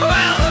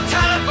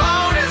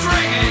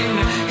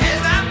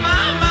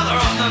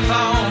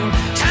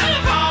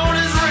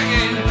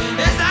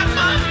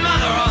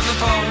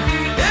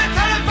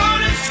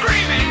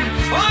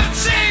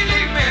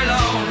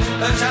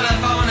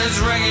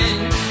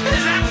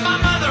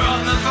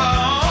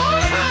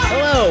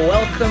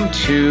welcome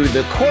to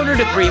the Quarter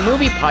to Three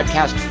movie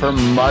podcast for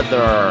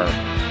Mother.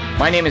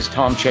 My name is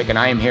Tom Chick, and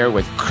I am here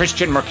with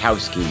Christian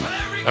Murkowski.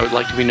 I would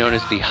like to be known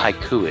as the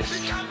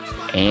haikuist.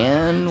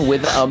 And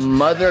with a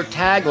Mother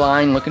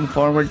tagline, looking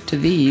forward to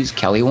these,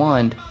 Kelly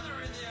Wand.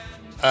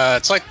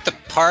 It's like the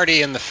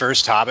party in the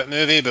first Hobbit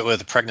movie, but with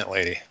a pregnant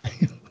lady.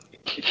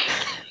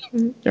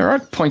 There are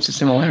points of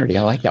similarity.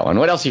 I like that one.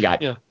 What else you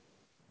got? Yeah.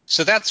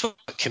 So that's what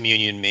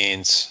communion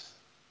means.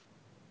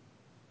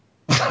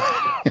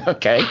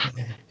 Okay.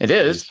 It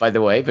is, by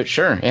the way, but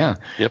sure, yeah.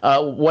 Yep.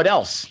 What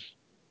else?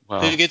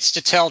 Well, Who gets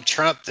to tell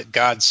Trump that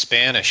God's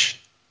Spanish?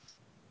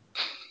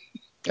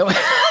 I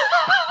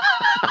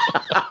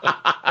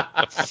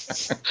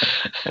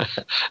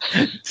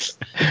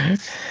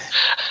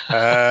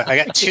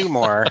got two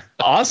more.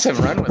 Awesome.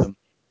 Run with them.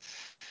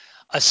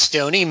 A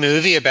stony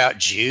movie about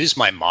Jews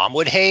my mom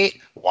would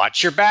hate?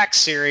 Watch your back,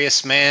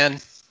 serious man.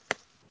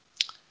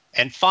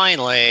 And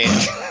finally,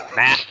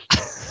 Matt.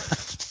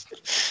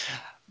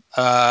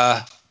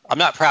 I'm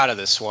not proud of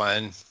this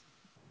one.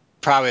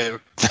 Probably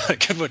not a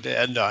good one to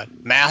end on.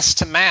 Mass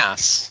to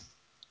Mass.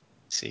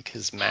 See,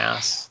 because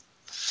Mass.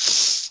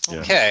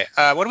 Yeah. Okay,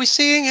 what are we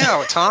seeing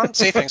now? Tom,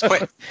 say things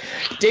quick.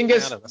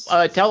 Dingus,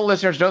 tell the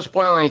listeners, don't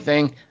spoil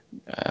anything.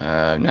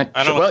 I don't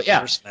know what the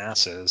first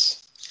Mass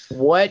is.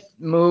 What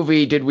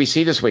movie did we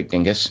see this week,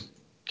 Dingus?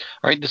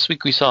 all right, this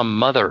week we saw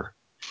Mother,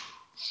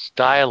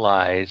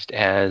 stylized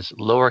as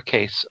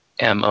lowercase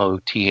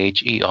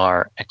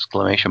M-O-T-H-E-R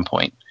exclamation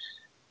point.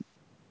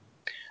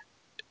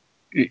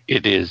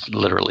 It is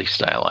literally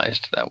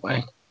stylized that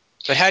way.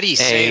 But how do you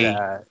say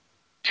that?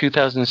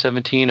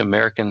 2017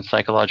 American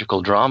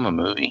psychological drama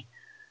movie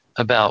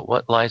about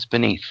what lies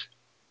beneath.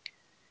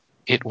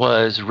 It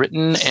was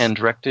written and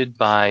directed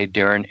by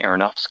Darren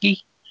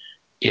Aronofsky.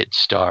 It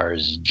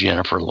stars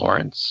Jennifer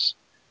Lawrence,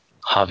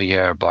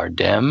 Javier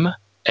Bardem,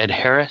 Ed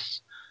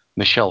Harris,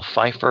 Michelle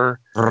Pfeiffer,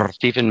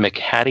 Stephen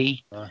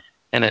McHattie,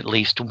 and at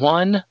least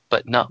one,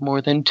 but not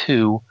more than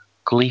two,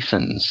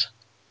 Gleasons.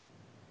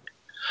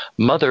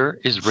 Mother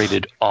is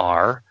rated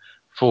R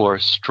for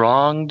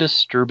strong,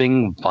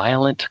 disturbing,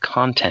 violent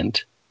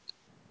content,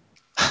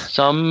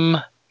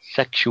 some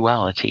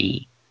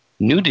sexuality,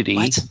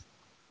 nudity,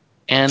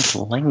 and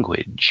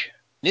language.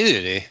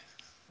 Nudity?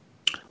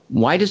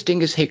 Why does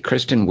Dingus hate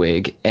Kristen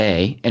Wiig,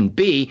 A? And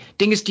B,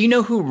 Dingus, do you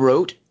know who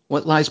wrote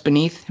What Lies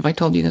Beneath? Have I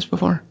told you this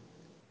before?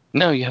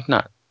 No, you have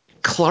not.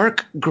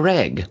 Clark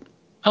Gregg.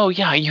 Oh,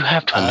 yeah, you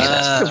have told me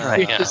that. That's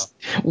right, yeah.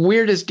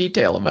 Weirdest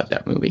detail about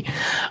that movie.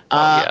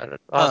 Yeah,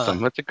 that's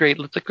awesome. That's a great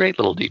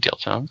little detail,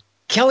 Tom.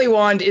 Kelly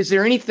Wand, is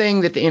there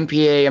anything that the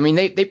MPA, I mean,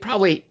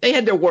 they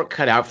had their work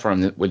cut out for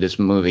them with this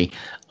movie.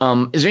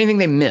 Is there anything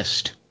they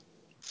missed?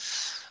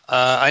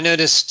 I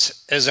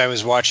noticed as I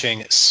was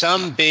watching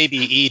some baby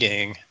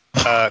eating,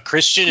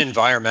 Christian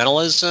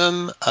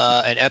environmentalism,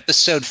 an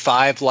episode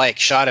 5-like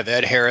shot of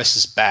Ed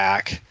Harris's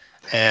back,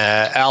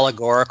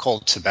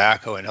 allegorical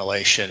tobacco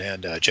inhalation,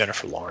 and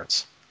Jennifer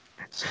Lawrence.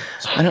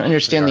 I don't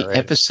understand the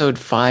episode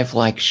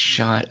 5-like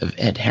shot of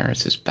Ed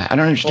Harris's back. I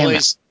don't understand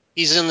that.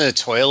 He's in the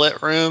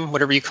toilet room,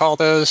 whatever you call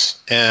those,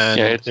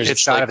 and there's a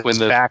shot of his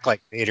back like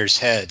Vader's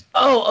head.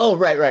 Oh,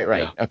 right.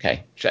 Yeah.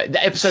 Okay.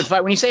 Episode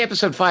 5. When you say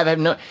episode 5, I have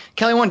no...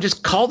 Kelly Wand,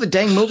 just call the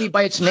dang movie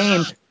by its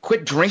name.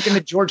 Quit drinking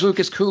the George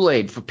Lucas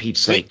Kool-Aid, for Pete's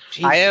sake.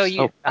 I owe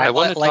you. I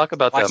want to talk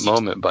about that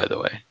moment, by the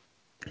way.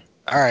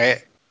 All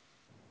right.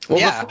 Well,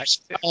 yeah.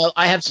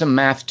 I have some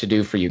math to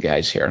do for you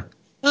guys here.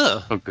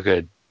 Oh,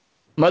 good.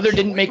 Mother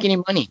didn't make any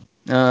money.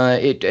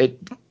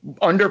 It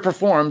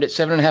underperformed at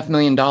 $7.5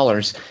 million.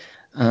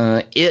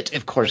 It,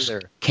 of course,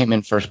 came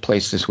in first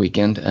place this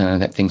weekend.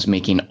 That thing's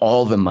making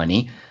all the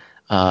money.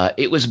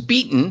 It was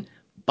beaten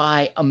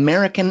by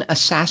American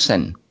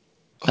Assassin,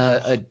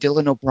 a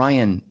Dylan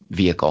O'Brien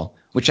vehicle,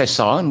 which I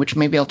saw and which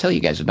maybe I'll tell you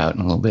guys about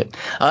in a little bit.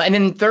 And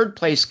in third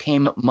place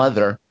came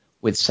Mother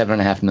with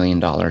 $7.5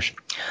 million.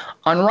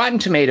 On Rotten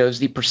Tomatoes,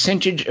 the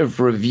percentage of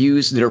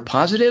reviews that are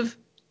positive,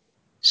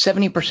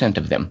 70%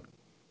 of them.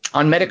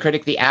 On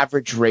Metacritic, the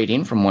average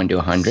rating from 1 to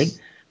 100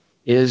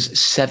 is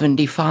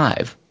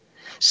 75.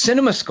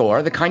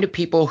 CinemaScore, the kind of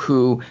people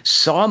who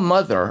saw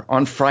Mother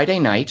on Friday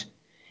night,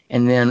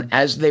 and then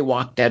as they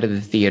walked out of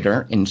the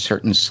theater in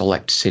certain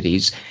select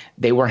cities,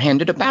 they were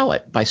handed a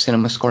ballot by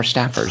CinemaScore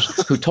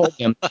staffers who told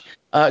them,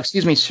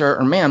 excuse me, sir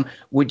or ma'am,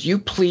 would you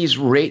please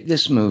rate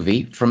this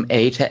movie from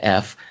A to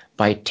F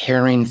by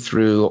tearing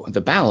through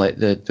the ballot,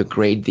 the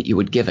grade that you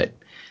would give it.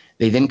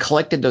 They then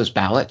collected those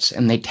ballots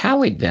and they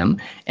tallied them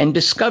and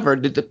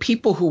discovered that the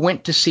people who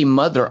went to see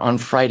Mother on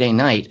Friday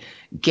night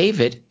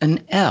gave it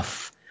an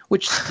F,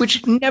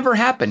 which never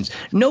happens.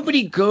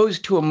 Nobody goes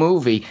to a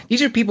movie.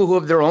 These are people who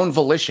have their own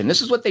volition.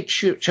 This is what they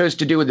chose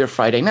to do with their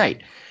Friday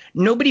night.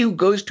 Nobody who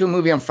goes to a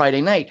movie on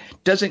Friday night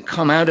doesn't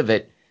come out of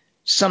it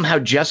somehow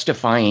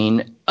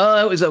justifying,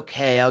 oh, it was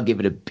okay, I'll give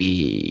it a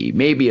B,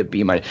 maybe a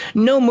B minus.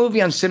 No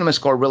movie on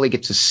CinemaScore really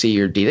gets a C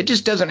or D. That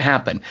just doesn't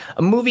happen.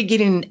 A movie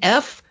getting an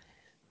F,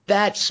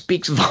 that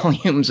speaks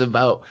volumes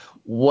about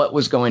what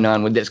was going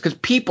on with this. Because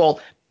people,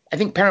 I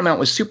think Paramount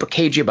was super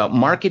cagey about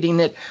marketing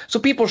it. So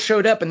people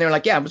showed up and they're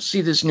like, yeah, let's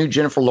see this new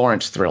Jennifer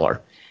Lawrence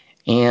thriller.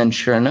 And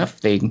sure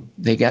enough, they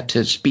got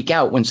to speak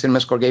out when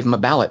CinemaScore gave them a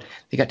ballot.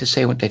 They got to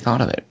say what they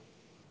thought of it.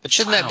 But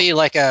shouldn't that be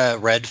like a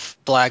red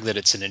flag that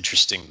it's an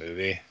interesting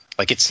movie?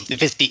 Like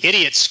if the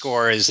idiot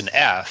score is an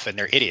F and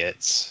they're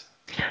idiots.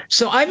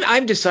 So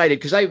I've decided,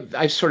 because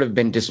I've sort of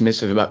been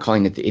dismissive about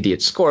calling it the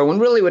idiot score, when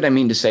really what I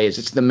mean to say is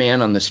it's the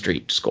man on the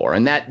street score,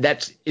 and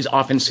that is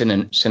often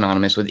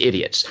synonymous with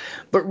idiots.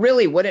 But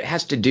really what it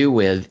has to do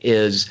with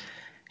is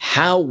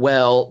how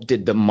well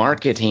did the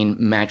marketing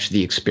match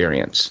the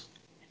experience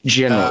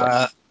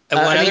generally. And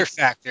one other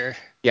factor.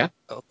 Yeah.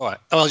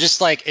 What? Well, just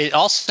like it's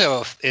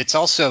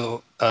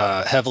also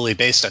heavily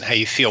based on how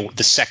you feel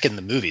the second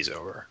the movie's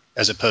over,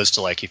 as opposed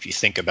to like if you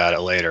think about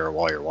it later or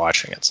while you're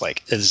watching. It's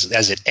like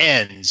as it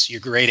ends, you're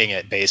grading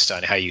it based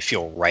on how you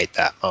feel right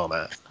that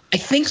moment. I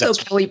think though,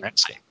 Kelly,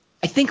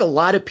 I think a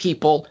lot of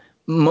people,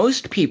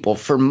 most people,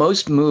 for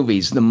most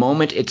movies, the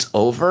moment it's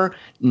over,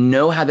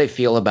 know how they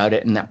feel about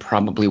it, and that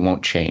probably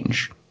won't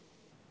change.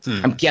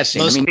 I'm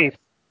guessing.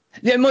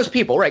 Yeah, most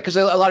people, right? Because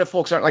a lot of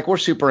folks aren't like, we're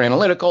super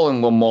analytical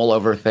and we'll mull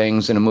over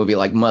things. In a movie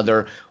like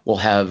Mother, we'll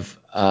have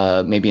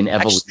maybe an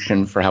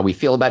evolution for how we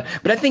feel about it.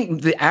 But I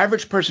think the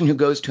average person who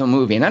goes to a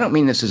movie, and I don't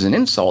mean this as an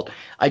insult,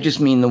 I just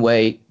mean the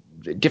way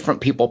different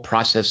people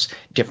process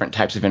different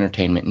types of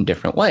entertainment in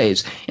different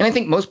ways. And I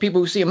think most people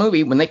who see a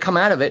movie, when they come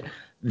out of it,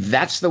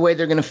 that's the way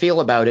they're going to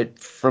feel about it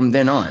from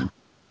then on.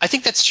 I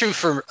think that's true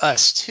for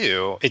us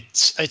too.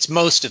 It's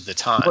most of the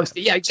time.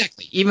 Yeah,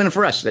 exactly. Even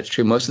for us, that's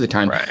true most of the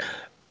time. Right.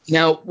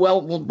 Now,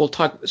 we'll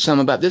talk some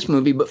about this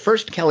movie, but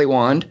first, Kelly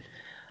Wand,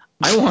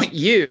 I want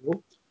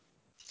you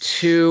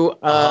to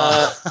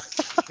I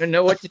don't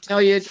know what to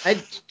tell you.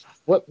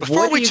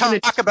 Before we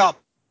talk about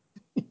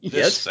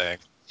this thing,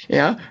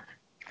 yeah.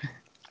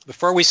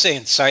 Before we say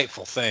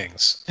insightful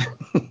things,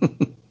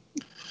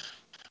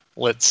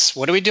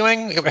 what are we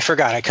doing? I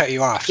forgot. I cut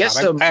you off. Yes,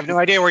 I have no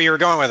idea where you were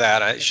going with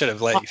that. I should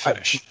have let you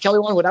finish. Kelly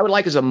Wand, what I would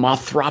like is a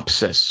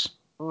Mothropsis.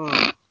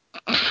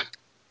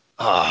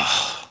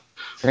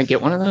 Can I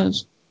get one of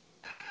those?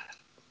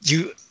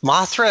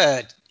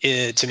 Mothra,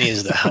 to me,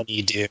 is the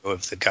honeydew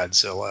of the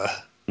Godzilla.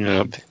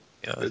 Yeah,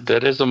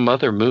 that is a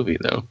Mother movie,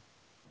 though.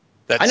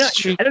 That's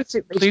true.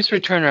 Please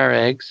return our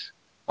eggs.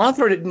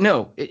 Mothra,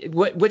 no.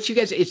 What you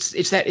guys?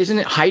 It's that, isn't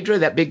it? Hydra,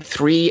 that big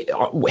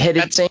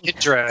three-headed thing.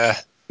 Hydra.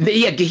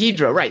 Yeah,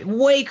 Ghidra, right?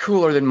 Way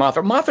cooler than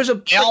Mothra. Mothra's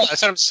a. Yeah,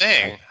 that's what I'm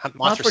saying.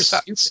 Mothra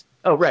sucks.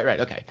 Oh, right.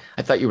 Okay.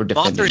 I thought you were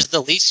defending. Mothra's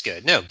the least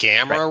good. No,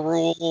 Gamera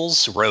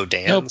rules.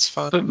 Rodan's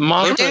fun. But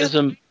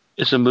Mothra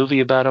is a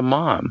movie about a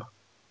mom.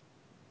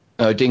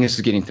 Oh, Dingus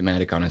is getting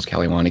thematic on us,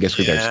 Kelly Wand. I guess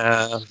we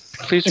better.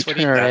 Please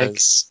return our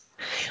eggs.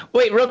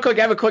 Wait, real quick.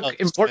 I have a quick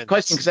important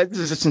question, because this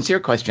is a sincere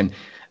question.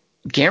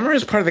 Gamera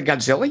is part of the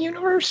Godzilla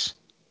universe?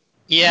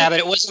 Yeah, but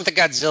it wasn't the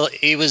Godzilla.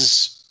 He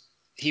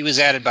was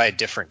added by a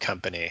different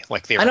company.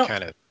 Like they were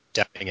kind of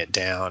dumbing it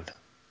down.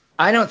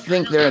 I don't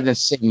think they're in the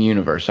same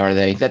universe, are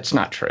they? That's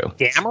not true.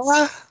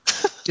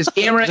 Gamera? Does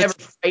Gamera ever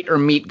fight or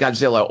meet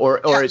Godzilla,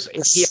 or is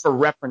he ever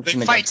referenced in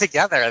the fight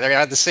together? They're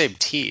on the same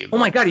team. Oh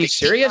my God, are you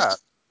serious?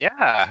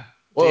 Yeah.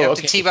 Whoa, they have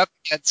to team up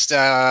against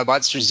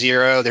Monster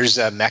Zero. There's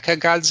a Mecha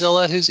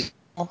Godzilla who's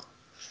evil.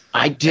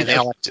 I can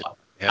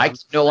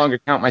no longer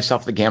count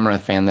myself the Gamera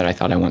fan that I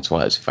thought I once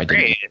was. If I didn't.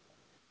 Great.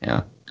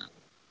 Yeah.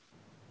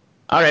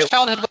 All right. My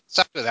childhood was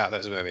sucked without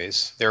those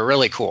movies. They're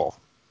really cool.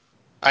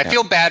 I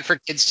feel bad for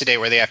kids today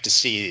where they have to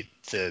see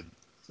the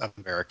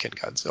American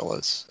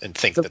Godzillas and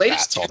think the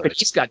latest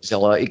Japanese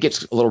Godzilla, it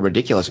gets a little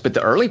ridiculous, but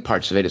the early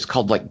parts of it is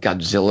called like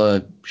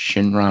Godzilla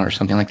Shinra or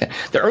something like that.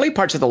 The early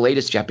parts of the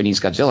latest Japanese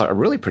Godzilla are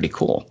really pretty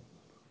cool.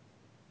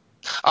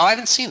 Oh, I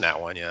haven't seen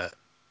that one yet.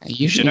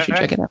 You should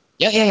check it out.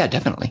 Yeah,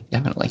 definitely.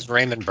 Is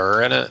Raymond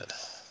Burr in it?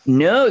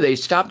 No, they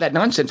stopped that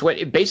nonsense.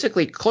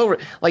 Basically,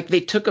 like they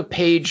took a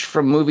page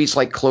from movies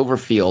like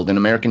Cloverfield and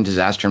American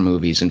disaster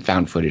movies and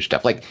found footage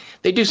stuff. Like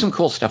they do some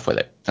cool stuff with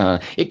it.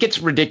 It gets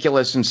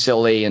ridiculous and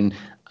silly,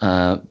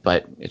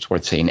 but it's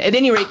worth seeing. At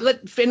any rate,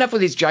 enough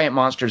with these giant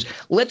monsters.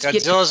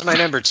 Godzilla's my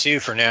number 2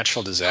 for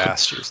natural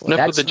disasters.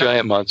 Enough with the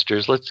giant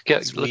monsters. Let's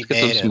get some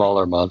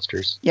smaller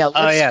monsters. Yeah.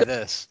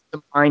 This.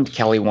 Mind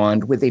Kelly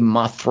Wand with a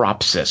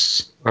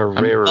Mothropsis. Or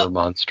rarer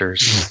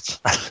monsters.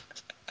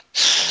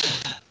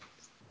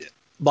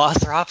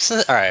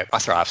 Mothropsis? All right,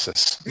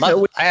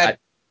 Mothropsis. I had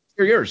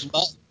yours.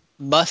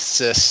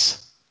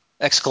 Mussis!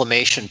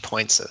 Exclamation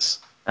pointsis.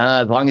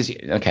 As long as you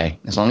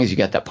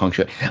get that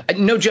punctuation.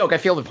 No joke. I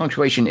feel the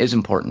punctuation is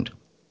important.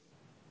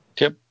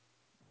 Yep.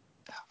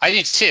 I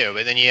do too,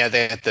 but then you have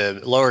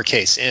the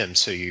lowercase m.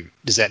 So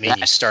does that mean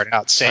you start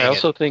out saying? I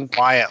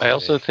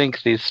also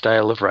think the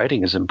style of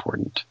writing is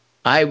important.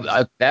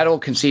 That'll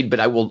concede,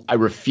 but I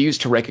refuse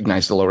to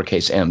recognize the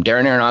lowercase m.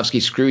 Darren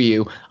Aronofsky, screw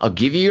you. I'll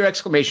give you your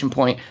exclamation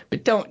point,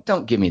 but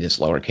don't give me this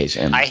lowercase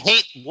m. I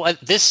hate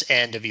this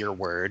end of your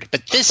word,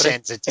 but this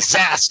end's a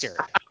disaster.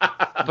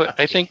 But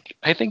I think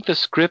the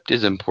script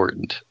is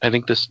important. I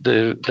think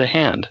the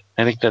hand.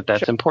 I think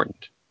that's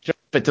important.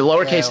 But the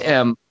lowercase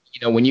m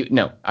When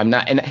no, I'm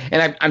not,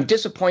 and I'm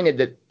disappointed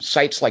that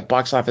sites like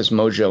Box Office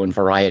Mojo and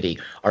Variety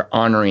are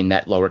honoring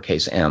that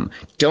lowercase m.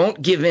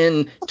 Don't give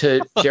in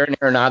to Darren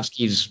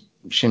Aronofsky's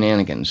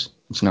shenanigans.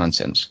 It's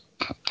nonsense.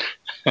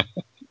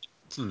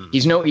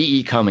 He's no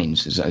E.E.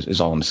 Cummings,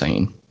 is all I'm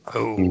saying.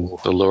 Oh,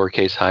 the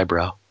lowercase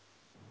highbrow.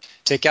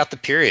 Take out the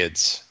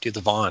periods. Do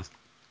the Vaughn.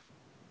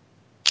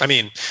 I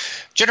mean,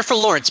 Jennifer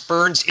Lawrence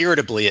burns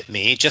irritably at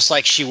me, just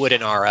like she would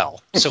in RL.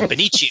 So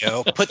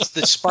Benicio puts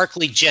the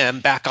sparkly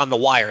gem back on the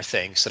wire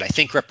things that I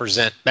think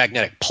represent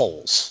magnetic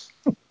poles.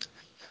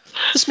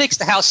 This makes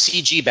the house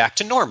CG back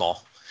to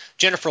normal.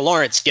 Jennifer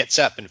Lawrence gets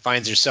up and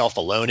finds herself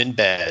alone in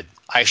bed.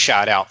 I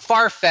shout out,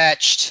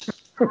 "Far-fetched."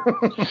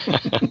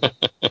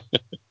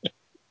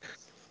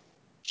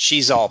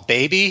 She's all,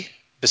 "Baby?"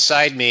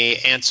 Beside me,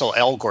 Ansel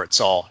Elgort's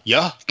all,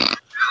 "Yeah?"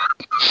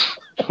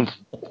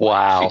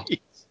 Wow.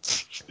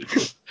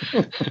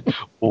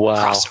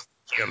 Wow.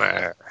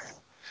 Humor.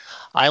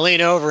 I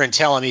lean over and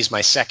tell him he's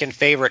my second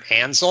favorite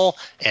Ansel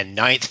and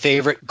ninth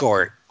favorite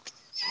Gort.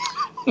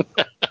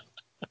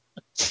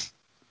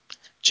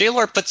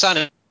 J-Lore puts on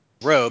a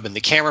robe and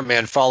the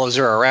cameraman follows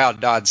her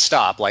around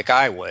nonstop like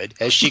I would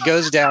as she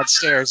goes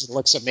downstairs and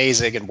looks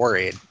amazing and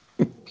worried.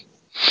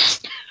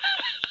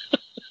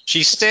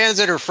 She stands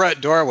at her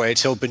front doorway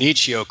till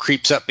Benicio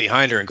creeps up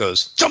behind her and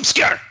goes, "Jump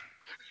scare!"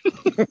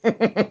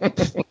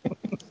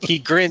 He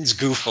grins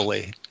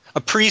goofily. A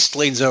priest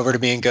leans over to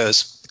me and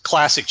goes,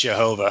 "Classic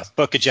Jehovah,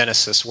 Book of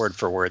Genesis, word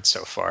for word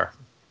so far."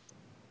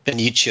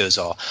 Benicio's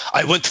all,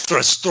 "I went for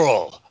a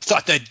stroll.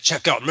 Thought I'd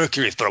check out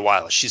Mercury for a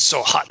while. She's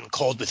so hot and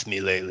cold with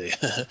me lately."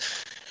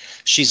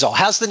 She's all,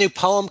 "How's the new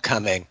poem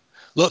coming?"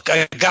 "Look,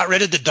 I got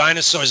rid of the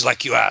dinosaurs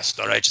like you asked,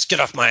 all right? Just get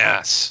off my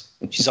ass."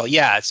 She's all,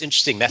 "Yeah, it's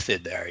interesting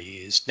method there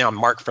you used. Now I'm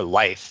marked for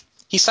life."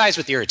 He sighs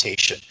with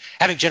irritation.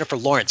 Having Jennifer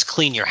Lawrence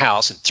clean your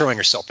house and throwing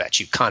herself at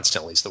you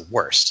constantly is the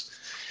worst.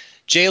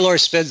 J-Lore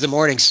spends the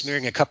morning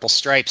smearing a couple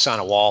stripes on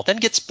a wall, then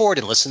gets bored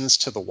and listens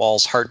to the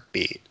wall's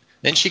heartbeat.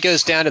 Then she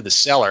goes down to the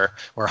cellar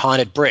where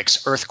haunted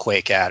bricks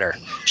earthquake at her.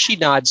 She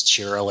nods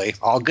cheerily.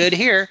 All good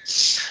here.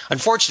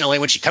 Unfortunately,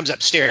 when she comes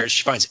upstairs,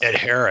 she finds Ed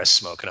Harris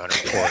smoking on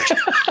her porch.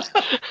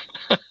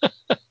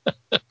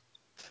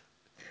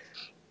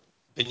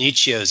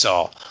 Benicio's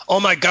all, "Oh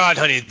my God,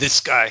 honey,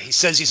 this guy, he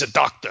says he's a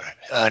doctor,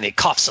 and he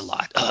coughs a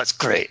lot. Oh, it's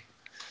great."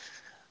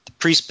 The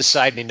priest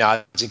beside me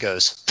nods and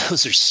goes,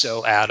 "Those are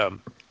so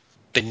Adam."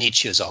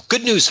 Benicio's all,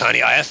 "Good news,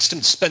 honey. I asked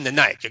him to spend the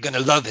night. You're going to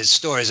love his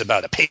stories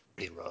about a paper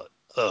he wrote."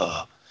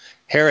 Ugh.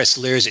 Harris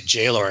leers at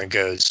J-Lore and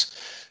goes,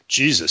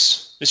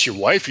 "Jesus, is your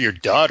wife or your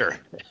daughter?"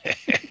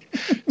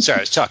 Sorry,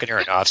 I was talking to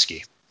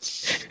Aronofsky.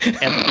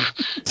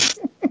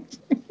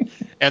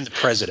 And the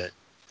president.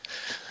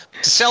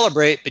 To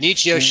celebrate,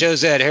 Benicio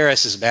shows Ed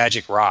Harris his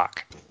magic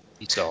rock.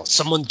 He's all,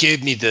 "Someone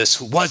gave me this.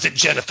 Who was it?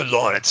 Jennifer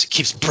Lawrence. It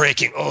keeps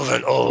breaking over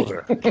and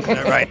over. And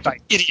I ride by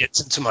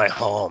idiots into my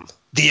home.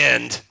 The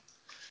end."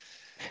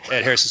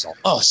 Ed Harris is all,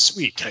 "Oh,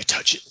 sweet. Can I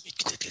touch it?"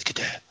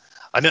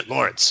 "I meant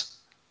Lawrence."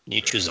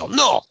 Benicio's all,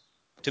 "No."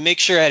 To make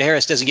sure Ed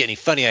Harris doesn't get any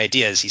funny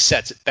ideas, he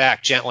sets it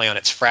back gently on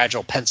its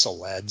fragile pencil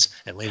leads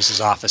and leaves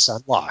his office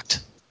unlocked.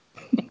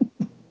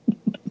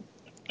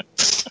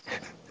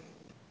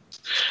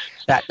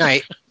 That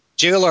night,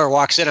 J-Lore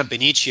walks in on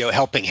Benicio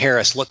helping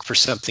Harris look for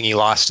something he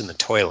lost in the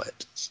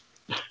toilet.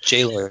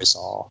 J-Lore is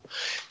all,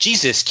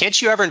 "Jesus, can't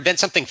you ever invent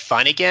something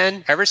fun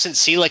again? Ever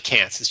since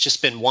coelacanths, it's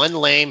just been one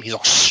lame." He's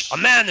all, "Shh, a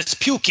man is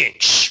puking.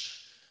 Shh."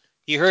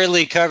 He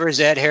hurriedly covers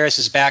Ed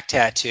Harris's back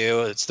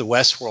tattoo. It's the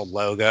Westworld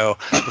logo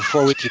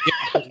before we could get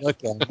a good look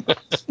at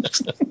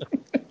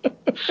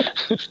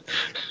him.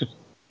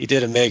 He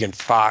did a Megan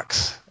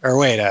Fox. Or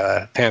wait,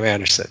 Pam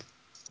Anderson.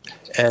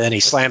 And then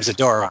he slams the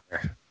door on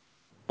her.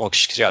 Well,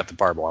 she's got the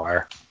barbed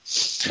wire.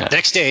 The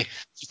next day,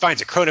 he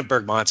finds a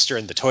Cronenberg monster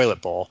in the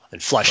toilet bowl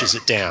and flushes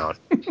it down.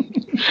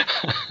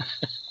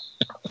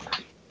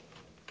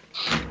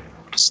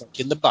 Just like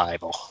in the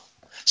Bible.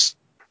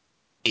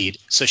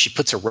 So she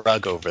puts a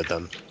rug over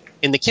them.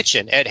 In the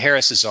kitchen, Ed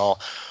Harris is all,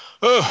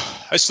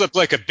 "Oh, I slept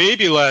like a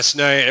baby last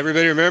night.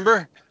 Everybody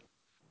remember?"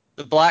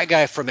 The black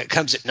guy from It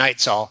Comes at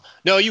Night's all,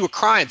 "No, you were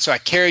crying, so I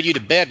carried you to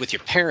bed with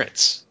your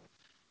parents."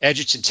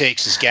 Edgerton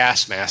takes his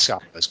gas mask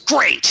off and goes,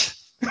 "Great!"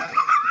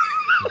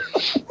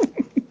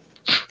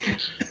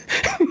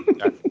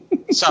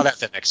 Saw that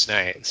the next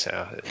night,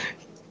 so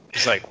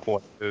it's like,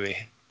 what movie?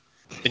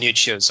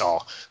 Benicio's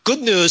all,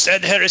 "Good news,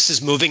 Ed Harris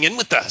is moving in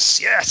with us.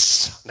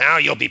 Yes. Now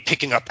you'll be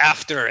picking up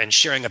after and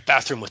sharing a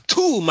bathroom with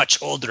two much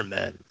older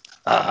men."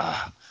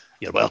 "Ah,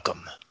 you're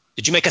welcome.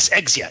 Did you make us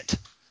eggs yet?"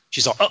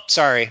 She's all, "Oh,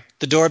 sorry."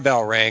 The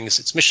doorbell rings.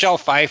 It's Michelle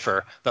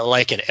Pfeiffer, but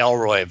like an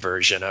Elroy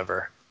version of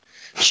her.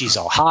 She's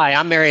all, "Hi,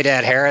 I'm married to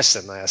Ed Harris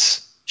in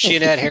this." She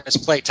and Ed Harris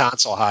play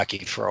tonsil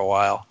hockey for a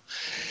while.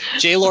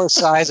 J-Lore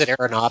sighs at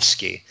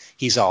Aronofsky.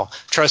 He's all,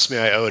 "Trust me,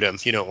 I owed him.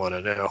 You don't want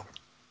to know."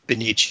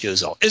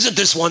 Benicio's all, "Isn't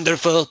this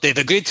wonderful? They've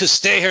agreed to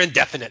stay here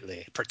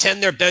indefinitely.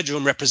 Pretend their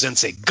bedroom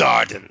represents a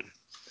garden."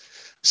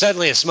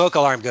 Suddenly, a smoke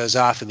alarm goes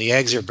off and the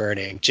eggs are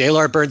burning.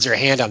 J-Lar burns her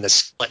hand on the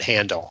split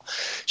handle.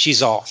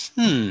 She's all,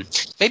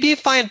 maybe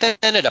if I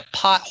invented a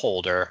pot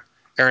holder.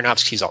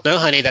 Aronofsky's all, no,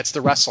 honey, that's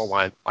the Russell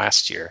one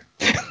last year.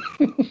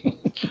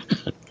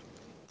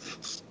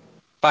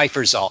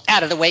 Pfeiffer's all,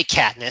 out of the way,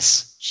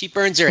 Katniss. She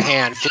burns her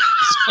hand.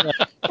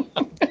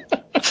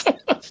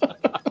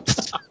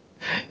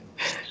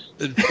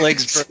 The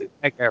flakes burn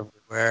back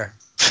everywhere.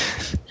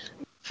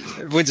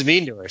 Everyone's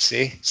mean to her,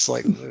 see? It's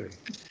like,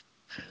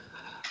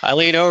 I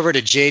lean over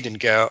to Jade and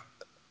go,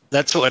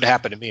 that's what would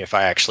happen to me if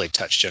I actually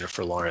touched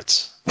Jennifer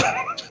Lawrence.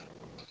 But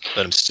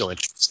I'm still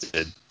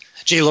interested.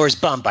 J-Lor's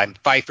bummed by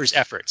Pfeiffer's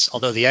efforts,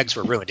 although the eggs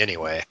were ruined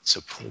anyway,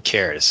 so who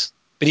cares?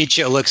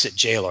 Benicio looks at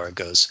J-Lor and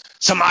goes,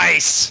 some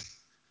ice!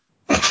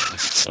 Oh,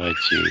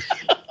 jeez.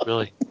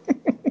 Really?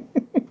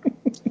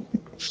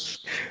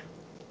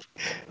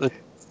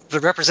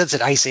 It represents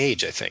an ice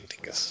age, I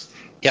think.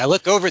 Yeah, I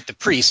look over at the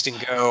priest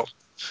and go,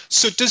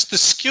 so does the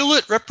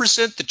skillet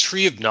represent the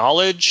tree of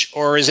knowledge,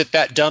 or is it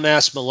that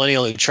dumbass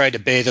millennial who tried to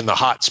bathe in the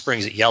hot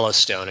springs at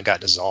Yellowstone and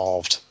got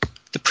dissolved?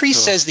 The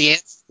priest says the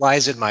answer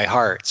lies in my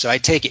heart, so I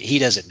take it he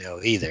doesn't know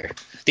either.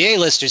 The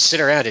A-listers sit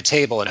around a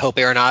table and hope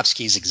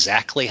Aronofsky's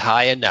exactly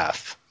high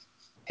enough.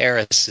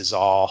 Harris is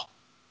all,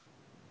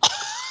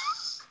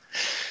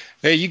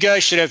 hey, you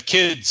guys should have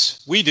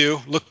kids. We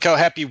do. Look how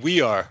happy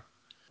we are.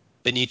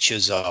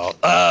 Benicio's all,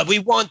 we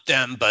want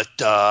them, but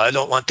I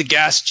don't want the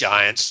gas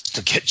giants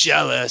to get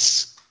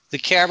jealous. The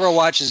camera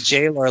watches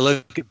J-Lar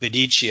look at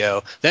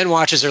Benicio, then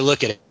watches her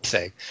look at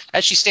anything.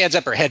 As she stands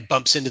up, her head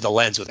bumps into the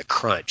lens with a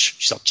crunch.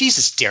 She's like,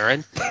 Jesus,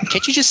 Darren,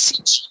 can't you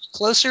just see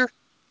closer?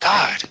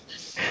 God.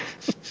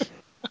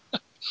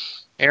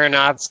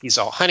 Aronofsky's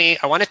all, honey,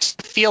 I want it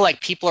to feel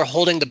like people are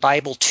holding the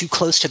Bible too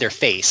close to their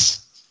face.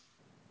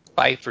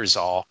 Pfeiffer's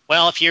all,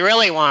 well, if you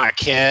really want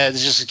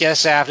kids, just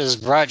guess after this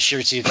brunch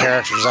your two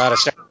characters ought to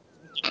start.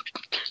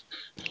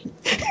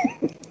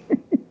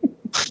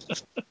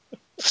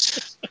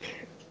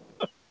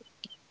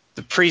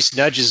 The priest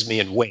nudges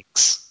me and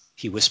winks.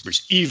 He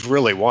whispers, Eve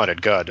really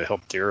wanted God to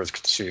help the earth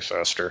conceive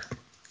faster.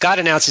 God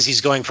announces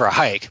he's going for a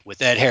hike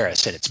with Ed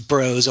Harris, and it's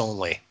bros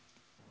only.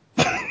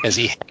 As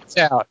he heads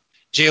out,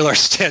 J-Lar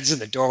stands in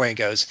the doorway and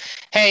goes,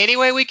 hey, any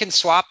way we can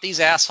swap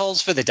these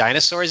assholes for the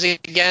dinosaurs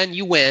again?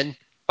 You win.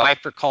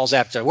 Pfeiffer calls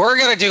after, we're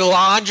going to do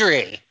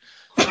laundry.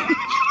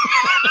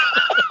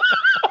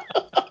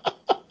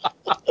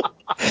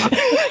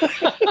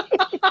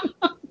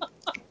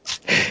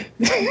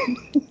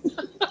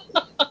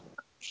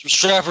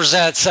 Which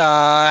represents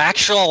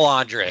actual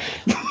laundry.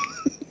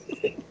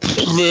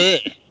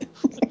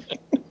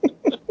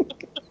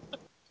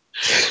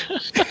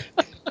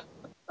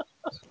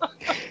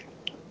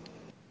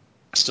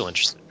 Still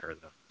interested in her,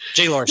 though.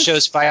 J-Lar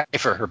shows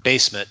Pfeiffer her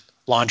basement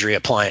laundry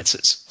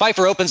appliances.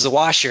 Pfeiffer opens the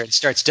washer and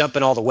starts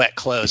dumping all the wet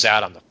clothes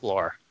out on the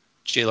floor.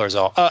 J-Lar's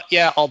all,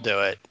 yeah, I'll do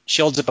it.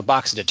 She holds up a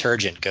box of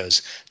detergent,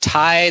 goes,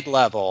 Tide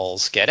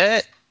levels, get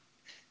it?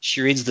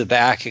 She reads the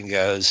back and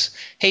goes,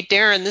 hey,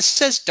 Darren, this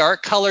says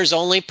dark colors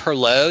only per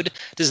load.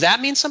 Does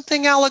that mean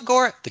something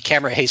allegorical? The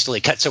camera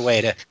hastily cuts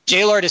away to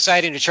J-Lar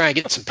deciding to try and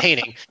get some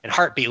painting and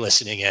Heartbeat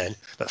listening in,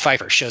 but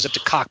Pfeiffer shows up to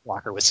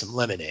cockblocker with some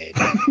lemonade.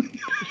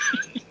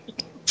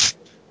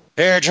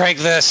 Here, drink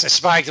this. It's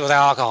spiked with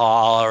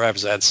alcohol. It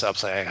represents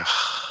something.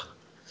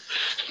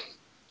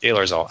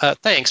 J-Lar's all,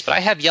 thanks, but I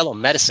have yellow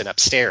medicine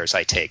upstairs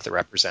I take that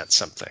represents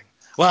something.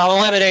 Well,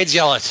 the lemonade's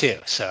yellow too,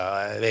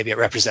 so maybe it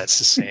represents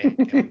the same.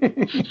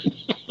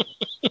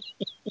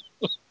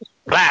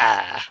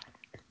 Blah.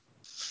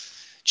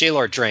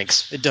 J-Lar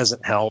drinks. It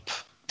doesn't help.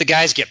 The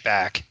guys get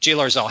back.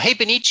 J-Lar's all, hey,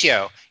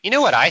 Benicio, you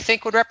know what I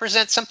think would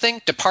represent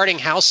something? Departing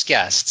house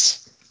guests.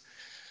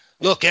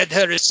 Look, Ed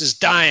Harris is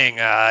dying.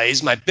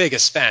 He's my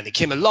biggest fan. He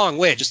came a long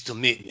way just to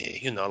meet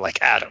me, like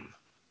Adam.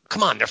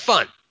 Come on, they're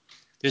fun.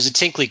 There's a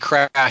tinkly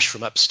crash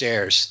from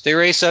upstairs. They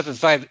race up and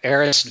find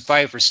Harris and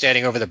Pfeiffer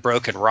standing over the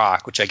broken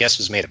rock, which I guess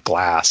was made of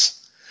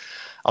glass.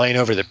 I lean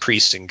over the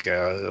priest and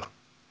go,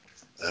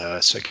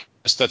 so I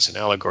guess that's an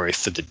allegory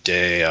for the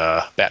day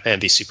Batman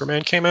v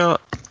Superman came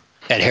out.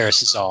 Ed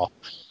Harris is all,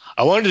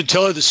 I wanted to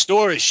tell her the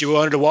story. She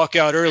wanted to walk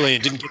out early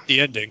and didn't get the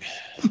ending.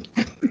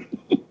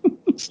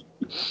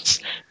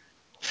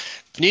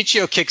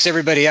 Benicio kicks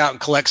everybody out and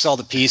collects all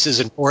the pieces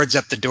and boards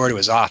up the door to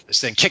his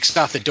office, then kicks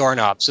off the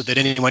doorknob so that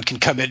anyone can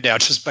come in now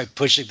just by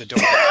pushing the door.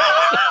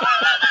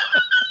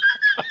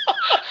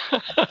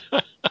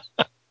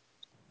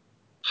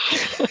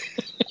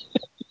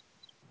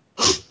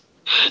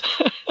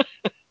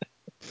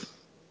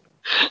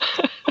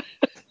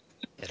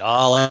 It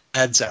all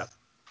adds up.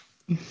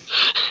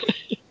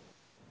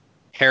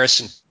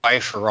 Harris and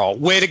Pfeiffer are all,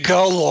 way to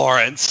go,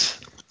 Lawrence.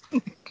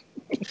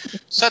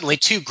 Suddenly,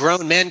 two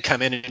grown men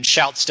come in and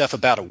shout stuff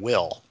about a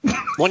will.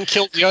 One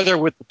kills the other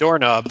with the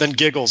doorknob, then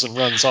giggles and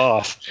runs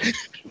off.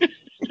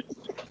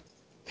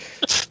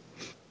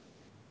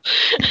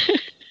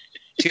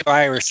 Two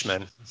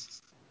Irishmen.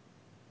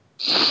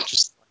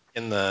 Just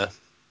in the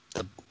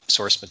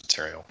source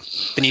material.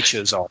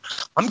 Benicio's all,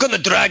 I'm going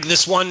to drag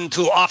this one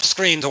off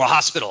screen to a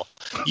hospital.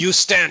 You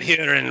stand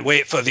here and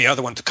wait for the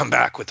other one to come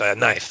back with a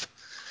knife.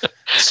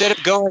 Instead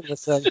of going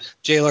with them,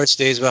 J-Lord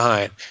stays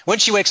behind. When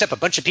she wakes up, a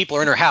bunch of people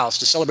are in her house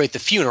to celebrate the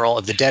funeral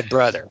of the dead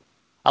brother.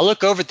 I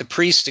look over at the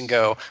priest and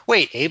go,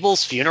 wait,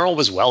 Abel's funeral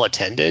was well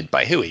attended?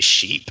 By who? His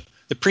sheep?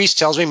 The priest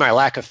tells me my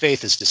lack of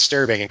faith is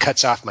disturbing and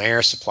cuts off my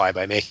air supply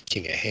by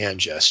making a hand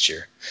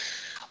gesture.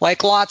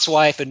 Like Lot's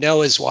wife and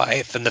Noah's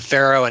wife and the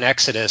Pharaoh in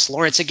Exodus,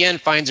 Lawrence again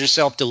finds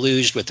herself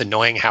deluged with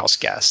annoying house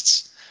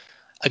guests.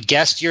 A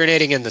guest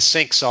urinating in the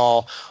sink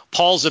saw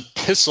Paul's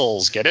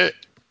epistles, get it?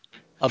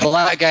 A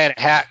black guy in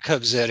a hat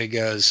comes in and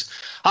goes,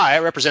 hi, I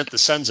represent the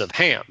sons of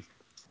Ham.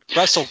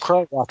 Russell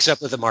Crowe walks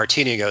up with a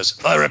martini and goes,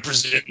 I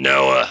represent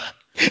Noah.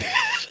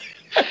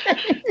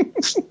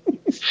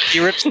 He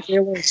rips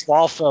Taylor's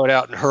wall phone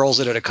out and hurls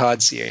it at a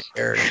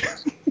concierge.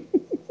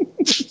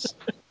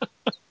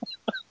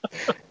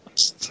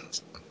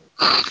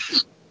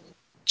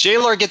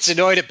 J-Lord gets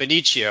annoyed at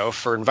Benicio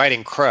for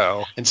inviting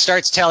Crow and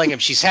starts telling him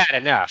she's had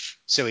enough,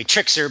 so he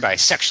tricks her by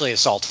sexually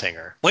assaulting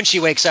her. When she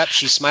wakes up,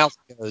 she smiles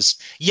and goes,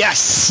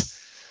 yes,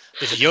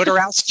 the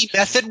Jodorowsky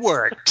method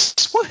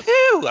worked.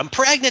 Woohoo, I'm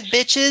pregnant,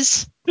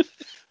 bitches.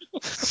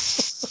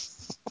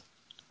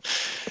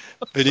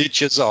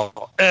 Benicio's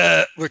all,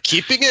 we're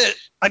keeping it?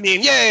 I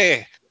mean,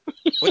 yay.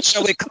 What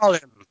shall we call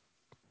him?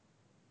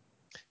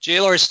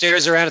 J-Lord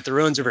stares around at the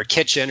ruins of her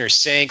kitchen, her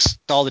sinks,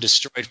 all the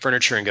destroyed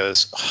furniture, and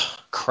goes, oh,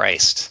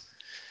 Christ.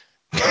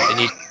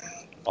 I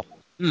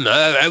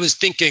was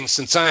thinking,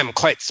 since I'm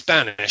quite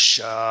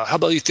Spanish, how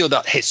about you feel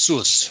about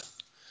Jesus?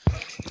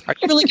 Are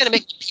you really going to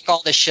make me pick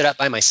all this shit up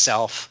by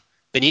myself?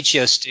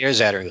 Benicio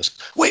stares at her and goes,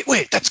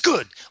 wait, that's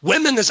good.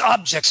 Women as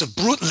objects of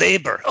brute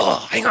labor.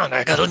 Oh, hang on,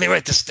 let me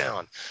write this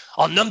down.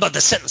 I'll number the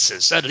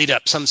sentences. That'll lead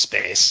up some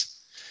space.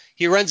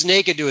 He runs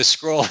naked to a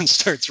scroll and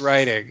starts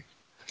writing.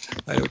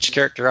 I know which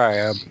character I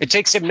am. It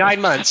takes him 9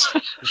 months.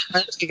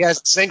 He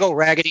has a single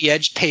raggedy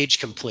edge page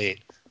complete.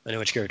 I know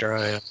which character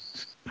I am.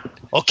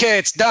 Okay,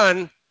 it's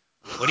done.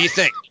 What do you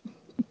think?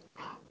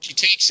 She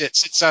takes it,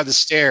 sits on the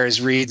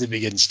stairs, reads, and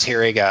begins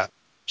tearing up.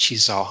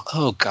 She's all,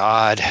 oh,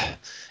 God.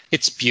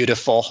 It's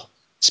beautiful.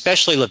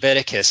 Especially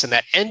Leviticus. And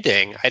that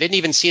ending, I didn't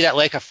even see that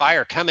lake of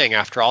fire coming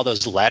after all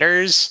those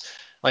letters.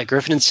 Like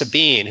Griffin and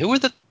Sabine. Who were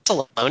the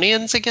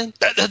Thessalonians again?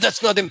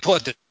 That's not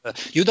important.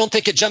 You don't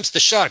think it jumps the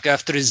shark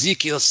after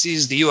Ezekiel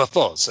sees the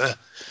UFOs, huh?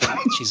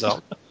 She's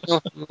all,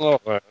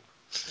 oh.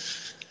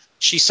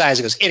 She sighs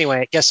and goes,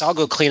 anyway, I guess I'll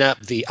go clean up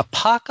the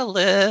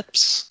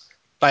apocalypse.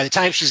 By the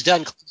time she's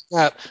done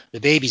cleaning up, the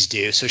baby's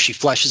due, so she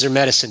flushes her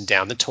medicine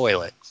down the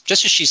toilet.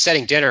 Just as she's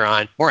setting dinner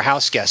on, more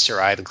house guests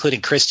arrive,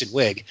 including Kristen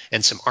Wiig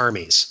and some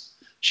armies.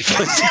 She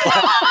finds the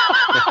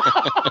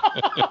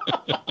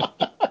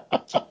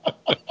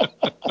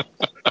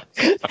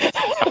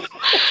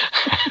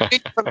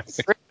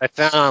I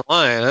found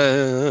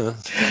online.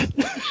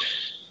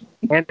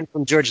 And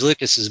from George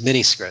Lucas's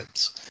mini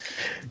scripts.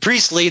 The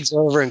priest leans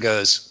over and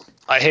goes,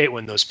 I hate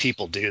when those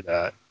people do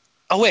that.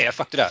 Oh, wait, I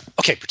fucked it up.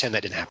 Okay, pretend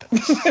that didn't happen.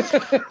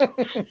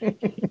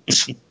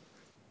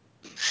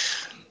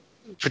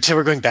 Pretend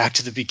we're going back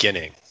to the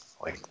beginning,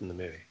 like in the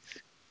movie.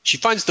 She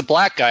finds the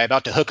black guy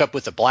about to hook up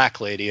with the black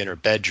lady in her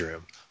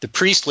bedroom. The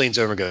priest leans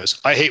over and goes,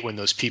 I hate when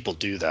those people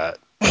do that.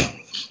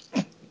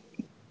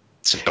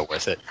 It's so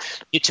worth it.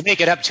 To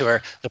make it up to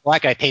her, the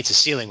black guy paints a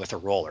ceiling with a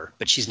roller,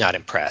 but she's not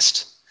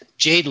impressed.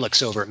 Jade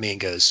looks over at me and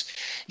goes,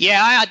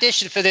 yeah, I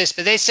auditioned for this,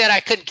 but they said I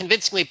couldn't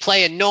convincingly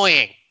play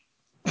annoying.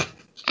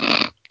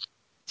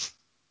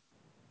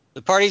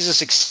 The party's a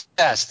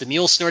success. The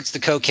mule snorts the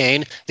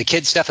cocaine, the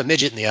kids stuff a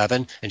midget in the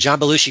oven, and John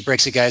Belushi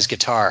breaks a guy's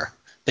guitar.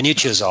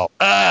 Benicio's all,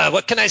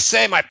 what can I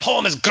say? My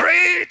poem is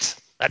great.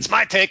 That's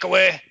my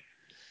takeaway.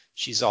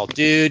 She's all,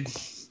 dude.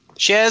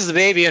 She has the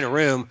baby in a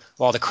room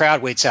while the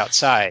crowd waits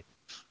outside.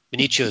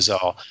 Benicio's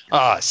all,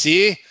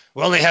 see?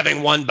 We're only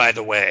having one, by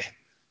the way.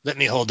 Let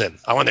me hold him.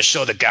 I want to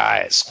show the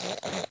guys.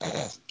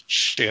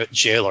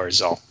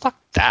 J-Lord's all, fuck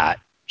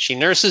that. She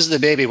nurses the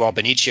baby while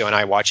Benicio and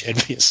I watch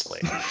enviously.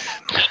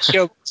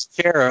 Benicio puts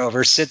a chair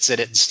over, sits in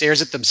it, and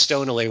stares at them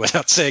stonily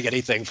without saying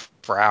anything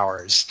for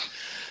hours.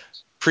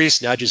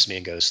 Priest nudges me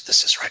and goes,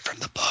 this is right from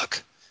the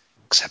book,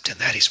 except in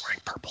that he's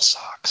wearing purple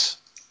socks.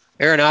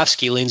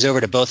 Aronofsky leans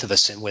over to both of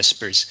us and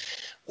whispers,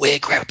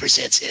 Wig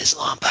represents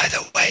Islam, by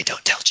the way.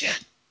 Don't tell Jen.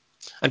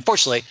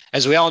 Unfortunately,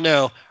 as we all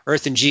know,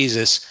 Earth and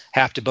Jesus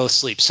have to both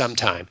sleep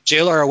sometime.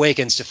 J-Lord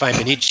awakens to find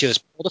Benicio's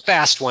pulled a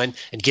fast one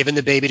and given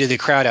the baby to the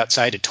crowd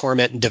outside to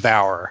torment and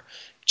devour her.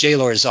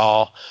 J-Lord's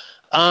all,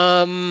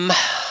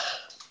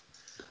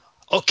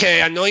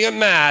 okay, I know you're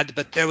mad,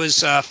 but there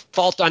was a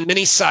fault on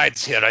many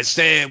sides here. I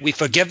say we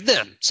forgive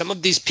them. Some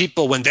of these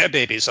people, when they're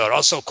babies, are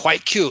also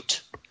quite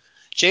cute.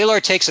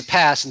 J-Lord takes a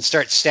pass and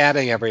starts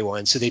stabbing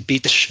everyone, so they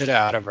beat the shit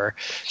out of her.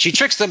 She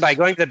tricks them by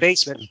going to the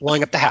basement and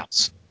blowing up the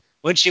house.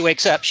 When she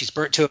wakes up, she's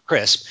burnt to a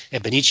crisp,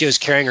 and Benicio's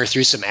carrying her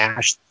through some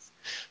ash.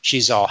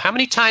 She's all, how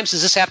many times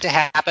does this have to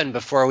happen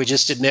before we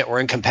just admit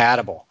we're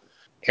incompatible?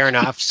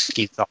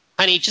 Aronofsky's all,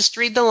 honey, just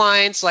read the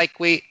lines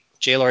like we...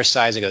 J-Lord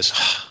sighs and goes,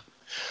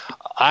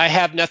 I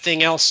have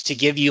nothing else to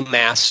give you,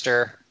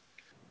 master.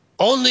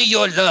 Only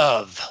your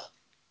love.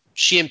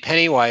 She and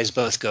Pennywise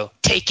both go,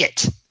 "Take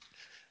it."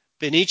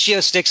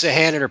 Benicio sticks a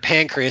hand in her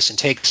pancreas and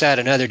takes out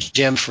another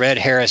gem for Ed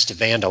Harris to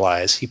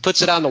vandalize. He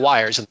puts it on the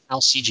wires, and the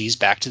house CG's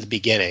back to the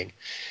beginning.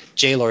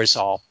 J-Lor's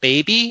all,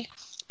 "Baby?"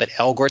 But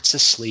Elgort's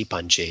asleep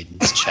on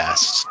Jaden's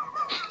chest.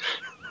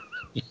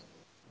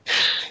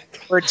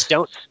 Words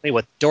don't tell me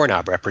what the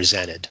doorknob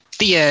represented.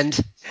 The end.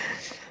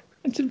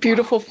 It's a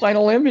beautiful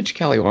final image,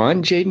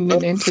 Kelly-Wan. Jaden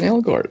and Anton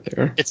Elgort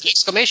there. It's an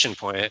exclamation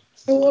point.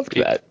 I loved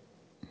that.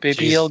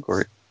 Baby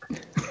Elgort.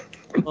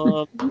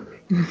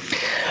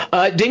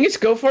 Dingus,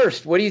 go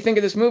first. What do you think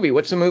of this movie?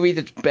 What's a movie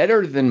that's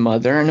better than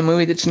Mother and a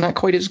movie that's not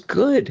quite as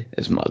good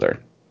as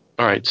Mother?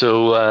 All right,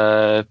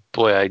 so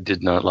boy, I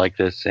did not like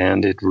this,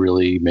 and it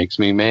really makes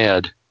me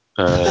mad.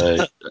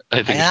 I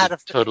think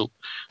it's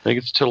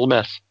a total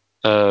mess.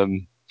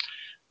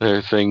 There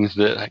are things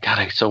that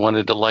I so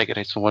wanted to like it.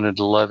 I so wanted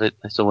to love it.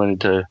 I so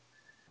wanted to.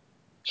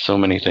 So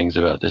many things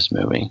about this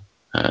movie.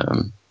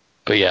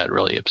 But yeah, it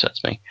really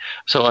upsets me.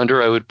 So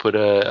under, I would put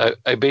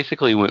I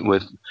basically went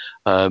with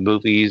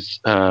movies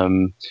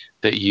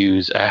that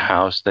use a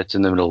house that's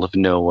in the middle of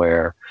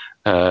nowhere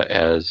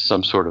as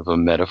some sort of a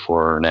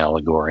metaphor or an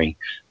allegory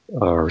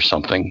or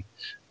something.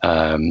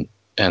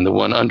 And the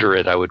one under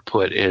it I would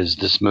put is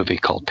this movie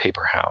called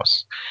Paper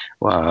House,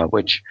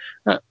 which,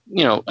 I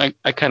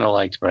kind of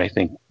liked, but I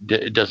think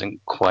it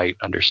doesn't quite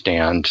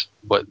understand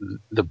what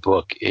the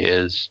book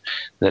is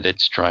that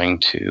it's trying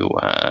to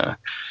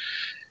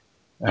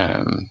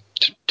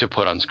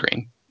put on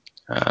screen.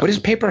 What is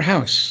Paper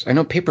House? I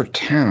know Paper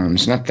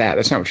Towns, not that.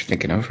 That's not what you're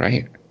thinking of,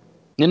 right?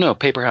 No,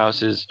 Paper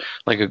House is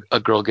like a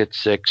girl gets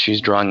sick.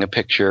 She's drawing a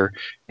picture,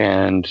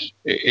 and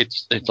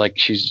it's like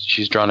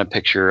she's drawn a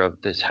picture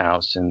of this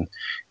house,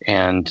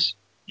 and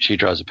she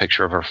draws a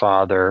picture of her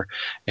father,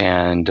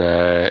 and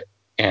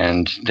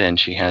then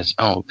she has,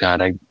 oh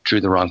God, I drew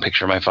the wrong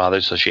picture of my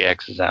father, so she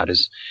X's out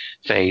his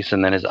face,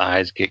 and then his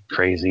eyes get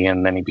crazy,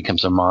 and then he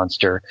becomes a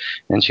monster.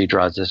 And she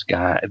draws this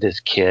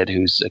kid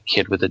who's a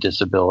kid with a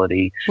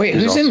disability. Wait,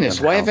 who's in this?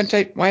 Why haven't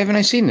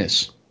I seen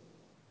this?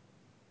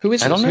 Who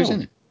is this? I don't know. Who's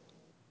in it?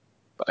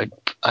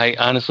 I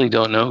honestly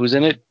don't know who's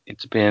in it.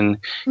 It's been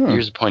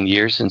years upon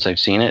years since I've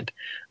seen it.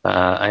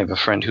 I have a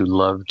friend who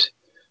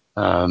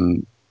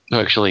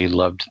actually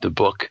loved the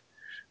book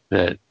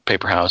that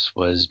Paper House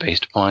was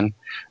based upon,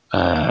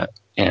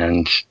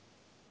 and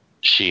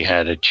she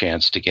had a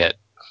chance to get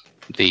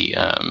the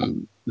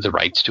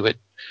rights to it,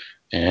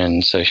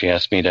 and so she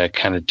asked me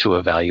to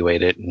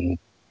evaluate it and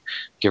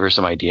give her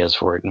some ideas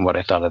for it and what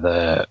I thought of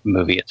the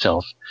movie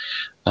itself.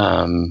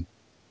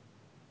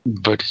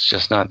 But it's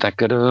just not that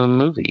good of a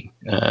movie.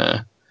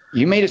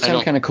 You made it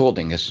sound kind of cool,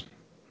 Dingus.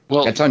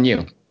 Well, that's on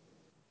you.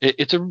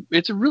 It's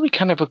a really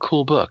kind of a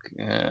cool book.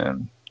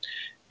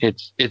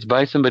 It's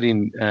by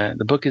somebody.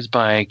 The book is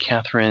by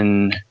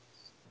Catherine.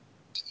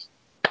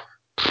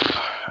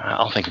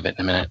 I'll think of it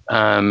in a minute.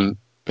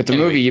 But the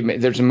movie,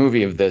 there's a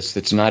movie of this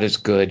that's not as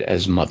good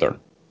as Mother.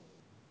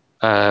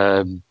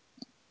 I'm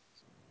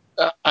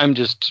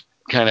just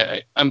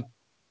I'm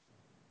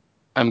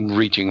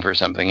reaching for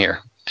something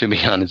here, to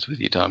be honest with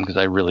you, Tom, because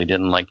I really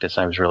didn't like this.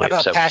 I was really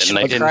upset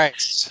with it. And I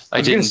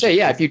was going to say,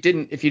 yeah, if you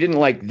didn't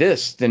like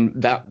this,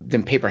 then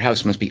Paper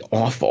House must be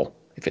awful.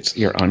 If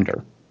you're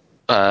under.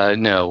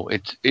 No,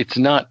 it's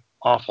not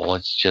awful.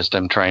 It's just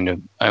I'm trying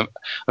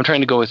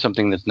to go with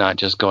something that's not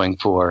just going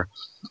for,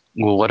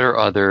 well, what are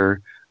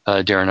other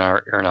Darren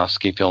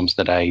Aronofsky films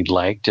that I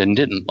liked and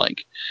didn't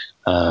like.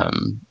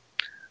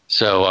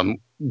 So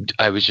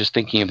I was just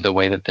thinking of the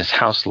way that this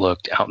house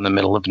looked out in the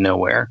middle of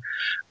nowhere,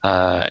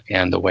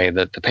 and the way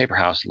that the Paper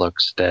House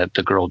looks that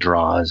the girl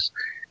draws,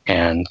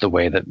 and the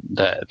way that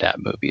that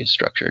movie is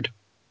structured.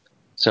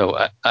 So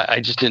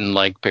I just didn't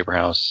like Paper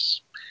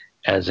House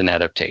as an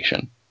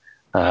adaptation,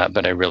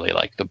 but I really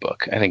like the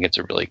book. I think it's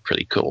a really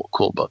pretty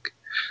cool book.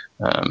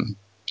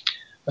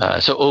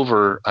 So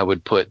over, I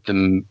would put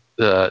the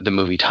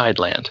movie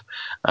Tideland,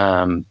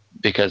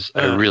 because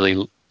I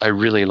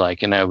really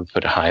like, and I would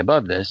put it high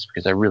above this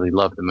because I really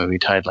love the movie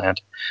Tideland,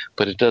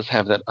 but it does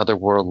have that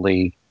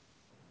otherworldly,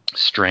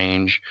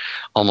 strange,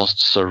 almost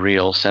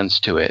surreal sense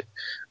to it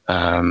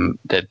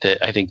that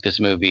I think this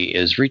movie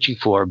is reaching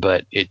for,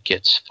 but it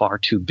gets far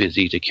too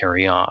busy to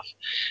carry off,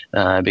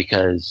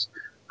 because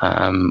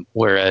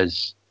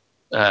whereas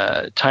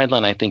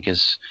Tideland, I think,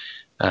 is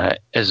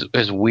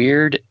as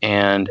weird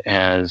and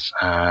as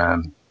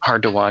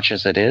hard to watch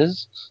as it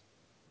is,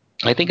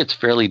 I think it's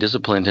fairly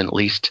disciplined in at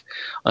least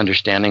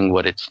understanding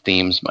what its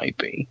themes might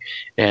be.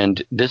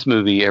 And this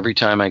movie, every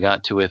time I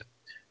got to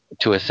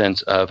a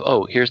sense of,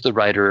 oh, here's the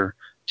writer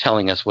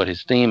telling us what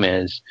his theme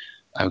is,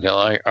 I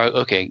go,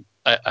 okay,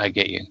 I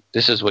get you.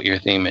 This is what your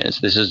theme is.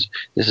 This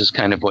is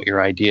kind of what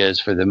your idea is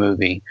for the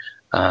movie.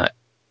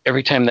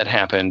 Every time that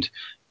happened,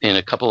 in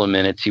a couple of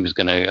minutes, he was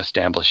going to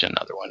establish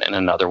another one and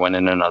another one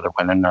and another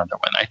one and another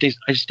one.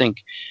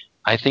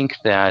 I think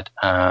that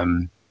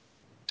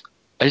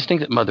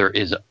Mother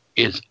is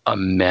a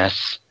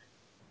mess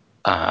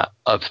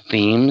of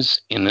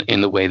themes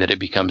in the way that it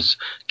becomes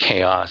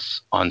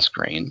chaos on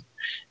screen,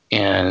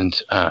 And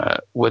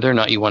whether or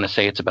not you want to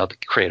say it's about the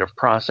creative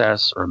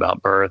process or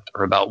about birth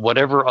or about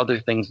whatever other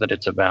things that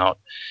it's about,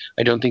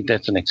 I don't think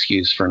that's an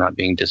excuse for not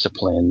being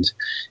disciplined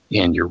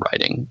in your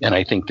writing. And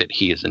I think that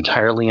he is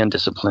entirely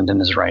undisciplined in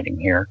his writing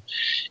here.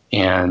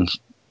 And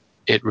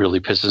it really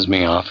pisses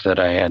me off that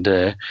I had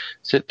to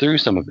sit through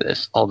some of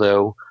this,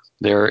 although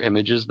there are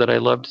images that I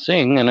loved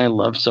seeing and I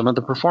loved some of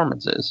the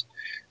performances.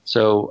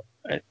 So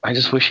I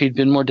just wish he'd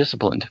been more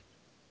disciplined.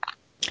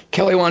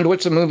 Kelly Wand,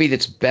 what's a movie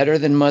that's better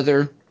than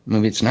Mother? A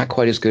movie that's not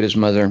quite as good as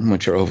Mother.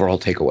 What's your overall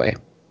takeaway?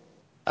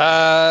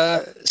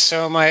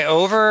 So my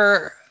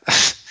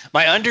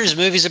unders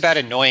movies about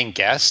annoying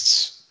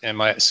guests,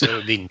 so it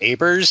would be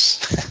Neighbors.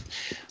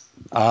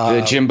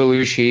 The Jim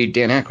Belushi,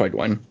 Dan Aykroyd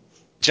one.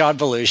 John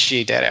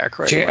Belushi, Dan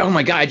Aykroyd. Oh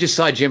my God! I just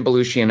saw Jim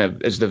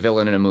Belushi as the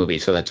villain in a movie,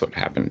 so that's what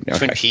happened. Okay.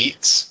 Twin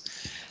Peaks.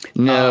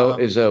 No,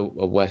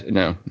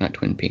 no, not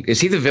Twin Peaks. Is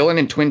he the villain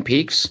in Twin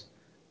Peaks?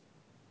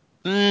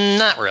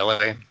 Not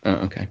really. Oh,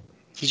 okay.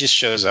 He just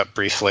shows up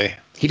briefly.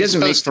 He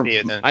doesn't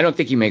I don't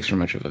think he makes for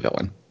much of a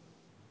villain.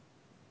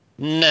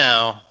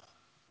 No,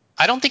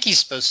 I don't think he's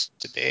supposed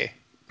to be.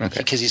 Okay.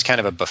 Because he's kind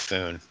of a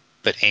buffoon,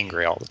 but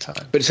angry all the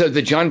time. But so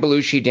the John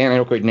Belushi, Dan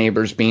Aykroyd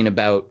Neighbors being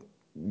about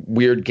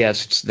weird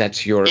guests,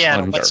 that's your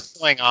under. What's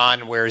going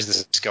on? Where is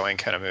this going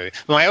kind of movie?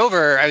 My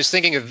over, I was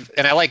thinking of,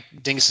 and I like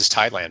Dingus's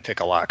Tideland pick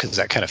a lot because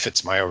that kind of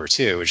fits my over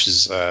too, which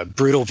is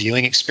brutal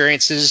viewing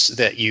experiences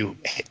that you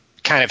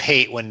kind of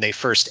hate when they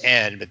first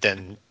end, but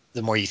then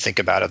the more you think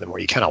about it, the more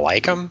you kind of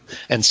like them.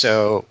 And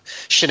so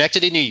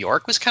Schenectady, New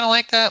York was kind of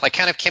like that. Like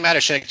kind of came out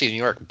of Schenectady, New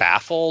York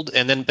baffled,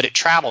 but it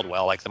traveled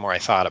well, like the more I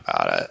thought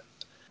about it.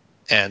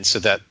 And so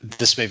that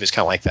this movie is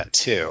kind of like that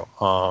too.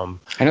 I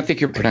don't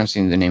think you're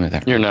pronouncing the name of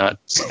that. You're not.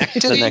 How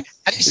do you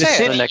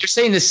say it? You're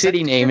saying the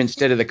city name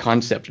instead of the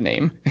concept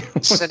name.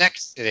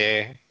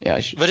 Schenectady.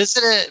 Yeah. But is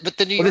it but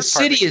the New York the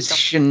city is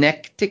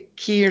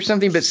Schenectady or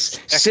something, but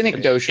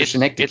Synecdoche or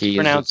Schenectady it's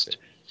pronounced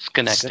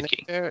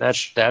Schenectady.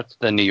 That's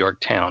the New York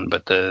town,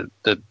 but the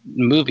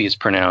movie is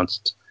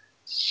pronounced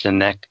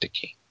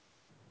Synecdoche.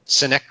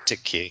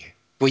 Synecdoche.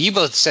 Well, you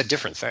both said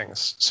different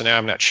things, so now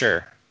I'm not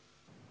sure.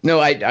 No,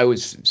 I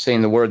was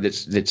saying the word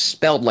that's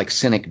spelled like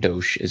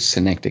Synecdoche is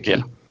Synecdoche.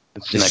 Yeah.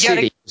 The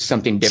city is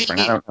something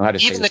different. I don't know how to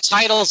say it. Even the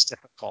title's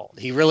difficult.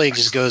 He really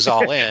just goes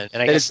all in.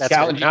 And I guess that's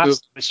what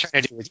Knopf was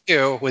trying to do with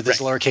you with his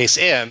lowercase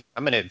m.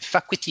 I'm going to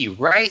fuck with you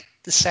right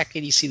the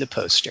second you see the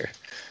poster.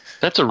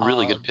 That's a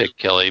really good pick,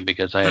 Kelly,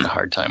 because I had a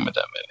hard time with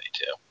that movie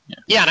too.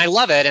 Yeah, and I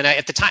love it. And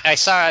at the time I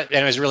saw it, and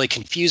I was really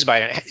confused by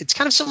it. It's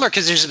kind of similar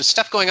because there's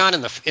stuff going on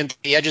in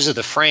the edges of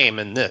the frame,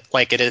 and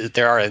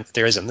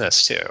there is in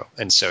this too.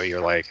 And so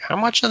you're like, how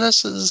much of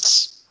this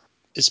is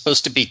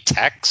supposed to be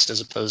text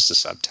as opposed to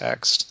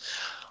subtext?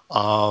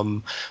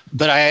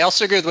 But I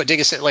also agree with what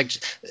Digga said. Like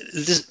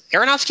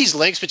Aronofsky's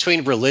links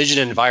between religion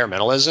and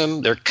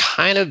environmentalism, they're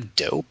kind of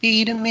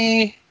dopey to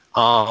me.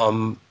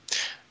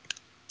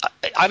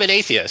 I'm an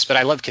atheist, but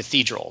I love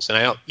cathedrals,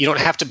 and you don't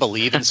have to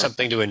believe in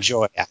something to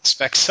enjoy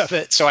aspects of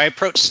it. So I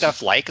approach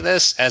stuff like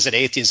this as an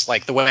atheist,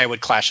 like the way I would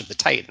Clash of the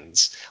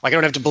Titans. Like I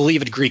don't have to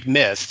believe in Greek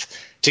myth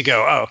to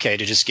go, oh, okay,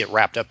 to just get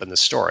wrapped up in the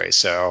story.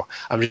 So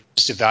I'm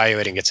just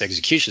evaluating its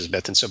execution as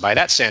myth. And so by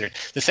that standard,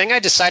 the thing I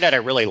decided I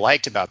really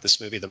liked about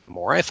this movie, the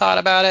more I thought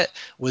about it,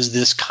 was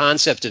this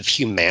concept of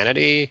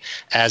humanity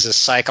as a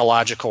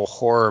psychological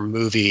horror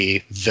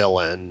movie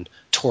villain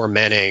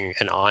tormenting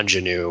an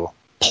ingenue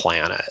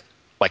planet.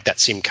 Like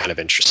that seemed kind of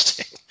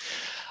interesting.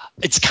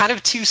 It's kind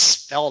of too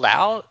spelled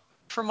out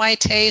for my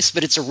taste,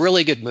 but it's a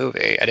really good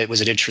movie, and it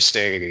was an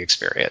interesting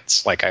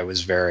experience. Like I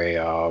was very,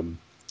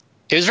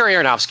 it was very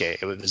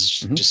Aronofsky.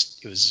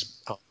 It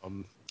was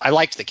I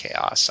liked the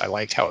chaos. I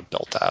liked how it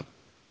built up.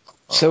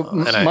 So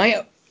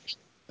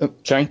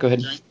sorry, go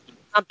ahead.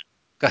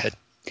 Go ahead.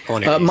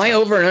 My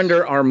over and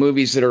under are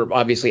movies that are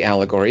obviously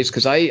allegories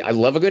because I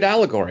love a good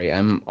allegory.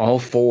 I'm all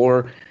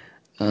for,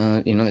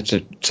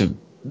 it's a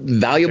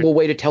valuable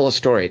way to tell a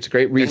story. It's a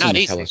great reason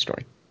to tell a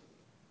story.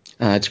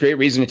 It's a great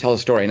reason to tell a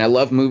story, and I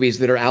love movies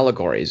that are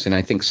allegories. And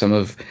I think some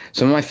of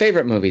my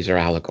favorite movies are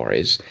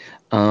allegories.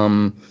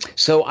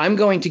 So I'm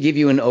going to give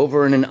you an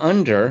over and an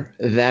under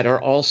that are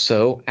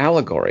also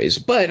allegories.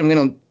 But I'm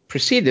going to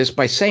precede this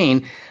by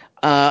saying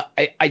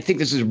I think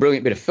this is a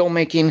brilliant bit of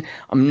filmmaking.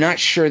 I'm not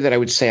sure that I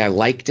would say I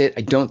liked it.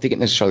 I don't think it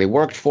necessarily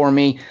worked for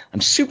me.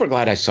 I'm super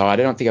glad I saw it.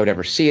 I don't think I would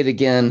ever see it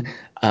again.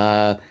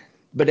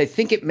 But I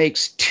think it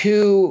makes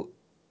two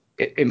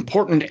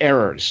important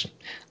errors.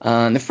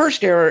 The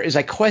first error is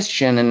I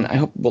question, and I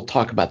hope we'll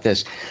talk about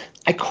this,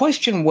 I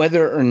question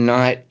whether or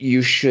not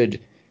you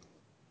should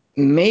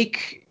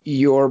make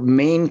your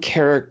main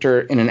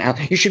character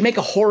you should make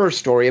a horror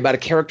story about a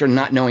character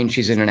not knowing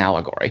she's in an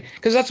allegory,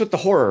 because that's what the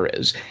horror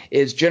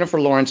is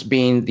Jennifer Lawrence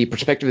being the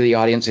perspective of the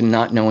audience and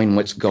not knowing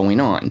what's going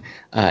on,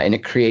 and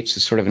it creates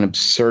this sort of an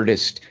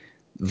absurdist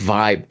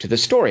vibe to the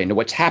story and to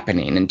what's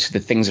happening and to the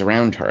things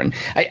around her. And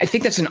I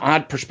think that's an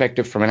odd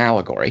perspective from an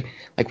allegory.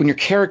 Like when your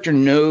character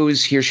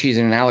knows he or she's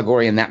in an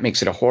allegory and that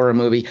makes it a horror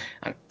movie,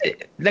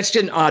 that's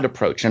just an odd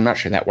approach. I'm not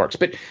sure that works.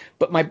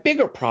 But my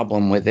bigger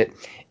problem with it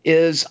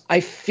is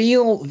I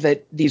feel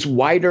that these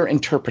wider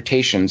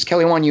interpretations,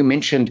 Kelly Wand, you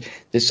mentioned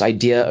this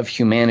idea of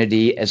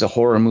humanity as a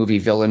horror movie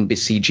villain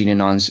besieging an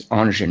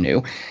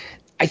ingenue.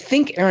 I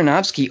think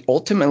Aronofsky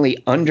ultimately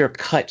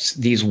undercuts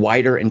these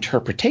wider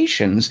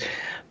interpretations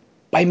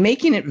by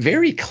making it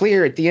very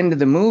clear at the end of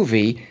the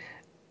movie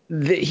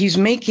that he's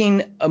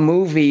making a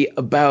movie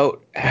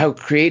about how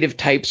creative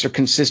types are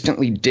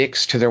consistently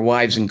dicks to their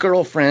wives and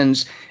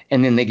girlfriends,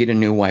 and then they get a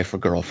new wife or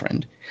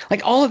girlfriend.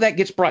 Like, all of that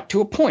gets brought to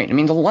a point. I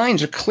mean, the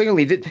lines are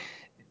clearly that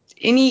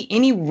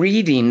any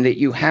reading that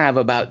you have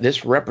about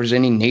this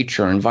representing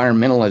nature,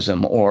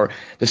 environmentalism, or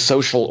the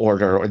social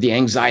order, or the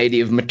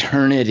anxiety of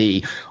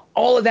maternity,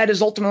 all of that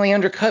is ultimately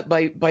undercut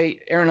by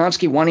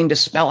Aronofsky wanting to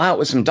spell out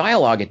with some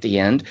dialogue at the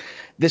end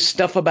this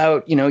stuff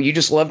about, you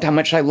just loved how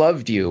much I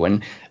loved you,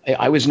 and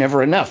I was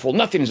never enough. Well,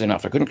 nothing is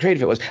enough. I couldn't create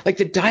if it was. Like,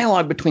 the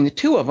dialogue between the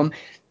two of them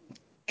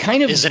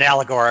kind of is an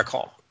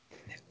allegorical.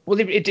 Well,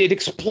 it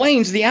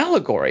explains the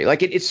allegory.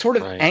 Like, it sort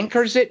of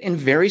anchors it in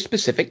very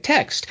specific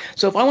text.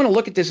 So if I want to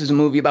look at this as a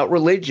movie about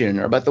religion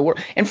or about the world,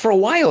 and for a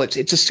while it's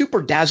a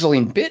super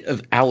dazzling bit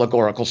of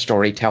allegorical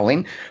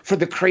storytelling for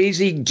the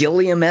crazy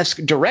Gilliam-esque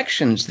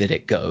directions that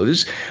it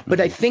goes. But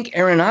I think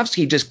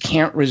Aronofsky just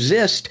can't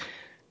resist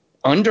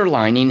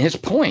underlining his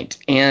point.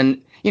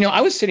 And,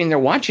 I was sitting there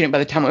watching it by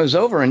the time it was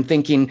over and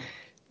thinking,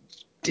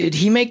 did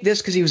he make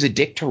this because he was a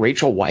dick to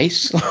Rachel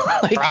Weisz?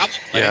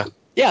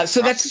 Yeah,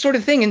 so that's the sort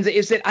of thing,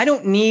 is that I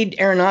don't need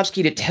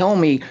Aronofsky to tell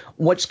me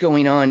what's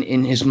going on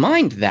in his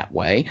mind that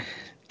way.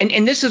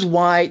 And this is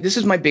my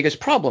biggest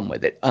problem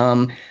with it,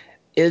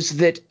 is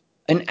that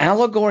an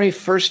allegory,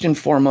 first and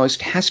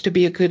foremost, has to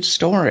be a good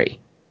story.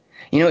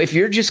 If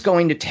you're just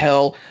going to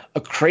tell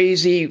a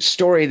crazy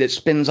story that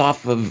spins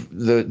off of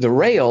the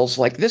rails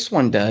like this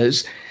one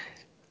does,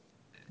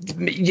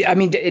 I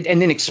mean,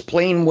 and then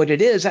explain what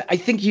it is, I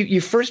think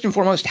you first and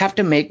foremost have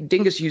to make –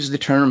 Dingus used the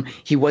term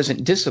he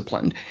wasn't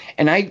disciplined.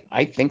 And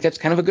I think that's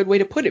kind of a good way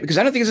to put it, because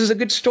I don't think this is a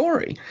good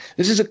story.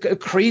 This is a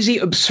crazy,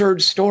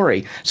 absurd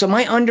story. So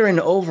my under and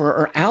over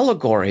are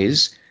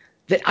allegories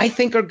that I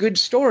think are good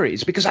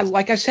stories, because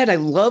like I said, I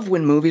love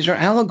when movies are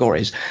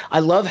allegories. I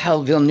love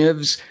how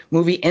Villeneuve's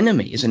movie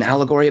Enemy is an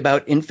allegory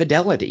about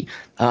infidelity.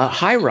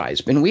 High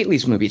Rise, Ben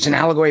Wheatley's movie, it's an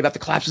allegory about the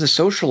collapse of the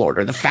social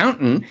order. The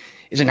Fountain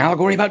is an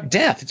allegory about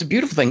death. It's a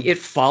beautiful thing. It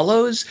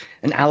follows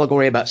an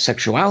allegory about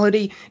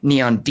sexuality.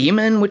 Neon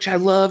Demon, which I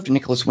loved,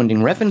 Nicholas Winding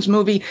Refn's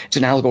movie, it's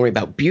an allegory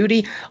about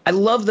beauty. I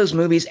love those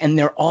movies, and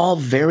they're all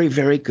very,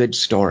 very good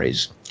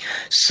stories.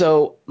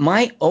 So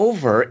my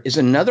over is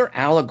another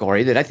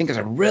allegory that I think is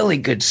a really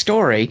good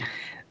story,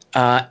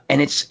 and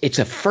it's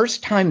a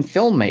first-time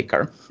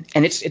filmmaker,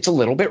 and it's a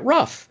little bit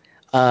rough.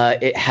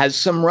 It has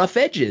some rough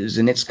edges,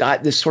 and it's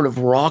got this sort of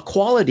raw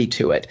quality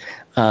to it.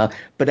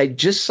 But I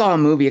just saw a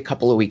movie a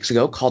couple of weeks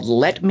ago called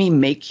Let Me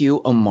Make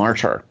You a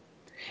Martyr.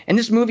 And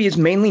this movie is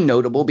mainly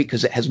notable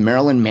because it has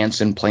Marilyn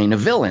Manson playing a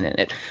villain in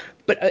it.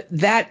 But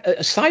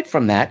aside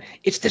from that,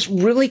 it's this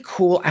really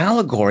cool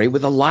allegory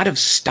with a lot of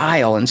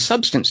style and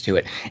substance to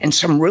it, and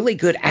some really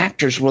good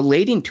actors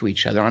relating to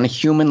each other on a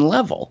human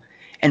level.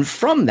 And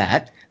from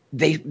that,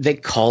 they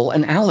cull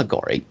an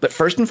allegory. But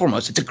first and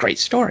foremost, it's a great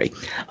story.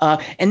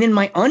 And then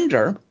my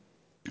under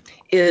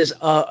is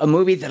a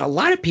movie that a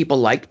lot of people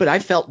liked, but I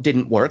felt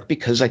didn't work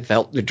because I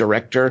felt the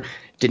director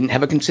didn't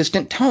have a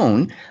consistent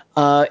tone,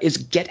 is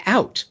Get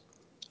Out.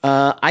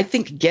 I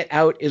think Get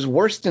Out is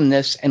worse than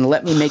this, and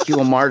Let Me Make You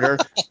a Martyr,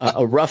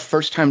 a rough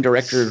first-time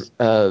director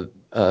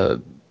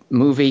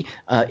movie,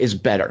 is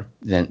better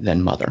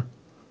than Mother.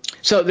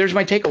 So there's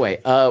my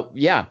takeaway.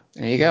 Yeah,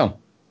 there you go.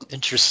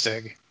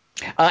 Interesting.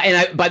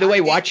 And by the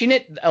way, watching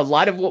it, a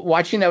lot of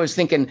watching, I was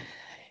thinking,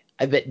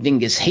 I bet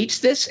Dingus hates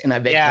this, and I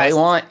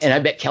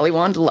bet Kelly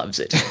Wand loves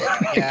it.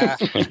 Yeah,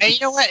 and you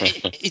know what?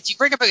 You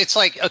bring up, it's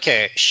like,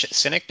 okay,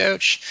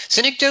 Synecdoche.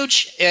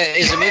 Synecdoche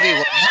is a movie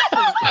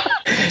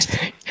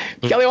where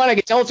Kelly Wand, I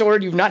can tell it's a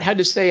word you've not had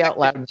to say out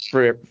loud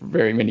for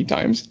very many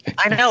times.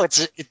 I know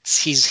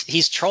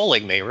he's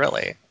trolling me,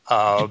 really.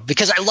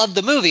 Because I love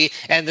the movie,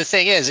 and the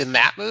thing is, in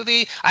that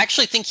movie, I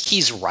actually think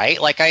he's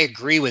right. Like, I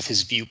agree with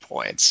his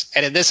viewpoints,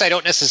 and in this, I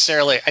don't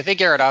necessarily. I think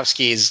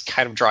Aronofsky is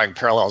kind of drawing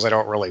parallels I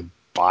don't really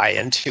buy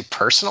into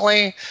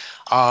personally.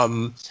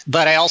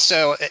 But I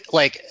also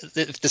like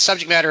the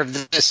subject matter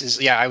of this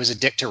is, I was a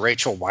dick to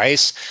Rachel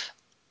Weisz,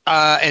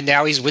 and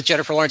now he's with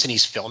Jennifer Lawrence and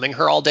he's filming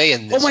her all day.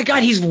 And oh my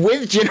God, he's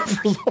with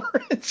Jennifer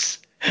Lawrence!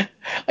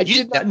 I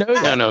did not know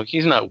that. No,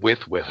 he's not with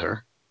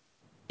her.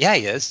 Yeah,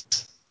 he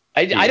is.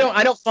 I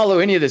don't follow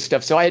any of this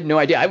stuff, so I had no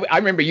idea. I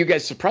remember you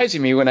guys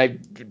surprising me when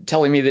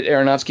telling me that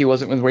Aronofsky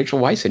wasn't with Rachel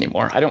Weisz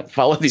anymore. I don't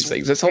follow these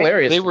things. It's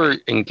hilarious. They were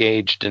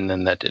engaged, and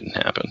then that didn't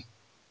happen.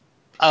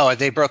 Oh, are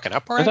they broken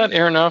up already? I thought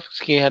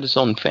Aronofsky had his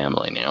own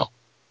family now.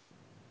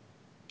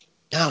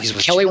 No, he's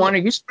with Kelly Wand. Are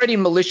you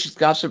spreading malicious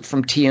gossip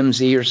from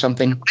TMZ or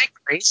something? Am I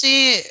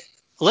crazy?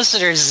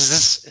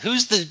 Listeners,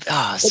 who's the?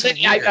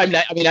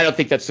 I don't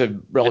think that's a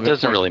relevant. It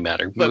doesn't really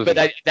matter. But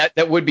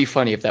that would be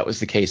funny if that was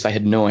the case. I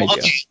had no idea.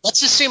 Okay,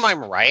 let's assume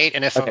I'm right,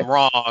 and if I'm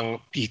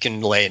wrong, you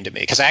can lay into me,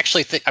 because I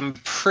actually think I'm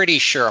pretty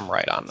sure I'm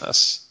right on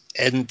this.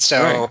 And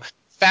so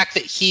the fact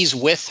that he's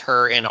with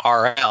her in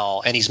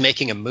RL and he's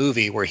making a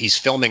movie where he's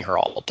filming her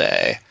all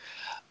day,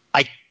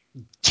 I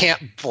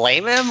can't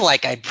blame him.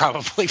 Like, I'd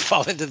probably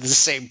fall into the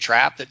same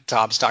trap that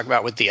Tom's talking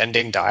about with the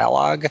ending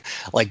dialogue,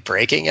 like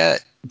breaking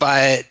it.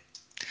 But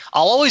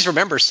I'll always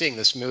remember seeing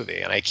this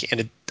movie, and I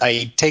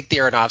take the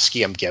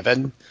Aronofsky I'm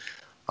given.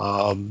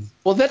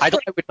 Well, that's I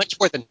don't much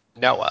more than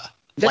Noah.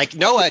 Like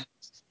Noah.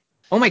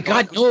 Oh my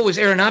God, Noah was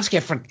Aronofsky.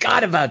 I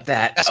forgot about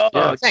that. That's what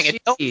I'm saying.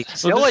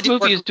 Well, this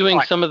movie is doing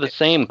some of the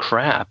same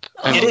crap.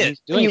 He's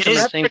doing some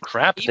of the same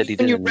crap that he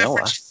did in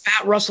Noah.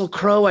 Fat Russell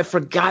Crowe, I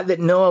forgot that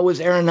Noah was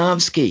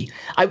Aronofsky.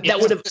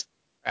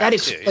 That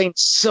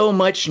explains so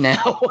much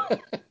now.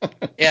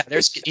 Yeah,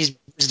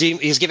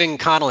 he's giving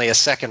Connolly a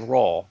second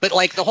role, but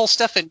like the whole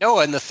stuff in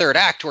Noah in the third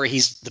act where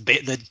he's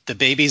the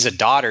baby's a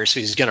daughter,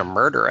 so he's going to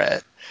murder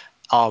it.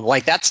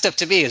 Like that stuff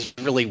to me is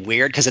really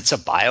weird because it's a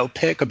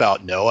biopic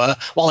about Noah.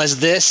 While as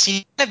this,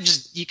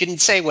 you can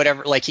say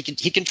whatever. Like he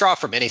can draw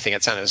from anything.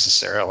 It's not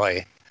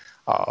necessarily.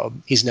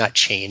 He's not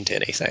chained to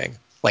anything.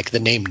 Like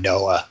the name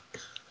Noah.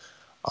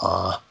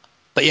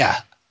 But yeah,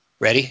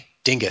 ready?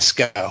 Dingus,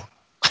 go.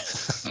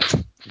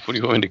 What are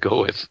you going to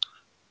go with?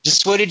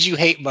 Just what did you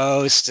hate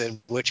most, and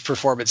which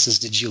performances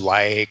did you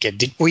like, and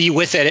were you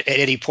with it at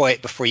any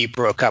point before you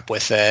broke up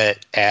with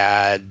it,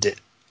 and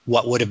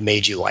what would have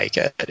made you like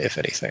it, if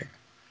anything?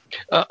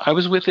 I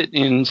was with it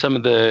in some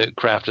of the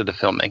craft of the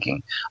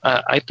filmmaking.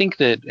 I think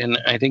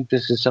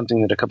this is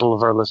something that a couple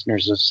of our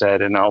listeners have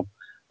said, and I'll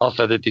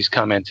feather these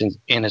comments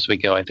in as we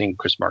go. I think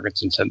Chris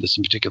Markinson said this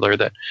in particular,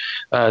 that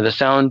the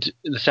sound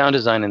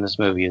design in this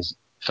movie is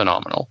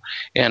phenomenal.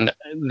 And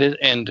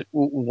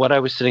what I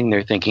was sitting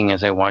there thinking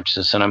as I watched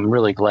this, and I'm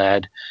really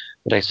glad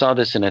that I saw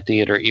this in a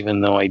theater, even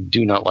though I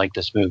do not like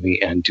this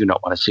movie and do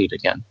not want to see it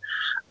again.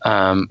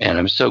 And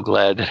I'm so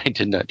glad that I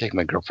did not take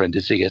my girlfriend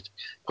to see it,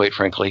 quite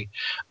frankly.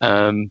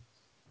 But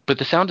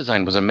the sound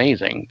design was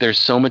amazing. There's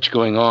so much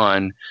going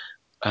on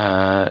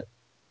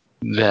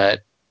that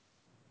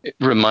it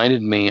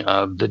reminded me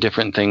of the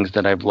different things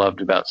that I've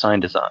loved about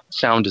sound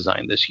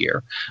design this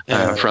year.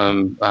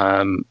 From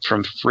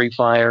Free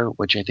Fire,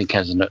 which I think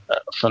has a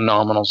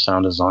phenomenal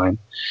sound design,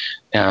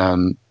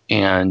 and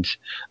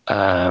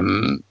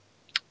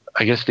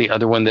I guess the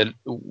other one that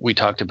we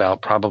talked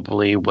about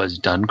probably was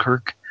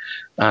Dunkirk,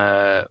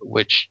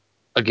 which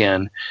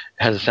again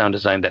has a sound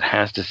design that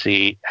has to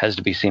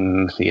be seen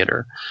in the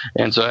theater.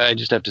 And so I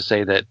just have to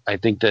say that I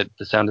think that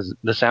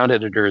the sound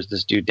editor is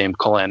this dude named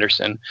Cole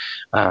Anderson,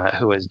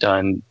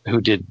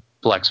 who did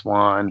Black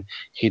Swan.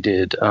 He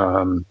did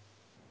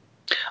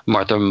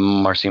Martha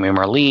Marcy May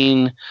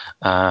Marlene.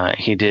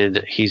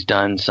 He's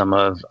done some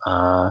of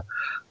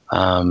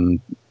Von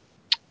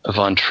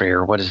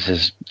Trier. What is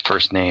his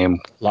first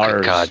name?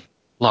 Lars. God,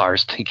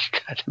 Lars. Thank you,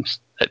 God.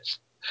 That's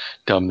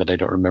dumb that I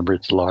don't remember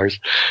it's Lars.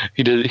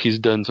 He's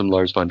done some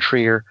Lars von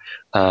Trier.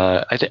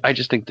 I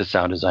just think the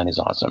sound design is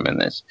awesome in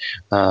this.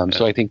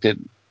 So I think that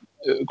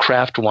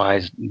craft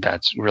wise,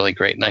 that's really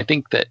great. And I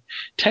think that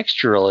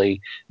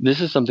texturally,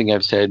 this is something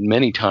I've said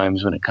many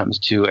times when it comes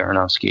to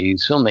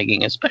Aronofsky's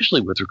filmmaking,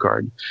 especially with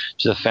regard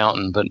to The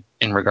Fountain, but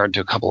in regard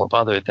to a couple of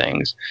other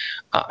things.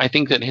 I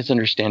think that his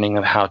understanding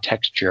of how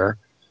texture,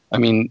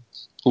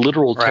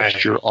 literal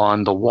texture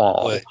on the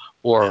wall,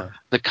 or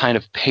the kind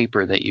of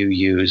paper that you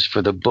use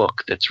for the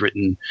book that's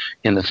written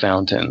in The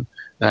Fountain,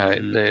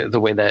 the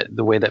way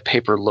that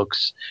paper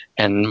looks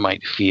and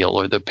might feel,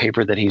 or the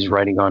paper that he's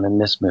writing on in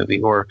this movie,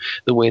 or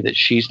the way that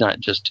she's not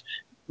just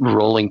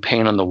rolling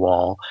paint on the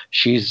wall,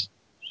 she's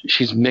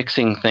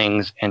mixing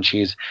things and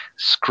she's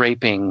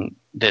scraping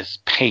this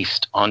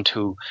paste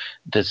onto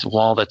this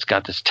wall that's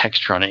got this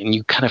texture on it, and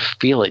you kind of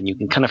feel it, and you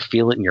can kind of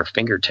feel it in your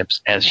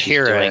fingertips as she's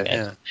doing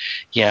it.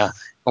 Yeah.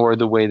 Or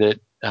the way that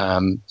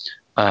Tom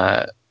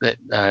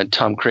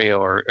Creo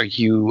or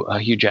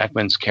Hugh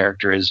Jackman's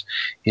character is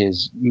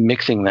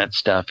mixing that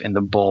stuff in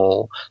the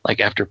bowl, like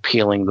after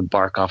peeling the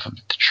bark off of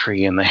the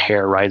tree and the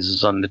hair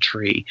rises on the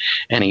tree,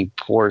 and he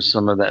pours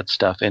some of that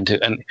stuff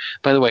into. And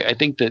by the way, I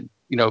think that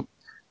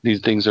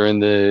these things are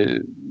in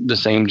the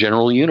same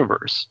general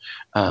universe.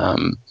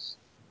 The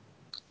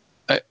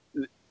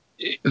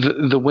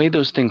way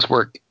those things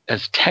work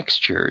as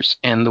textures,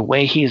 and the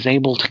way he is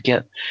able to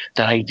get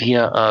that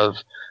idea of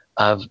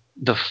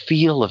the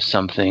feel of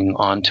something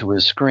onto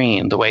his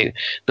screen, the way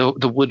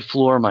the wood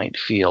floor might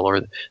feel,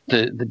 or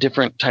the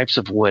different types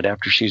of wood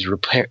after she's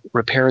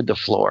repaired the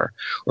floor,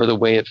 or the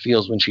way it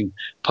feels when she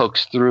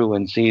pokes through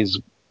and sees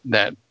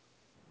that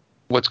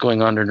what's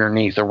going on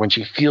underneath, or when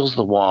she feels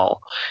the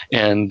wall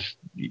and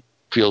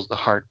feels the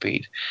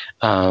heartbeat,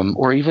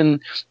 or even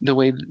the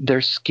way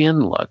their skin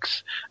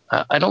looks.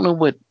 I don't know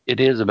what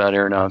it is about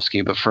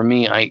Aronofsky, but for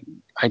me, I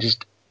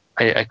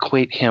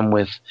equate him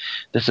with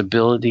this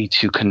ability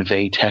to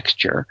convey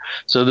texture.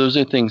 So those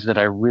are things that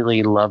I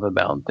really love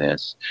about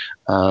this.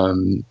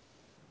 The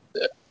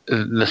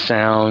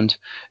sound,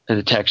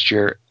 the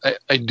texture.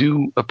 I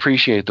do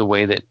appreciate the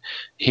way that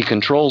he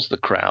controls the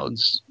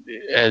crowds.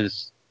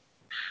 As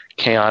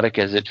chaotic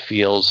as it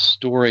feels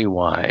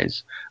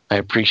story-wise, I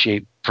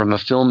appreciate from a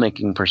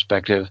filmmaking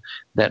perspective,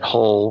 that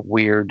whole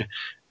weird,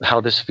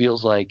 how this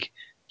feels like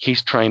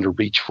he's trying to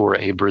reach for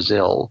a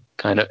Brazil,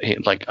 kind of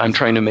like I'm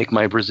trying to make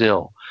my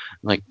Brazil,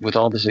 like with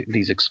all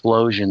these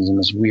explosions and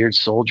this weird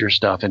soldier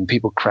stuff and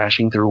people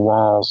crashing through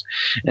walls.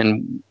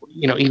 And,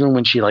 even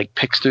when she like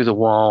picks through the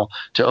wall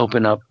to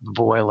open up the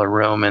boiler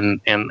room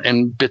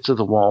and bits of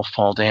the wall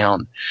fall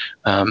down.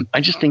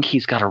 I just think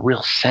he's got a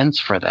real sense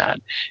for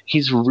that.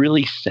 He's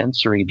really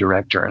sensory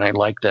director, and I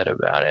like that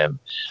about him.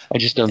 I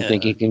just don't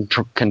think he can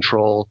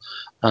control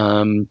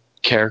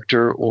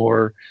character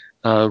or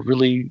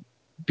really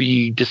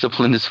be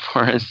disciplined as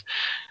far as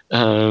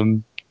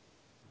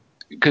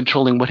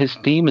controlling what his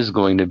theme is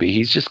going to be.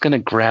 He's just going to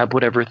grab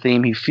whatever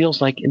theme he feels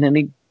like in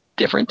any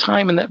different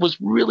time, and that was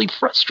really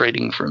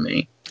frustrating for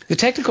me. The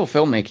technical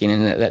filmmaking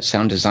and that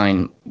sound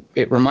design,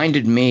 it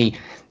reminded me,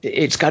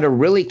 it's got a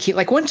really key,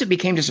 like once it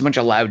became just a bunch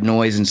of loud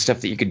noise and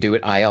stuff that you could do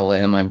at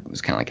ILM, I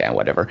was kind of like,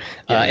 whatever.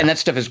 And that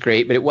stuff is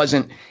great, but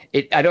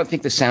I don't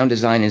think the sound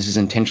design is as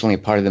intentionally a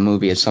part of the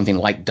movie as something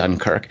like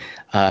Dunkirk.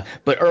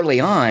 But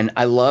early on,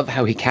 I love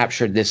how he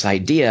captured this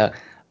idea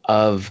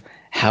of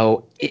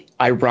how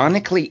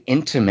ironically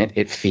intimate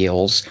it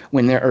feels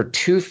when there are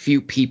too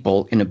few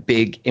people in a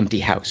big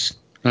empty house.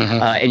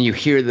 Mm-hmm. And you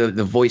hear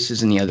the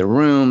voices in the other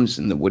rooms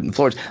and the wooden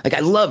floors. Like,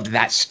 I loved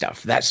that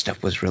stuff. That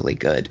stuff was really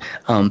good.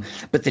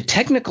 But the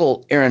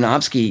technical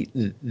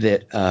Aronofsky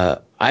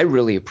that I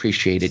really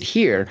appreciated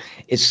here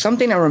is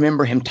something I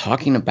remember him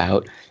talking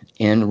about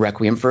in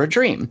Requiem for a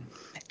Dream.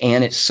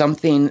 And it's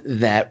something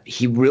that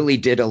he really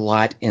did a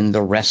lot in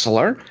The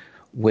Wrestler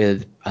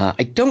with,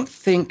 I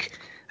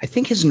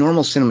think his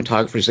normal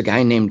cinematographer is a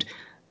guy named,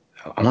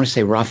 I want to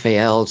say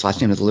Raphael. His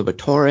last name is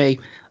Liberatore.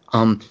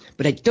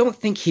 But I don't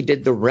think he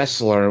did The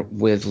Wrestler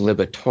with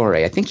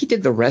Liberatore. I think he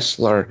did The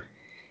Wrestler,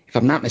 if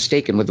I'm not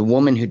mistaken, with a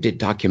woman who did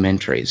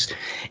documentaries.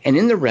 And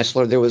in The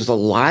Wrestler, there was a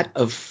lot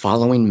of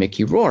following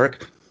Mickey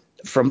Rourke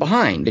from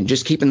behind and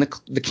just keeping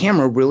the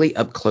camera really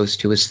up close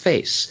to his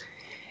face.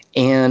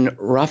 And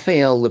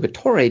Raphael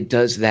Liberatore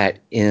does that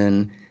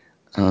in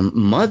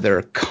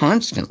Mother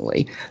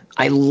constantly.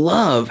 I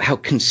love how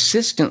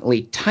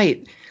consistently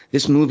tight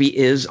this movie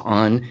is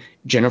on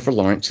Jennifer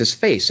Lawrence's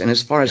face. And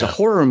as far as a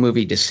horror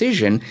movie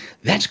decision,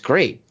 that's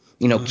great.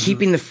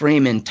 Keeping the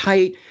frame in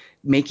tight,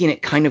 making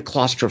it kind of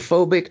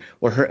claustrophobic,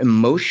 where her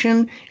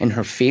emotion and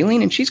her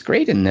feeling, and she's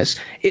great in this,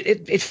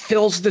 it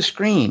fills the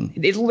screen.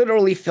 It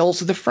literally fills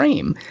the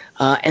frame.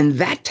 And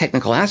that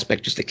technical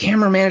aspect, just the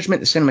camera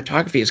management, the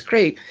cinematography is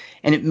great.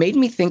 And it made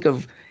me think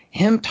of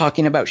him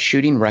talking about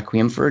shooting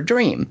Requiem for a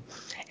Dream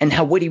and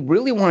how what he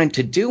really wanted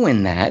to do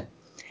in that,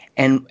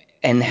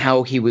 and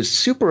how he was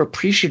super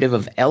appreciative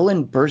of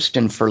Ellen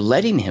Burstyn for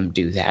letting him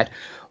do that,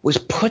 was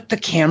put the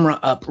camera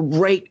up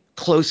right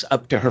close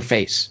up to her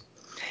face.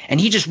 And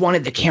he just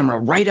wanted the camera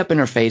right up in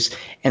her face.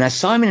 And I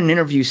saw him in an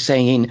interview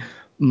saying,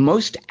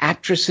 most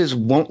actresses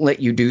won't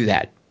let you do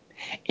that.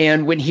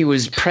 And when he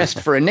was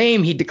pressed for a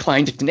name, he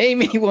declined to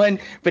name anyone.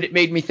 But it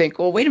made me think,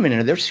 well, wait a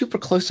minute, there's super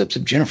close-ups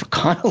of Jennifer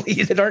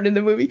Connelly that aren't in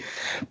the movie.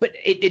 But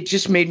it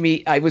just made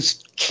me, I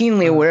was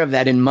keenly aware of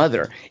that in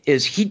Mother,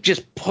 is he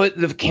just put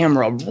the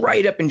camera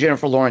right up in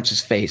Jennifer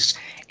Lawrence's face.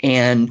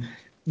 And,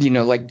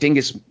 like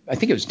Dingus, I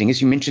think it was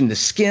Dingus, you mentioned the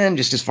skin,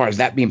 just as far as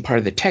that being part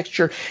of the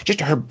texture.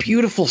 Just her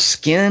beautiful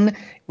skin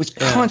was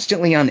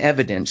constantly on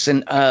evidence.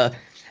 And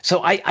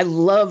so I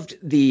loved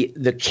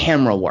the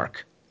camera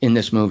work in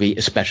this movie,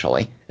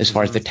 especially as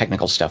far as the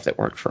technical stuff that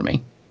worked for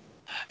me.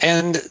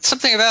 And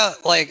something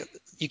about, like,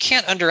 you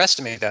can't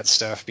underestimate that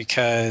stuff,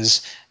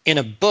 because in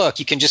a book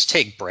you can just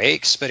take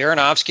breaks, but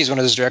Aronofsky is one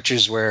of those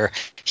directors where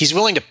he's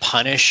willing to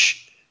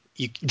punish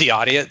the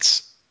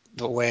audience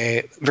the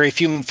way very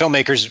few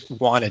filmmakers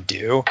want to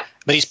do,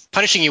 but he's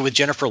punishing you with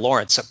Jennifer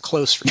Lawrence up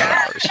close for 2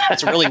 hours.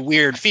 It's a really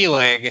weird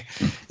feeling.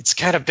 It's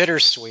kind of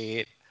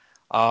bittersweet.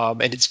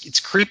 And it's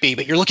creepy,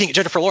 but you're looking at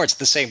Jennifer Lawrence at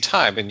the same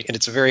time, and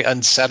it's a very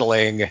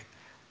unsettling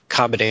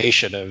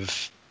combination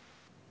of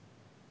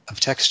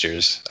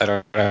textures. I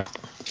don't know.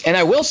 And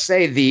I will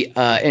say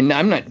and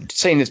I'm not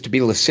saying this to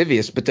be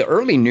lascivious, but the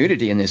early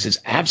nudity in this is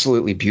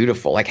absolutely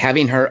beautiful. Like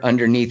having her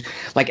underneath,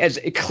 like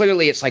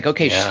clearly it's like,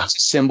 okay, she's a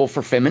symbol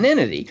for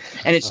femininity,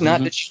 and it's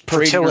not that she's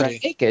parading around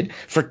naked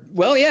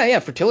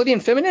fertility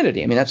and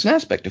femininity. I mean, that's an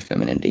aspect of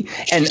femininity.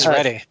 She's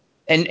ready.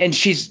 And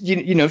she's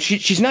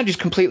she's not just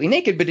completely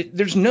naked, but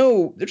there's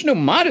no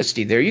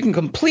modesty there. You can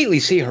completely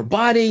see her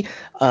body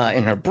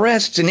and her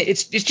breasts, and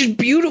it's just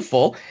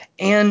beautiful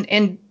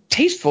and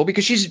tasteful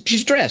because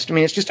she's dressed. I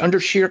mean, it's just under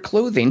sheer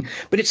clothing,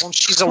 but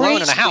she's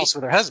alone in a house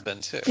with her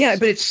husband too. Yeah,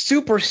 but it's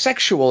super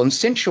sexual and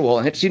sensual,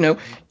 and it's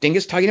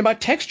Dingus talking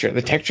about texture,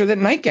 the texture of that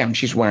nightgown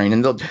she's wearing,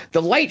 and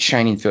the light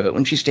shining through it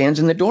when she stands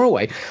in the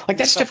doorway. Like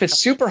that stuff is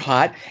super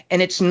hot,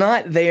 and it's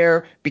not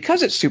there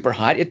because it's super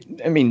hot.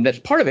 That's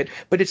part of it,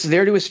 but it's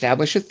there to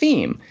establish a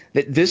theme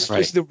that this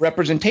is the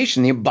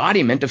representation, the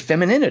embodiment of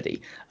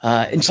femininity,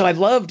 and so I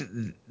loved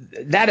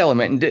that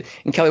element.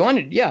 And Kelly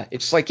wanted,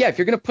 it's like, if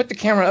you're going to put the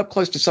camera up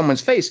close to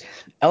someone's face,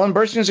 Ellen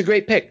Burstyn is a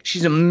great pick.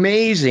 She's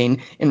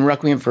amazing in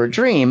Requiem for a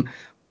Dream,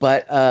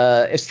 but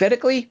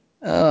aesthetically,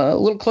 a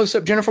little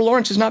close-up Jennifer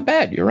Lawrence is not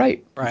bad. You're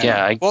right. Right.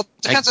 Yeah. Well, it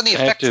depends on the I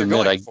have effect to you're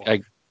admit, going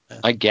for.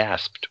 I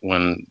gasped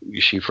when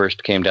she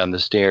first came down the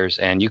stairs,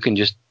 and you can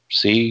just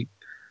see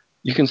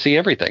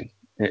everything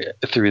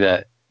through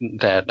that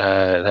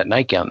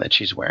nightgown that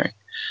she's wearing.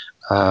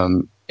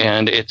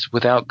 And it's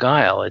without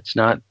guile. It's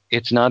not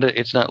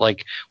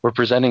like we're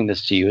presenting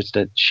this to you. It's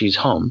that she's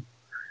home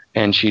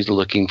and she's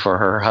looking for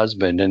her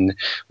husband, and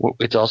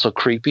it's also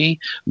creepy.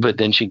 But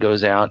then she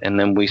goes out, and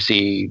then we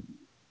see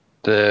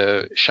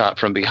the shot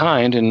from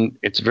behind, and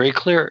it's very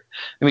clear.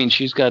 I mean,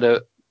 she's got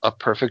a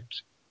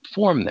perfect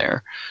form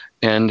there,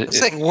 and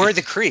It's like we're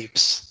the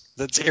creeps.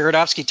 That's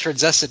Aronofsky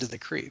turns us into the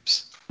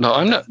creeps. No,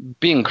 I'm not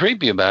being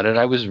creepy about it.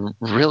 I was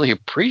really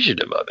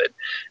appreciative of it,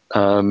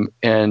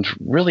 and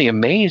really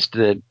amazed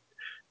that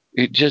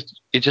it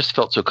just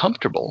felt so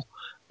comfortable,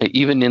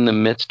 even in the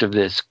midst of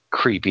this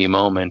creepy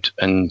moment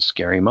and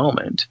scary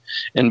moment.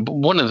 And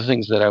one of the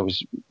things that I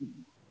was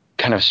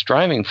kind of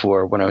striving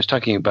for when I was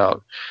talking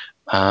about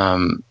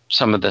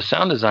some of the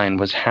sound design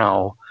was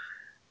how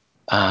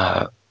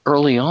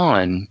early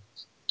on,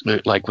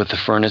 like with the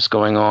furnace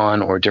going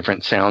on or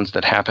different sounds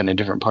that happen in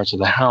different parts of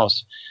the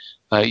house,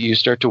 you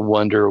start to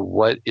wonder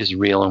what is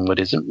real and what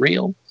isn't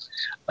real.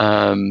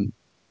 And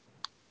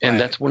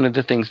that's one of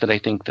the things that I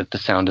think that the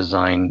sound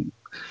design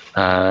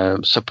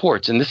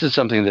supports. And this is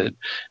something that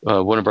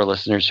one of our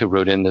listeners who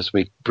wrote in this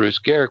week, Bruce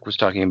Garrick, was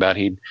talking about.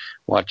 He'd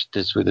watched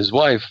this with his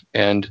wife,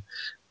 and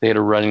they had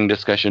a running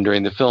discussion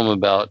during the film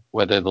about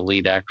whether the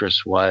lead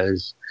actress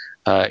was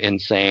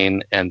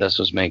insane and this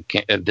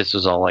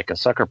was all like a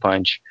sucker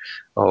punch,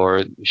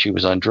 or she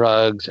was on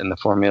drugs and the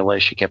formula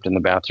she kept in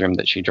the bathroom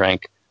that she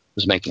drank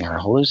was making her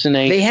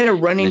hallucinate. They had a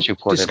running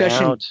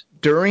discussion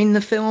during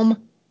the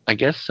film? I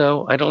guess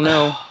so. I don't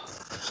know.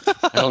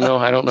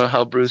 I don't know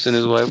how Bruce and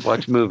his wife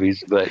watch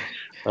movies, but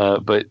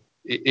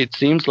it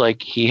seems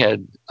like he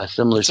had a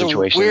similar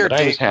situation that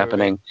I was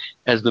happening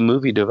as the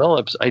movie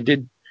develops. I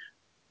didn't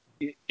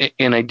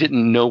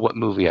know what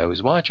movie I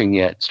was watching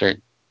yet.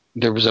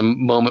 There was a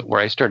moment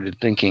where I started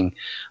thinking,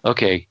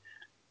 okay,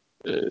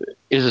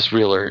 is this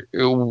real, or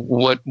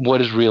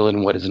what is real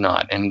and what is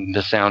not? And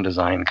the sound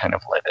design kind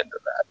of led into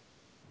that.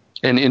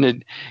 And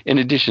in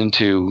addition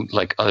to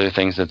like other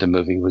things that the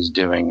movie was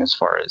doing, as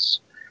far as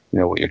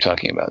what you're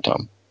talking about,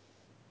 Tom.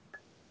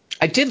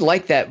 I did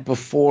like that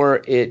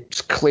before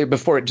it's clear,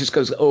 before it just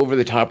goes over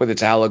the top with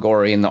its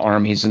allegory and the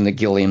armies and the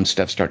Gilliam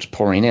stuff starts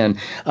pouring in.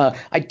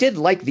 I did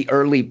like the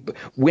early,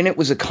 when it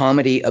was a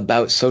comedy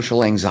about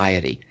social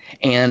anxiety.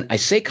 And I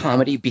say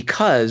comedy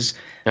because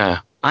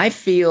I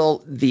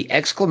feel the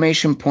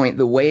exclamation point,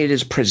 the way it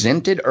is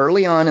presented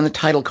early on in the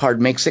title card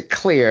makes it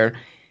clear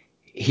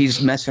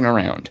he's messing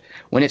around.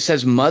 When it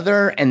says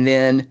mother and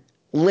then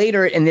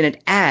later, and then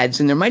it adds,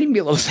 and there might even be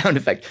a little sound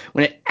effect,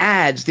 when it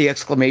adds the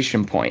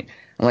exclamation point.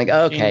 I'm like,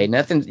 okay,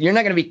 nothing. You're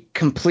not going to be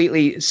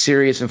completely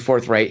serious and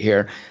forthright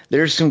here.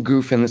 There's some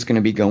goofing that's going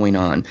to be going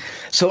on.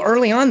 So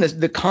early on,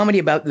 the comedy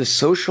about the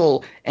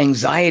social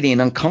anxiety and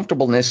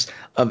uncomfortableness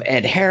of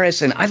Ed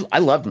Harris, and I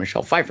loved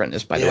Michelle Pfeiffer in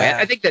this, by the way.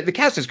 I think that the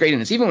cast is great in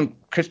this. Even when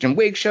Kristen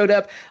Wiig showed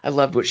up, I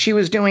loved what she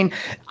was doing.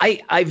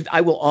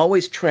 I will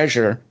always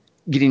treasure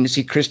getting to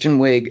see Kristen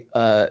Wiig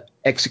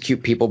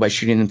execute people by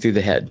shooting them through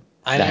the head.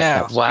 I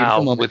know.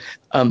 Wow.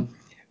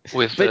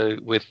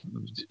 With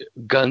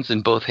guns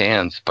in both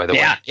hands, by the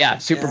way. Yeah,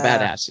 super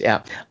badass.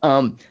 Yeah.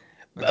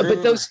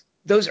 But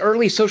those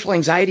early social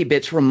anxiety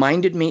bits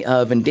reminded me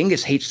of, and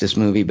Dingus hates this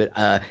movie, but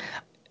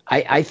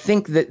I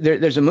think that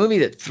there's a movie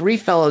that three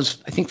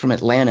fellows, I think from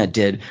Atlanta,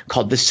 did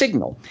called The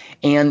Signal.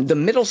 And the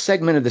middle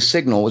segment of The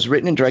Signal was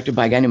written and directed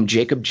by a guy named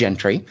Jacob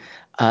Gentry.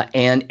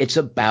 And it's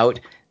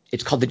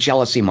called The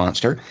Jealousy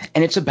Monster.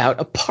 And it's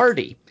about a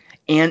party.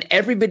 And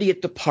everybody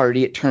at the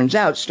party, it turns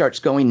out, starts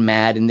going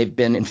mad, and they've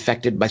been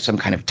infected by some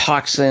kind of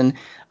toxin.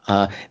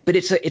 But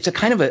it's a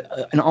kind of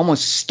an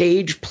almost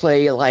stage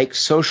play like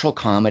social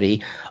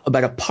comedy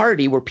about a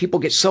party where people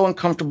get so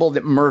uncomfortable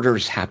that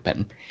murders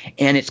happen,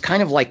 and it's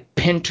kind of like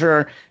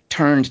Pinter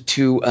turned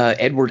to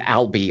Edward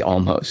Albee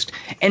almost.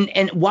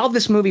 And while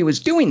this movie was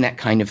doing that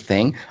kind of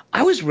thing,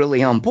 I was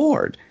really on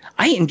board.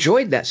 I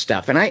enjoyed that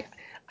stuff, and I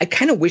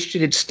kind of wished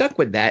it had stuck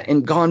with that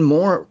and gone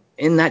more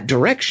in that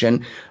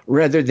direction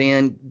rather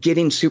than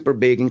getting super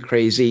big and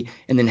crazy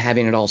and then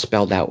having it all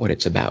spelled out what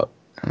it's about.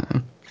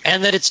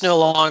 And that it's no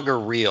longer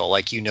real,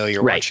 like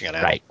you're watching an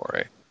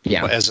allegory.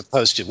 Yeah. As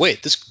opposed to,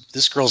 wait,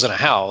 this girl's in a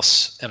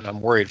house and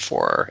I'm worried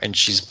for her and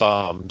she's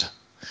bummed.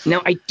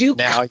 Now I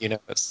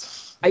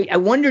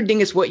wonder,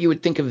 Dingus, what you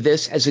would think of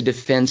this as a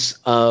defense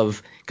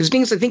of, because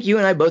Dingus, I think you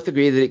and I both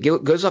agree that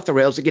it goes off the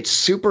rails. It gets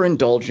super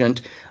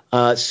indulgent,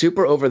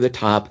 super over the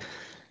top.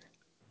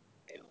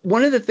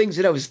 One of the things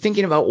that I was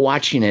thinking about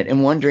watching it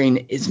and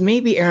wondering is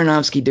maybe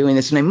Aronofsky doing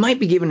this, and I might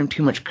be giving him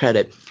too much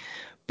credit.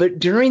 But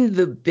during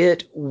the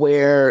bit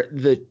where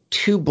the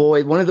two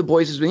boys, one of the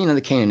boys is,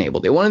 the Cain and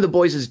Abel, one of the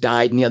boys has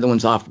died and the other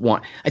one's off.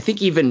 I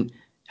think even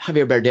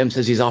Javier Bardem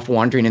says he's off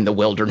wandering in the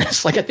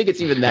wilderness. Like, I think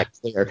it's even that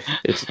clear.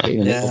 It's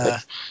Cain and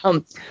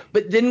Abel.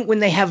 But then when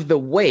they have the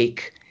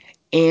wake,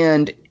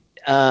 and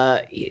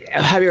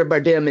Javier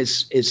Bardem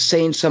is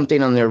saying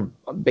something on their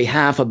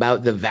behalf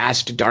about the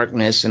vast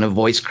darkness and a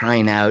voice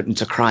crying out. And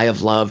it's a cry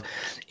of love.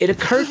 It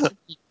occurred to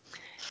me,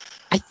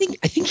 I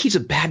think he's a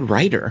bad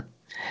writer.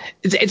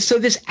 So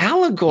this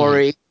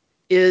allegory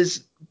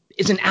is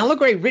an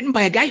allegory written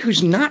by a guy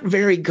who's not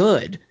very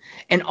good.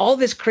 And all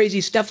this crazy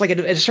stuff, like at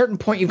a certain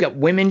point, you've got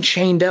women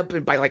chained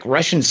up by like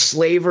Russian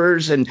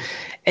slavers, and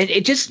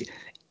it just,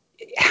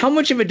 how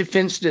much of a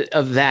defense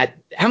of that?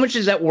 How much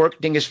does that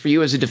work, Dingus, for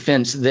you as a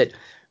defense that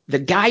the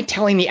guy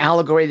telling the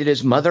allegory that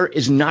his mother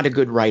is not a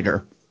good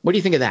writer? What do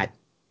you think of that?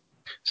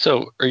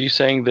 So, are you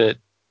saying that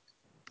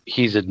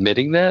he's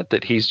admitting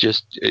that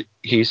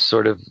he's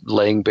sort of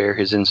laying bare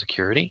his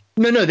insecurity?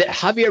 No, that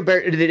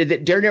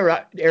that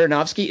Darren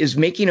Aronofsky is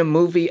making a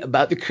movie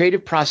about the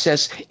creative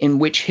process in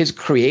which his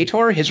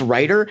creator, his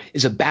writer,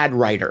 is a bad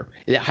writer.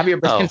 That Javier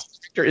Bardem's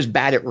character is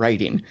bad at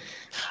writing.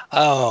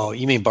 Oh,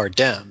 you mean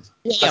Bardem?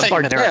 Yeah, I thought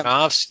you meant Bardem.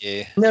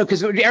 Aronofsky. No,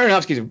 because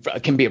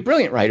Aronofsky can be a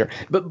brilliant writer,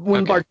 but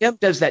when Bardem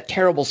does that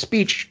terrible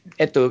speech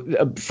at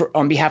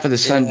on behalf of the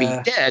son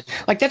being dead,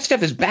 like that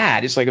stuff is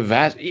bad. It's like a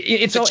vast.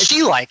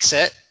 She likes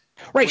it.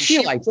 Right,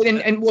 she likes it,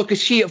 and well,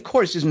 because she, of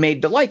course, is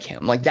made to like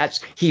him. Like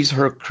he's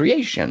her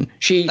creation.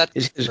 She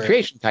is his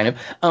creation, kind of.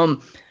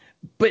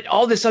 But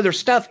all this other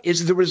stuff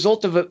is the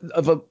result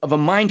of a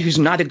mind who's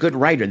not a good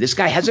writer. This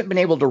guy hasn't been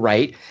able to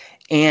write,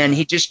 and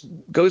he just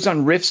goes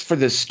on riffs for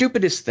the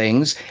stupidest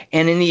things.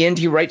 And in the end,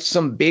 he writes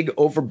some big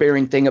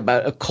overbearing thing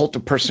about a cult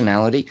of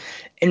personality.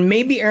 And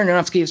maybe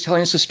Aronofsky is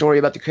telling us a story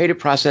about the creative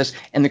process,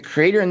 and the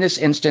creator in this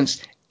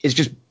instance is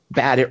just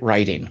bad at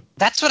writing.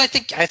 That's what I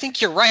think. I think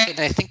you're right, and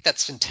I think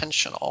that's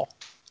intentional.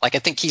 Like, I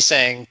think he's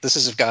saying this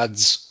is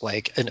God's,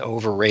 like, an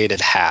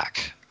overrated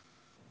hack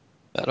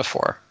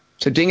metaphor.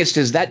 So, Dingus,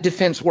 does that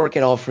defense work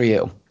at all for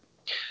you?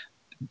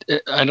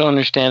 I don't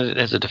understand it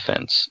as a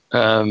defense,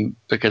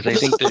 because I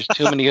think there's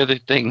too many other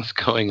things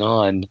going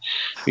on,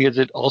 because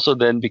it also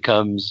then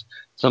becomes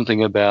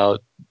something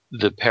about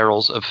the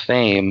perils of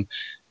fame,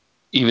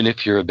 even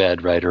if you're a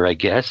bad writer, I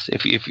guess.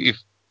 If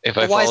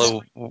I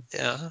follow...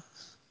 Yeah.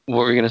 What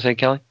were you going to say,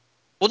 Kelly?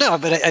 Well, no,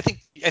 but I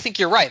think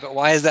you're right. But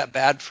why is that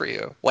bad for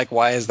you? Like,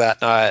 why is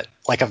that not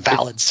like a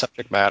valid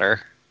subject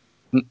matter?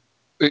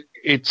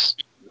 It's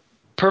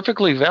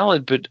perfectly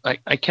valid, but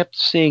I kept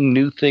seeing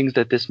new things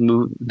that this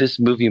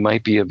movie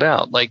might be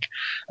about. Like,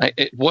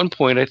 at one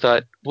point, I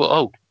thought,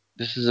 well,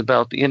 this is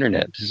about the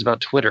internet. This is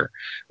about Twitter.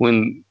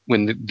 When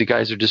the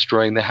guys are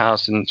destroying the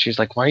house, and she's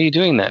like, "Why are you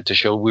doing that? To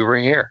show we were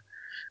here."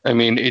 I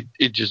mean,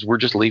 we're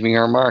just leaving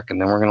our mark, and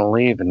then we're going to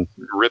leave and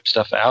rip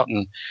stuff out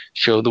and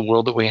show the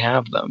world that we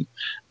have them.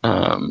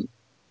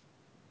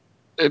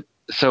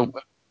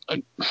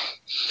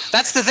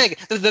 That's the thing.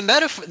 The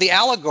metaphor, the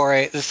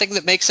allegory, the thing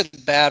that makes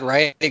it bad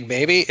writing,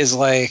 maybe, is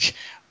like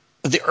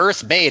the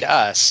Earth made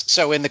us.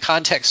 So in the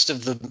context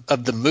of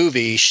the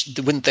movie,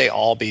 wouldn't they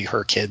all be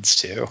her kids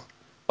too?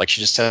 Like,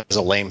 she just has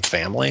a lame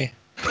family.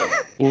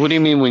 Well, what do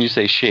you mean when you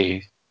say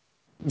she?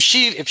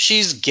 If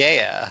she's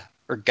Gaia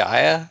or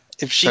Gaia.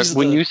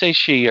 When you say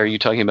she, are you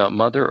talking about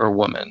mother or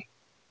woman?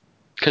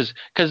 Because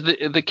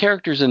the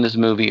characters in this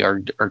movie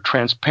are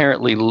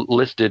transparently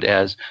listed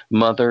as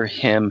mother,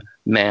 him,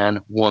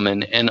 man,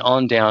 woman, and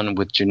on down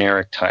with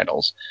generic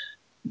titles.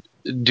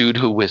 Dude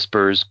who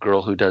whispers,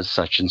 girl who does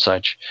such and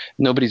such.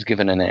 Nobody's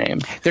given a name.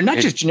 They're not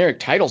just generic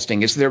titles,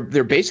 Dingus. They're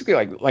basically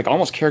like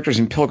almost characters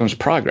in Pilgrim's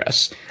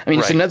Progress. I mean,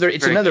 right.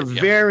 It's another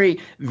very,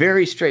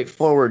 very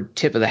straightforward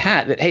tip of the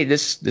hat that, hey,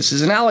 this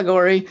is an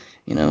allegory.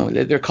 You know,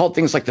 they're called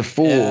things like the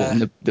Fool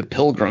and the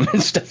Pilgrim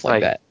and stuff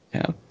like that.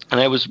 Yeah. And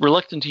I was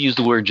reluctant to use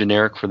the word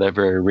generic for that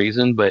very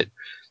reason, but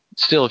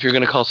still, if you're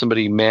going to call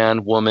somebody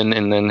man, woman,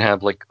 and then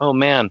have like, oh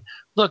man,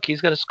 look, he's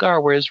got a scar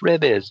where his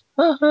rib is.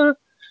 I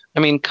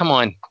mean, come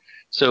on.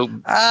 So,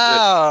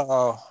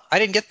 I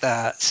didn't get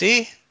that.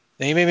 See?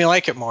 Now you made me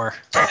like it more.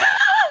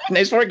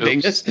 Nice work,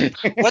 Dingus.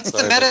 What's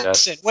the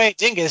medicine? Wait,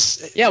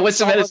 Dingus. Yeah, what's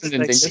the medicine,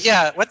 Dingus?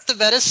 Yeah, what's the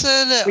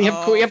medicine? We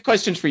have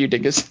questions for you,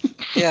 Dingus.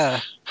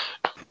 Yeah.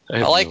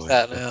 I like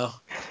that now.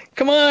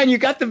 Come on, you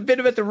got the bit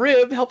about the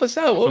rib. Help us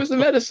out. What was the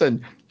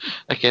medicine?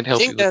 I can't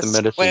help you with the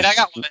medicine. Wait, I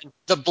got one.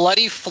 The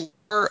bloody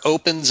floor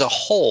opens a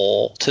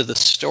hole to the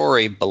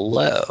story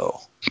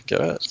below.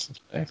 Good.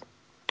 Okay.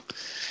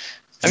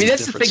 I mean,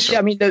 that's the thing. Story.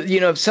 I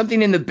mean,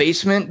 something in the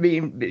basement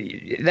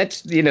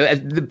that's,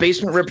 the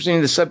basement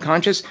representing the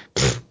subconscious.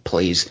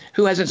 Please,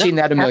 who hasn't seen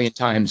that a million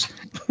times?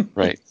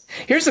 Right.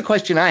 Here's the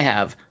question I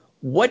have: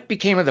 what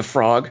became of the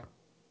frog?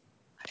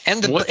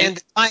 And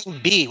the dying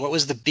bee. What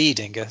was the bee,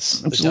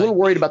 Dingus? I'm just a little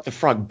worried about the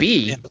frog.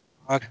 Bee. Yeah, the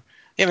frog.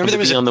 Yeah, remember there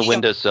was on the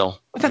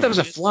windowsill. I thought that was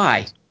a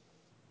fly.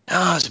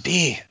 Oh, it was a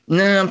bee.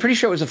 No, I'm pretty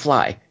sure it was a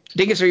fly.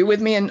 Dingus, are you with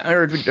me?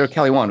 Or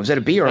Kelly Wand, was that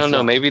a bee or a fly?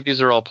 No, maybe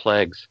these are all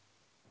plagues.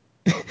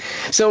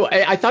 So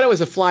I thought it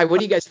was a fly. What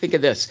do you guys think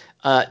of this?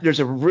 There's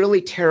a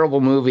really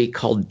terrible movie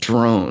called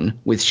Drone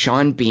with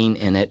Sean Bean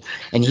in it,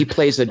 and he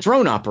plays a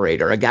drone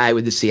operator, a guy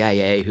with the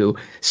CIA who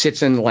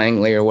sits in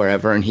Langley or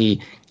wherever, and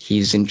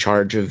he's in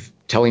charge of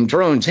telling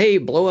drones, hey,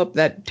 blow up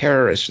that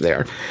terrorist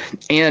there.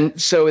 And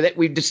so that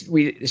we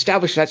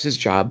established that's his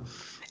job.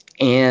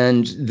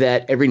 and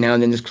that every now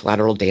and then there's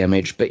collateral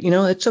damage, but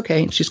it's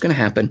okay. It's just going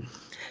to happen.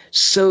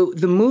 So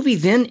the movie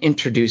then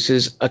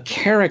introduces a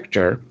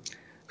character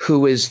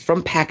who is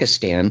from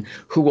Pakistan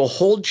who will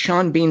hold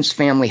Sean Bean's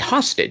family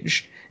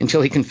hostage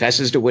until he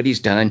confesses to what he's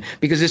done,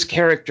 because this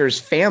character's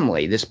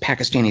family, this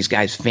Pakistani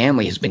guy's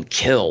family, has been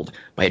killed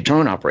by a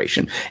drone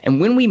operation.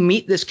 And when we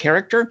meet this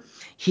character,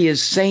 he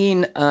is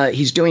saying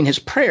he's doing his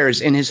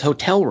prayers in his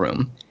hotel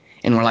room.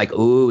 And we're like,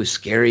 ooh,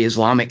 scary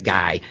Islamic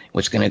guy.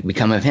 What's going to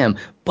become of him?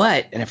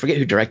 But, and I forget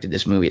who directed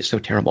this movie. It's so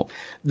terrible.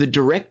 The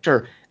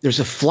director,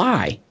 there's a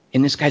fly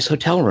in this guy's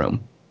hotel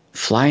room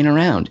flying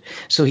around.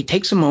 So he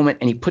takes a moment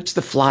and he puts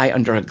the fly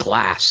under a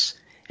glass.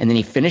 And then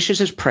he finishes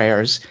his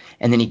prayers.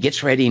 And then he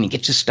gets ready and he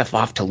gets his stuff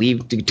off to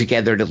leave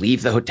together, to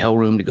leave the hotel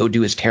room, to go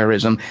do his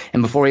terrorism.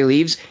 And before he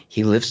leaves,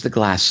 he lifts the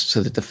glass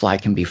so that the fly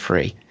can be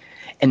free.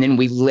 And then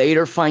we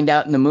later find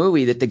out in the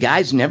movie that the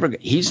guy's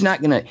he's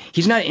not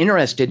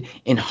interested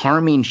in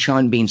harming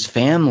Sean Bean's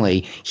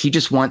family. He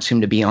just wants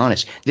him to be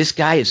honest. This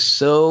guy is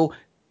so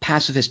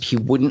pacifist, he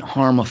wouldn't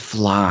harm a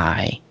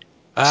fly.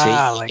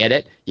 See, get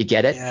it? You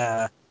get it?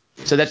 Yeah.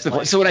 So that's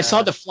so when I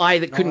saw the fly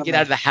that couldn't get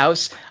out of the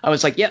house, I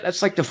was like, yeah,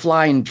 that's like the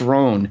fly in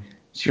Drone.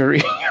 It's your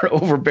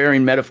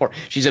overbearing metaphor.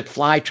 She's a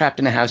fly trapped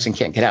in a house and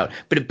can't get out.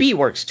 But a bee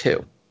works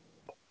too.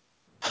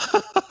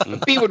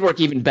 B would work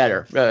even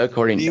better,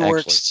 according to B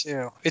works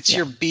too. It's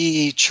your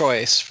B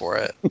choice for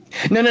it.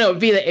 No,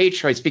 it'd be the A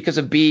choice, because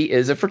a bee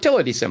is a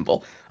fertility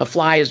symbol. A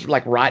fly is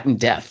like rotten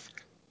death.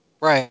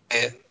 Right.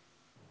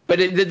 But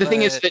the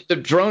thing is that the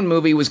Drone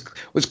movie was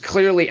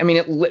clearly, I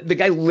mean, the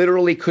guy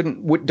literally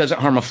doesn't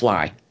harm a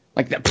fly.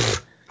 Like that.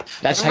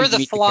 That's Remember how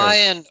you the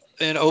fly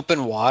in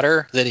open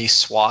water that he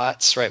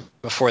swats right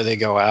before they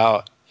go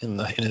out in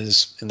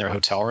their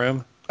hotel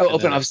room? Oh,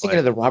 open. I was thinking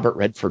of the Robert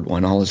Redford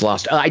one, All Is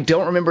Lost. I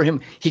don't remember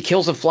him. He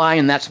kills a fly,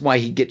 and that's why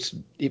he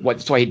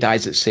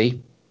dies at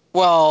sea.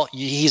 Well,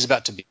 he's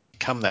about to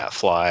become that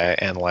fly,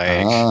 and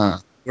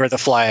we're the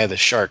fly, the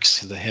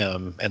sharks,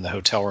 him, and the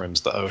hotel room's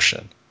the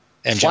ocean.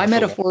 And fly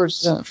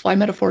metaphors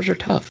are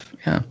tough.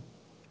 Yeah.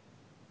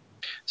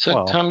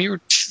 So, Tom, you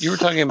were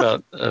talking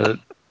about that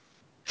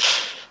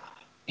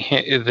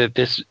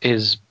this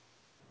is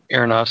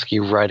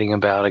Aronofsky writing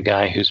about a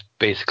guy who's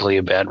basically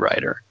a bad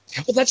writer.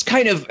 Well, that's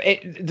kind of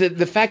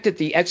the fact that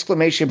the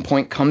exclamation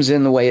point comes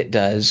in the way it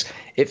does.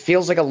 It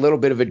feels like a little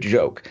bit of a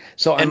joke.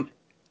 So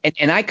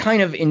I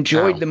kind of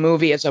enjoyed the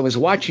movie as I was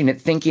watching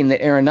it, thinking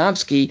that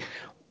Aronofsky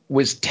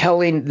was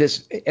telling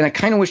this, and I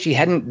kind of wish he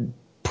hadn't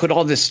put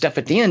all this stuff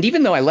at the end,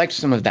 even though I liked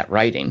some of that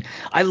writing.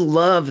 I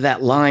love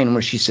that line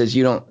where she says,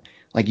 you don't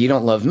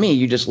love me,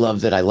 you just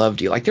love that I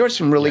loved you. Like, there was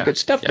some really good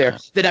stuff there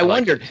that I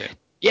wondered.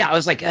 Yeah, I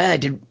was like,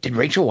 did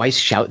Rachel Weisz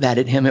shout that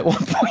at him at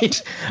one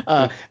point?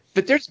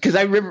 But there's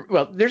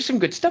some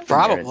good stuff.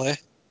 Probably.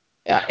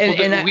 Yeah,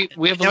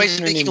 we have now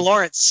he's making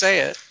Lawrence say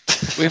it.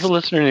 We have a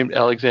listener named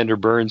Alexander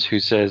Burns who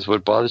says,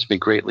 what bothers me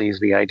greatly is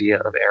the idea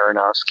of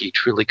Aronofsky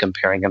truly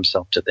comparing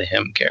himself to the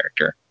him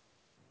character.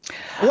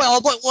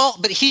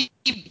 But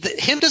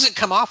him doesn't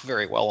come off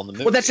very well in the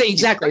movie. Well, that's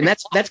exactly, and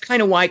that's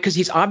kind of why, because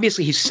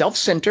he's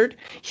self-centered.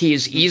 He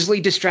is easily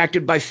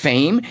distracted by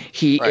fame.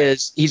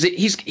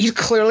 He's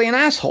clearly an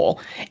asshole,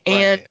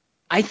 and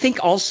I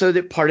think also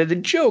that part of the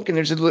joke, and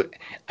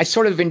I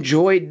sort of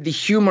enjoyed the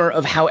humor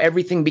of how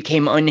everything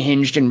became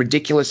unhinged and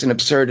ridiculous and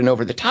absurd and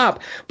over the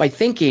top by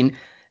thinking,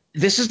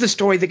 this is the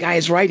story the guy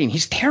is writing.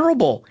 He's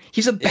terrible.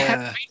 He's a bad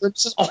writer.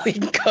 This is all he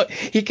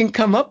can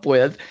come up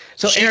with.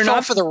 So she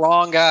fell for the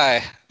wrong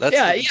guy.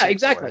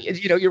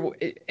 Exactly.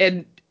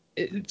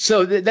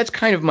 So that's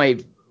kind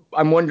of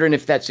I'm wondering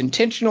if that's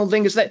intentional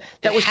thing. Is that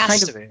was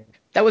kind of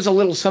that was a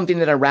little something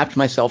that I wrapped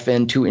myself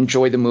in to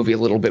enjoy the movie a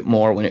little bit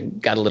more when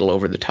it got a little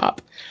over the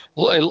top.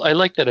 Well, I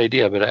like that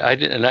idea, but I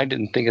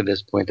didn't think of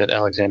this point that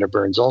Alexander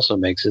Burns also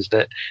makes, is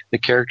that the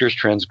character's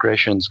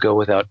transgressions go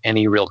without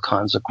any real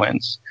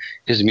consequence.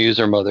 His muse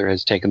or mother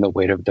has taken the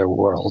weight of their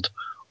world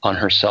on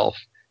herself,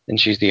 and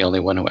she's the only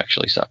one who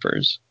actually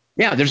suffers.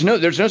 Yeah, there's no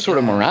sort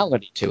of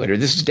morality to it, or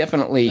this is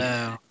definitely,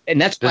 and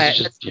that's why.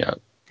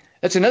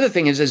 That's another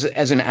thing is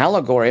as an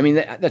allegory. I mean,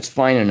 that's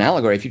fine in an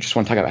allegory if you just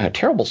want to talk about how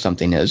terrible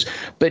something is.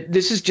 But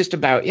this is just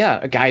about,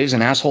 a guy who's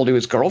an asshole to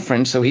his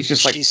girlfriend. So he's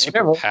just she's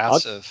super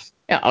passive.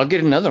 I'll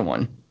get another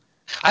one.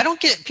 I don't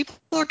get – people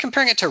are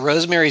comparing it to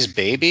Rosemary's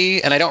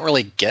Baby, and I don't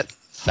really get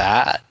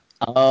that.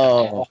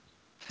 Oh.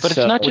 But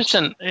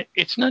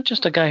it's not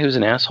just a guy who's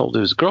an asshole to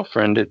his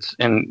girlfriend.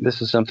 And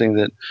this is something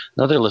that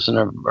another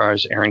listener of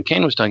ours, Aaron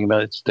Kane, was talking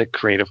about. It's the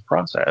creative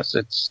process.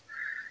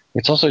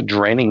 It's also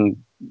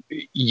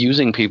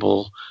using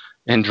people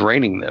and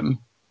draining them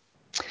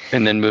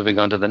and then moving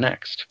on to the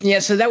next. Yeah,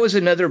 so that was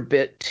another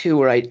bit too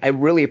where I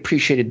really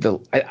appreciated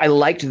I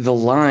liked the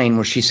line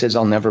where she says,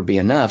 I'll never be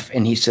enough,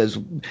 and he says,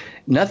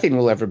 nothing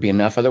will ever be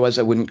enough, otherwise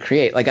I wouldn't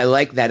create. Like, I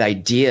like that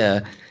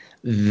idea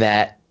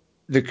that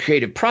the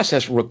creative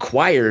process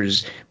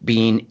requires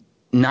being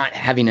not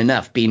having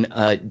enough, being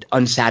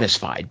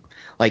unsatisfied.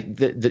 like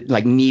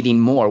like needing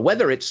more,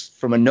 whether it's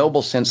from a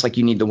noble sense, like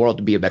you need the world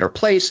to be a better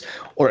place,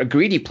 or a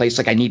greedy place,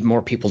 like I need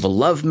more people to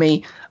love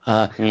me.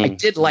 I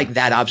did like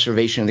that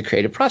observation in the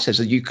creative process,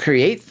 that you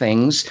create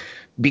things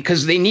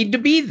because they need to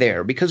be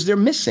there, because they're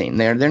missing.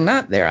 They're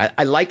not there.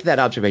 I liked that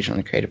observation on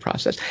the creative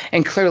process.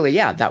 And clearly,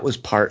 yeah, that was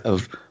part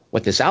of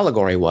what this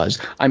allegory was.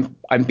 I'm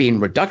being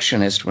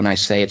reductionist when I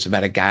say it's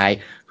about a guy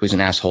who's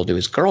an asshole to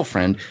his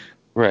girlfriend.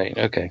 Right,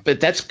 okay.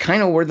 But that's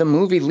kind of where the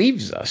movie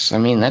leaves us. I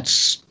mean,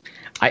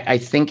 I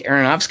think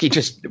Aronofsky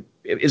just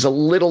is a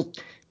little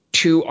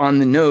too on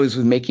the nose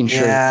with making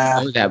sure you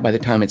know that by the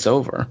time it's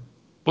over.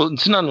 Well,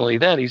 it's not only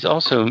that, he's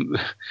also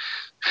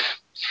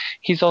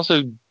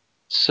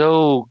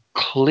so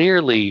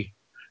clearly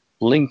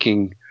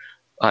linking,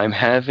 I'm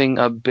having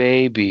a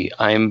baby,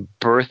 I'm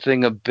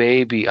birthing a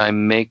baby,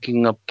 I'm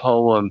making a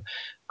poem,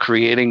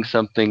 creating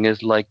something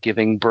is like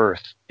giving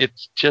birth.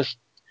 It's just,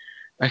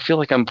 I feel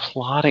like I'm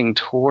plotting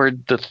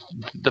toward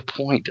the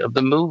point of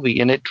the movie,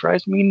 and it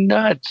drives me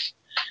nuts.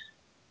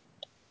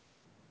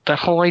 That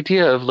whole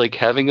idea of like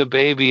having a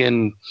baby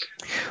and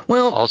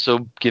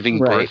also giving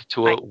birth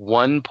to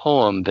one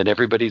poem that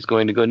everybody's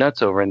going to go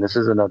nuts over. And this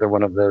is another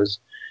one of those.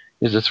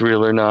 Is this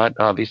real or not?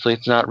 Obviously,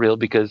 it's not real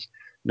because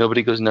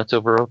nobody goes nuts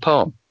over a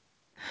poem.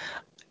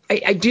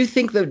 I do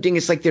think, though,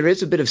 Dingus, like there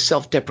is a bit of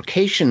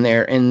self-deprecation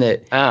there in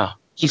that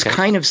he's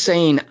kind of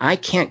saying, I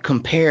can't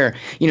compare,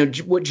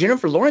 what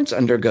Jennifer Lawrence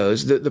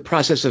undergoes, the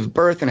process of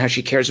birth and how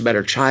she cares about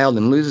her child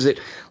and loses it.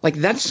 Like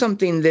that's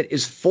something that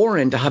is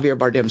foreign to Javier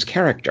Bardem's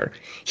character.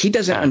 He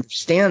doesn't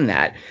understand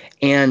that.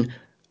 And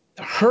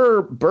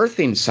her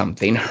birthing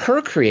something,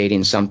 her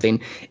creating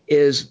something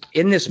is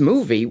in this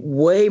movie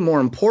way more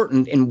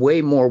important and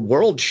way more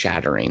world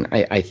shattering,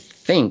 I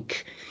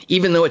think,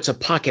 even though it's a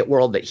pocket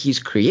world that he's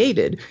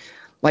created.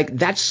 Like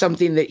that's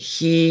something that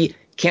he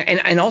can't.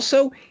 And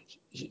also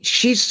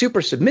she's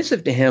super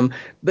submissive to him,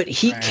 but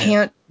he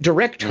can't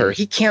direct her.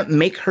 He can't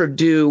make her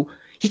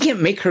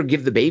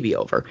give the baby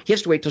over. He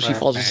has to wait till she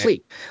falls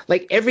asleep.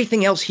 Like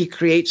everything else he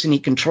creates and he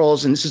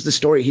controls, and this is the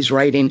story he's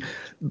writing.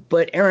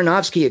 But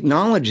Aronofsky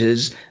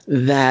acknowledges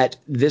that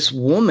this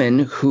woman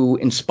who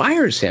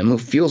inspires him, who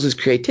fuels his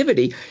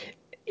creativity,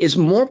 is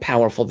more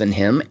powerful than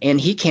him, and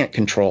he can't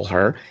control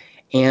her.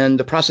 And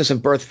the process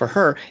of birth for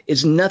her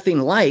is nothing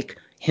like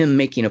him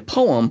making a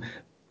poem.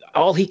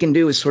 All he can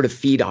do is sort of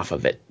feed off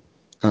of it.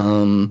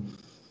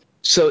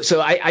 So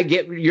I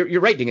get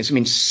you're right, Dingus. I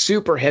mean,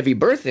 super heavy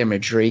birth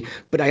imagery,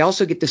 but I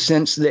also get the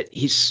sense that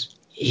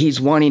he's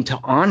wanting to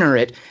honor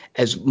it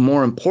as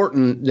more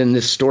important than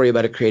this story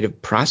about a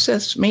creative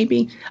process.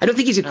 Maybe I don't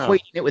think he's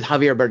equating it with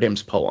Javier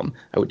Bardem's poem.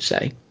 I would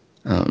say.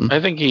 I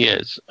think he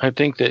is. I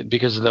think that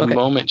because the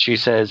moment she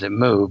says it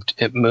moved,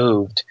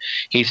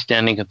 he's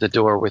standing at the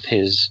door with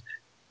his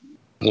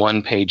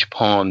one-page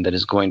poem that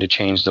is going to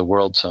change the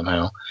world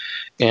somehow,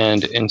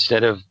 and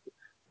instead of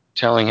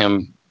telling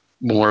him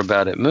more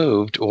about it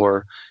moved,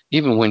 or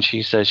even when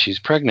she says she's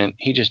pregnant,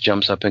 he just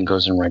jumps up and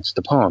goes and writes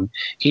the poem.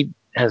 He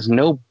has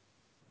no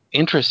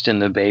interest in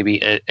the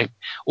baby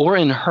or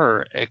in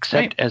her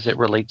except as it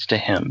relates to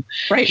him.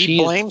 Right.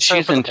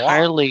 She's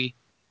entirely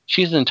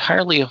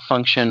a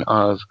function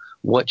of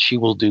what she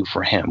will do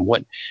for him.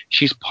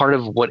 She's part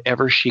of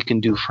whatever she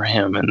can do for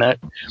him, and that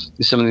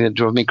is something that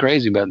drove me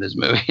crazy about this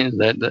movie. Is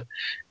that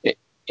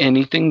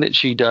anything that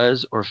she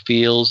does or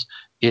feels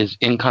is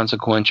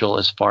inconsequential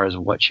as far as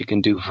what she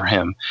can do for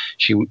him.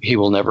 He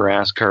will never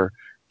ask her,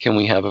 "Can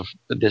we have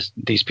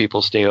these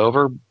people stay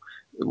over?"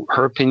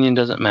 Her opinion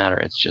doesn't matter.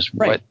 It's just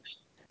what.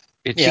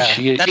 She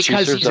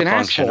serves a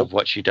function of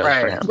what she does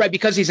for him. Right,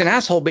 because he's an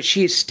asshole, but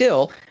she is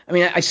still, I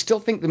mean, I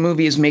still think the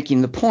movie is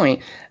making the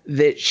point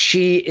that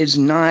she is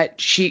not,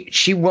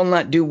 she will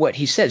not do what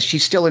he says.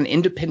 She's still an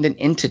independent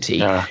entity.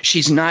 Yeah.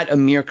 She's not a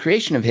mere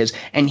creation of his,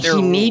 and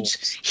he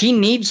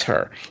needs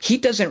her. He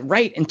doesn't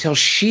write until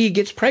she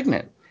gets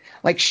pregnant.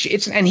 Like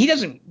he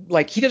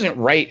doesn't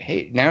write,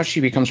 hey, now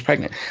she becomes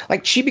pregnant.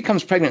 Like she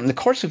becomes pregnant in the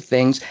course of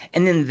things,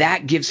 and then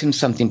that gives him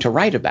something to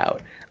write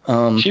about.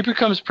 She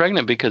becomes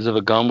pregnant because of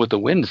a Gone with the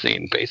Wind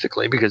scene,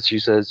 basically, because she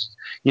says,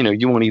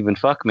 you won't even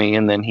fuck me,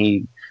 and then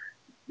he,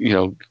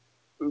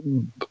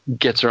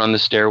 gets her on the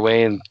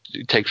stairway and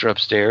takes her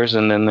upstairs,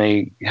 and then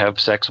they have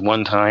sex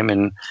one time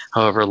and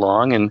however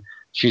long, and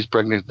she's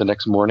pregnant the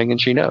next morning, and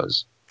she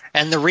knows.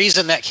 And the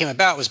reason that came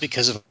about was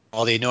because of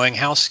all the annoying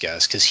house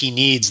guests, because he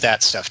needs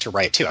that stuff to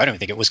write too. I don't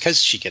think it was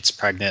because she gets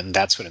pregnant and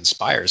that's what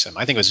inspires him.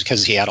 I think it was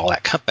because he had all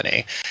that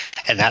company,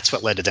 and that's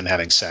what led to them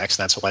having sex,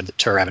 and that's what led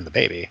to her having the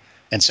baby.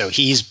 And so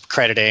she's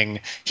not even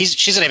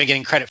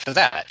getting credit for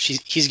that.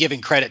 He's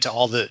giving credit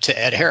to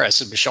Ed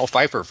Harris and Michelle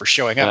Pfeiffer for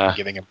showing up and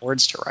giving him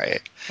words to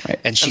write. Right.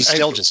 And she's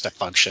still just a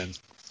function.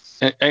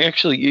 I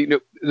actually,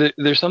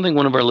 there's something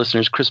one of our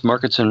listeners, Chris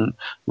Markinson,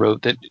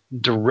 wrote that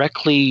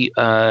directly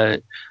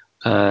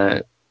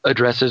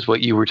addresses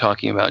what you were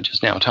talking about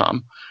just now,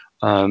 Tom.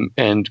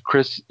 And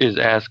Chris is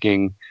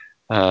asking,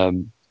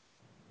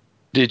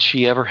 did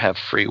she ever have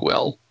free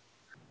will?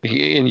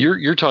 And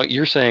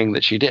you're saying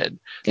that she did.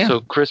 Yeah.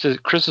 So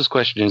Chris's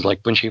question is, like,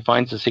 when she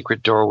finds the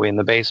secret doorway in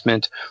the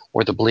basement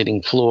or the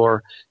bleeding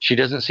floor, she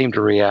doesn't seem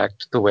to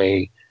react the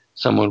way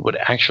someone would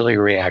actually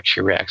react.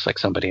 She reacts like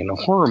somebody in a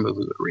horror movie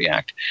would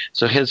react.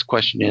 So his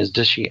question is,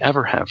 does she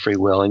ever have free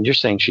will? And you're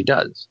saying she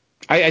does.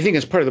 I think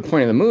that's part of the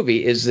point of the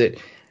movie is that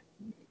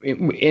if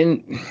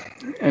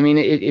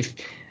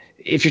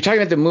you're talking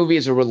about the movie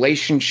as a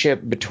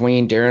relationship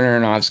between Darren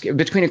Aronofsky,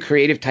 between a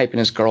creative type and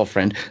his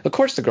girlfriend, of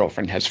course the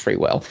girlfriend has free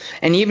will.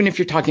 And even if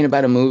you're talking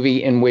about a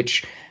movie in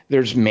which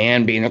there's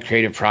man being the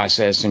creative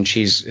process and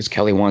she's, as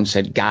Kelly once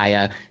said,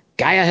 Gaia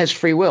has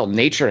free will.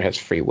 Nature has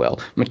free will.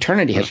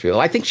 Maternity has free will.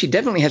 I think she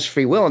definitely has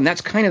free will, and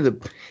that's kind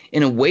of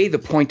in a way, the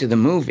point of the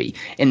movie,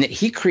 and that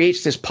he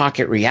creates this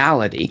pocket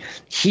reality.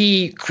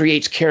 He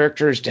creates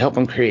characters to help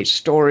him create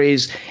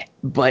stories,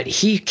 but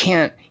he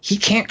can't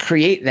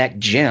create that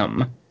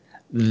gem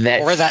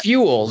that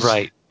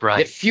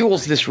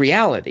fuels this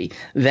reality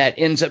that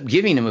ends up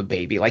giving him a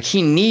baby. Like,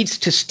 he needs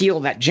to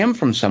steal that gem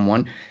from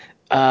someone.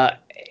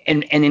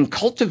 And in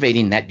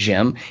cultivating that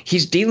gem,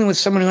 he's dealing with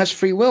someone who has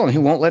free will and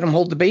who won't let him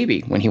hold the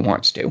baby when he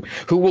wants to,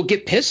 who will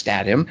get pissed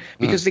at him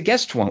because the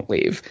guests won't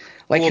leave.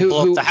 Like, who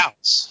will blow up the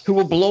house. Who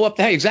will blow up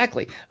the house,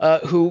 exactly.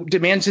 Who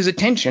demands his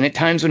attention at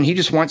times when he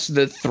just wants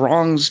the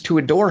throngs to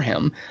adore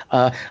him.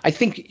 I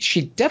think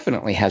she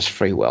definitely has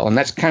free will, and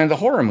that's kind of the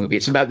horror movie.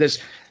 It's about this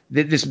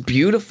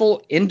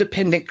beautiful,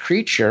 independent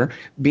creature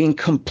being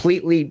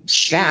completely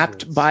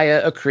sapped by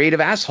a creative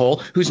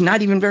asshole who's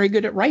not even very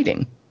good at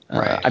writing.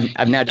 Right.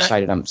 I've now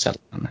decided I'm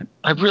settled on that.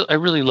 I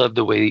really love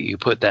the way that you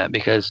put that,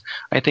 because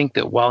I think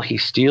that while he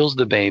steals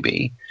the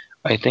baby,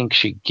 I think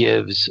she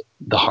gives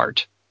the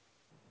heart.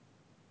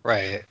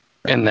 Right.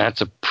 And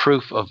that's a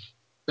proof of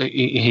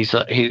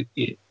I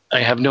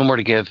have no more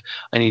to give.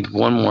 I need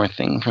one more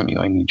thing from you.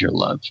 I need your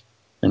love.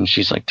 And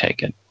she's like,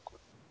 take it.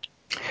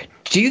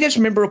 Do you guys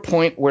remember a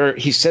point where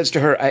he says to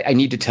her, I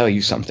need to tell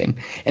you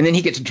something? And then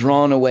he gets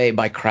drawn away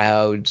by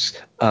crowds.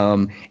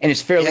 And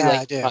it's fairly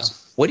I do.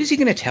 What is he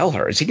going to tell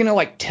her? Is he going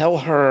to tell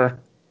her?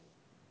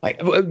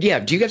 Do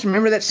you guys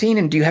remember that scene?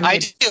 And do you have? I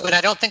do, but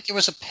I don't think there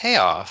was a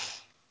payoff.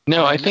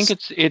 No, I think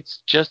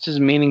it's just as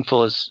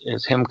meaningful as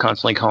him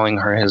constantly calling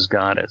her his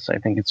goddess. I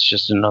think it's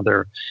just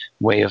another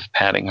way of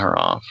patting her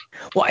off.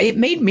 Well, it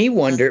made me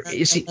wonder,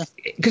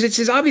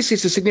 because obviously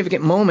it's a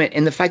significant moment,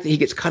 and the fact that he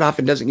gets cut off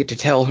and doesn't get to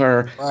tell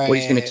her what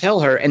he's going to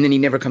tell her, and then he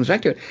never comes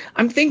back to it.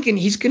 I'm thinking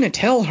he's going to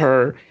tell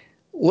her,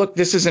 look,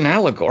 this is an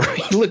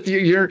allegory. Look,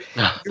 you're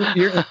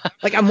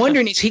like, I'm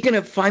wondering, is he going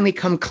to finally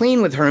come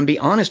clean with her and be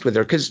honest with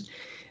her? Because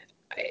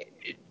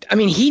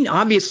he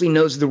obviously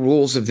knows the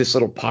rules of this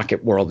little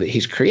pocket world that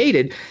he's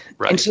created.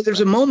 Right, and so there's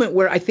a moment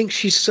where I think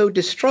she's so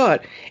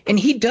distraught, and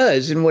he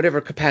does, in whatever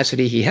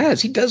capacity he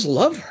has, he does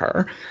love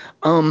her.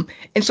 And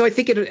so I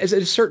think at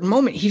a certain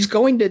moment, he's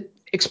going to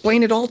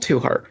explain it all to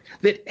her,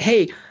 that,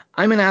 hey,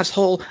 I'm an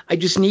asshole. I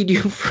just need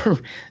you for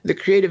the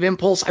creative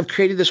impulse. I've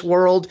created this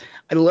world.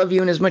 I love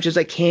you in as much as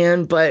I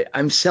can, but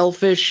I'm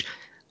selfish.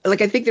 Like,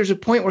 I think there's a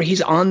point where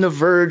he's on the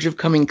verge of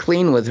coming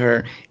clean with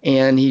her,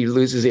 and he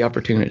loses the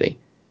opportunity.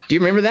 Do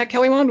you remember that,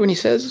 Kelly Wand, when he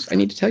says, I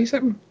need to tell you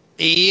something?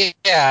 Yeah,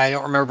 I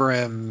don't remember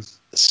him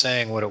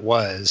saying what it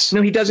was.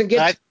 No, he doesn't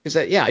get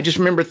it. I just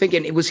remember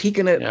thinking, was he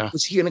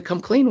gonna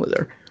come clean with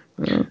her?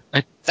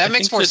 That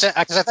makes more sense,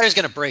 because I thought he was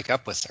going to break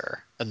up with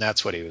her, and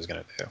that's what he was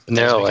going to do.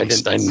 No, I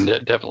didn't. I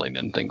definitely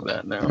didn't think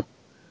that. No,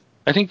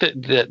 I think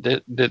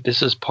that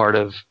this is part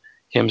of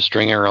him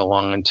stringing her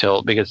along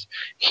because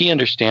he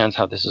understands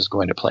how this is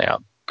going to play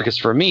out. Because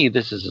for me,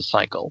 this is a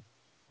cycle.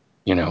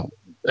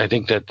 I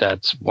think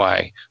that's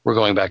why we're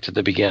going back to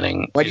the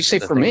beginning. Why do you say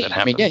for me?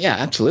 Yeah,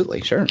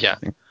 absolutely, sure. Yeah,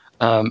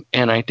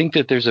 and I think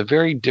that there's a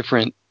very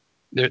different.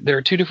 There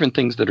are two different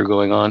things that are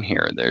going on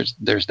here.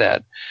 There's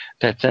that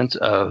sense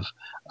of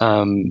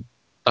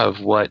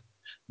what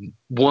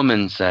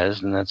woman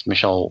says, and that's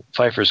Michelle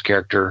Pfeiffer's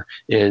character,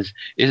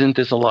 isn't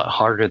this a lot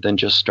harder than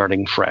just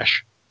starting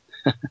fresh?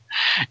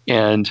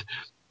 And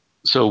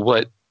so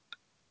what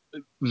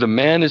the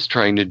man is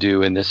trying to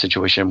do in this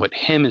situation, what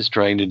him is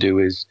trying to do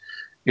is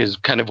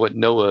kind of what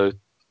Noah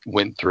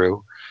went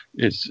through.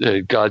 It's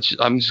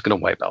I'm just going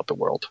to wipe out the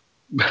world.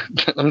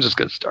 I'm just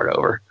going to start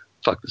over.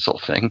 Fuck this whole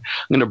thing. I'm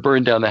going to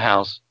burn down the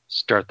house,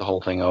 start the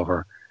whole thing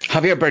over.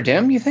 Javier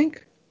Bardem, you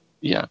think?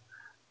 Yeah.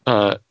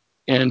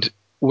 And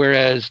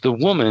whereas the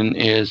woman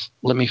is,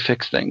 let me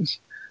fix things.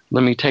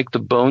 Let me take the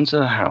bones of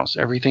the house.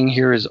 Everything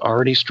here is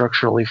already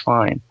structurally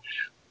fine.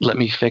 Let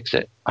me fix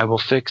it. I will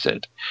fix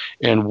it.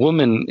 And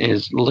woman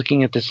is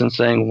looking at this and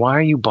saying, why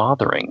are you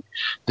bothering?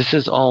 This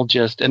is all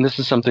just, and this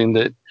is something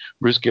that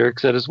Bruce Garrick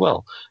said as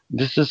well,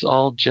 this is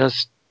all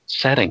just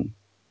setting.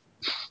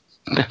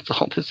 That's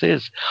all this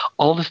is.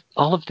 All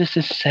of this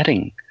is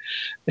setting.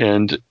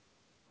 And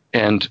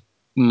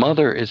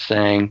mother is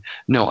saying,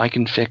 no, I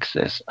can fix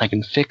this. I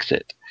can fix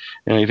it.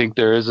 And I think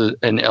there is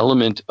an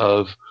element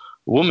of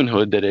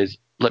womanhood that is,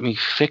 let me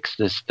fix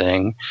this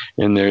thing.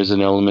 And there's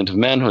an element of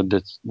manhood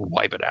that's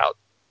wipe it out,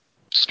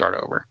 start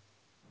over.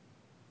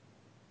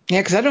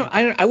 Yeah, because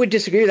I would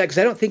disagree with that because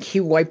I don't think he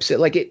wipes it.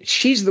 Like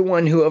she's the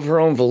one who, of her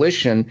own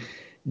volition,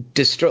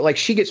 like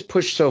she gets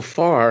pushed so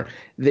far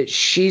that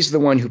she's the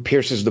one who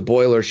pierces the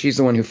boiler. She's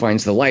the one who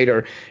finds the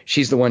lighter.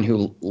 She's the one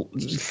who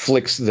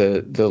flicks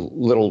the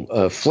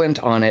little flint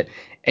on it.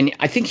 And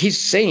I think he's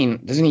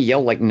saying, doesn't he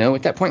yell like no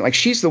at that point? Like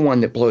she's the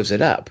one that blows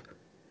it up.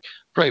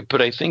 Right,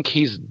 but I think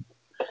he's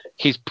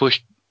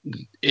pushed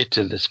it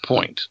to this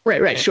point.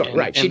 Right, sure,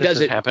 right. She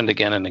does it. Happened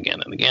again and again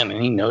and again, and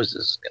he knows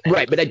this is going to happen.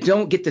 Right, but I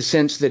don't get the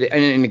sense that,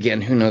 and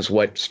again, who knows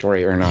what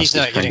story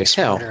Aronofsky's trying to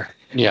tell.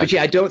 Yeah. But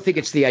yeah, I don't think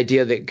it's the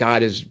idea that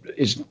God is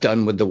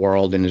done with the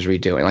world and is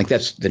redoing. Like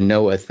that's the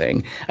Noah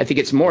thing. I think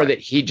it's more that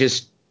he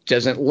just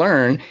doesn't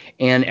learn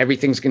and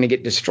everything's going to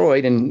get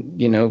destroyed, and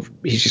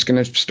he's just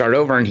going to start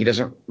over, and he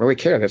doesn't really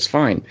care. That's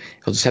fine.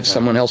 He'll just have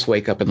someone else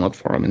wake up and look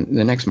for him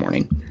the next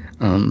morning.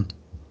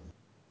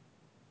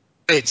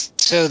 Wait,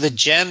 so the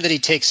gem that he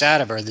takes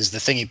out of her is the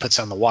thing he puts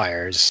on the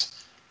wires.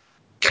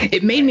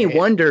 It made me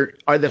wonder,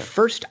 are the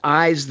first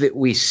eyes that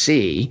we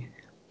see,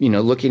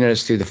 looking at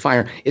us through the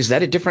fire, is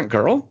that a different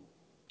girl?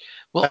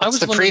 Well, That's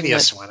the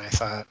previous one, I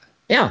thought.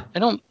 Yeah. I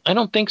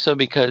don't think so,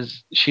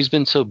 because she's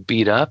been so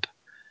beat up.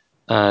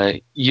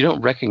 You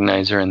don't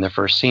recognize her in the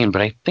first scene,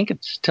 but I think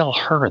it's still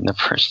her in the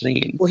first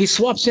scene. Well, he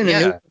swaps in a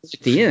new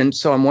at the end,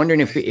 so I'm wondering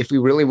if we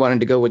really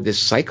wanted to go with this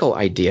cycle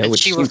idea.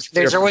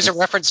 There's always a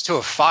reference to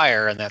a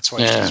fire, and that's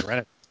what she's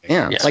renting.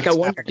 Yeah. Like I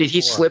wonder, did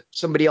he slip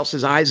somebody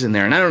else's eyes in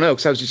there? And I don't know,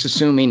 because I was just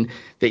assuming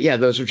that,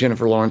 those are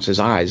Jennifer Lawrence's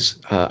eyes.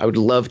 I would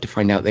love to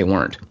find out they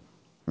weren't.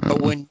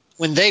 But when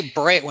Ed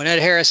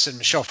Harris and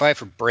Michelle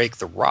Pfeiffer break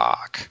the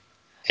rock,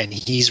 and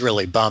he's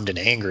really bummed and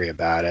angry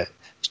about it,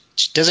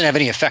 it doesn't have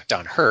any effect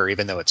on her,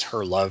 even though it's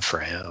her love for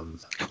him.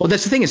 Well,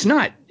 that's the thing. It's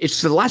not.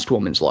 It's the last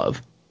woman's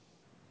love.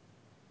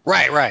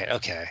 Right.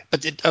 Okay.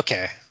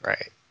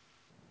 Right.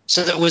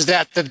 So was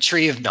that the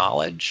tree of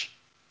knowledge?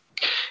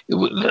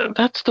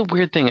 That's the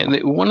weird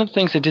thing. One of the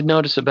things I did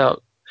notice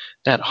about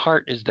that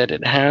heart is that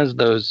it has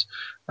those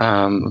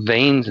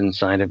veins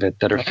inside of it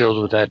that are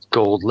filled with that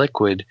gold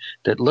liquid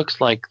that looks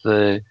like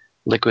the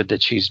liquid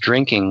that she's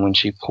drinking when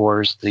she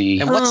pours the...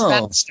 And what's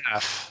that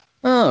stuff?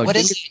 Oh,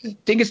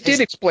 Dingus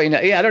did explain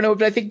that. Yeah, I don't know,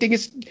 but I think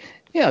Dingus...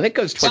 Yeah, that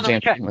goes towards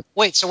answering.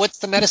 Wait, so what's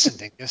the medicine,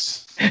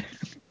 Dingus?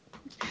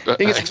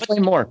 Dingus,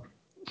 explain more.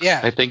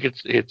 Yeah, I think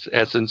it's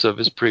essence of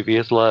his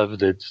previous love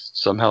that's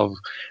somehow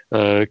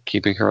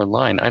keeping her in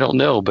line. I don't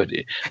know, but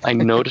I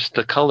noticed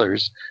the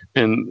colors,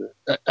 and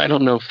I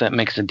don't know if that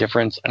makes a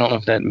difference. I don't know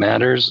if that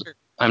matters.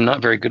 I'm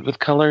not very good with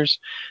colors,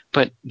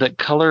 but the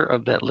color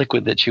of that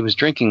liquid that she was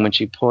drinking when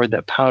she poured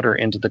that powder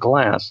into the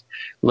glass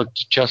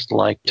looked just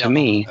like, to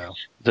me,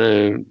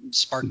 the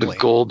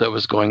gold that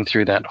was going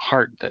through that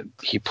heart that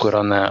he put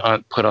on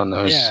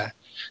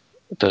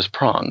those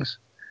prongs.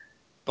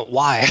 But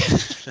why?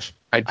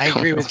 I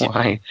agree with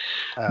why.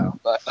 You.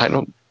 I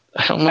don't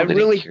know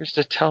that he cares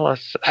to tell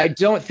us. I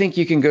don't think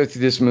you can go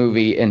through this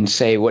movie and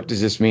say, what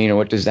does this mean or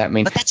what does that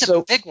mean? But that's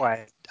a big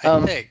one,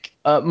 I think.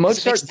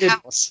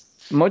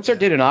 Mozart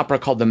did an opera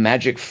called The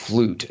Magic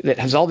Flute that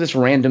has all this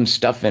random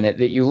stuff in it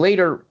that you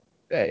later,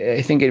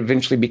 I think it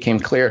eventually became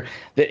clear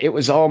that it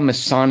was all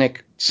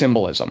Masonic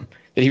symbolism.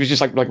 That he was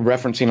just like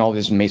referencing all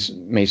this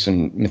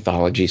Mason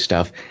mythology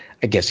stuff.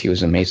 I guess he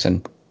was a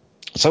Mason.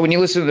 So when you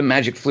listen to The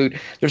Magic Flute,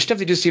 there's stuff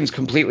that just seems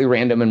completely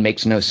random and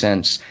makes no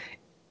sense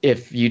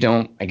if you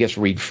don't, I guess,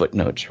 read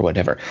footnotes or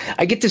whatever.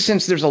 I get the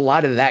sense there's a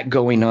lot of that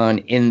going on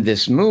in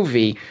this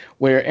movie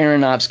where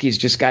Aronofsky's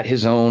just got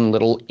his own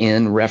little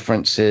in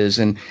references.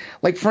 And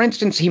like, for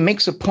instance, he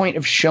makes a point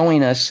of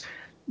showing us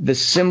the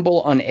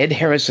symbol on Ed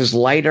Harris's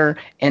lighter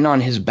and on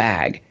his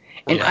bag.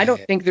 And I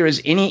don't think there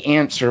is any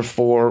answer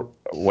for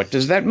what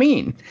does that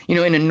mean?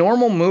 In a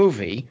normal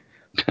movie,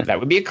 that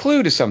would be a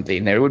clue to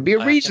something. There would be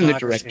a reason the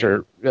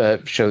director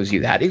shows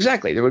you that.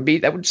 Exactly.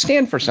 That would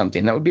stand for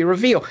something. That would be a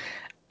reveal.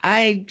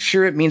 I'm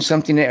sure it means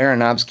something to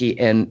Aronofsky,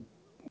 and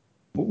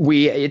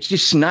it's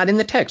just not in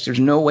the text. There's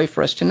no way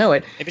for us to know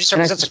it. It just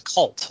represents a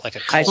cult, like a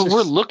cult. Well,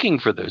 we're looking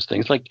for those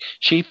things. Like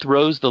she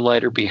throws the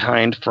lighter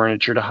behind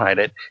furniture to hide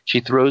it.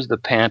 She throws the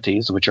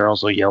panties, which are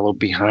also yellow,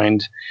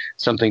 behind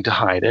something to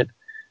hide it.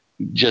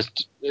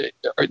 Just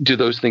do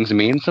those things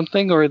mean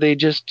something, or are they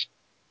just...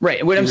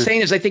 Right. What I'm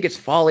saying is I think it's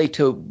folly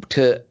to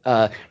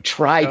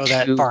try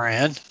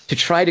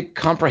to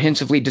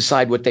comprehensively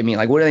decide what they mean.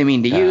 Like, what do they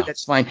mean to you?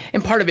 That's fine.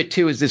 And part of it,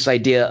 too, is this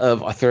idea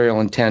of authorial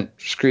intent.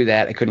 Screw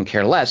that. I couldn't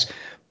care less.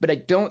 But I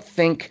don't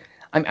think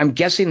 – I'm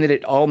guessing that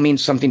it all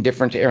means something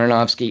different to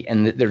Aronofsky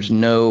and that there's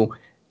no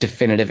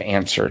definitive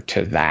answer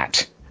to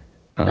that.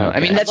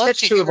 I mean,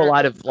 that's true of a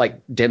lot of,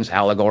 like, dense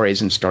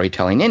allegories and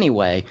storytelling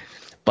anyway.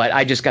 But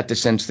I just got the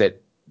sense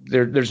that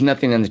there's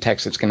nothing in the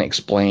text that's going to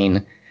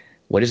explain –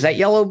 what is that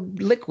yellow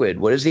liquid?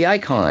 What is the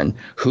icon?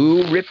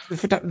 Who ripped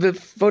the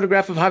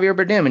photograph of Javier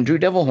Bardem and drew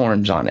devil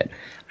horns on it?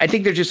 I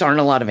think there just aren't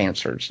a lot of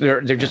answers.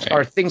 There just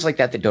are things like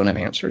that don't have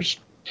answers.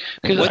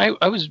 Because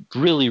I was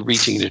really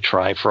reaching to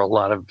try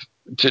to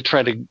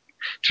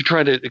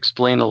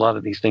explain a lot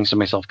of these things to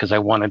myself because I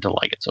wanted to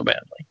like it so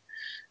badly.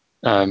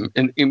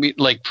 And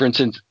like, for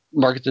instance,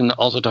 Markinson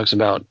also talks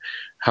about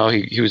how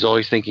he was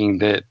always thinking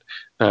that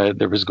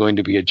there was going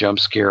to be a jump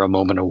scare a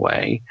moment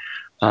away.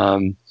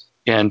 And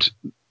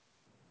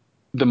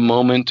the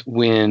moment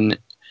when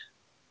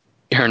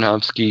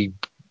Aronofsky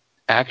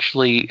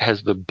actually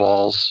has the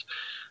balls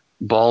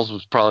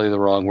was probably the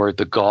wrong word.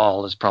 The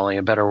gall is probably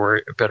a better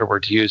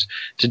word to use,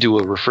 to do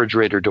a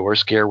refrigerator door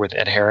scare with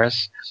Ed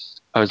Harris.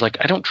 I was like,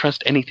 I don't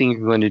trust anything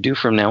you're going to do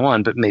from now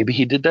on, but maybe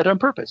he did that on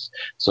purpose.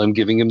 So I'm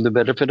giving him the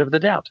benefit of the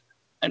doubt.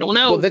 I don't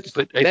know,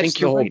 but I think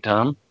you're right,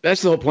 Tom.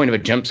 That's the whole point of a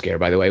jump scare,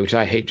 by the way, which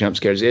I hate jump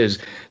scares, is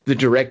the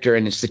director,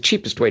 and it's the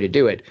cheapest way to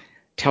do it,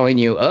 telling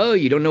you, oh,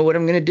 you don't know what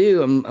I'm going to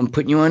do. I'm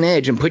putting you on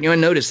edge. I'm putting you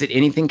on notice that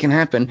anything can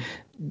happen.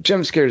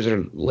 Jump scares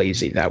are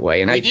lazy that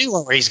way. And we knew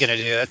what he's going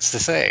to do. That's the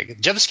thing.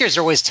 Jump scares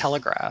are always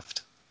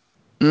telegraphed.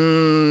 They're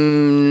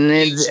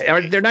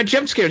not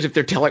jump scares if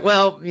they're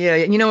well, yeah,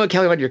 you know what,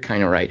 Kelly, you're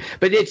kind of right.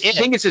 But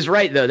Dingus is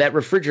right, though. That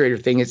refrigerator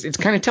thing, it's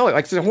kind of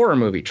like it's a horror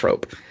movie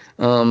trope.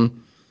 I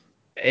don't.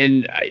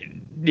 You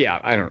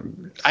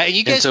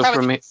guys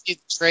probably didn't see the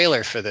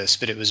trailer for this,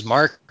 but it was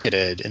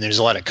marketed, and there's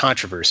a lot of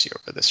controversy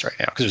over this right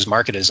now because it was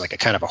marketed as like a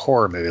kind of a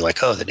horror movie,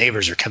 like, oh, the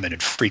neighbors are coming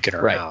and freaking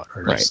her out,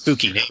 or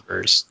spooky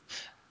neighbors.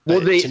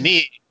 Well, to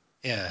me,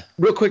 yeah.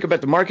 Real quick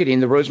about the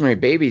marketing, the Rosemary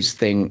Babies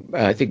thing.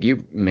 I think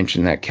you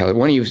mentioned that, Kelly.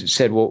 One of you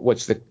said, "Well,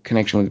 what's the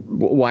connection with?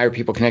 Why are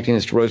people connecting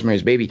this to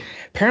Rosemary's Baby?"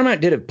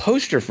 Paramount did a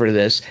poster for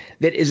this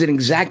that is an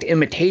exact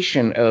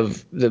imitation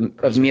of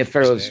Mia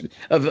Farrow's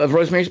of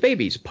Rosemary's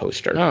Baby's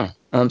poster.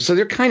 So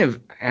they're kind of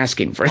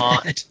asking for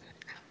that,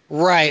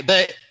 right?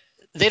 But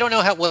they don't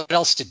know what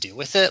else to do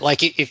with it.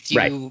 Like if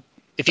you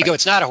go,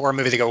 it's not a horror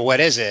movie, they go, what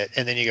is it?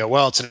 And then you go,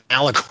 well, it's an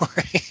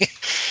allegory.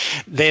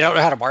 They don't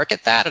know how to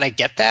market that, and I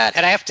get that.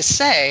 And I have to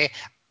say,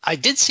 I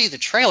did see the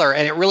trailer,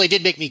 and it really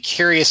did make me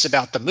curious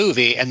about the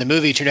movie, and the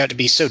movie turned out to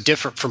be so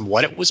different from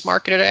what it was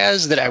marketed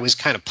as that I was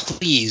kind of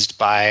pleased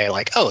by,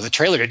 like, oh, the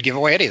trailer didn't give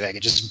away anything.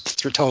 It just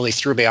totally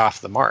threw me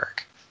off the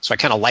mark. So I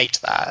kind of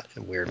liked that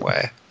in a weird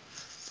way.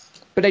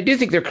 But I do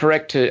think they're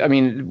correct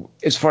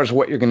as far as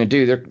what you're going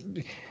to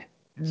do,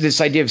 this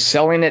idea of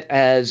selling it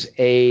as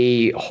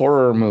a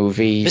horror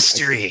movie.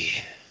 Mystery.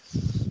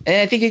 And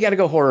I think you got to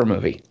go horror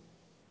movie.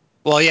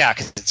 Well, yeah,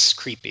 because it's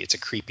creepy. It's a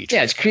creepy trailer.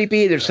 Yeah, it's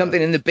creepy. There's something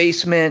in the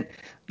basement.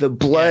 The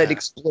blood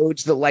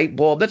explodes the light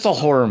bulb. That's all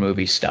horror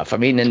movie stuff. I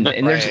mean, and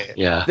there's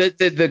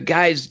the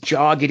guy's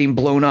jaw getting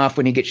blown off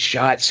when he gets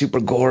shot, super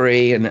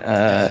gory. And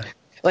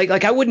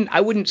like I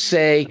wouldn't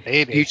say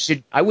you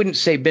should. I wouldn't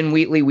say Ben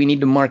Wheatley, we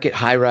need to market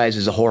High Rise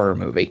as a horror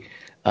movie.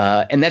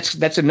 And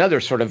that's another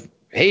sort of,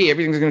 hey,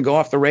 everything's going to go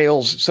off the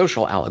rails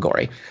social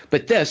allegory.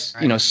 But this,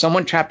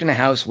 someone trapped in a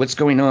house, what's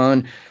going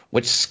on,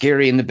 what's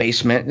scary in the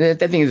basement, I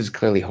think this is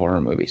clearly horror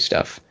movie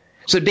stuff.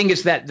 So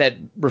Dingus, that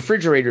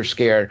refrigerator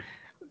scare,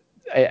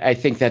 I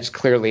think that's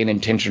clearly an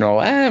intentional,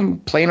 I'm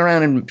playing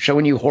around and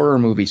showing you horror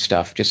movie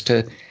stuff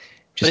but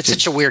it's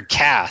such a weird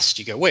cast.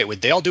 You go, wait,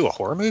 would they all do a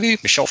horror movie?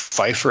 Michelle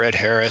Pfeiffer, Ed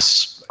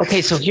Harris.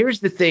 Okay, so here's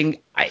the thing.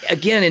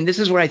 And this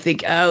is where I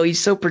think, oh, he's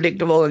so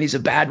predictable and he's a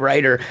bad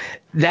writer.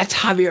 That's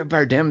Javier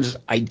Bardem's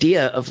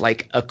idea of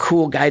like a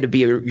cool guy to be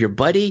your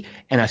buddy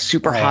and a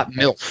super hot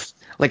MILF.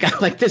 Like I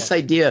like this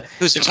idea.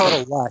 Who's a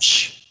total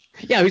lush.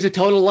 Yeah, he's a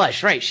total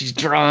lush, right? She's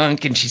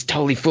drunk and she's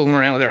totally fooling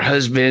around with her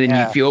husband.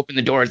 And if you open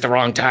the door at the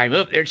wrong time,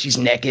 there she's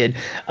naked.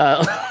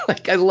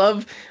 Like I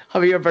love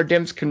Javier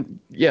Bardem's.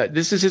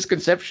 This is his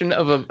conception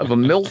of a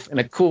MILF and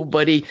a cool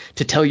buddy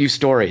to tell you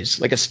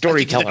stories, like a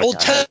storyteller. An Old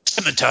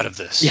Testament out of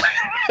this. Yeah.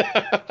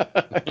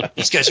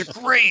 These guys are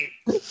great.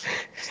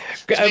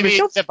 Maybe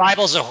the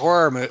Bible's a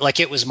horror movie, like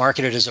it was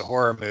marketed as a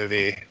horror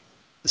movie.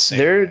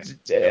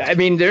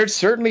 There's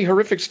certainly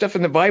horrific stuff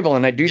in the Bible,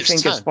 and I do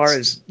think tons. as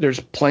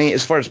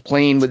far as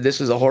playing with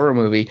this as a horror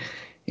movie,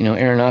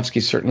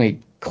 Aronofsky's certainly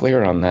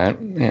clear on that.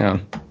 Yeah.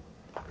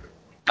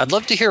 I'd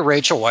love to hear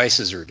Rachel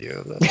Weisz's review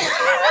of this.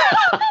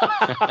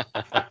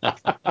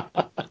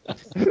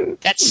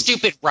 That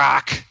stupid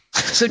rock.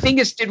 So,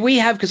 Dingus, did we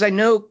have? Because I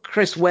know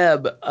Chris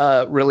Webb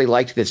really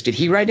liked this. Did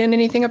he write in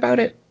anything about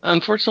it?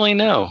 Unfortunately,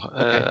 no.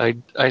 Okay.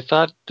 I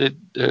thought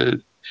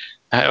that.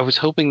 I was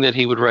hoping that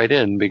he would write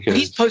in because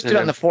he's posted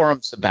on the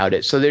forums about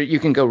it, so there you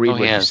can go read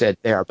what you said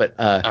there. But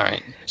all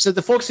right. So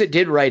the folks that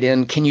did write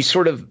in, can you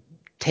sort of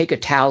take a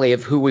tally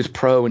of who was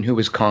pro and who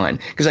was con?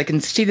 Because I can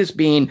see this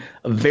being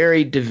a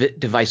very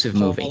divisive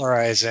movie.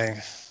 Polarizing.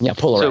 Yeah,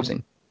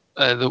 polarizing.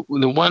 So,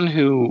 the one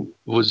who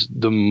was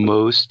the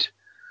most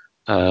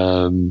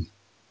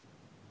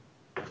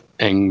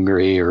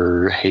angry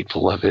or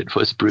hateful of it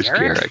was Bruce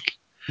Garrick.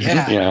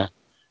 Yeah.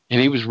 And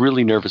he was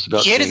really nervous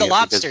about. He hated The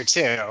Lobster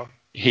too.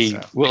 He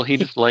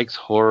just likes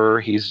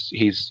horror. He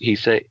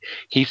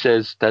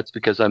says that's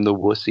because I'm the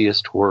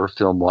wussiest horror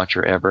film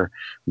watcher ever.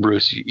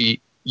 Bruce,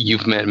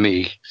 you've met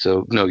me,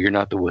 so no, you're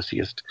not the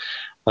wussiest.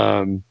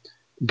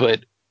 But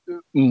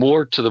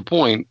more to the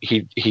point,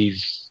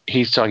 he's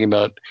talking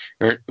about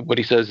what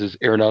he says is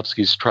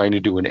Aronofsky's trying to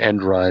do an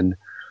end run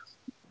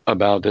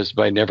about this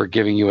by never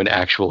giving you an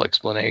actual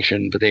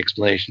explanation, but the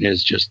explanation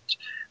is just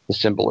the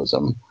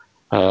symbolism.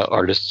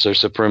 Artists are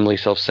supremely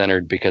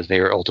self-centered because they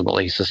are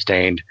ultimately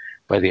sustained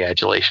by the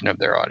adulation of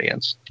their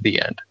audience.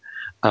 The end.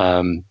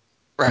 Right.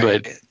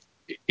 But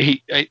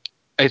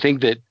I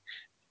think that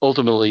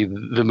ultimately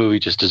the movie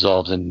just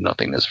dissolves into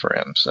nothingness for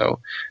him. So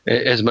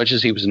as much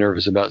as he was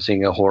nervous about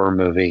seeing a horror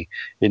movie,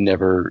 it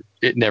never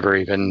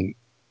even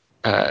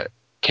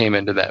came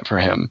into that for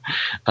him.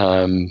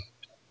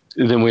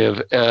 Then we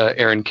have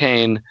Erin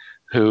Kane,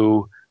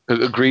 who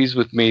agrees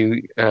with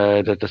me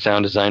that the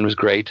sound design was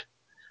great.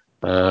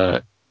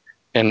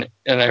 And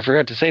I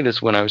forgot to say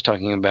this when I was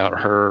talking about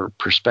her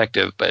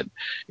perspective, but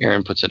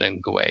Erin puts it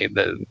in a way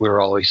that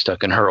we're always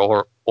stuck in her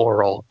oral,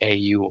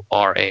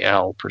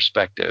 AURAL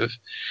perspective,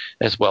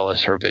 as well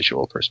as her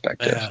visual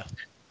perspective. Yeah.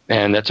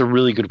 And that's a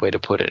really good way to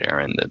put it,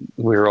 Erin, that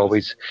we're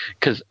always,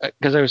 because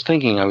I was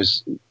thinking, I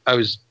was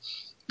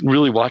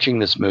really watching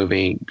this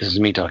movie. This is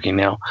me talking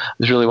now. I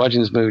was really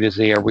watching this movie to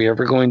see, are we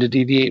ever going to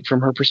deviate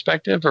from her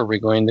perspective? Are we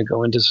going to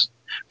go into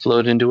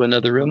float into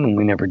another room? And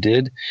we never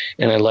did.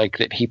 And I like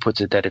that he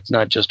puts it that it's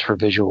not just her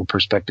visual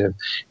perspective,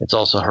 it's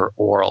also her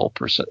oral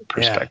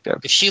perspective. Yeah.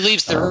 If she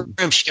leaves the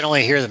room, she can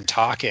only hear them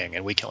talking,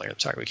 and we can only hear them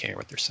talking. We can't hear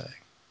what they're saying.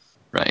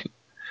 Right.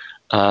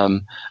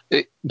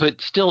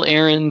 But still,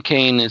 Erin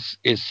Kane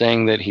is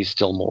saying that he's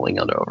still mulling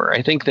it over.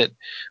 I think that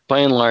by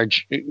and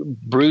large,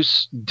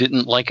 Bruce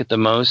didn't like it the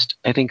most.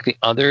 I think the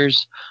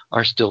others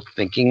are still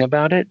thinking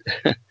about it.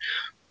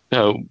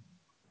 No,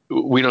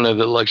 we don't have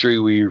the luxury.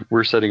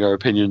 We're setting our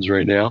opinions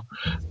right now.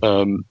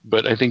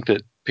 But I think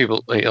that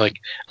people like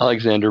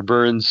Alexander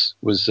Burns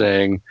was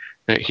saying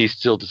that he's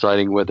still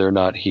deciding whether or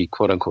not he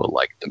quote unquote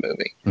liked the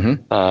movie.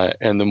 Mm-hmm.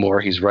 And the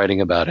more he's writing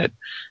about it,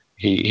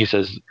 he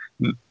says,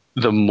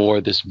 the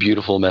more this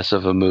beautiful mess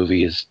of a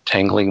movie is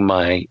tangling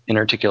my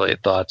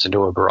inarticulate thoughts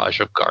into a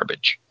barrage of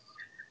garbage,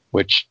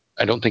 which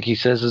I don't think he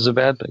says is a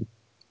bad thing.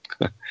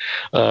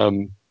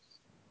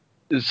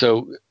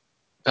 So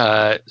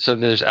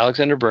there's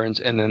Alexander Burns,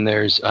 and then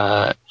there's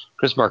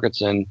Chris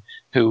Markinson,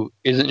 who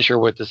isn't sure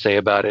what to say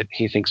about it.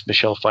 He thinks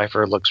Michelle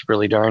Pfeiffer looks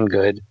really darn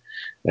good,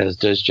 as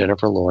does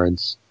Jennifer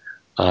Lawrence.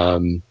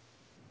 And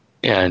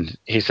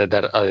he said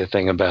that other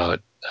thing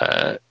about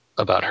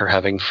her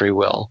having free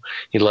will.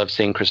 He loved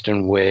seeing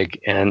Kristen Wiig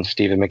and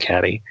Stephen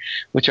McHattie,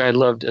 which I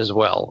loved as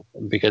well,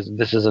 because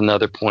this is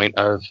another point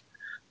of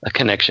a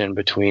connection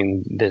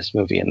between this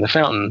movie and The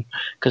Fountain,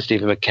 because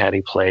Stephen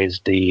McHattie plays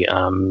the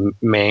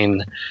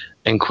main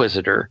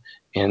inquisitor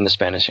in the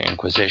Spanish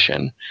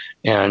Inquisition.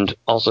 And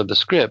also the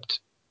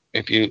script,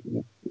 if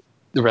you,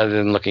 rather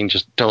than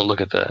don't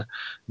look at the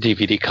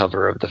DVD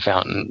cover of The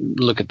Fountain,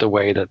 look at the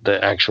way that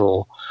the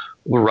actual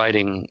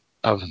writing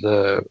of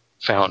The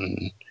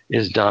Fountain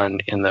is done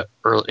in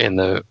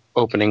the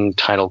opening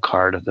title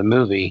card of the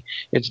movie.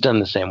 It's done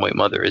the same way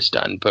Mother is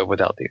done, but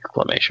without the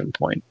exclamation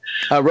point.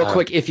 Real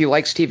quick, if you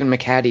like Stephen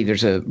McHattie,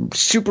 there's a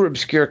super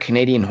obscure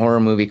Canadian horror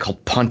movie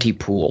called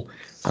Pontypool,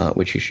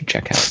 which you should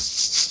check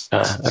out.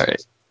 All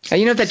right.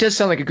 That does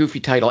sound like a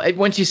goofy title.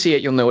 Once you see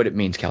it, you'll know what it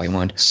means, Kelly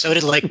Wand. So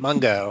did Lake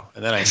Mungo,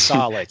 and then I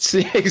saw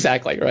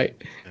Exactly, right.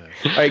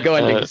 All right, go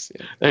on, Dingus.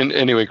 And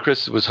anyway,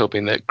 Chris was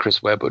hoping that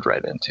Chris Webb would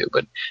write in too,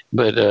 but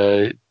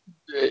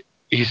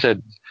he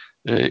said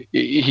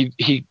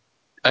he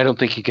I don't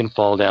think he can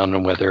fall down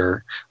on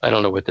whether I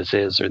don't know what this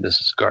is or this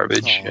is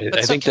garbage.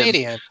 I think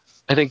Canadian.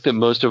 I think that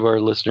most of our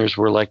listeners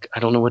were like, I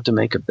don't know what to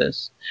make of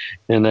this,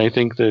 and I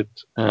think that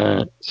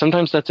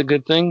sometimes that's a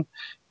good thing.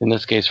 In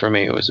this case, for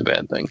me, it was a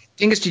bad thing.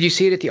 Dingus, did you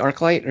see it at the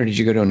ArcLight, or did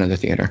you go to another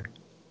theater?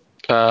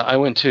 I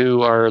went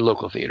to our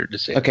local theater to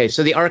see it. Okay,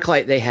 so the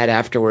ArcLight, they had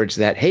afterwards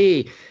that,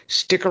 hey,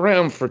 stick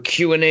around for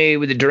Q&A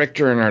with the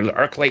director in our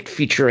ArcLight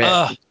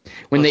featurette.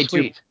 When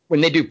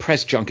they do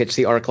press junkets,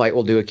 the ArcLight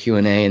will do a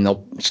Q&A, and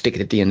they'll stick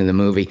it at the end of the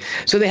movie.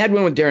 So they had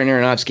one with Darren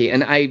Aronofsky,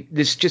 and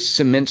this just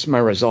cements my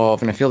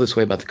resolve, and I feel this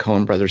way about the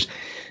Coen brothers.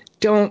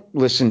 Don't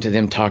listen to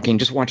them talking.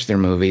 Just watch their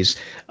movies,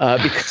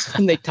 because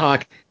when they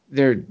talk,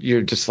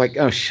 you're just like,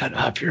 oh, shut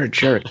up, you're a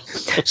jerk.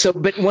 So,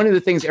 but one of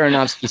the things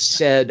Aronofsky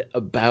said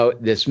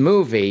about this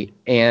movie,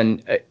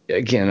 and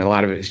again, a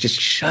lot of it is just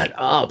shut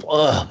up.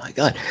 Oh my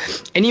God.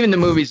 And even the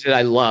movies that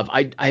I love,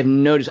 I've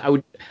noticed,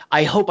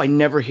 I hope I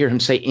never hear him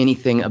say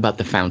anything about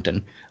The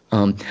Fountain.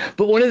 But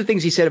one of the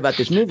things he said about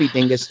this movie,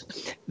 Dingus,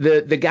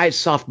 the guy's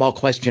softball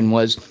question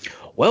was,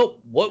 well,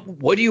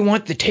 what do you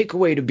want the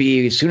takeaway to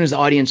be as soon as the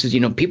audience is,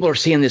 people are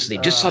seeing this, they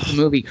just saw the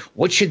movie,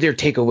 what should their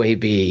takeaway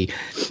be?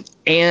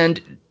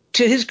 And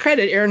to his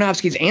credit,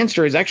 Aronofsky's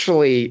answer is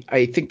actually,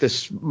 I think, the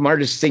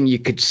smartest thing you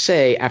could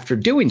say after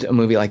doing a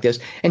movie like this.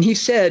 And he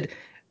said,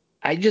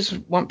 I just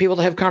want people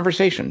to have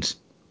conversations.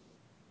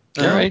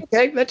 All right.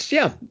 Okay, that's,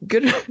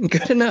 good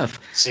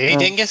enough. See,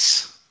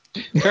 Dingus?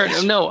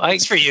 No,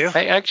 it's for you.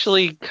 I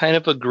actually kind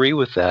of agree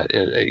with that,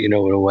 in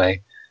a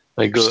way.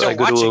 I go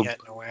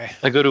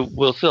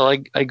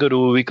to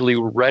a weekly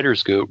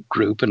writers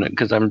group, and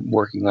because I'm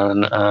working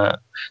on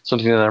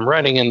something that I'm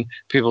writing, and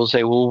people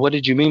say, well, what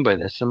did you mean by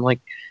this? I'm like,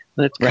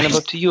 that's kind of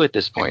up to you at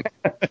this point.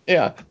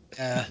 Yeah.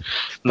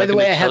 By the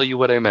way, I tell you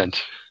what I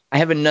meant. I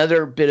have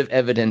another bit of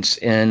evidence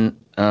in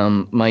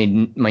my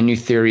new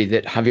theory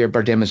that Javier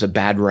Bardem is a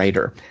bad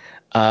writer.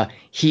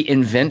 He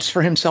invents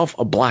for himself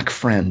a black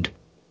friend.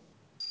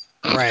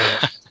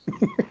 Right.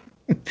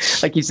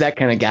 Like he's that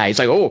kind of guy. He's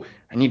like, oh,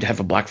 I need to have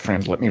a black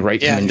friend. Let me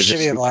write him Yeah, into there should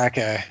this. be a black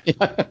guy.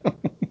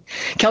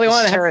 Kelly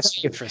Wand,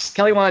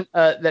 Kelly Wand,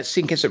 that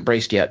sync isn't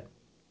braced yet.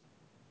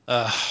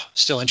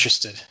 Still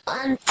interested.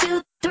 1,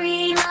 2,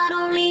 3, not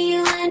only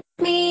you and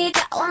me,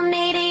 got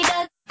 180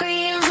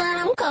 degrees, and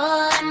I'm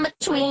caught in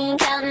between,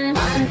 counting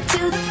 1,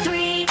 2,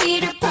 3,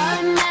 Peter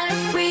Pan,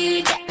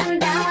 Mary, getting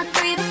down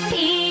with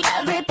 3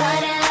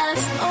 everybody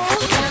loves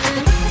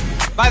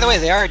counting. By the way,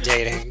 they are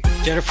dating.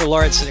 Jennifer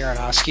Lawrence and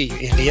Aronofsky, you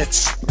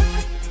idiots.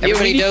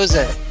 Everybody knows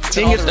it.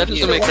 That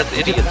doesn't make us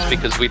idiots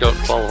because we don't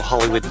follow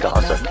Hollywood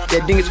gossip.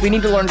 Yeah, Dingus, we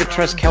need to learn to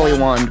trust Kelly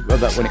Wand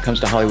about when it comes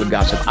to Hollywood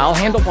gossip. I'll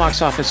handle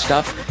box office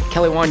stuff.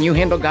 Kelly Wand, you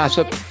handle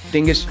gossip.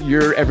 Dingus,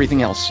 you're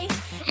everything else.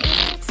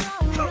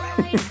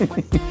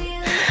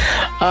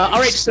 All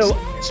right, so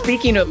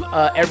speaking of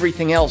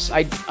everything else,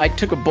 I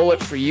took a bullet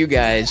for you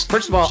guys.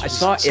 First of all, I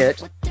saw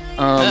it.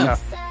 I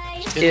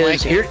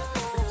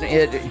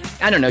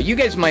don't know. You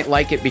guys might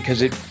like it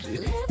because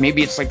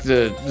maybe it's like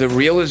the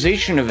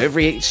realization of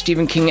every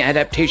Stephen King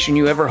adaptation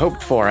you ever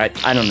hoped for. I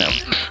don't know.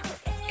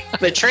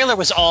 The trailer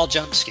was all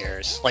jump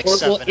scares.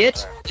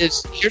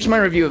 Here's my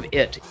review of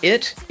it.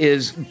 It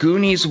is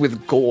Goonies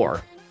with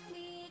gore.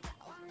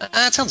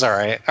 That sounds all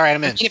right. All right,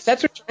 I'm in. If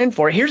that's what you're in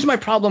for, here's my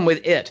problem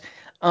with it.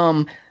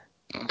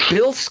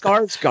 Bill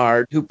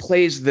Skarsgård, who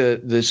plays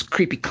this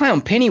creepy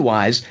clown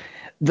Pennywise,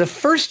 the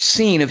first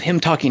scene of him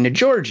talking to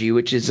Georgie,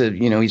 which is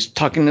he's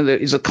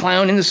a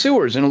clown in the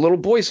sewers and a little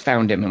boy's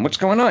found him and what's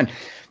going on.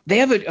 They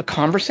have a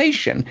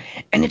conversation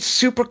and it's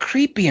super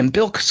creepy and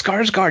Bill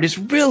Skarsgård is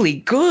really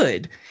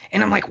good.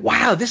 And I'm like,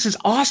 wow, this is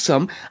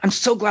awesome. I'm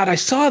so glad I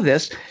saw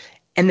this.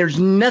 And there's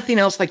nothing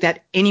else like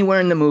that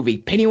anywhere in the movie.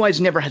 Pennywise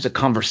never has a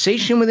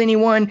conversation with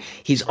anyone.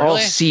 He's all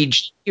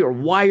CG or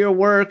wire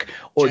work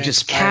or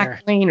just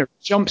cackling or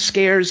jump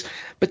scares.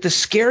 But the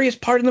scariest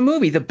part of the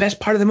movie, the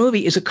best part of the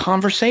movie, is a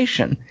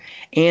conversation.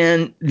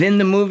 And then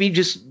the movie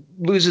just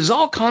loses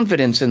all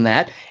confidence in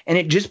that, and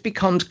it just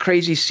becomes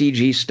crazy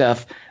CG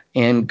stuff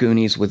and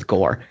Goonies with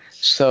gore.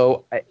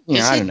 So, I don't know.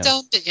 Is it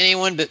dumb to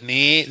anyone but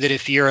me that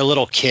if you're a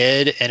little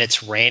kid and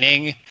it's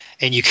raining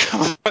and you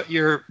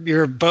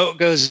your boat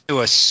goes into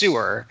a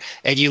sewer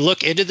and you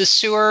look into the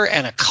sewer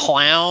and a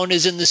clown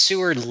is in the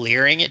sewer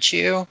leering at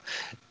you,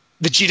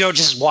 that you don't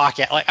just walk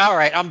out like, all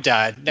right, I'm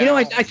done. No.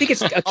 I think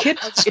it's a kid.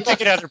 It's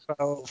another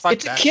boat.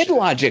 It's a kid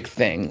logic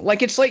thing.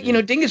 Like it's like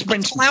Dingus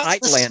mentioned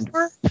Tideland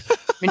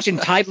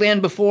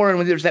before, and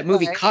when there's that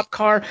movie Cop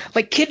Car.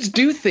 Like kids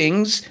do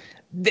things.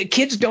 The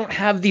kids don't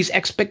have these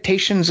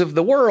expectations of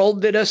the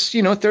world that us,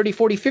 30,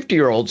 40,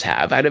 50-year-olds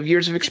have out of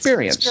years of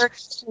experience.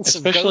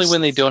 Especially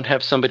when they don't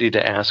have somebody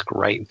to ask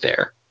right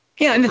there.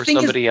 Yeah, and the thing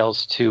somebody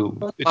else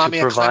to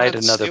provide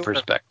another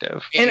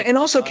perspective. And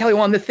also, Kelly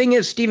Wand, the thing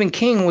is, Stephen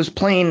King was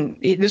playing.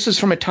 This is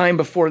from a time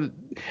before.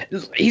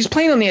 He's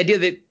playing on the idea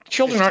that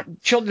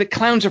that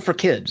clowns are for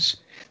kids.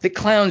 That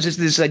clowns is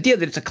this idea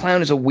that a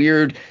clown is a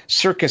weird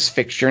circus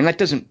fixture, and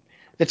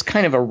that's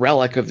kind of a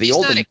relic of the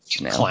olden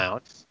days now. Clown.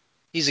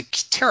 He's a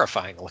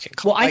terrifying looking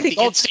clown. Well,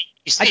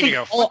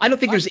 I don't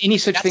think there's any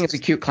such thing as a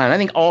cute clown. I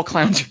think all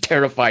clowns are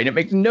terrifying. It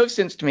makes no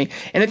sense to me.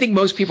 And I think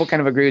most people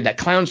kind of agree with that.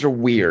 Clowns are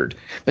weird.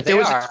 But there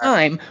was a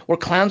time where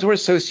clowns were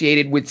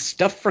associated with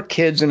stuff for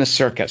kids in a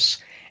circus.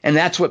 And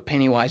that's what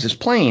Pennywise is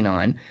playing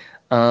on.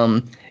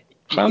 Clowns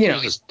are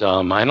just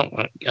dumb. I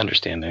don't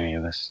understand any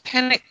of this.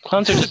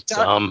 Clowns are just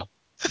dumb.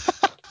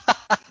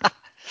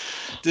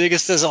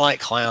 Dingus doesn't like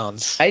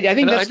clowns. I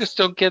just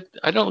don't get.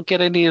 I don't get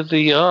any of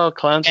the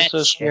clowns are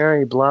so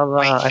scary. Blah blah.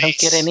 I don't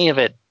get any of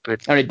it.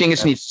 But all right,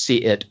 Dingus needs to see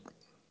it.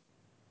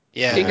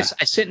 Yeah, Dingus,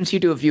 I sentence you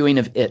to a viewing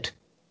of it.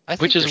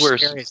 Which is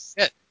worse,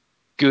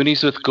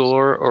 Goonies with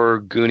gore or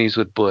Goonies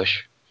with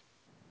Bush?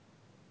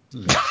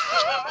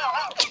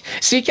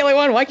 See, Kelly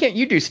Wand, why can't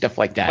you do stuff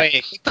like that?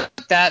 Wait,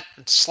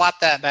 slap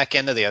that back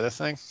into the other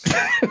thing.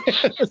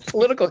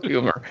 Political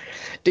humor.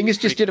 Dingus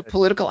just did a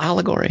political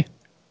allegory.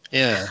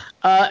 Yeah.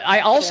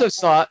 I also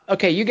saw.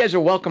 Okay, you guys are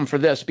welcome for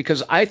this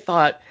because I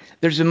thought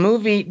there's a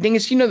movie.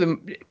 Dingus,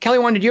 Kelly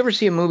Wand, did you ever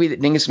see a movie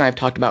that Dingus and I have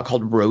talked about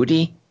called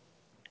Roadie?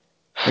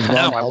 No,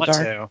 I want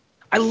to.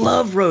 I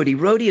love Roadie.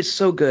 Roadie is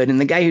so good,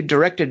 and the guy who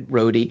directed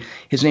Roadie,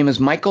 his name is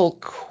Michael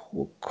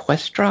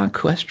Questra.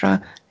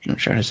 I'm not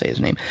sure how to say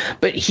his name,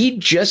 but he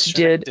just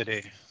did. Did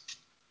he?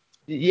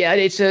 Yeah,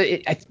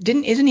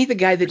 isn't he the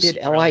guy that did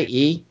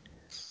LIE?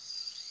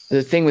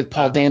 The thing with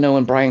Paul Dano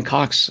and Brian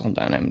Cox. Hold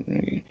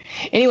on.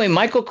 Anyway,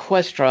 Michael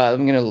Questra.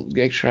 I'm going to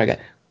make sure I got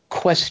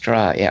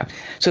Questra. Yeah.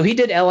 So he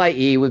did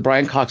LIE with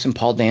Brian Cox and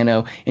Paul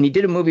Dano, and he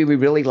did a movie we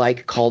really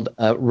like called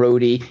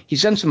Roadie.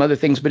 He's done some other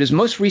things, but his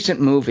most recent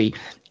movie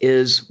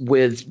is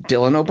with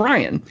Dylan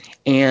O'Brien.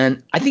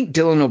 And I think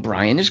Dylan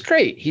O'Brien is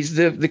great. He's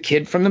the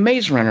kid from the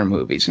Maze Runner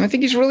movies, and I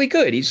think he's really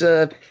good. He's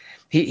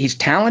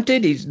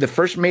talented. The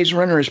first Maze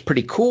Runner is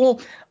pretty cool.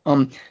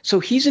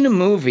 So he's in a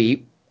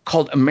movie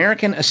called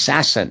American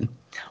Assassin,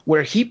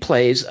 where he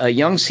plays a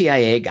young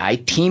CIA guy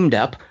teamed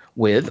up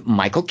with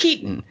Michael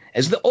Keaton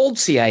as the old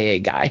CIA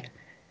guy.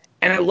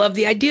 And I love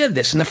the idea of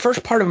this. In the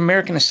first part of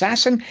American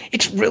Assassin,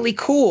 it's really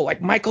cool.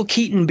 Like Michael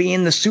Keaton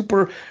being the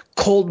super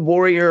cold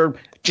warrior,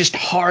 just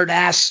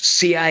hard-ass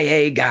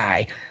CIA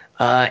guy.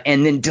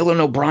 And then Dylan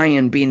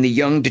O'Brien being the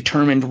young,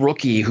 determined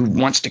rookie who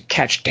wants to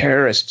catch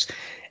terrorists.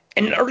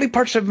 And the early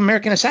parts of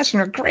American Assassin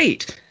are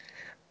great.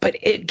 But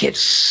it gets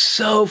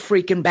so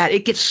freaking bad.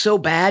 It gets so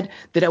bad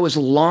that I was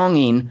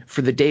longing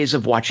for the days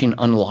of watching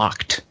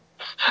Unlocked.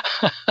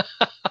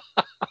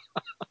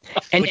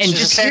 Which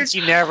is a sentence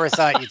you never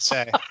thought you'd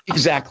say.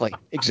 Exactly.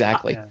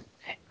 Yeah.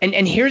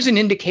 And here's an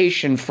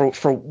indication for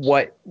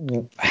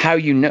how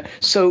you know.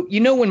 So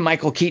when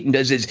Michael Keaton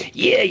does his,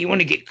 you want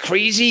to get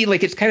crazy?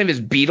 Like it's kind of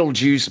his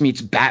Beetlejuice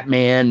meets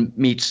Batman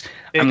meets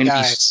Big I'm going to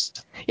guys.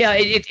 be. Yeah,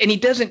 and he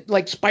doesn't,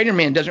 like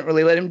Spider-Man doesn't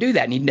really let him do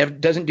that, and he never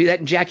doesn't do that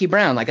in Jackie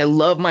Brown. Like I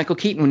love Michael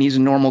Keaton when he's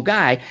a normal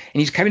guy, and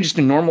he's kind of just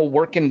a normal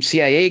working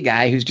CIA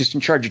guy who's just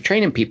in charge of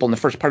training people in the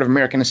first part of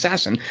American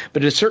Assassin.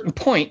 But at a certain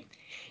point,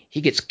 he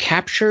gets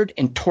captured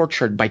and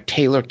tortured by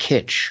Taylor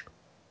Kitsch.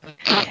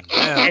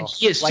 And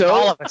he is like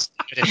all of us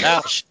did in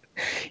that shit.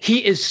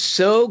 He is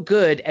so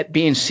good at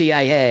being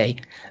CIA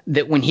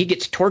that when he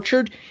gets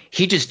tortured,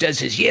 he just does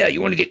his,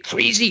 you want to get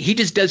crazy? He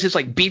just does his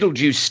like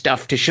Beetlejuice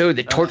stuff to show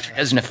that torture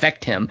doesn't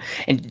affect him.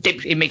 And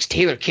it makes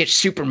Taylor Kitsch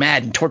super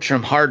mad and torture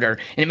him harder.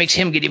 And it makes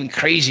him get even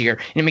crazier.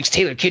 And it makes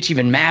Taylor Kitsch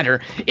even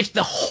madder. It's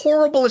the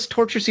horriblest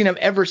torture scene I've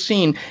ever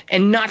seen.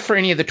 And not for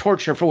any of the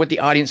torture, for what the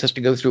audience has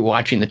to go through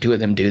watching the two of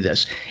them do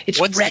this. It's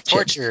What's wretched. the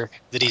torture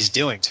that he's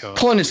doing to him?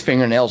 Pulling his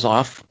fingernails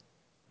off.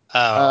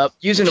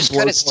 Using a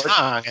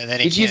blowtorch. And then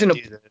he's using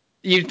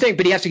you'd think,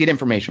 but he has to get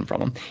information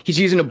from him. He's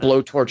using a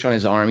blowtorch on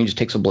his arm. He just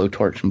takes a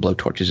blowtorch and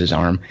blowtorches his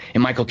arm.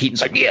 And Michael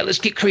Keaton's like, let's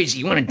get crazy.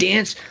 You want to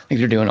dance? Like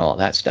they're doing all of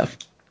that stuff.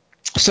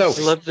 So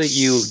I love that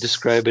you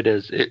describe it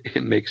as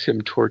it makes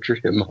him torture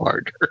him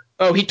harder.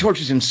 Oh, he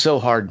tortures him so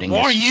hard, Dingus.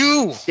 More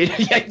you!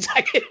 Yeah,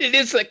 exactly. It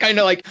is that kind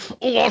of like,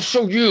 I'll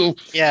show you.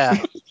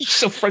 Yeah. He's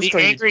so frustrated.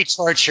 The angry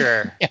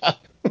torturer. Yeah.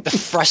 The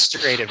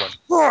frustrated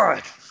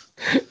one.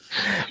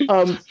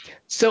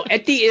 So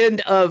at the end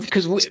of,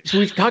 because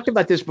we've talked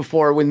about this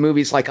before with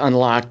movies like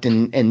Unlocked,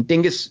 and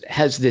Dingus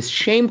has this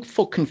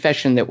shameful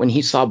confession that when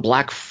he saw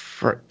Black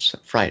Sunday. Black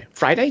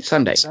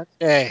Sunday.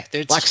 Right.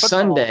 Super Black Bowl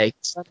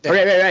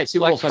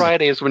Sunday.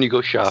 Friday is when you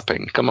go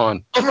shopping. Come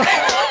on.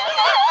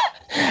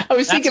 I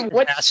was thinking,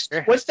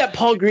 what's that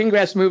Paul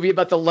Greengrass movie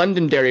about the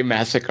Londonderry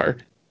massacre?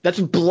 That's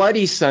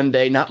Bloody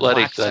Sunday, not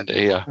Bloody Black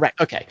Sunday. Yeah. Right.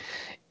 Okay.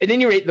 At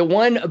any rate, the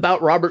one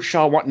about Robert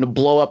Shaw wanting to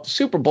blow up the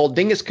Super Bowl,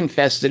 Dingus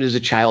confessed that as a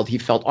child he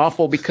felt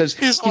awful because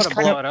he's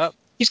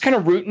kind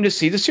of rooting to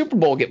see the Super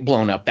Bowl get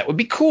blown up. That would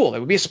be cool. That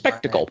would be a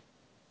spectacle.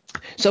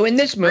 Right. So in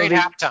this movie, great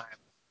halftime.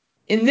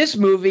 In this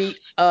movie,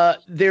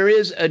 there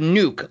is a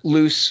nuke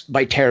loose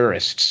by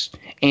terrorists,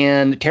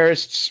 and the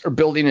terrorists are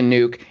building a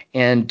nuke,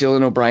 and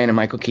Dylan O'Brien and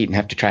Michael Keaton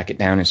have to track it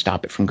down and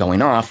stop it from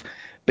going off.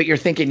 But you're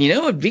thinking,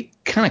 it'd be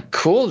kind of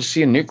cool to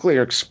see a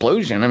nuclear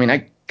explosion. I mean,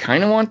 I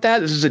kind of want that.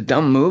 This is a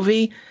dumb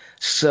movie,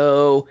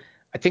 so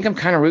I think I'm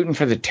kind of rooting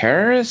for the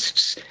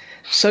terrorists.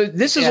 So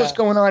this is what's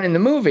going on in the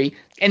movie,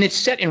 and it's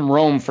set in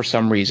Rome for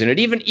some reason. And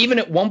even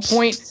at one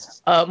point,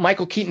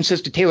 Michael Keaton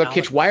says to Taylor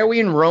Kitsch, "Why are we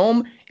in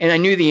Rome?" And I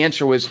knew the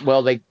answer was,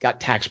 well, they got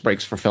tax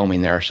breaks for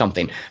filming there or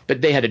something.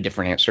 But they had a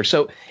different answer.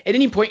 So at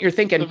any point, you're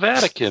thinking the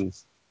Vatican.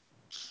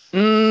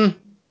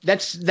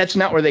 That's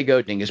not where they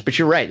go, Dingus. But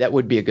you're right. That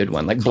would be a good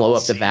one. Like blow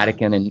up the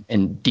Vatican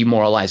and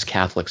demoralize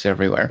Catholics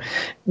everywhere.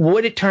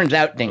 What it turns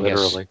out,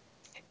 Dingus,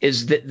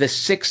 is that the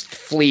Sixth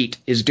Fleet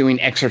is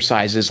doing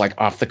exercises like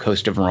off the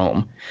coast of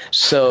Rome.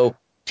 So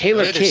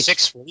Taylor Kitsch.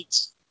 6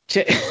 fleets.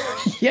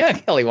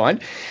 Kelly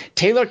Wand.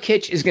 Taylor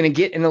Kitsch is going to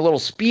get in a little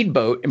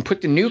speedboat and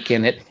put the nuke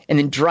in it and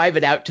then drive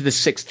it out to the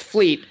Sixth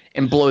Fleet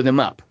and blow them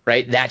up,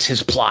 right? That's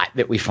his plot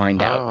that we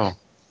find out.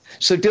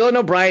 So Dylan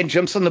O'Brien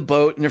jumps on the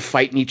boat and they're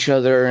fighting each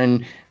other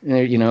and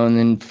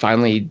then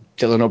finally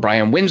Dylan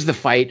O'Brien wins the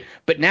fight.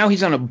 But now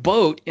he's on a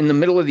boat in the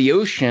middle of the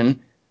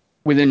ocean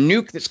with a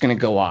nuke that's going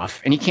to go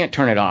off, and he can't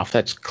turn it off.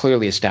 That's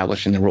clearly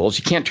established in the rules.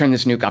 You can't turn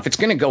this nuke off. It's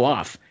going to go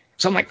off.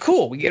 So I'm like,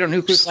 cool, we get a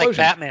nuclear explosion. Like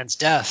Batman's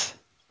death.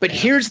 But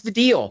here's the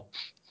deal.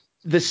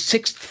 The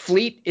Sixth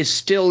Fleet is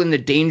still in the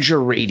danger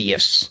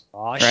radius,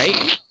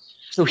 right?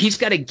 So he's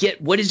got to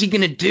get – what is he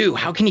going to do?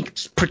 How can he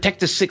protect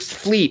the Sixth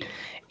Fleet?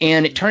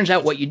 And it turns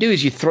out what you do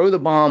is you throw the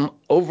bomb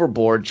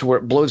overboard to where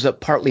it blows up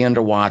partly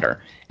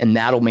underwater, and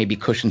that'll maybe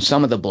cushion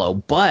some of the blow.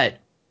 But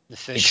the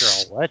fish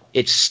are all what?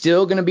 It's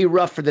still going to be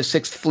rough for the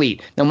Sixth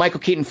Fleet. Now, Michael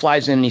Keaton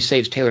flies in and he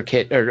saves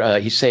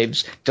he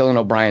saves Dylan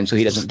O'Brien so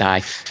he doesn't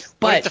die.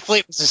 But if the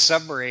fleet was a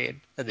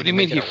submarine? What do you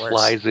mean he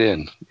flies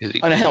in?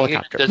 On a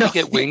helicopter. Does he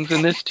get wings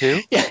in this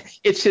too? Yeah,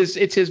 it's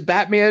his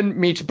Batman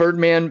meets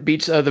Birdman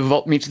meets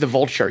the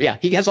Vulture. Yeah,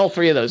 he has all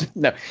three of those.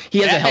 No, he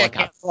has a helicopter.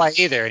 Can't fly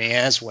either, and he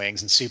has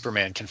wings. And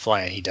Superman can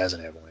fly, and he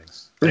doesn't have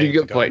wings. Pretty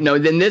good point. No,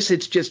 then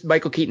it's just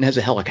Michael Keaton has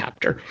a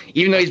helicopter.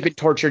 Even though he's been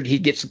tortured, he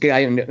gets a guy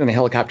in a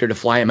helicopter to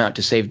fly him out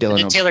to save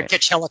Dylan. And Taylor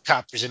Kitsch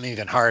helicopters him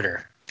even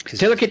harder.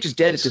 Taylor Kitsch is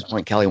dead at this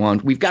point, Kelly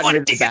Wand. We've gotten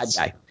rid of the bad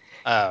guy.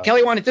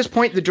 Kelly Wand, at this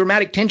point, the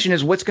dramatic tension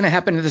is what's going to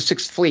happen to the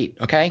Sixth Fleet.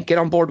 Okay, get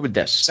on board with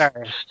this.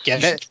 Sorry.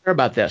 Get it? Care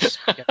about this.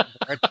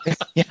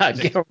 Yeah,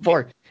 get on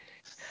board.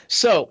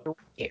 So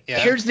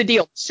here's the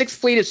deal: Sixth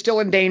Fleet is still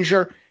in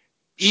danger,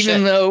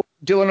 even though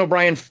Dylan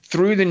O'Brien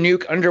threw the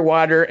nuke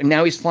underwater and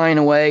now he's flying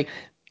away,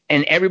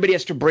 and everybody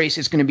has to brace.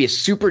 It's going to be a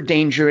super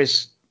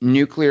dangerous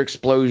nuclear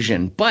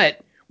explosion,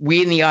 but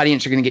we in the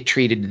audience are going to get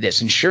treated to this.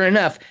 And sure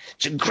enough,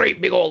 it's a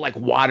great big old like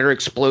water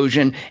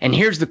explosion. And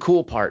here's the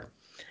cool part.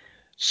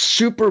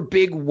 Super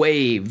big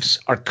waves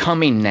are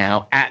coming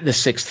now at the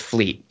Sixth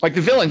Fleet. Like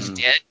the villain's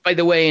dead, by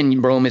the way,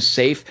 and Rome is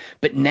safe.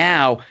 But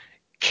now,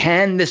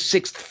 can the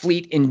Sixth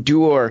Fleet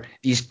endure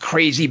these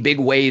crazy big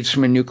waves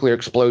from a nuclear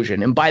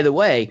explosion? And by the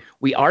way,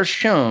 we are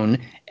shown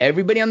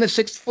everybody on the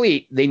Sixth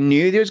Fleet, they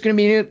knew there was going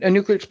to be a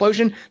nuclear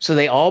explosion, so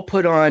they all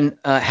put on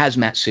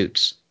hazmat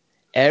suits.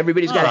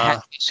 Everybody's got a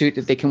hazmat suit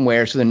that they can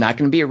wear, so they're not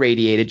going to be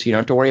irradiated, so you don't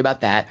have to worry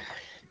about that.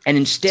 And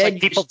instead, it's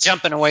like people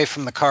jumping away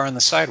from the car on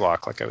the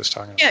sidewalk, like I was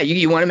talking about. Yeah,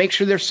 you want to make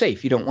sure they're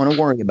safe. You don't want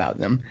to worry about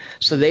them.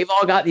 So they've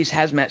all got these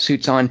hazmat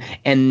suits on.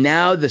 And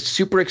now the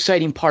super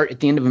exciting part at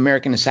the end of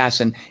American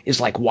Assassin is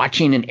like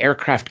watching an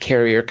aircraft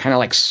carrier kind of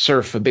like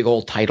surf a big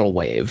old tidal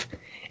wave.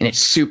 And it's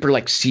super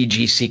like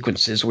CG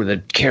sequences where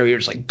the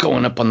carrier's like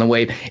going up on the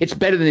wave. It's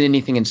better than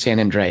anything in San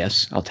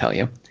Andreas, I'll tell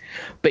you.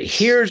 But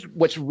here's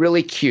what's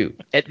really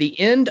cute. At the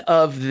end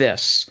of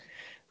this,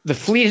 the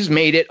fleet has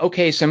made it.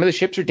 Okay, some of the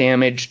ships are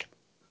damaged.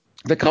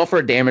 They call for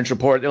a damage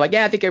report. They're like,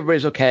 yeah, I think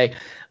everybody's okay.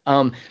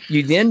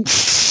 You then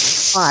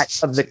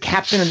spot of the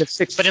captain of the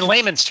Sixth. But in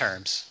layman's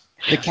terms.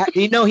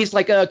 He's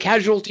like,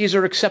 casualties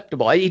are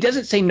acceptable. He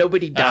doesn't say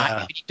nobody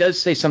died. But he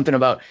does say something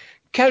about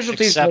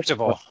casualties.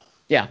 Acceptable.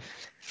 Yeah.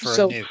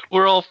 So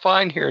we're all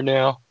fine here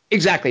now.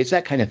 Exactly. It's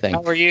that kind of thing.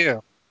 How are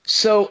you?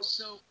 So,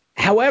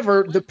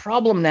 however, the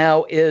problem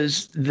now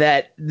is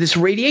that this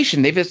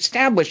radiation, they've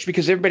established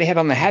because everybody had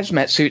on the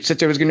hazmat suits that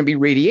there was going to be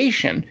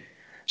radiation.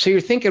 So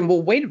you're thinking,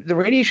 well, wait, the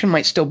radiation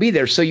might still be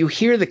there. So you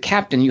hear the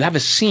captain, you have a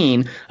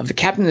scene of the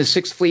captain of the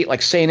Sixth Fleet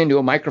like saying into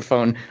a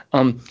microphone,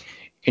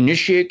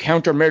 initiate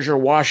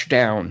countermeasure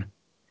washdown.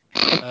 The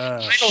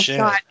final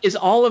shot is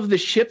all of the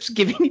ships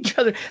giving each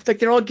other, it's like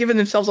they're all giving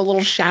themselves a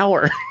little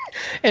shower.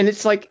 And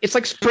it's like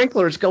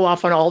sprinklers go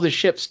off on all the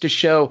ships to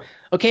show,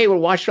 okay, we're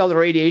washing all the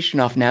radiation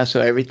off now, so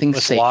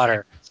everything's safe. With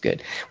water.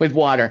 Good with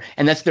water,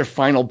 and that's their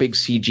final big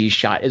CG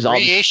shot. Is all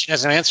radiation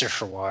has an answer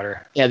for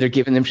water. Yeah, they're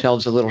giving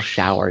themselves a little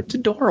shower. It's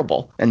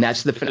adorable, and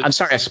that's I'm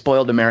sorry, I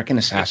spoiled American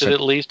Assassin. Is it at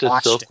least a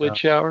Silkwood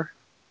shower?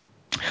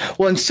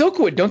 Well, in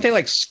Silkwood, don't they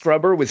like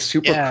scrub her with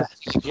super?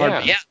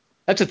 Yeah,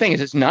 that's the thing.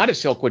 Is it's not a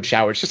Silkwood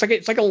shower. It's just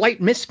like a light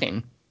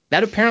misting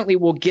that apparently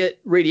will get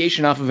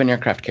radiation off of an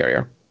aircraft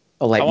carrier.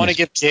 I want to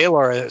give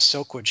Gaylor a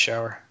Silkwood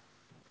shower.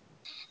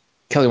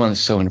 Kelly Wand is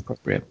so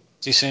inappropriate.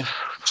 Too soon.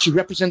 She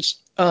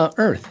represents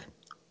Earth.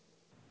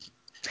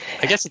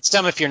 I guess it's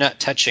dumb if you're not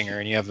touching her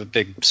and you have a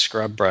big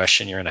scrub brush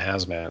and you're in a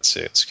hazmat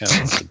suit. It's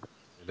kind of to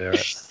do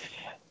it.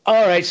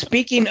 All right.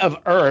 Speaking of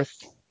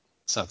Earth,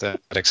 it's not that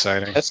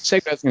exciting. Let's say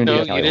that's going to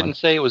do. No, you didn't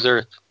say it was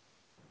Earth.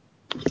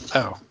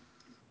 Oh.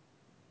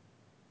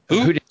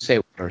 Who didn't say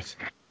it was Earth?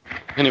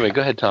 Anyway,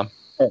 go ahead, Tom.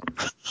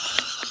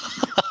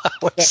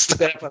 What's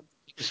that?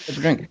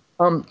 Drink.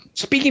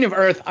 Speaking of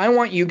Earth, I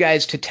want you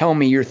guys to tell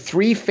me your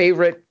 3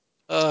 favorite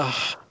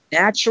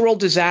natural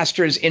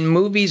disasters in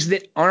movies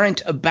that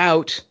aren't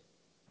about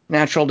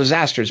natural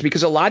disasters.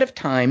 Because a lot of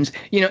times,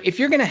 if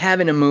you're going to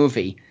have in a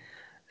movie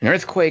an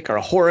earthquake or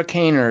a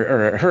hurricane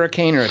or a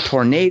hurricane or a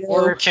tornado.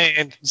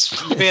 Hurricane.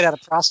 It's made out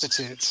of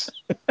prostitutes.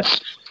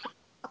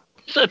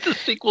 That's a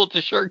sequel to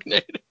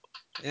Sharknado.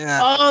 Yeah.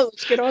 Oh,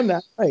 let's get on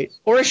that. Right.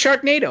 Or a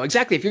Sharknado.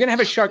 Exactly. If you're going to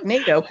have a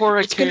Sharknado,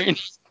 hurricane.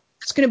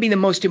 It's going to be the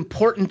most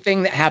important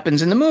thing that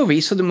happens in the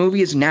movie. So the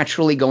movie is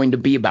naturally going to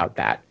be about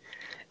that.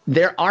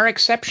 There are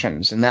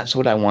exceptions, and that's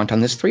what I want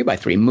on this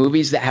 3x3.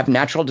 Movies that have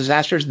natural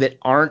disasters that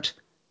aren't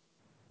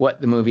what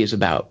the movie is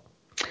about.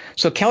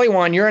 So, Kelly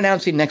Wand, you're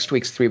announcing next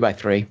week's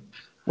 3x3.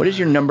 What is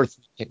your number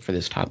 3 pick for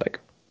this topic?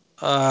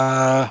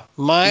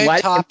 My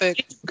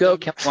topic. Go,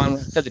 Kelly Wand.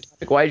 Said the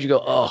topic. Why did you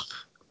go? Oh,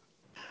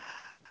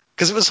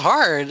 because it was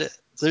hard.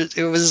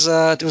 It was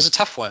a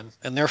tough one,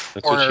 and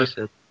therefore. That's what she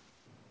said.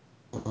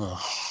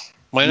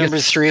 My number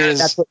 3 is.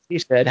 That's what she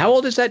said. How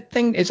old is that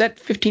thing? Is that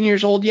 15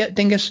 years old yet,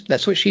 Dingus?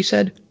 That's what she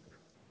said.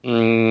 I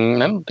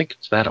don't think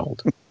it's that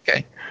old.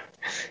 Okay.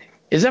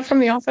 Is that from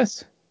The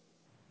Office?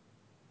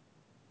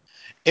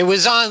 It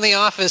was on The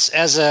Office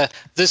as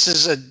this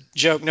is a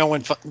joke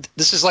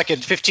this is like a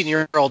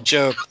 15-year-old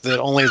joke that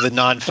only the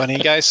non-funny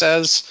guy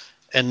says,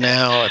 and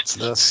now it's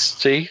this.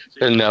 See?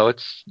 And now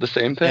it's the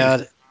same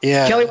thing.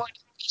 Yeah. Kelly,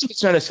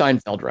 it's not a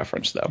Seinfeld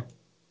reference, though.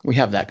 We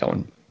have that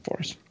going for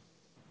us.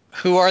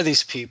 Who are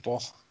these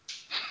people?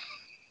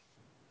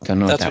 Don't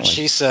know That's what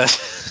she said.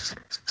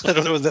 I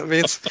don't know what that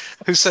means.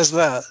 Who says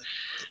that?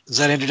 Is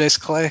that Andrew Dice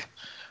Clay?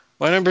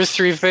 My number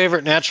 3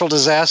 favorite natural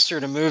disaster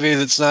in a movie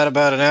that's not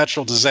about a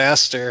natural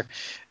disaster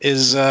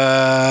is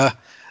the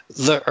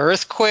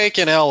earthquake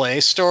in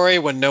LA story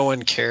when no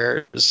one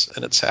cares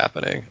and it's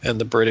happening. And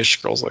the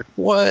British girl's like,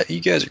 what?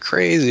 You guys are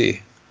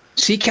crazy.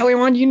 See, Kelly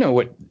Wand, you know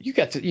what you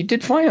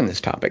did fine on this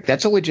topic.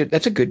 That's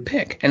a good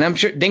pick. And I'm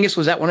sure, Dingus,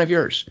 was that one of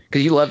yours?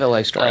 Because you love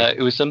LA Story.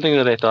 It was something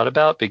that I thought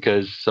about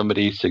because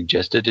somebody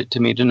suggested it to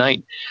me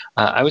tonight.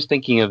 I was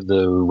thinking of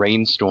the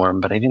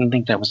rainstorm, but I didn't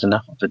think that was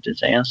enough of a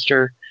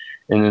disaster.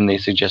 And then they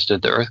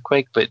suggested the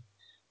earthquake, but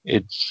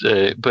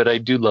but I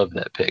do love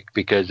that pick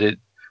because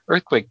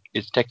earthquake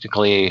is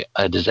technically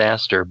a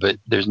disaster, but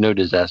there's no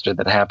disaster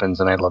that happens,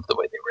 and I love the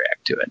way they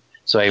react to it.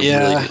 So I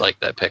really like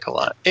that pick a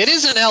lot. It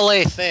is an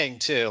LA thing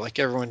too. Like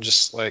everyone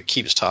just like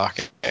keeps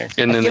talking,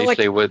 and then they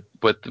say what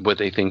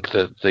they think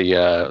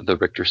the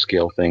Richter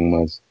scale thing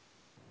was.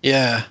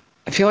 Yeah,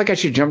 I feel like I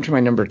should jump to my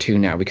number 2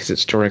 now because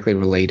it's directly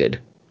related.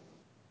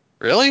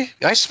 Really?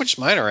 I switched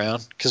mine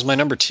around because my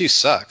number 2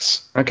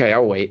 sucks. Okay,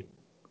 I'll wait.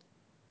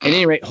 At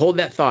any rate, hold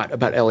that thought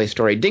about LA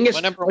Story. Dingus,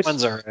 my number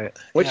 1's all right.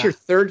 What's your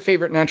third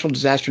favorite natural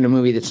disaster in a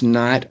movie that's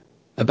not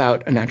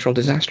about a natural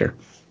disaster?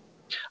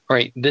 All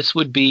right, this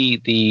would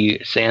be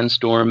the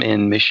sandstorm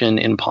in Mission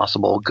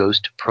Impossible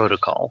Ghost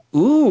Protocol.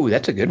 Ooh,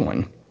 that's a good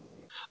one.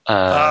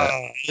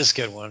 That's a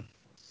good one.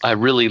 I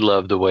really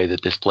love the way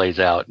that this plays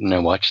out, and I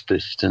watched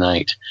this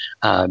tonight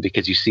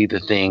because you see the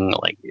thing,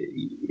 like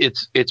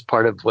it's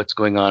part of what's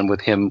going on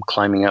with him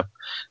climbing up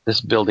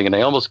this building, and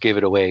I almost gave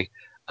it away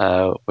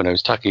when I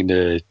was talking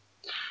to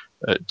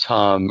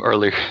Tom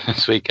earlier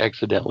this week.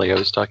 Accidentally, I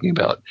was talking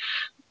about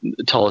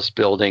the tallest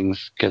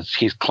buildings because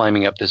he's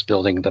climbing up this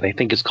building that I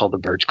think is called the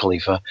Burj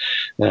Khalifa,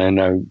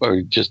 and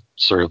I just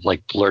sort of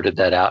like blurted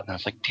that out, and I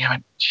was like, "Damn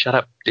it, shut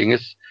up,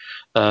 dingus!"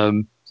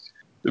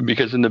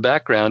 Because in the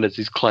background, as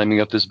he's climbing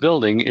up this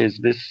building, is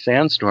this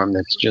sandstorm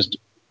that's just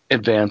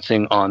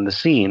advancing on the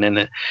scene,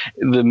 and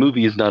the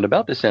movie is not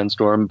about the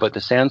sandstorm, but the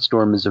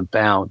sandstorm is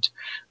about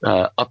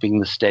upping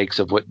the stakes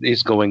of what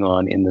is going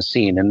on in the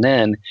scene, and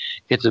then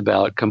it's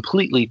about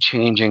completely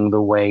changing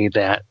the way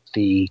that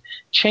the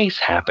chase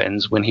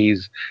happens when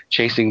he's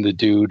chasing the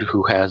dude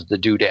who has the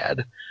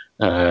doodad,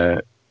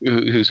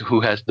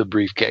 who has the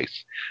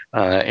briefcase,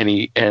 and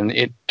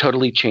it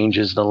totally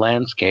changes the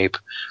landscape,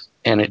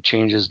 and it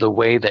changes the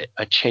way that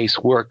a chase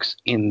works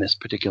in this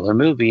particular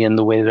movie and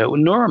the way that it would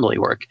normally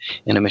work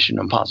in a Mission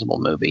Impossible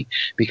movie,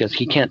 because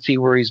he can't see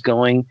where he's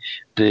going.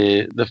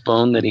 The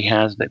phone that he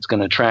has that's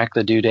going to track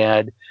the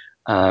doodad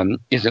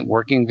isn't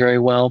working very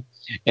well,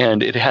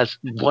 and it has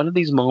one of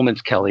these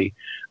moments, Kelly,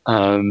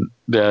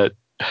 that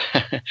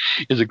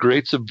is a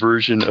great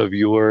subversion of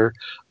your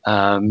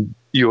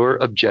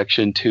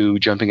objection to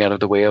jumping out of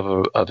the way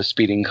of a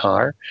speeding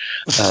car,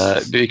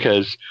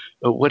 because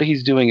what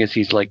he's doing is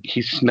he's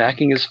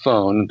smacking his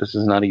phone. This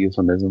is not a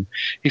euphemism.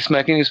 He's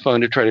smacking his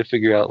phone to try to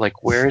figure out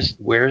like where's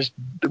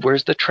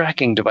the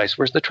tracking device?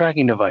 Where's the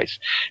tracking device?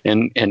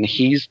 And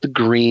he's the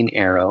green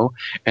arrow,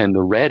 and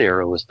the red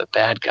arrow is the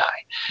bad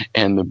guy.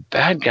 And the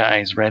bad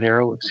guy's red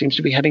arrow seems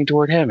to be heading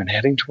toward him,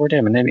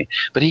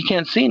 but he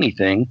can't see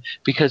anything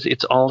because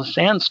it's all a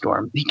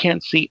sandstorm. He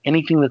can't see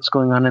anything that's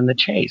going on in the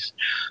chase.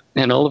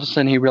 And all of a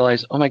sudden he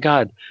realized, oh my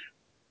God,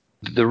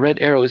 the red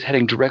arrow is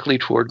heading directly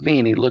toward me,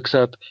 and he looks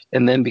up,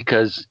 and then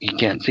because he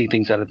can't see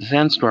things out of the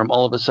sandstorm,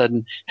 all of a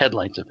sudden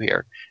headlights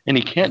appear, and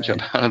he can't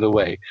jump out of the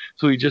way.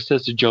 So he just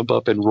has to jump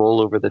up and roll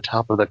over the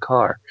top of the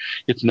car.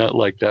 It's not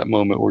like that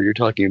moment where you're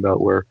talking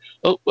about where,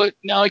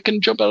 now I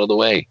can jump out of the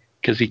way,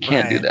 because he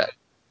can't do that.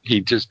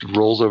 He just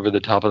rolls over the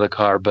top of the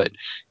car, but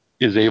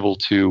is able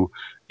to,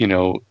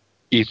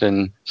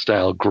 Ethan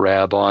style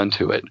grab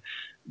onto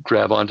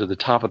the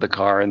top of the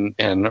car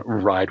and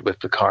ride with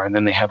the car. And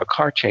then they have a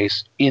car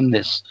chase in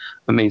this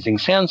amazing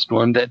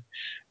sandstorm that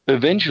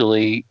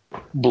eventually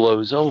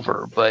blows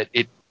over. But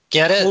it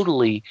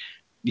totally,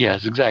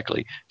 yes,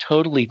 exactly,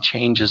 totally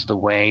changes the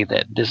way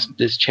that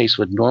this chase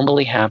would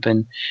normally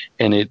happen.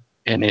 And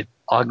it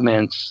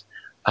augments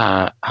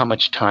how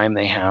much time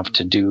they have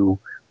to do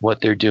what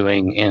they're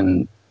doing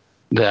in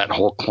that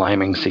whole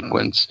climbing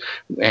sequence,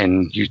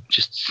 and you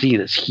just see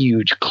this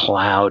huge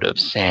cloud of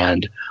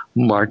sand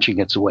marching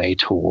its way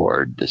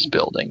toward this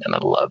building, and I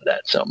love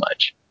that so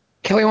much.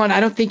 Kelly Wand, I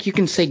don't think you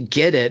can say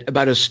 "get it"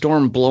 about a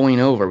storm blowing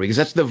over, because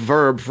that's the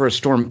verb for a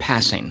storm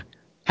passing.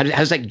 How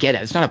does that get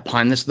it? It's not a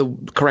pun. That's the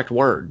correct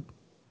word.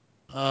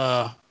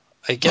 I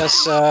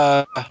guess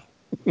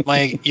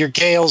your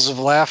gales of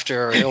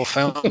laughter are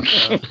ill-founded.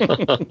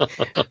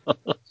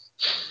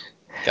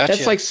 Gotcha.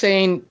 That's like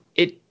saying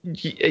it.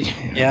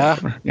 Yeah.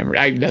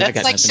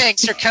 That's like saying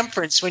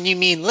circumference when you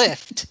mean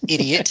lift,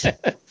 idiot.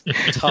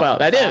 Well,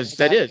 that is.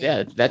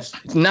 Yeah, that's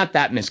not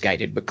that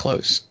misguided, but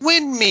close.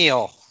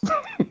 Windmill.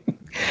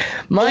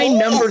 My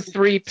number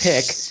 3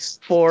 pick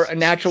for a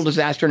natural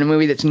disaster in a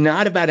movie that's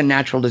not about a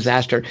natural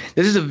disaster.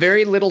 This is a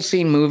very little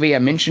seen movie. I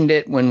mentioned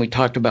it when we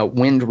talked about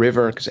Wind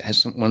River because it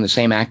has one of the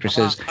same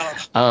actresses.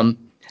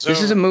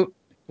 This is a movie.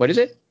 What is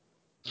it?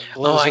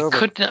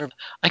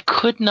 I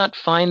could not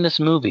find this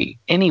movie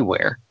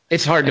anywhere.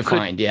 It's hard to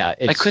find, yeah.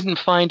 I couldn't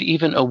find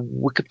even a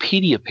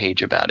Wikipedia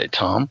page about it,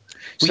 Tom.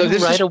 Will you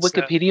write a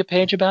Wikipedia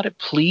page about it,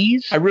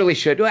 please? I really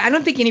should. I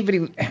don't think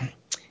anybody...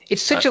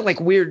 It's such a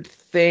weird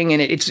thing,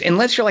 and it's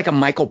unless you're like a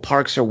Michael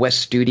Parks or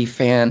Wes Studi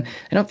fan,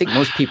 I don't think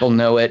most people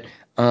know it.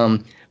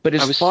 But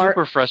as I was far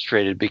super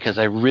frustrated because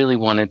I really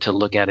wanted to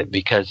look at it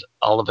because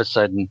all of a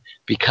sudden,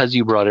 because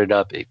you brought it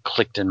up, it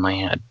clicked in my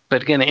head.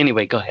 But again,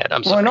 anyway, go ahead.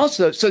 I'm sorry. Well, and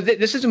also, so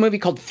this is a movie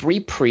called Three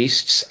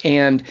Priests,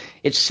 and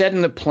it's set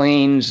in the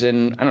plains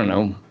in, I don't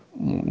know,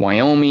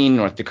 Wyoming,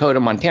 North Dakota,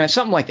 Montana,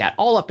 something like that,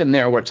 all up in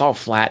there where it's all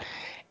flat.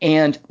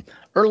 And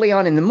early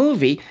on in the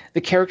movie,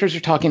 the characters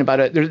are talking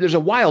about there's a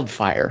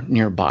wildfire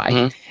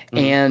nearby,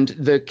 and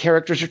the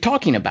characters are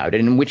talking about it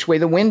and which way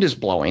the wind is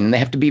blowing, and they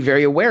have to be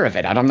very aware of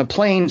it. Out on the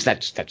plains,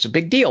 that's a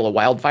big deal. A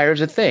wildfire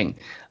is a thing.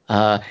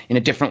 In a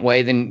different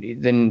way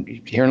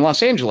than here in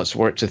Los Angeles,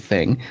 where it's a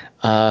thing.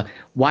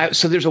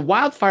 So there's a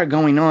wildfire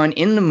going on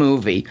in the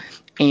movie,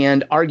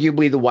 and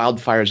arguably the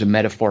wildfire is a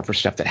metaphor for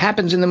stuff that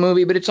happens in the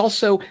movie, but it's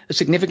also a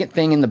significant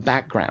thing in the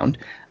background.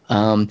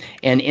 And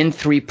in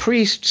Three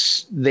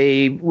Priests,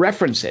 they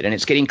reference it, and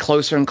it's getting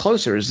closer and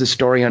closer as the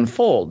story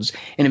unfolds.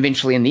 And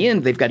eventually, in the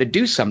end, they've got to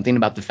do something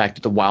about the fact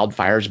that the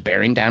wildfire is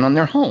bearing down on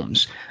their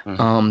homes.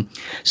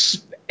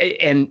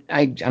 And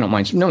I don't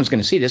mind, no one's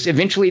going to see this.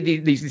 Eventually,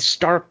 these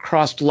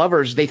star-crossed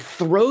lovers, they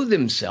throw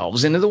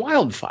themselves into the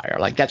wildfire.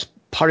 Like, that's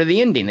part of the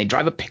ending. They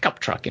drive a pickup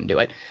truck into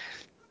it.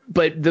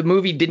 But the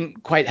movie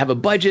didn't quite have a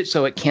budget,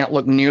 so it can't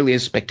look nearly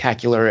as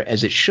spectacular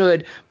as it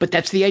should. But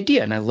that's the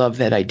idea, and I love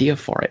that idea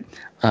for it.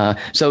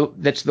 So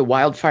that's the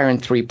wildfire in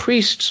Three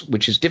Priests,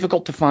 which is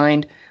difficult to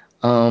find.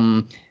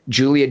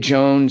 Julia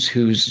Jones,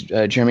 who's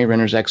Jeremy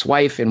Renner's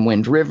ex-wife in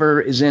Wind River,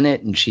 is in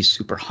it, and she's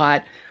super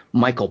hot.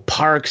 Michael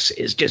Parks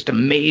is just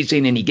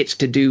amazing, and he gets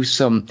to do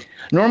some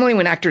 – normally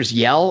when actors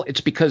yell,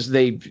 it's because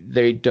they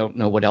don't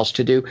know what else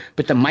to do.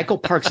 But the Michael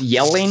Parks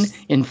yelling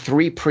in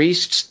Three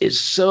Priests is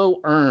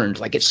so earned.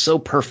 Like, it's so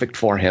perfect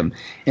for him.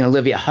 And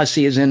Olivia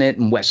Hussey is in it,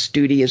 and Wes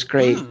Studi is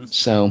great.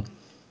 So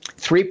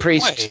Three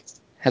Priests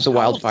has a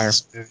wildfire.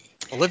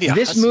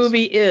 This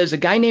movie is a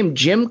guy named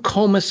Jim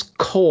Comas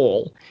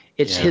Cole.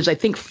 It's his, I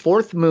think,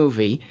 fourth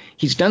movie.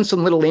 He's done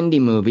some little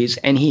indie movies,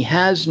 and he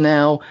has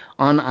now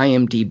on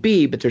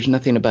IMDb, but there's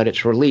nothing about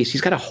its release.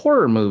 He's got a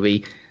horror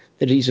movie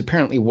that he's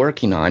apparently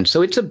working on.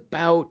 So it's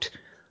about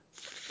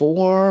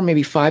 4,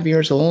 maybe 5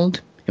 years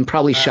old, and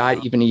probably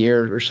shot even a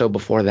year or so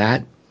before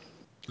that.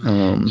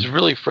 It's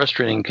really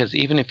frustrating because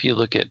even if you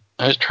look at –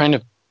 I was trying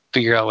to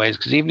figure out ways,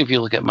 because even if you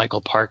look at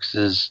Michael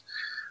Parks's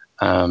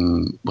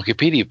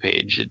Wikipedia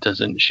page, it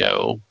doesn't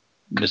show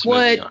this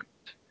movie on.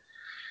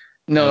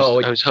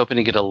 No, I was hoping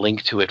to get a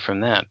link to it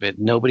from that, but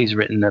nobody's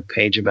written a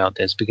page about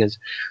this because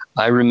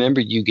I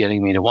remember you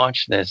getting me to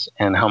watch this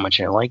and how much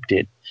I liked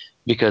it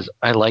because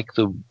I like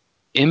the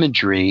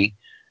imagery,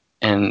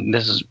 and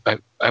this is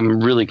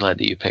I'm really glad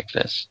that you picked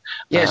this.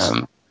 Yes,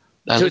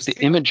 I like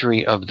the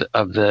imagery of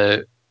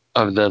the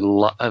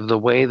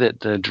way that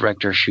the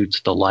director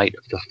shoots the light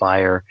of the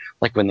fire,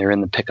 like when they're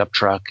in the pickup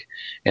truck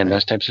and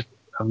those types of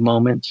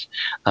moments.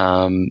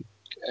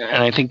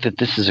 And I think that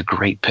this is a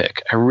great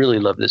pick. I really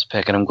love this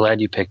pick, and I'm glad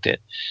you picked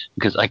it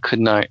because I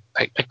couldn't for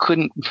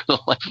the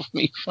life of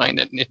me find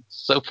it, and it's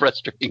so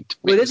frustrating to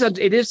me. Well,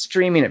 it is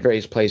streaming at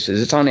various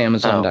places. It's on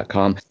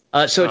Amazon.com.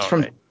 So it's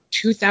from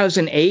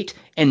 2008,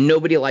 and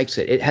nobody likes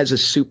it. It has a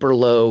super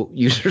low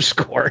user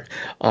score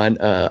on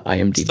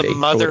IMDb. It's the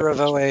mother of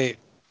 08.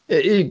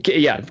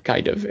 Yeah,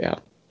 kind of, yeah.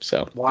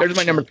 So there's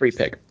my number 3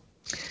 pick.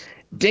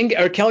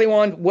 Kelly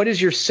Wand, what is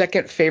your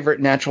second favorite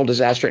natural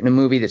disaster in a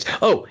movie that's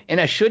 – oh,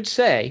 and I should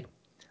say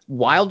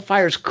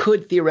wildfires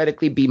could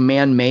theoretically be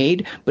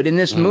man-made, but in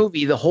this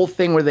movie, the whole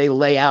thing where they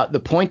lay out the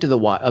point of the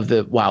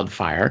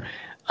wildfire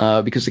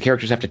because the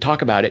characters have to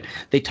talk about it,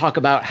 they talk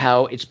about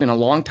how it's been a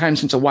long time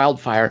since a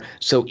wildfire,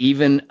 so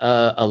even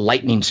a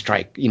lightning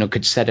strike,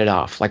 could set it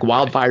off. Like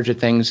wildfires are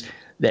things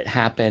that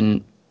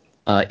happen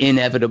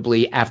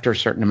inevitably after a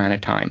certain amount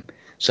of time.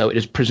 So it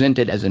is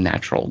presented as a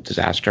natural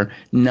disaster,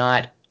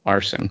 not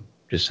arson,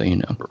 just so you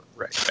know.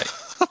 Right.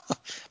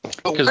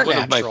 Because one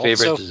of my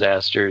favorite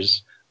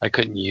disasters I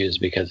couldn't use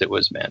because it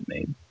was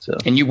man-made. So.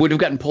 And you would have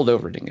gotten pulled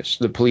over, Dingus.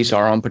 The police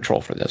are on patrol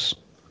for this.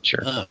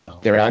 Sure.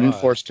 They're out in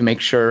force to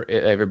make sure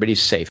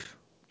everybody's safe.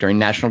 During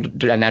natural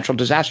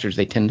disasters,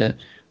 they tend to...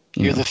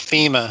 You're the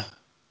FEMA.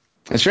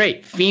 That's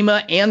right.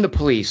 FEMA and the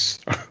police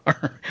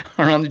are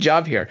on the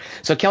job here.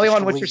 So, Kelly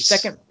Wand, what's your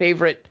second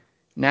favorite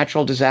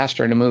natural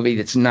disaster in a movie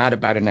that's not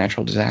about a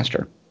natural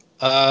disaster?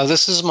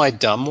 This is my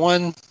dumb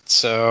one,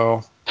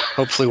 so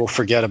hopefully we'll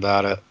forget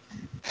about it.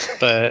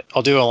 But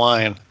I'll do a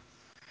line.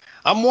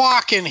 I'm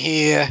walking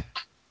here.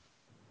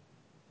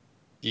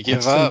 You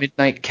give up?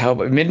 Midnight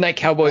Cowboy,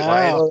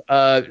 Wow.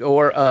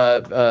 or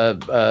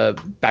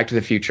Back to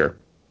the Future.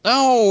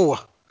 No.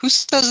 Who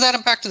says that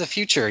in Back to the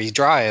Future? He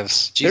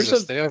drives.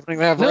 Jesus, they don't even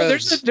have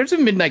roads. There's a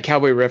Midnight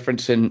Cowboy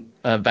reference in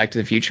Back to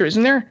the Future,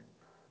 isn't there?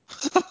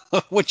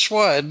 Which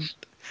one?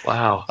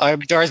 Wow. I'm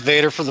Darth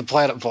Vader from the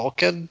planet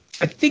Vulcan.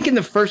 I think in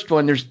the first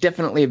one, there's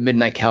definitely a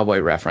Midnight Cowboy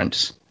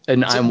reference.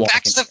 And I'm walking.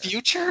 Back to the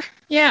Future?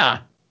 Yeah.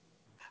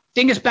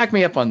 Dingus, back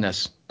me up on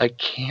this. I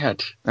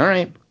can't. All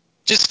right.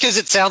 Just because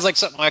it sounds like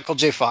something Michael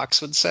J.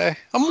 Fox would say.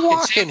 I'm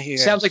walking here. It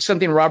sounds like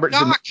something Robert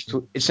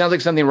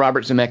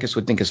Zemeckis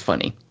would think is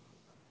funny.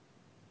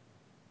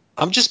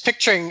 I'm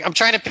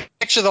trying to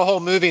picture the whole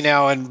movie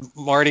now and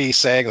Marty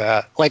saying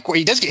that. Like, where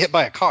he does get hit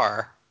by a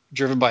car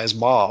driven by his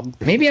mom.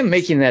 Maybe I'm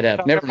making that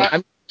up. Never mind.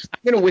 I'm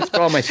going to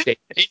withdraw my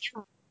statement.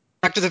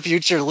 Back to the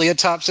Future, Leah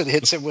Thompson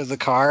hits him with the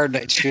car in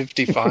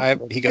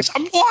 1955, and he goes,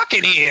 "I'm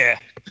walking here."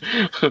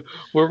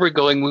 Where we're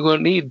going, we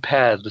won't need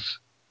paths.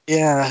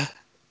 Yeah.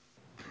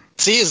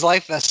 See, his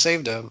life vest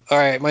saved him. All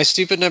right, my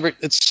stupid number.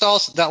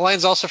 That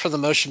line's also from the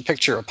motion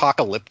picture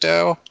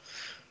Apocalypto.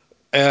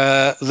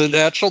 The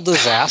natural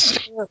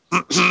disaster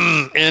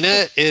in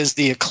it is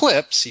the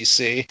eclipse, you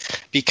see,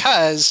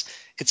 because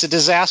it's a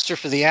disaster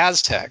for the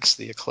Aztecs,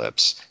 the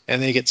eclipse,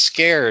 and they get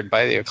scared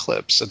by the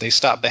eclipse, and they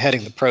stop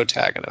beheading the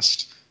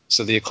protagonist.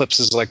 So the eclipse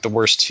is like the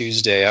worst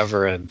Tuesday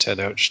ever in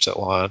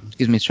Tenochtitlan.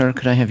 Excuse me, sir.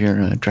 Could I have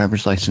your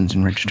driver's license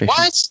and registration?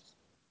 What?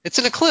 It's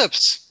an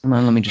eclipse. Come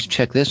on, let me just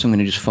check this. I'm going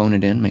to just phone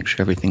it in, make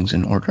sure everything's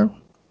in order.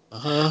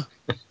 Uh-huh.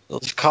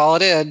 Let's call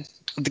it in.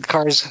 The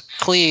car's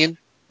clean.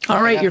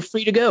 All right, you're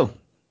free to go.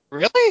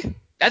 Really?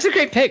 That's a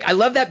great pick. I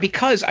love that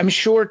because I'm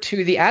sure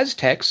to the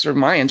Aztecs or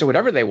Mayans or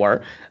whatever they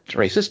were, it's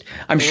racist,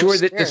 I'm sure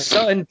that the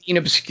sun being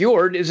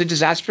obscured is a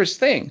disastrous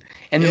thing.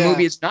 And the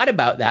movie is not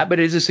about that, but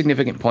it is a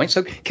significant point.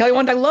 So, Kelly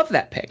Wand, I love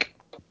that pick.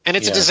 And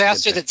it's a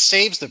disaster that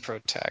saves the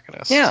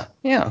protagonist. Yeah,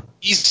 yeah.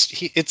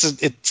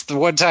 It's the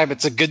one time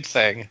it's a good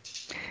thing.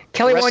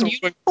 Kelly Wand,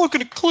 look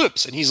at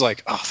eclipse, and he's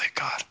like, "Oh, thank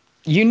God."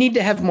 You need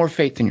to have more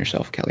faith in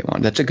yourself, Kelly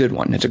Wand. That's a good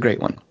one. That's a great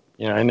one.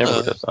 Yeah, I never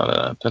would have thought of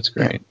that. That's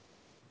great. Yeah.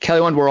 Kelly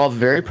Wand, we're all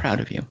very proud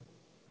of you.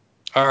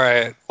 All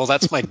right. Well,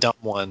 that's my dumb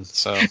one.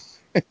 So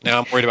now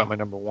I'm worried about my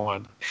number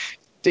one.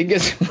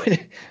 Dingus,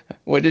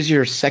 what is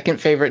your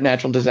second favorite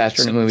natural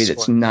disaster in a movie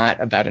that's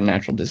not about a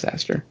natural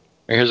disaster?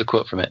 Here's a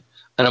quote from it.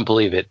 I don't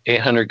believe it.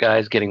 800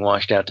 guys getting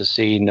washed out to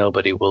sea.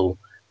 Nobody will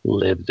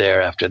live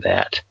there after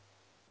that.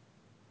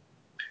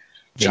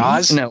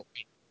 Jaws? No.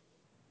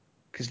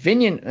 Because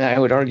Vinian, I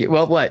would argue.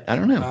 Well, what? I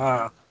don't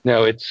know.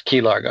 No, it's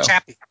Key Largo.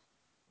 Chappie.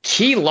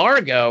 Key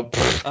Largo?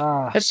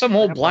 That's some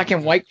old black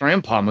and white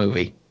grandpa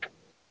movie.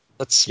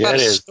 Let's about a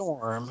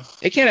storm.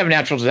 They can't have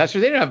natural disaster.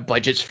 They don't have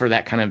budgets for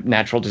that kind of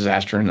natural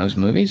disaster in those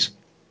movies.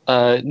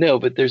 No,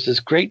 but there's this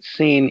great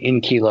scene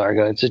in Key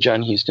Largo. It's a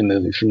John Huston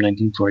movie from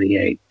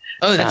 1948.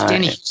 Oh, that's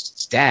Danny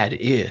Huston's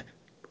dad. Ew.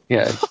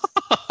 Yeah,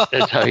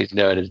 that's how he's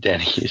known as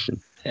Danny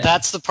Huston. Yeah.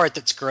 That's the part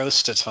that's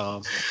gross to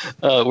Tom.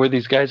 Where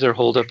these guys are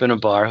holed up in a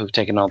bar who've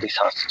taken all these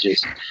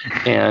hostages.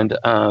 And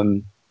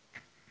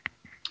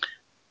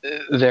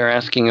they're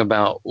asking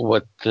about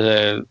what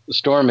the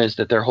storm is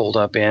that they're holed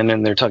up in,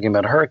 and they're talking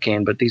about a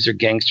hurricane, but these are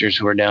gangsters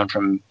who are down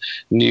from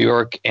New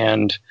York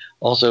and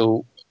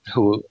also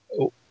who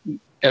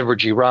Edward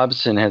G.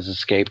 Robinson has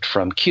escaped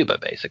from Cuba,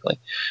 basically.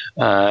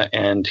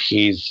 And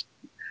he's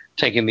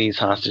taking these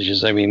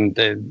hostages. I mean,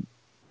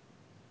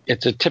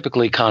 it's a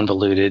typically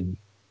convoluted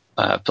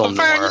film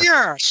noir.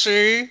 Yeah,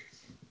 see?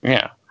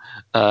 Yeah.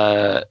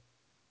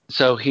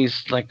 So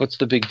he's like, what's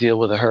the big deal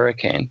with a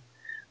hurricane?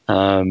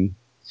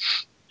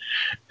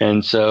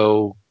 And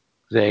so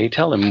they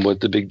tell him what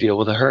the big deal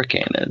with a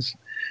hurricane is.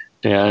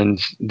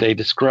 And they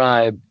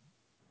describe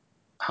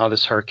how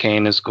this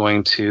hurricane is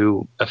going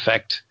to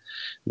affect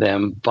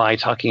them by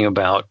talking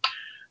about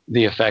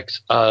the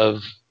effects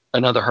of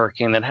another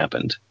hurricane that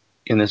happened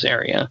in this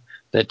area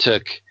that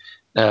took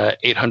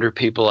 800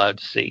 people out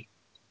to sea.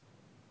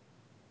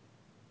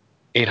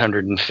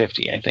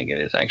 850, I think it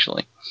is,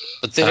 actually.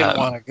 But they didn't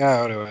want to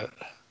go to it.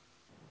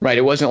 Right,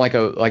 it wasn't like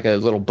a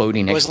little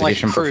boating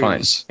expedition like for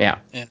fun. Yeah.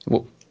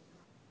 Well,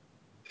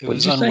 it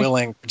was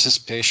unwilling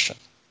participation.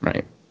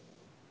 Right.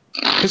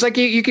 Because like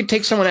you could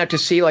take someone out to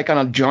sea like on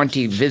a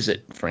jaunty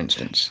visit, for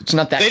instance. It's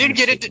not that. They didn't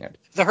get it.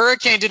 The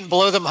hurricane didn't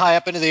blow them high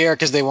up into the air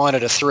because they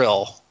wanted a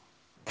thrill.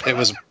 It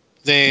was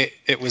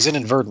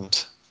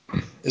inadvertent,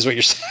 is what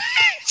you're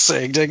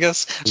saying,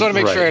 Dingus. I just want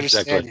to make sure I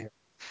understand you.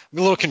 I'm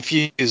a little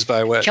confused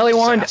by what Kelly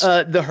Wand.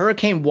 The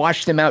hurricane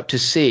washed them out to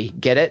sea.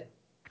 Get it?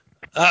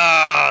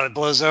 It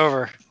blows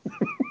over.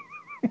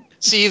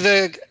 See,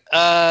 the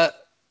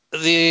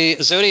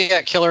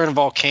Zodiac Killer in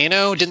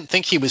Volcano didn't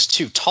think he was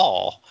too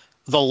tall.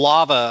 The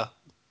lava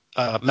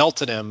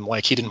melted him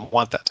like he didn't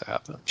want that to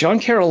happen. John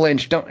Carroll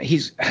Lynch,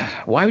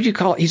 why would you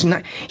call it?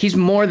 He's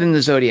more than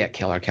the Zodiac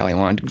Killer, Kelly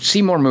Wand.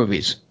 See more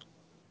movies.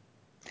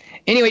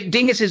 Anyway,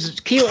 Dingus, is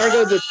Key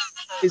Largo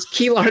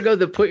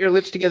the put your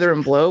lips together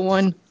and blow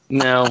one?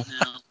 No.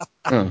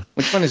 Oh,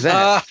 which one is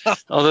that?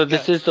 Although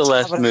this is the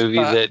last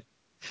movie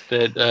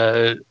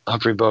that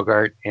Humphrey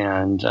Bogart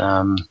and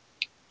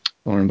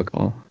Lauren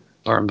Bacall.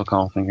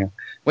 Thank you.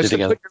 What's the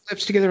put your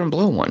lips together and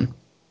blow one?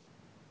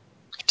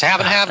 To have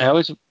and have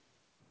not.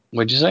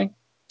 What'd you say?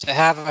 To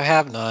have or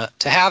have not.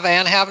 To have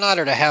and have not,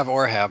 or to have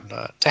or have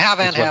not. To have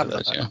and have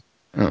not. Yeah.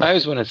 Oh. I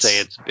always want to say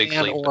it's Big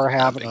and Sleep. Or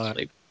have not.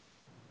 Sleep.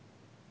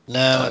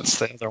 No, it's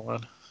the other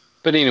one.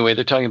 But anyway,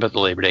 they're talking about the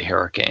Labor Day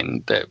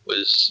hurricane that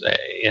was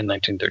in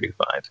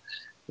 1935,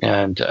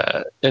 and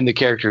the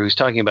character who's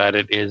talking about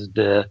it is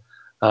the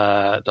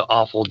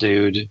awful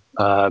dude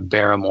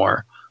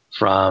Barrymore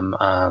from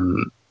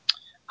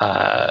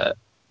It's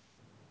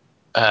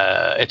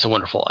a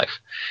Wonderful Life,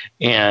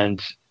 and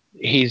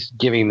he's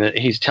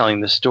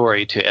telling the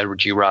story to Edward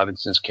G.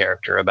 Robinson's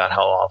character about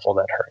how awful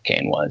that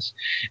hurricane was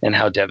and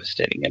how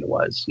devastating it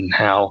was and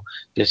how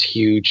this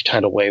huge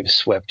tidal wave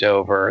swept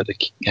over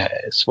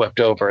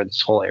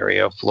this whole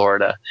area of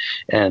Florida,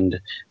 and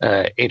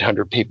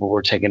 800 people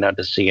were taken out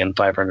to sea and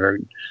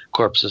 500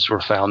 corpses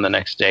were found the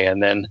next day,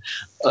 and then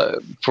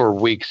for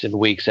weeks and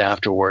weeks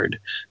afterward,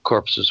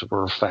 corpses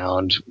were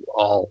found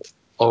all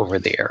over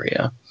the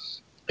area.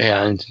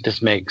 And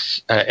this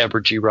makes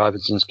Edward G.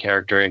 Robinson's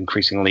character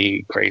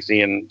increasingly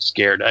crazy and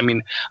scared. I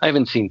mean, I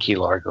haven't seen Key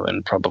Largo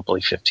in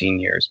probably 15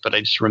 years, but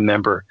I just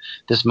remember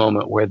this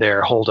moment where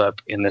they're holed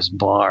up in this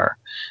bar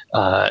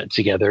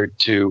together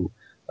to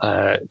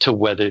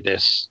weather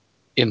this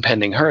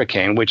impending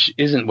hurricane, which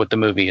isn't what the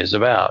movie is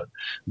about,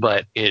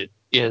 but it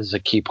is a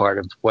key part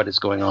of what is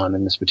going on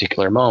in this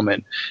particular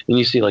moment. And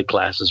you see like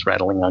glasses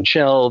rattling on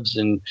shelves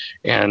and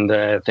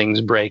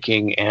things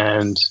breaking,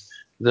 and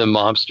the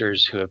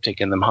mobsters who have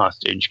taken them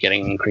hostage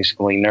getting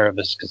increasingly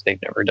nervous because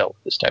they've never dealt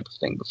with this type of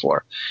thing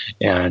before.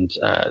 And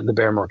the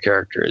Barrymore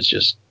character is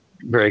just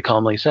very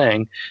calmly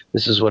saying,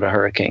 this is what a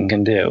hurricane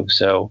can do.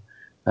 So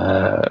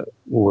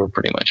we're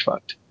pretty much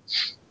fucked.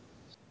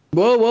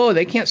 Whoa,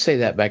 they can't say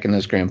that back in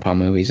those Grandpa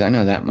movies. I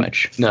know that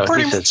much. No,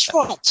 Pretty he much says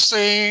won't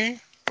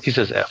see. he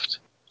says effed.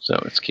 So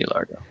it's Key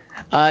Largo.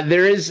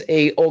 There is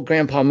a old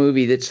Grandpa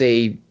movie that's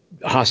a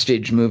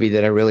hostage movie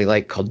that I really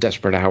like called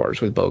Desperate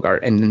Hours with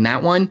Bogart. And in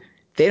that one,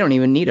 they don't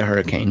even need a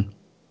hurricane.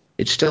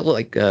 It's still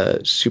like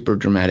super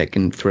dramatic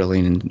and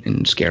thrilling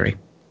and scary.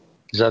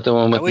 Is that the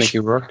one with Mickey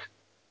Rourke?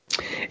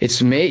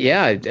 It's made,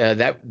 yeah.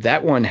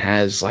 That one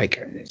has like,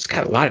 it's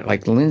got a lot of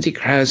like Lindsay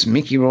Krause,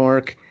 Mickey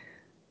Rourke,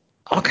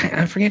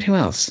 I forget who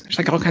else. There's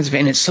like all kinds of,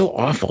 and it's so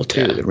awful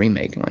too. Yeah. The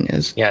remake one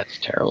is. Yeah, it's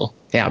terrible.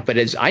 Yeah, but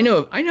I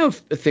know a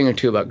thing or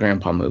two about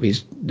Grandpa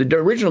movies. The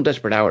original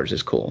Desperate Hours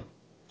is cool.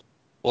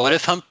 What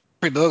if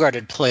Humphrey Bogart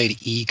had played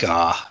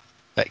Ega,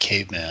 that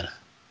caveman?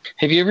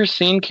 Have you ever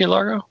seen Key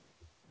Largo?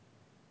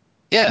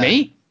 Yeah.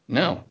 Me?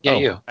 No. Yeah,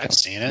 you. I've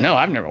seen it. No,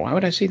 I've never. Why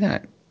would I see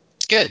that?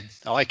 It's good.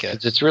 I like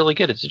it. It's really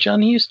good. It's a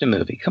Johnny Houston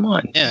movie. Come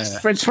on. Yeah.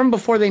 It's from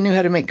before they knew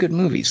how to make good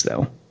movies,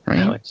 though, right?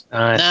 No, it's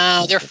not.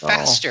 No, they're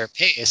faster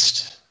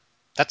paced.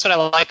 That's what I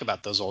like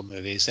about those old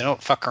movies. They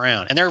don't fuck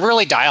around. And they're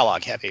really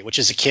dialogue heavy, which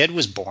as a kid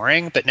was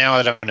boring, but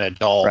now that I'm an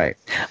adult. Right.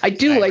 I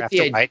do like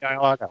the idea.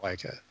 Dialogue, I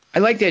like it. I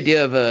like the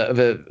idea of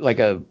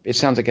a it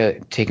sounds like a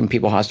taking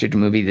people hostage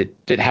movie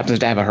that happens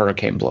to have a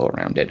hurricane blow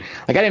around it.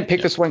 Like I didn't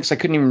pick this one because I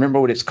couldn't even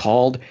remember what it's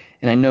called,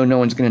 and I know no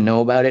one's going to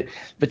know about it.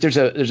 But there's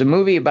a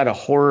movie about a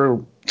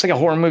horror. It's like a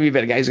horror movie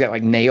about a guy who's got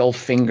like nail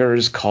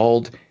fingers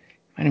called.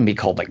 Might even be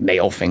called like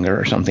Nail Finger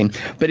or something.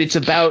 But it's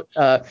about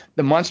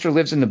the monster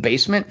lives in the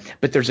basement,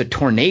 but there's a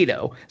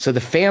tornado, so the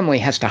family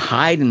has to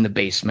hide in the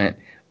basement.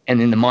 And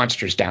then the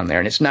monster's down there.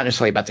 And it's not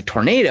necessarily about the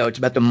tornado. It's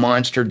about the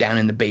monster down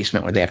in the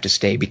basement where they have to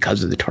stay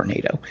because of the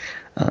tornado.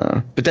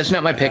 But that's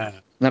not my pick. I'm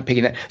not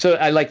picking that. So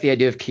I like the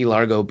idea of Key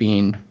Largo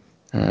being,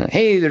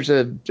 hey, there's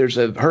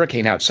a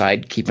hurricane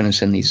outside keeping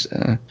us in this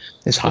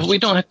hostage. Well, we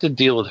don't have to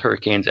deal with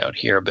hurricanes out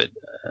here, but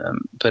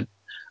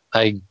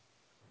I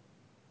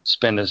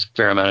spent a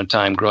fair amount of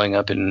time growing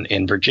up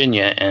in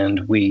Virginia,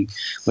 and we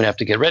would have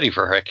to get ready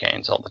for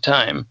hurricanes all the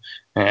time.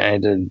 And I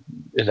had to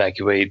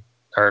evacuate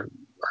our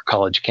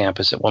college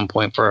campus at one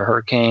point for a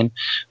hurricane.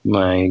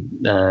 My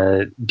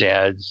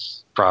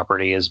dad's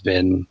property has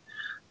been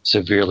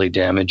severely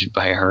damaged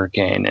by a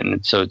hurricane,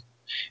 and so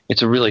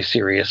it's a really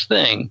serious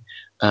thing.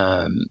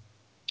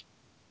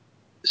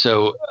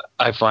 So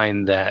I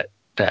find that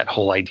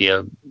whole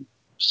idea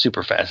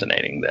super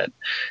fascinating.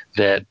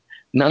 That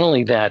not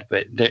only that,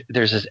 but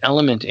there's this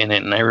element in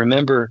it, and I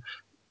remember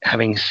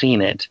having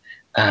seen it.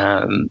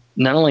 Not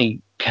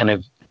only kind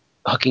of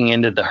hooking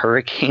into the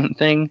hurricane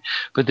thing,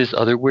 but this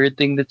other weird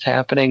thing that's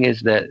happening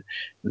is that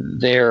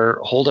they're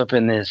holed up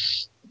in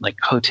this like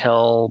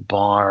hotel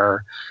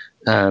bar,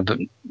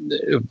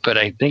 but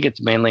I think it's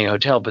mainly a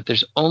hotel, but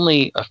there's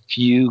only a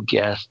few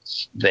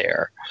guests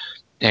there,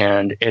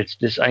 and it's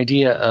this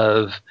idea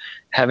of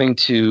having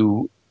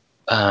to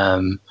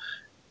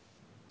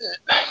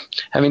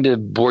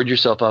board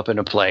yourself up in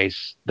a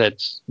place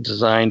that's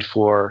designed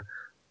for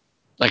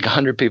like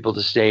 100 people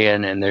to stay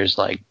in, and there's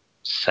like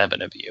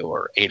 7 of you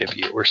or 8 of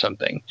you or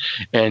something.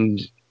 And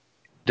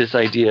this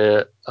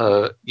idea,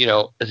 as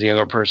a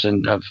younger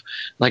person of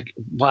like,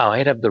 wow,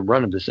 I'd have the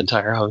run of this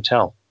entire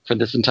hotel for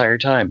this entire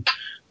time.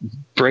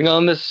 Bring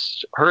on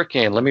this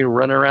hurricane. Let me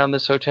run around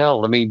this hotel.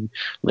 Let me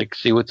like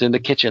see what's in the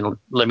kitchen.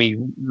 Let me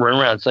run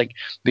around. It's like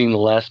being the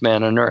last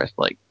man on earth.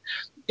 Like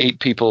 8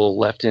 people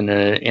left in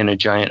a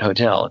giant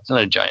hotel. It's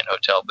not a giant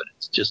hotel, but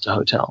it's just a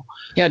hotel.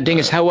 Yeah,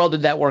 Dingus, how well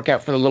did that work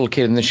out for the little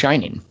kid in The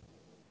Shining?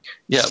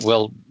 Yeah,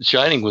 well,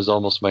 Shining was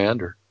almost my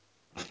under.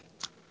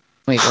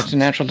 Wait, what's a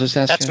natural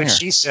disaster? That's what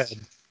she said.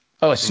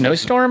 Oh, a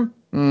snowstorm?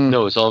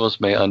 No, it's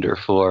almost my under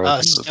for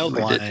Snow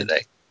we did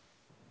today.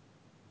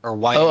 Or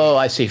white. Oh,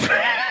 I see.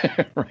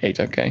 Right,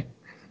 okay.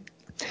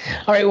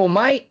 All right, well,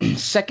 my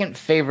second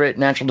favorite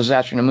natural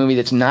disaster in a movie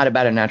that's not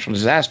about a natural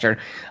disaster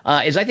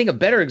is, I think, a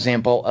better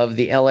example of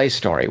the L.A.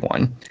 Story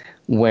one,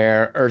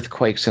 where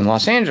earthquakes in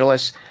Los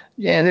Angeles,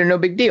 yeah, they're no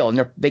big deal,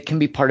 and they can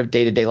be part of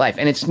day-to-day life.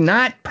 And it's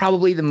not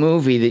probably the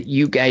movie that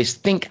you guys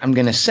think I'm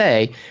going to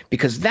say,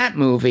 because that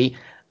movie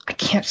I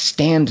can't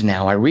stand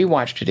now. I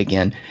rewatched it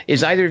again.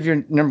 Is either of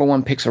your number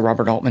one picks a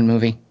Robert Altman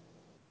movie?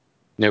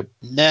 Nope.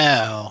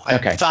 No, I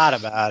Okay. thought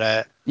about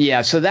it.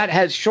 Yeah, so that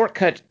has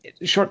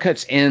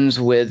Shortcuts ends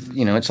with,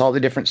 it's all the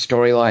different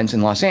storylines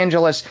in Los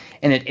Angeles,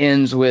 and it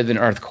ends with an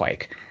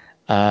earthquake.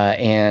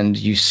 And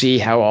you see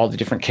how all the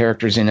different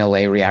characters in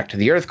LA react to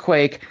the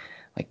earthquake.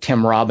 Like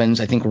Tim Robbins,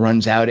 I think,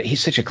 runs out.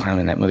 He's such a clown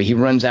in that movie. He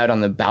runs out on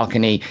the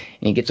balcony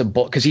and he gets a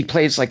bull, because he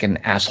plays like an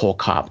asshole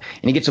cop,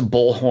 and he gets a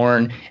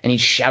bullhorn and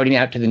he's shouting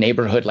out to the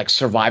neighborhood like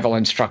survival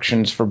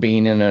instructions for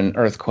being in an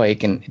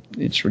earthquake, and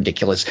it's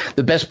ridiculous.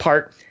 The best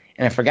part,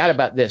 and I forgot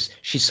about this,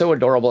 she's so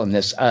adorable in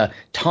this.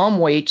 Tom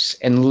Waits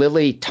and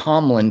Lily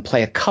Tomlin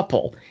play a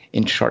couple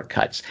in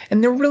Shortcuts,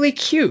 and they're really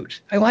cute.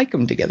 I like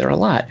them together a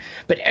lot.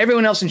 But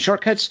everyone else in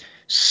Shortcuts,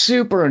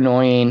 super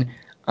annoying.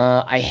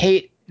 I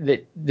hate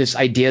that this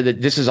idea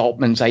that this is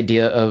Altman's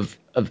idea of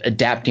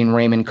adapting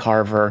Raymond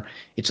Carver.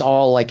 It's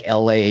all like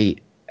LA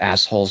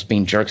assholes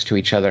being jerks to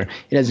each other.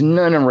 It has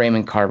none of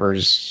Raymond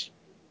Carver's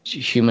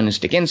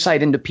humanistic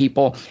insight into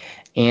people.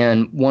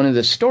 And one of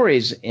the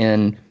stories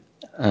in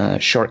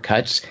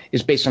Shortcuts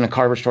is based on a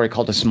Carver story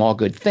called A Small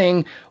Good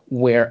Thing,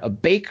 where a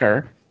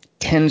baker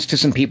tends to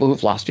some people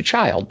who've lost a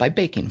child by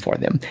baking for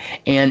them.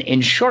 And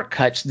in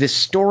Shortcuts, this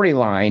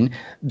storyline,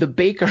 the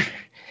baker,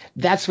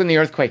 that's when the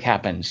earthquake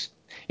happens.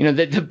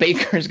 The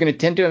baker is going to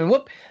tend to him, and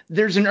whoop,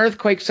 there's an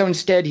earthquake. So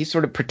instead, he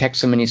sort of protects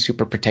them, and he's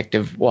super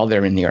protective while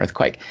they're in the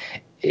earthquake.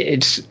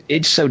 It's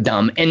so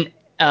dumb. And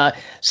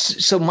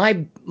so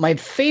my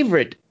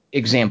favorite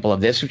example of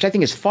this, which I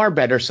think is far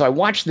better. So I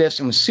watched this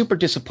and was super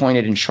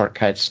disappointed in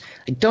Shortcuts.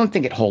 I don't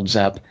think it holds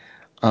up.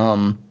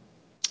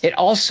 It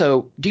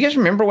also, do you guys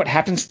remember what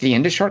happens at the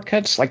end of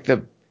Shortcuts? Like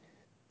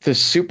the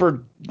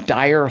super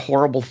dire,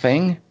 horrible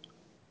thing?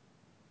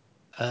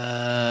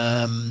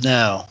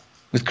 No.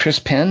 With Chris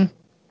Penn?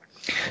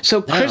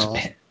 So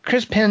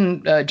Chris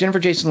Penn, Jennifer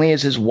Jason Leigh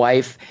is his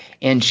wife,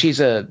 and she's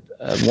a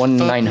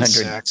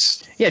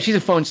 1-900. Yeah, she's a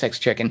phone sex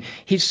chick, and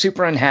he's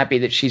super unhappy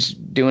that she's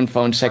doing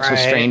phone sex with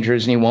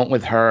strangers, and he won't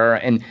with her.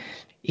 And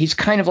he's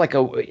kind of like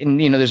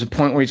there's a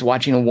point where he's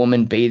watching a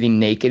woman bathing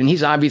naked, and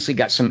he's obviously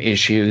got some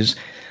issues.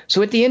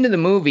 So at the end of the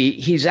movie,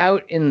 he's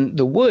out in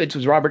the woods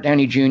with Robert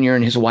Downey Jr.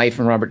 and his wife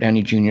and Robert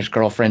Downey Jr.'s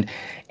girlfriend,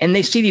 and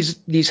they see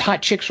these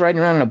hot chicks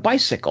riding around on a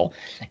bicycle.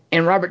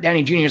 And Robert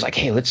Downey Jr. is like,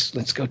 "Hey,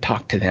 let's go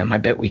talk to them. I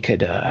bet we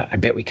could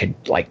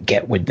like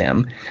get with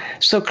them."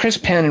 So Chris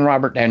Penn and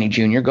Robert Downey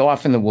Jr. go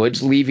off in the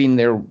woods, leaving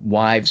their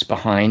wives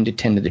behind to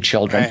tend to the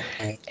children.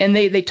 Right. And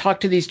they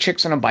talk to these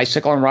chicks on a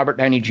bicycle, and Robert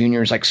Downey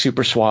Jr. is like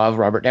super suave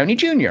Robert Downey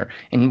Jr.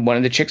 And one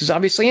of the chicks is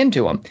obviously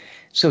into him.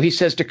 So he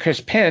says to Chris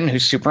Penn,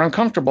 who's super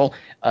uncomfortable,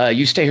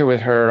 "You stay here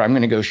with her. I'm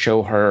going to go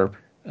show her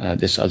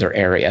this other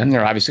area." And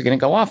they're obviously going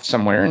to go off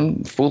somewhere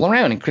and fool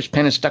around. And Chris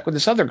Penn is stuck with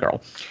this other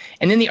girl.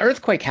 And then the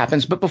earthquake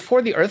happens. But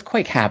before the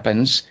earthquake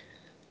happens,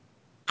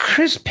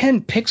 Chris Penn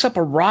picks up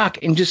a rock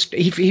and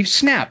he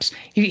snaps.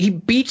 He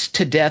beats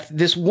to death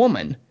this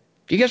woman.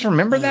 Do you guys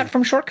remember that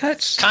from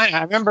Shortcuts? Kind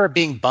of. I remember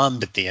being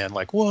bummed at the end,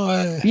 like,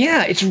 what?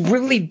 Yeah, it's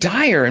really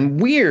dire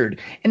and weird.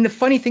 And the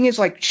funny thing is,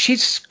 like,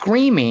 she's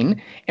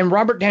screaming, and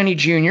Robert Downey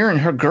Jr. and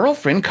her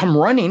girlfriend come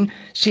running,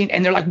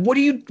 and they're like, "What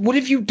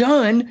have you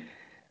done?"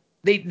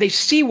 They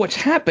see what's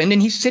happened,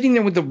 and he's sitting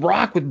there with the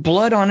rock with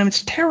blood on him.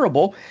 It's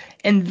terrible.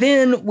 And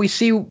then we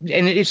see, and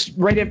it's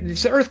right after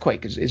the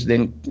earthquake is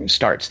then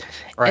starts.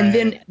 Right. And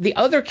then the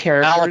other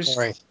characters.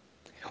 Allegory.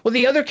 Well,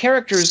 the other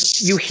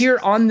characters you hear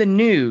on the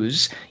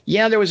news,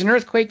 yeah, there was an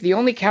earthquake. The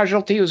only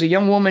casualty was a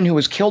young woman who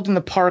was killed in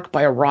the park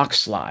by a rock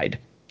slide.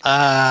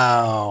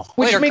 Oh.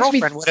 Which her makes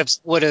girlfriend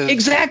would have.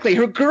 Exactly.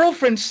 Her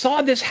girlfriend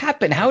saw this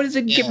happen. How does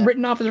it get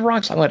written off as a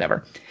rock slide?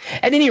 Whatever.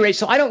 At any rate,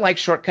 so I don't like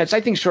Shortcuts.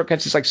 I think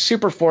Shortcuts is like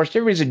super forced.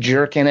 Everybody's a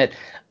jerk in it.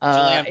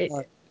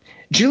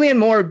 Julianne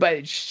Moore,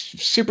 but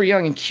super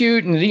young and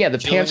cute. And yeah, the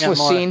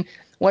pantsless scene,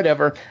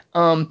 whatever.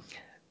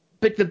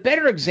 But the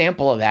better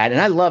example of that,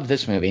 and I love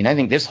this movie, and I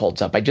think this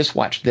holds up. I just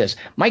watched this.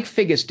 Mike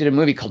Figgis did a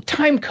movie called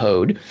Time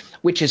Code,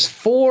 which is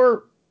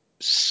 4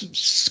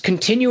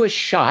 continuous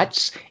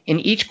shots in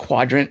each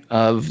quadrant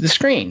of the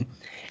screen.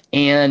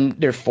 And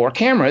there are 4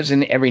 cameras,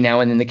 and every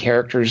now and then the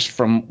characters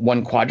from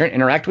one quadrant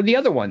interact with the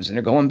other ones, and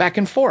they're going back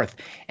and forth.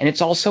 And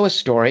it's also a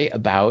story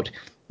about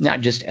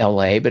not just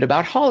LA, but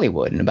about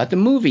Hollywood and about the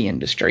movie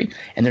industry.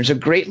 And there's a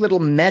great little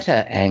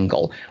meta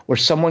angle where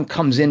someone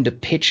comes in to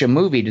pitch a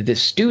movie to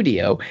this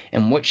studio,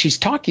 and what she's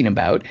talking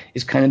about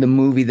is kind of the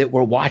movie that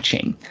we're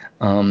watching.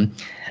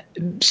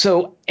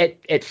 So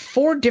at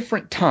 4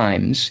 different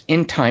times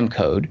in Time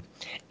Code,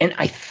 and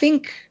I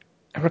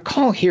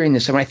recall hearing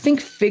this, and I think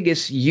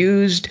Figgis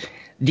used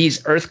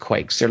these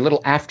earthquakes, their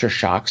little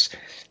aftershocks,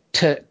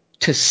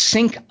 to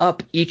sync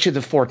up each of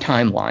the 4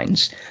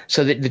 timelines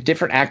so that the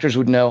different actors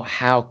would know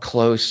how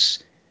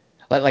close,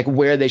 like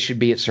where they should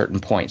be at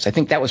certain points. I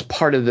think that was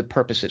part of the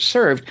purpose it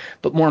served.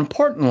 But more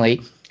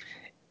importantly,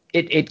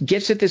 it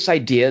gets at this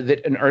idea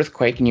that an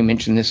earthquake, and you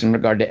mentioned this in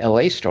regard to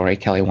LA story,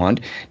 Kelly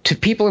Wand, to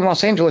people in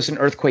Los Angeles, an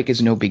earthquake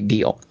is no big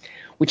deal,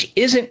 which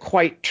isn't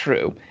quite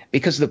true,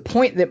 because the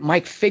point that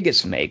Mike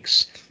Figgis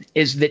makes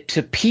is that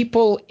to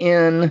people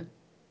in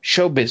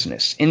show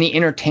business, in the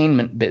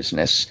entertainment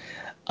business,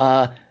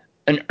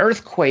 an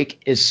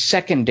earthquake is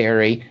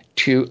secondary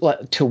to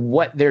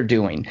what they're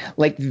doing.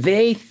 Like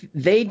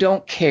they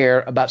don't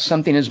care about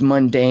something as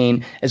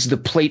mundane as the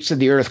plates of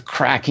the earth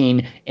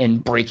cracking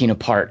and breaking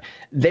apart.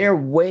 They're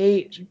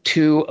way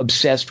too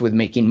obsessed with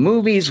making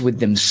movies, with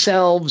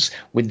themselves,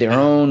 with their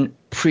own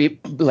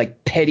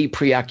petty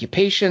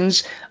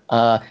preoccupations.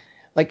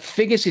 Like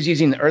Figgis is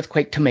using the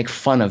earthquake to make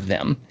fun of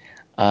them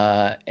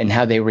and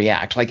how they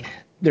react. Like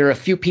there are a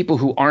few people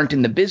who aren't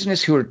in the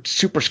business who are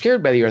super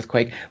scared by the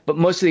earthquake, but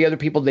most of the other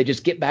people, they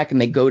just get back and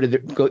they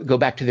go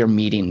back to their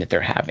meeting that they're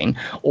having,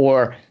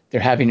 or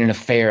they're having an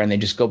affair and they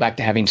just go back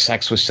to having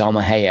sex with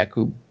Selma Hayek,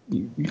 who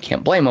you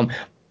can't blame them.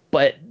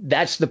 But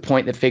that's the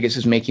point that Figgis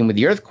is making with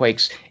the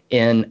earthquakes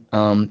in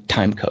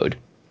Time Code,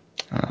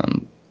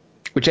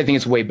 which I think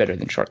is way better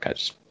than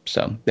Shortcuts.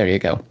 So there you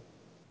go.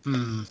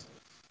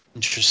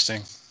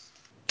 Interesting.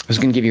 I was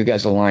going to give you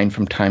guys a line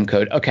from Time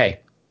Code.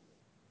 Okay.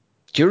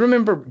 Do you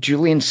remember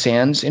Julian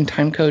Sands in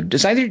Time Code?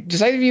 Does either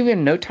of you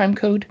even know Time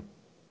Code?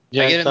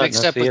 Yeah, I get it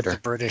mixed up with the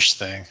British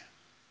thing.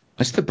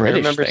 What's the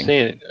British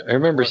thing? I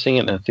remember seeing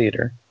it in a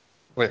theater.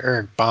 Where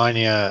Eric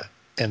Banya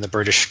and the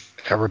British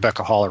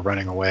Rebecca Hall are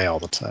running away all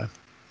the time.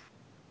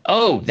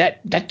 Oh,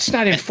 that's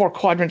not in 4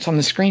 quadrants on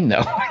the screen,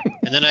 though.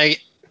 And then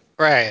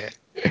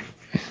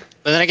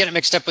But then I get it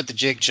mixed up with the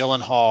Jake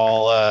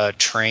Gyllenhaal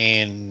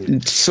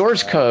train.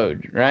 Source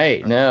Code,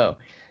 right. No,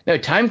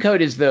 Time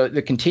Code is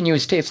the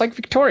continuous state. It's like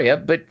Victoria,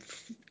 but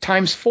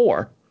times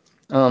 4.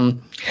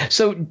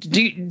 So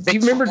do you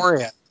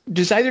remember?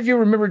 Does either of you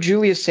remember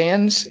Julia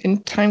Sands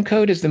in Time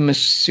Code as the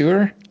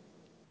masseur?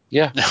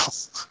 Yeah. No.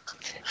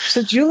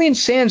 So Julian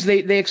Sands,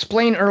 they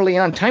explain early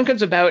on, Time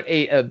Code's about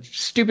a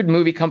stupid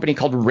movie company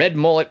called Red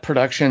Mullet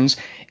Productions,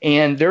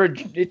 and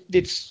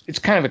it's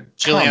kind of a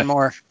Julianne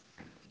Moore.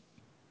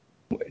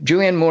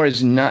 Julianne Moore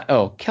is not.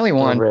 Oh, Kelly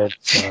Wand.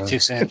 Too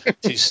soon.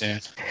 Sorry.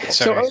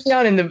 So early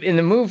on in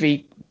the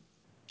movie,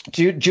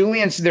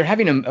 they're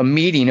having a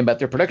meeting about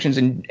their productions,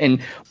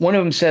 and one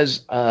of them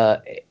says,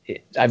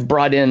 I've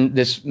brought in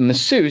this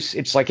masseuse.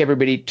 It's like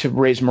everybody to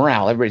raise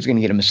morale. Everybody's going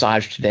to get a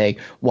massage today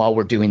while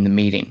we're doing the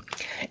meeting.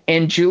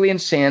 And Julian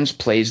Sands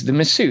plays the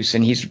masseuse,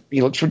 and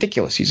he looks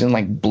ridiculous. He's in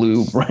like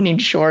blue running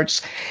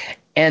shorts.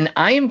 And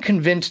I am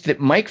convinced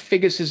that Mike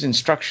Figgis'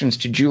 instructions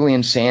to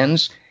Julian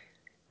Sands: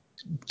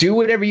 do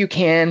whatever you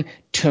can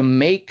to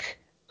make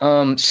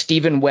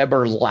Steven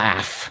Weber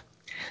laugh.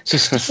 So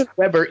Steven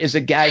Weber is a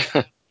guy.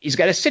 He's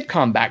got a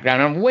sitcom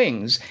background on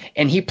Wings,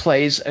 and he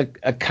plays a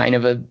kind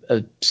of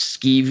a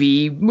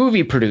skeevy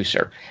movie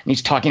producer. And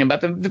he's talking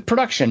about the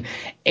production.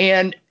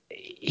 And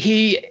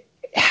he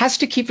has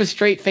to keep a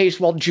straight face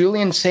while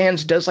Julian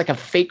Sands does like a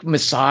fake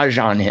massage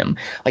on him,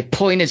 like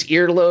pulling his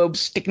earlobes,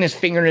 sticking his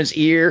finger in his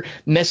ear,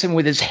 messing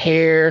with his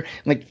hair,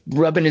 like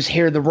rubbing his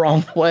hair the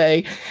wrong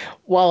way,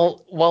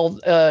 while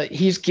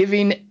he's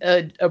giving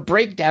a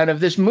breakdown of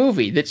this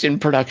movie that's in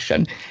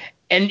production.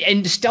 And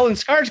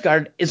Stellan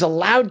Skarsgård is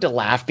allowed to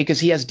laugh because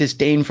he has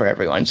disdain for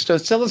everyone. So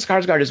Stellan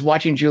Skarsgård is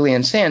watching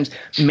Julian Sands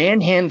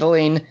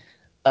manhandling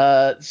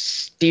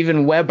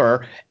Steven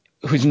Weber,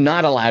 who's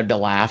not allowed to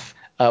laugh,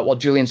 while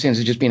Julian Sands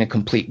is just being a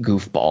complete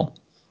goofball.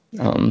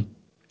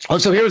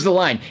 So here's the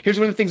line. Here's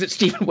one of the things that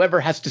Steven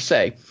Weber has to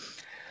say.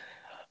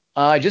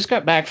 I just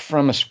got back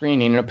from a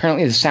screening, and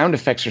apparently the sound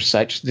effects are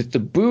such that the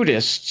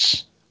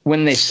Buddhists,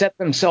 when they set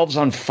themselves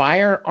on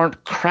fire,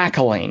 aren't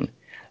crackling.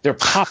 They're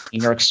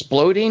popping or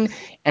exploding,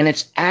 and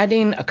it's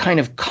adding a kind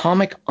of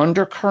comic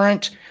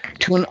undercurrent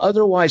to an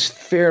otherwise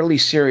fairly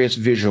serious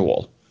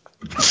visual.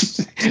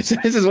 So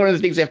this is one of the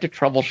things they have to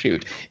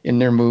troubleshoot in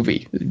their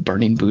movie,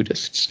 Burning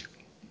Buddhists.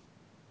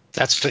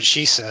 That's what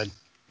she said.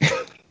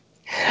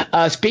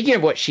 Speaking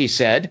of what she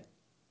said,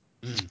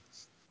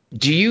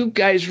 do you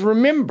guys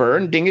remember,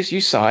 and Dingus, you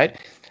saw it,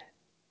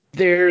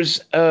 there's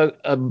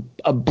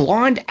a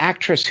blonde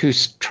actress who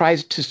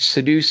tries to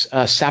seduce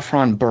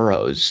Saffron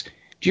Burrows.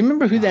 Do you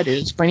remember who that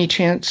is, by any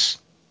chance?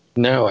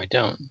 No, I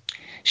don't.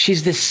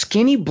 She's this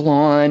skinny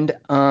blonde.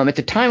 At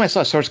the time I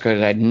saw Source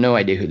Code, I had no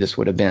idea who this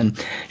would have been.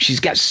 She's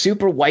got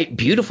super white,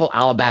 beautiful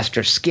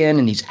alabaster skin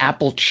and these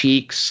apple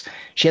cheeks.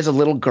 She has a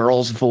little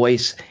girl's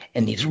voice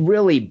and these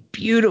really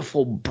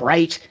beautiful,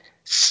 bright,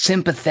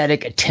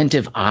 sympathetic,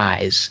 attentive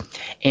eyes.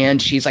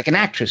 And she's like an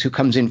actress who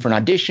comes in for an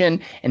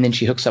audition, and then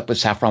she hooks up with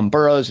Saffron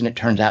Burrows, and it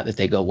turns out that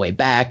they go way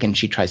back, and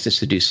she tries to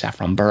seduce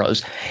Saffron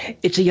Burrows.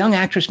 It's a young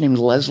actress named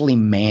Leslie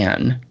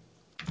Mann.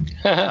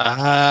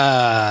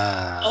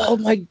 Oh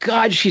my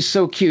God, she's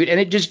so cute. And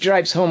it just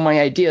drives home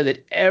my idea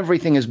that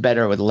everything is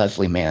better with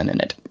Leslie Mann in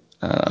it.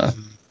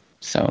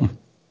 So.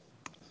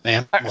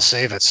 Man, we'll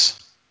save it.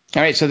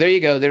 All right, so there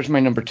you go. There's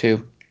my number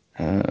 2.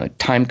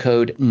 Time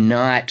Code,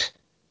 not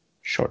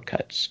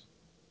Shortcuts.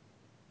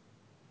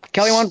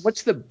 Kelly Wand,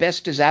 what's the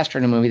best disaster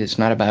in a movie that's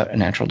not about a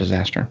natural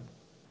disaster?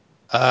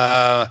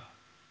 I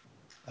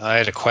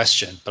had a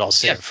question, but I'll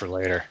save it for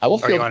later. I will Or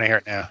feel- you want to hear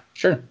it now?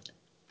 Sure.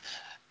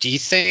 Do you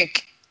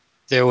think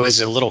there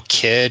was a little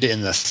kid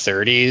in the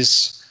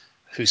 30s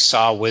who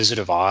saw Wizard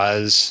of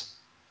Oz,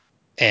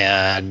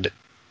 and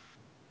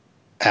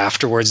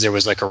afterwards there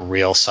was like a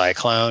real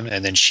cyclone,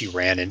 and then she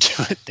ran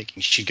into it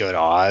thinking she'd go to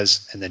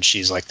Oz, and then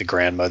she's like the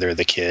grandmother of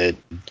the kid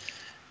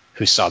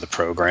who saw the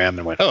program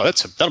and went, "Oh,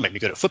 that'll make me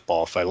good at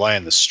football if I lie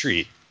in the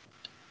street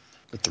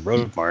with the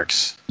road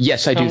marks."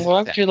 Yes, I do.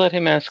 Why would you let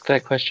him ask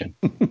that question?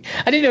 I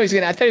didn't know he was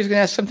going to. I thought he was going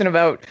to ask something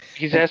about.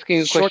 He's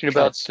asking a question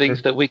about shortcuts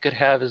things that we could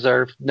have as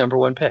our number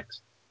one picks.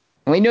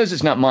 Well, he knows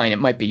it's not mine. It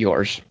might be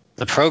yours.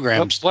 The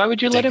program. Why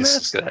would you let him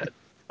ask that?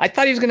 I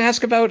thought he was going to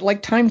ask about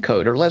like Time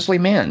Code or Leslie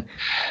Mann.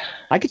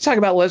 I could talk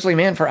about Leslie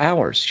Mann for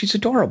hours. She's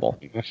adorable.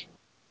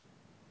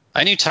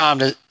 I knew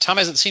Tom. Tom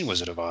hasn't seen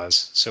Wizard of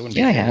Oz, so it wouldn't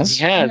Yeah, I be. have.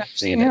 He has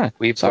seen it.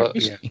 We've Sorry.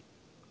 yeah.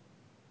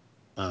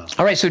 Oh.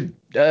 All right, so Can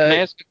I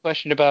ask a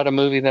question about a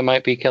movie that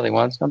might be Kelly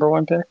Wan's number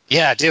one pick?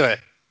 Yeah, do it.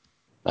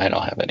 I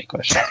don't have any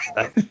questions.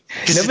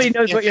 nobody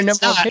knows what your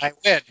number one pick. I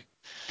win.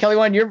 Kelly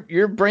Wan,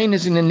 your brain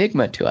is an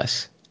enigma to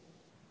us.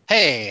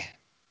 Hey,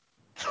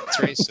 it's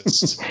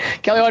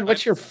racist. Kelly Wan,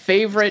 what's your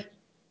favorite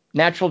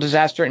natural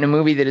disaster in a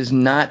movie that is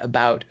not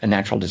about a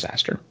natural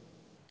disaster?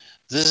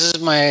 This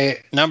is my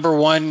number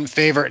one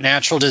favorite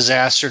natural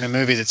disaster in a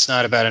movie that's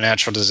not about a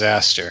natural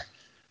disaster.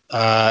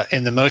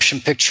 In the motion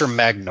picture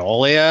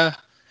Magnolia,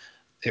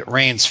 it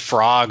rains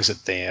frogs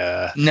at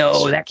the.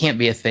 No, that can't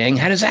be a thing.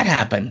 How does that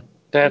happen?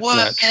 That's What?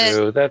 not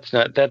true.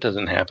 That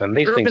doesn't happen.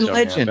 These Urban things don't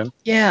legend. happen.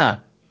 Yeah.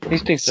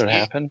 These things don't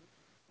happen.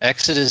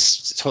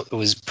 Exodus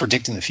was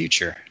predicting the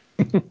future.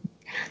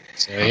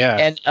 So yeah,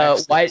 And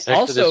why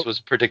Exodus also was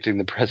predicting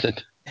the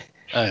present.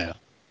 oh, yeah.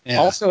 Yeah.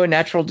 also a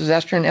natural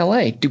disaster in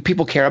LA. Do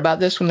people care about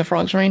this when the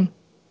frogs rain?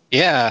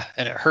 Yeah,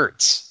 and it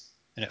hurts,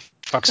 and it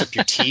fucks up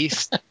your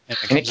teeth, and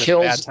And it comes at a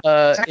kills bad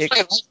time. It's actually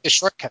like the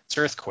Shortcuts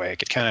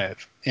earthquake. It kind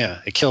of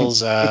it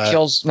kills. it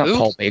kills not who?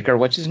 Paul Baker.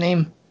 What's his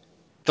name?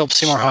 Philip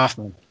Seymour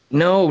Hoffman.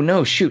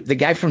 No, shoot, the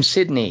guy from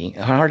Sydney,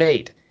 Hard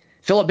Eight,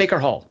 Philip Baker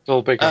Hall.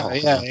 Phil Baker Oh Hall.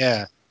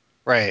 yeah,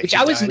 right. Which He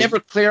I was died. never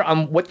clear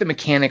on what the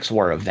mechanics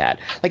were of that.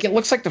 Like, it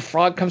looks like the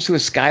frog comes through a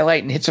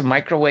skylight and hits a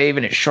microwave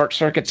and it short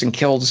circuits and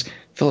kills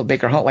Philip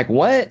Baker Hall. Like,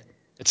 what?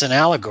 It's an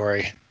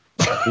allegory.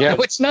 Yeah,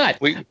 No, it's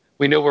not.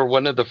 we know where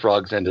one of the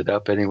frogs ended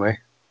up anyway.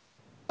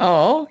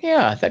 Oh,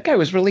 yeah, that guy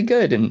was really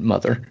good in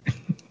Mother.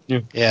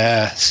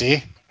 Yeah.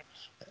 See.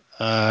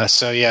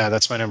 So yeah,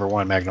 that's my number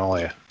one,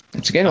 Magnolia.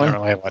 It's a good I don't one.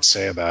 really have a lot to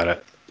say about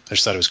it. I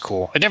just thought it was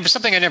cool.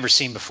 Something I'd never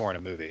seen before in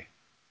a movie,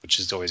 which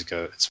is always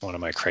it's one of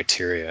my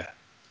criteria.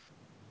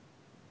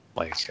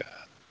 Like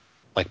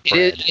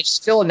bread. It's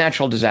still a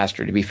natural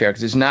disaster, to be fair,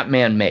 because it's not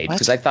man-made. What?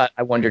 Because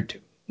I wondered,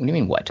 what do you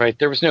mean, what? Right?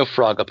 There was no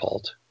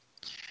frogapult.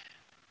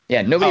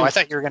 Yeah, nobody. I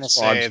thought you were going to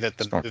say frogs that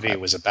the storm movie cloud.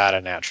 was about a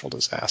natural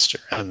disaster,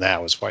 and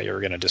that was why you were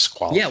going to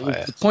disqualify Yeah, well,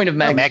 it. the point of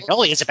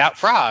Magnolia is about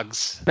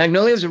frogs.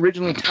 Magnolia was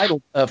originally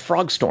titled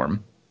Frog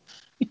Storm.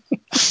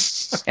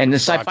 And the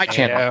Sci-Fi Frognado.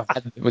 Channel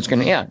was going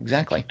to, yeah,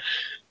 exactly.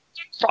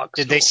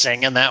 Did they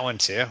sing in that one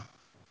too?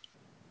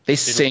 They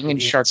sing in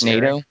Lee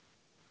Sharknado.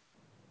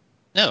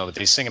 No, but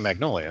they sing in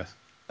Magnolia.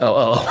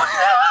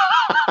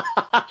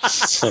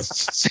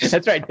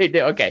 That's right, they do.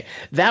 Okay,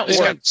 that It's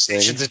works.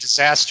 a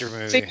disaster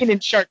movie. Singing in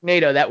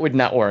Sharknado, that would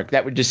not work.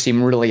 That would just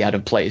seem really out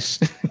of place.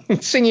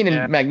 Singing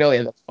Yeah. in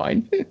Magnolia, that's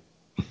fine.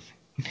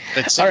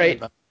 But All right.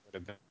 would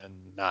have been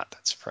not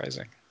that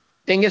surprising.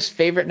 Dingus,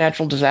 favorite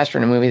natural disaster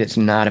in a movie that's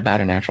not about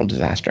a natural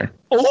disaster.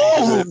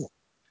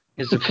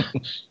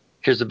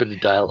 Here's a bit of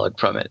dialogue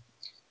from it.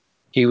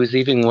 He was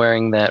even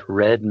wearing that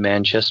red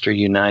Manchester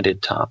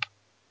United top.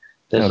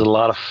 There's a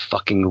lot of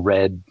fucking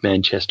red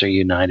Manchester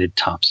United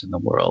tops in the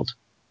world.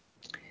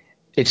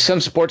 It's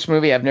some sports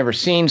movie I've never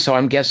seen, so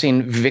I'm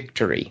guessing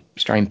Victory,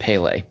 starring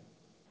Pele.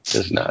 It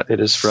is not. It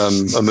is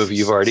from a movie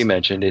you've already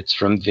mentioned. It's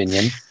from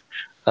Vinian.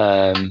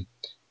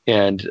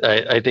 And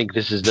I think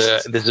this is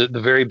the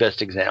very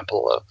best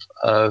example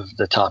of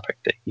the topic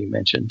that you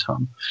mentioned,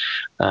 Tom,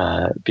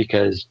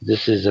 because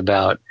this is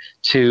about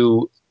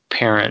two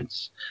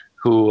parents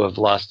who have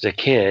lost a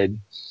kid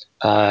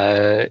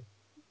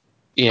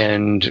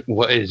in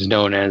what is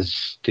known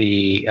as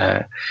it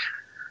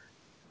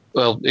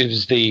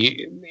was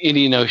the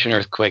Indian Ocean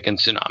earthquake and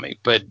tsunami,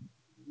 but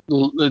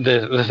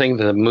the thing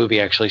that the movie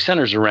actually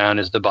centers around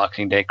is the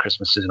Boxing Day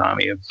Christmas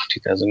tsunami of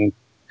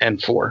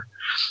 2004.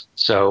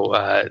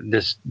 So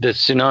this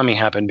tsunami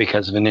happened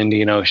because of an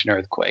Indian Ocean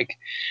earthquake,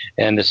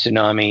 and the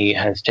tsunami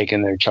has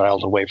taken their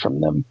child away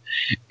from them.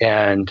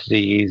 And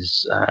the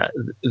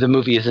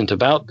movie isn't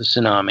about the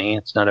tsunami.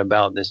 It's not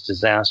about this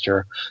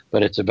disaster,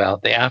 but it's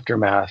about the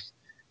aftermath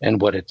and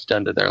what it's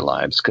done to their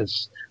lives,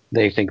 because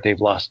they think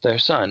they've lost their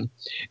son.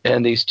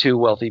 And these two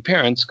wealthy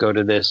parents go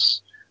to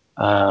this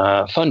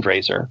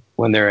fundraiser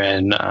when they're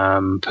in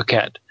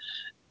Phuket.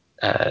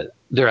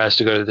 They're asked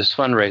to go to this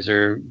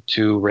fundraiser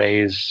to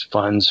raise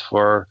funds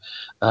for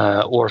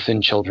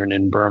orphan children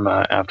in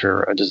Burma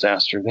after a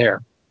disaster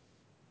there.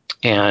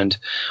 And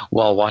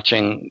while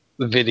watching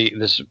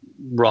this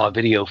raw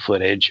video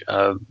footage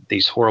of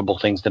these horrible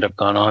things that have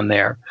gone on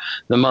there,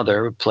 the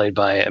mother, played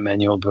by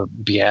Emmanuel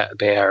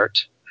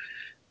Béart,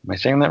 am I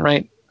saying that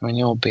right?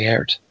 Emmanuel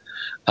Béart,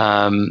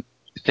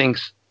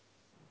 thinks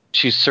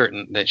she's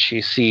certain that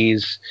she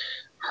sees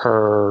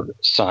her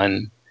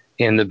son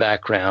in the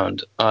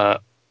background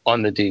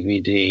on the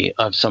DVD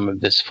of some of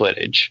this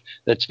footage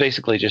that's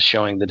basically just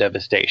showing the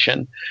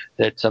devastation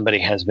that somebody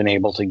has been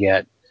able to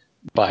get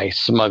by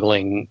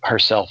smuggling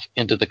herself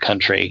into the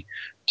country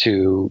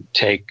to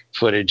take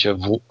footage of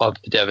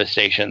the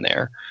devastation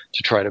there,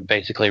 to try to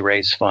basically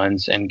raise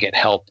funds and get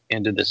help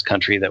into this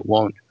country that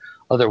won't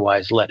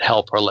otherwise let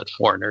help or let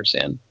foreigners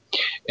in.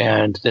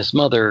 And this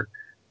mother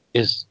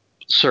is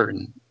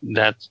certain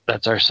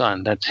that's our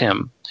son, that's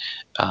him.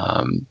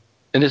 And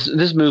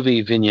this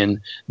movie,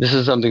 Vinion, this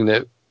is something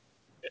that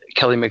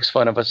Kelly makes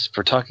fun of us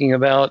for talking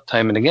about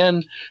time and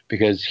again,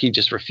 because he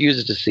just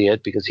refuses to see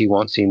it because he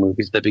won't see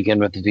movies that begin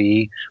with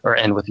V or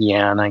end with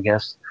Yan, I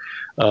guess.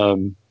 But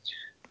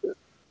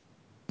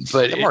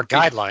there are more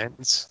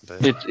guidelines.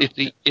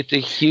 It's a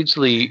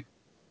hugely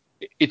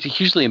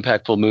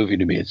impactful movie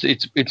to me.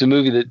 It's a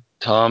movie that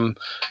Tom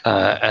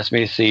asked me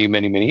to see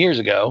many years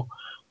ago,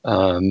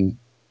 and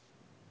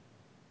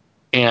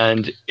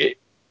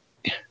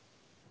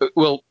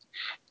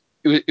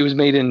it was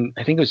made in,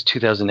 I think it was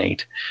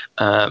 2008.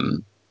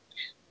 And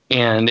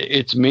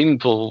it's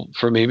meaningful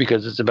for me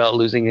because it's about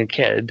losing a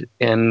kid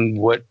and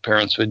what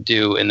parents would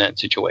do in that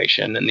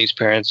situation. And these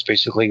parents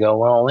basically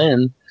go all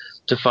in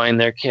to find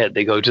their kid.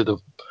 They go to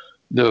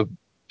the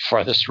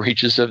farthest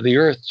reaches of the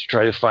earth to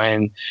try to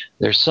find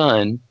their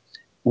son,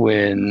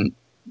 when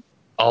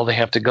all they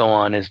have to go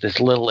on is this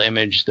little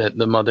image that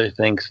the mother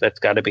thinks that's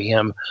got to be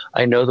him.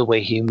 I know the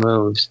way he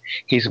moves.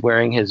 He's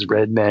wearing his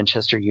red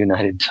Manchester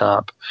United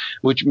top,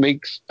 which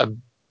makes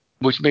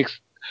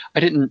I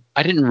didn't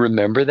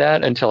remember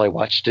that until I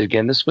watched it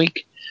again this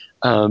week.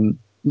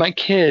 My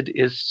kid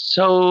is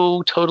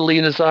so totally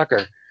into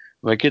soccer.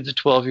 My kid's a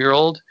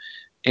 12-year-old,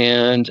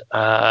 and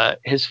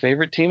his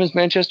favorite team is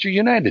Manchester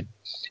United.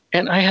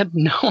 And I had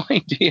no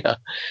idea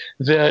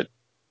that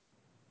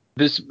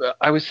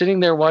I was sitting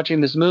there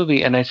watching this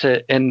movie, and I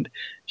said, and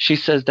she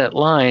says that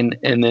line,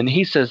 and then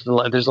he says the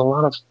line, there's a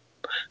lot of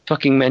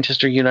fucking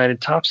Manchester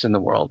United tops in the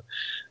world.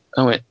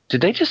 I went,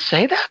 did they just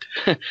say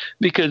that?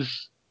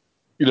 Because,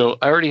 I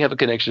already have a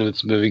connection with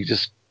this movie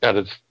just out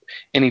of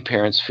any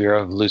parent's fear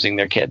of losing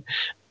their kid,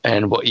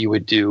 and what you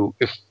would do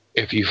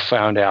if you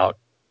found out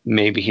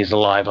maybe he's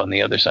alive on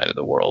the other side of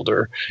the world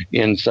or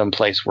in some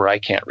place where I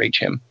can't reach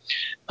him.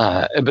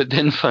 But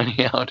then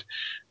finding out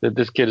that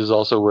this kid is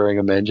also wearing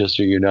a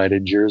Manchester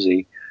United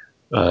jersey.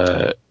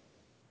 Well,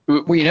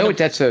 you know what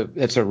that's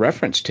a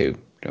reference to,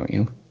 don't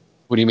you?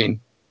 What do you mean?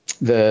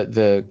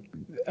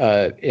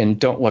 In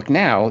Don't Look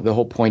Now, the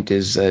whole point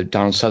is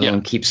Donald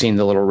Sutherland keeps seeing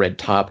the little red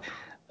top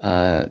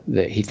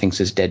that he thinks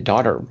his dead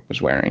daughter was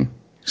wearing.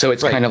 So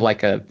it's kind of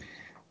like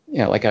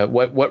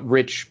what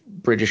rich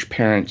British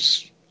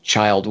parents'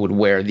 child would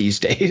wear these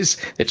days.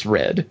 It's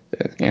red.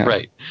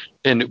 Right.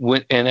 And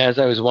as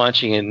I was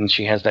watching it, and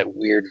she has that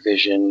weird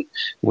vision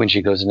when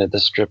she goes into the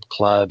strip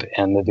club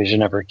and the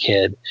vision of her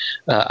kid,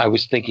 I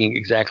was thinking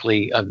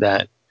exactly of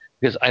that,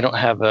 because I don't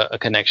have a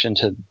connection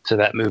to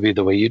that movie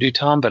the way you do,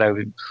 Tom, but I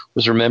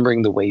was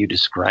remembering the way you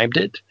described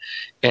it.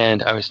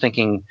 And I was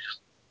thinking,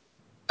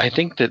 I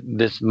think that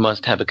this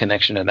must have a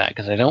connection to that,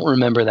 because I don't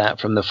remember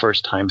that from the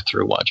first time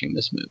through watching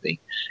this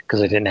movie,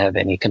 because I didn't have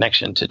any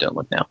connection to Don't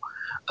Look Now.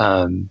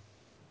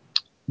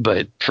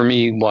 But for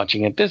me,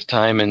 watching it this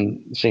time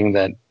and seeing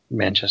that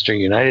Manchester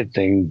United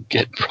thing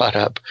get brought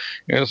up,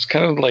 it was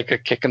kind of like a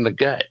kick in the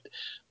gut.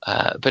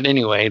 But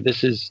anyway,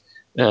 this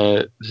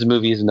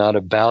movie is not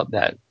about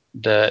that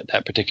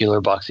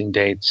particular Boxing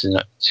Day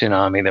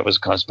tsunami that was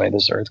caused by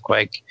this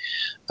earthquake,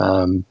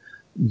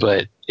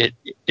 but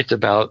it's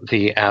about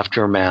the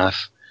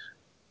aftermath,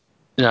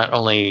 not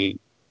only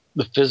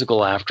the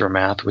physical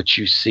aftermath, which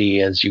you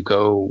see as you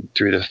go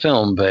through the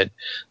film, but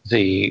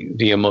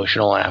the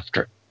emotional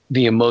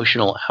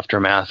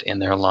aftermath in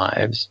their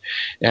lives.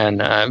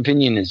 And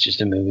Vinion is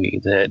just a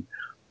movie that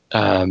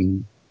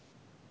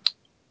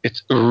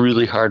it's a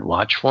really hard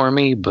watch for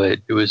me, but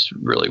it was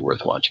really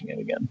worth watching it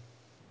again.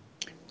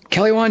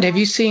 Kelly Wand, have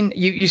you seen?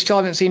 You still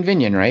haven't seen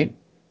Vinion, right?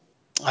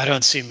 I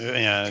don't see movie.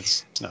 Yeah,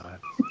 it's not.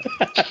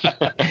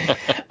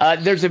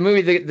 There's a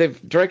movie. The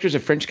director's a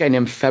French guy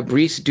named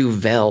Fabrice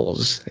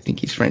Duvels. I think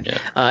he's French. Yeah.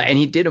 And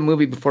he did a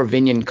movie before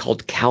Vinion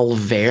called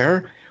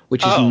Calvaire,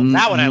 which is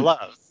that one I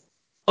love.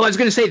 Oh, I was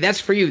going to say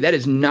that's for you. That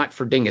is not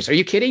for Dingus. Are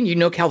you kidding? You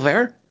know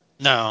Calvaire?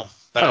 No.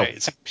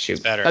 But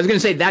shoot. Better. I was going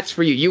to say that's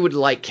for you. You would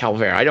like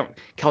Calvaire.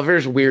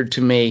 Calvaire's weird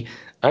to me.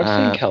 I've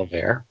seen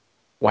Calvaire.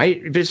 Why?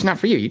 But it's not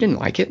for you. You didn't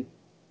like it.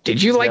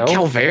 Did you like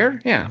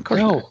Calvaire? Yeah, of course.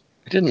 No,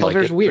 I didn't like it.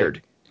 Calvaire's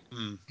weird.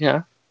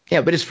 Yeah.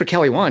 Yeah, but it's for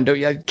Kelly Wand.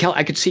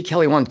 I could see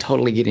Kelly Wand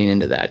totally getting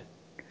into that.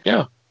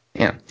 Yeah.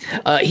 Yeah.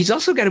 He's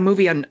also got a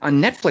movie on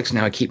Netflix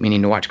now I keep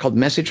meaning to watch called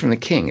Message from the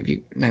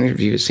King. None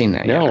of you have seen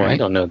that No, yet, right? I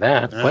don't know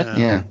that. What?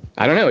 Yeah.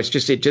 I don't know. He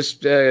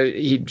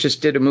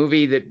just did a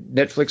movie that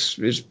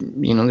Netflix is,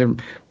 they're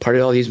part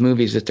of all these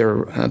movies that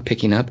they're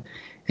picking up,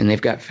 and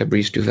they've got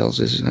Fabrice Duvel's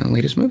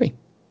latest movie.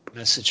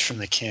 Message from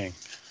the King.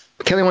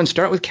 Kelly, one,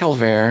 start with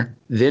Calvert,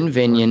 then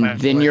Vinion, Work my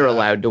then way you're up.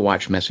 allowed to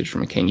watch Message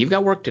from a King. You've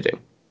got work to do.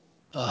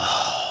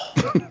 Oh,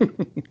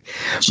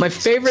 My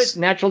favorite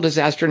natural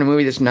disaster in a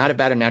movie that's not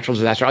about a natural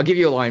disaster. I'll give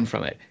you a line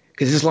from it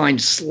because this line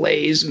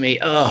slays me.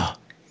 And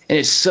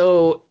it's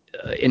so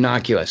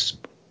innocuous.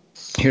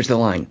 Here's the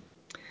line.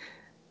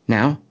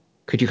 Now,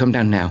 could you come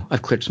down now?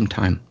 I've cleared some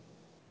time.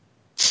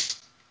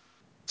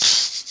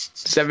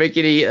 Does that make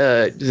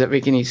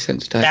any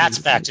sense to you? that's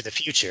Back to the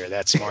Future.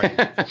 That's Marty.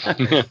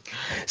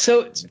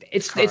 So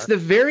it's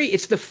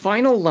the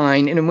final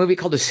line in a movie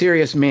called A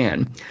Serious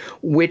Man,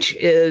 which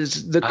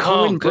is the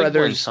Coen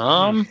brothers.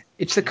 Tom.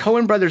 It's the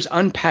Coen brothers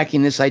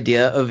unpacking this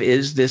idea of,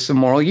 is this a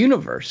moral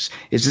universe?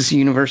 Is this a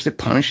universe that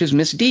punishes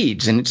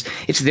misdeeds? And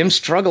it's them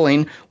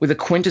struggling with a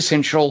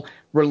quintessential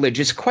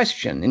religious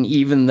question. And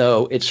even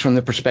though it's from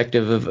the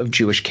perspective of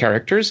Jewish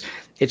characters,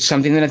 it's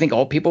something that I think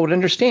all people would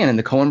understand, and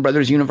the Coen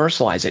brothers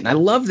universalize it. And I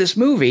love this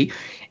movie,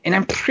 and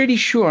I'm pretty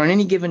sure on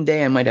any given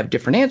day I might have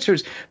different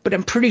answers, but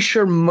I'm pretty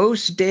sure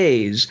most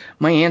days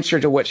my answer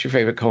to what's your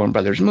favorite Coen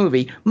brothers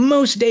movie,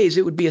 most days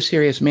it would be A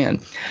Serious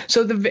Man.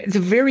 So the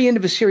very end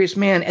of A Serious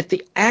Man, at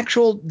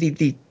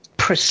the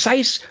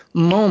precise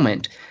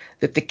moment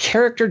that the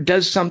character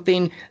does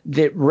something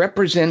that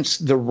represents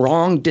the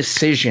wrong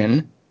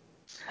decision,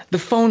 the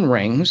phone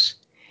rings,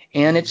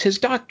 and it's his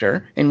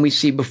doctor, and we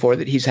see before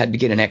that he's had to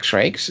get an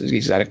x-ray because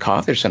he's had a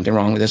cough. There's something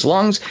wrong with his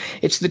lungs.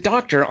 It's the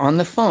doctor on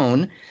the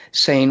phone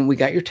saying, we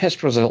got your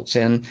test results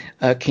in.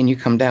 Can you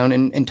come down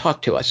and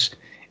talk to us?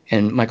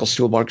 And Michael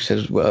Stuhlbarg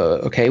says,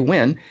 okay,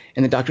 when?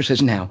 And the doctor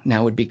says, now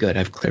would be good.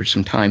 I've cleared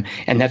some time.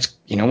 And that's,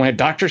 when a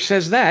doctor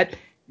says that,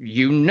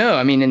 in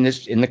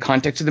the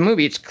context of the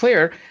movie, it's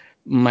clear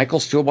Michael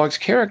Stuhlbarg's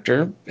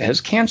character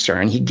has cancer,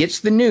 and he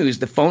gets the news.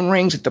 The phone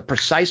rings at the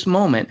precise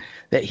moment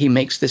that he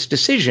makes this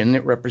decision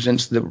that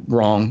represents the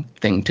wrong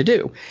thing to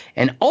do.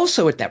 And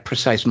also at that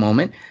precise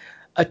moment,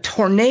 a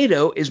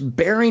tornado is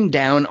bearing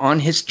down on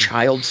his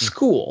child's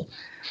school.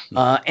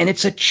 And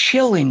it's a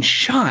chilling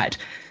shot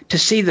to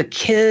see the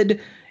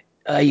kid.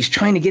 He's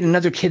trying to get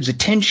another kid's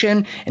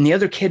attention, and the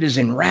other kid is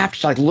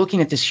enraptured, like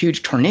looking at this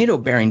huge tornado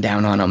bearing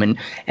down on him,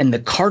 and the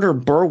Carter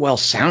Burwell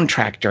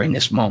soundtrack during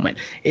this moment.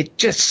 It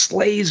just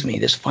slays me,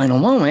 this final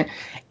moment.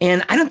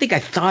 And I don't think I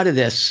thought of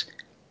this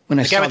when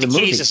I saw the movie. The guy with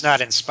the keys is not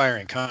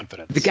inspiring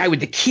confidence. The guy with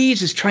the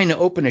keys is trying to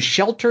open a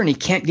shelter, and he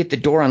can't get the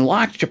door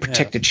unlocked to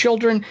protect the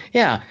children.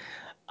 Yeah.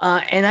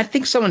 And I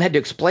think someone had to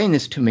explain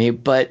this to me,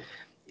 but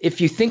if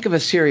you think of A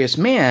Serious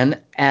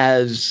Man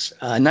as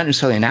not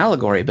necessarily an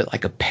allegory, but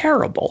like a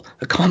parable,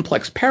 a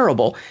complex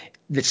parable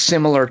that's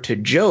similar to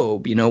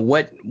Job,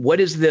 what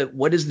is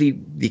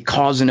the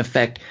cause and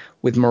effect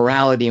with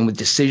morality and with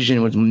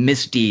decision, with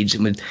misdeeds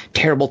and with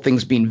terrible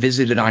things being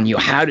visited on you?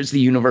 How does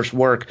the universe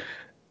work?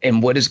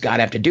 And what does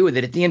God have to do with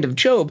it? At the end of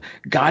Job,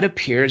 God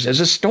appears as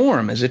a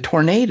storm, as a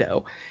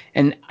tornado.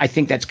 And I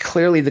think that's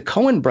clearly the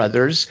Coen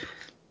brothers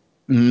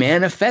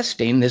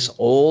manifesting this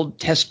Old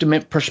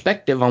Testament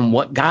perspective on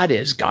what God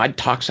is. God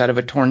talks out of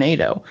a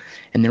tornado,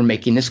 and they're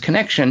making this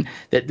connection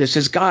that this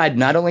is God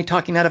not only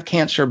talking out of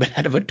cancer, but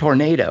out of a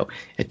tornado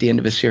at the end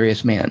of A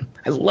Serious Man.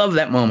 I love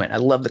that moment. I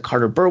love the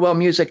Carter Burwell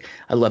music.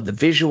 I love the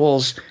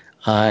visuals,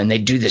 and they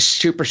do this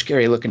super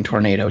scary looking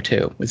tornado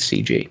too with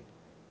CG.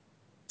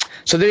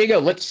 So there you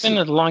go. It's been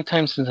a long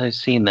time since I've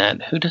seen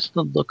that. Who does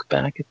the look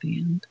back at the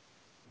end?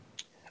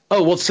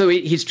 Oh, well, so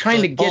he's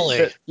trying to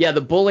get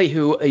the bully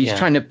who he's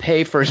trying to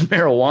pay for his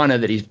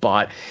marijuana that he's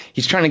bought.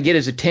 He's trying to get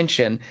his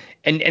attention,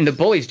 and the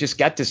bully's just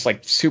got this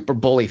like super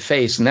bully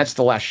face, and that's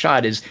the last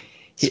shot. It's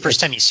the first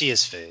time you see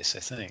his face,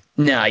 I think.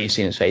 No, you've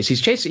seen his face. He's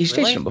chased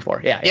him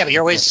before. Yeah, but you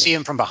always see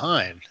him from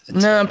behind.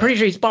 No, I'm pretty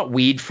sure he's bought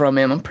weed from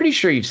him. I'm pretty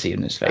sure you've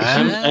seen his face.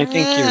 I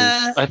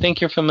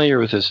think you're familiar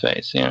with his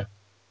face. Yeah.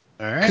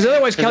 All right. Because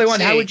otherwise, Kelly,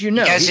 how would you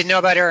know? You guys didn't know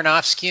about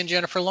Aronofsky and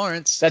Jennifer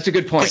Lawrence. That's a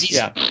good point.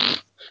 Yeah.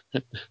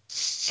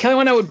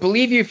 Kelly, I would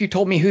believe you if you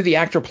told me who the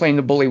actor playing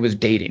the bully was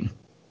dating.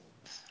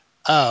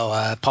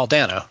 Oh, Paul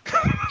Dano.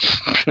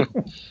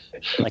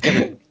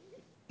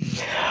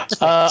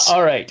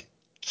 All right.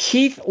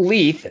 Keith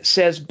Leith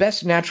says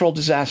best natural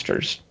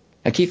disasters.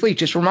 Now, Keith Leith,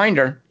 just a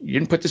reminder, you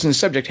didn't put this in the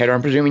subject header.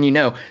 I'm presuming you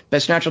know.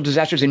 Best natural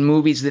disasters in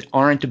movies that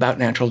aren't about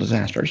natural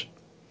disasters.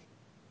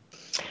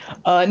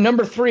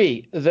 Number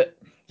 3, the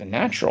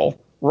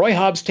natural. Roy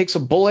Hobbs takes a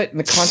bullet and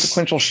the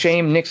consequential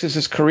shame nixes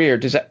his career.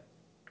 Does that...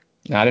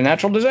 Not a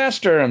natural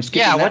disaster. I'm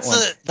skipping that one. Yeah,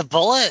 what's the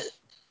bullet?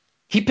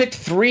 He picked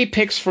 3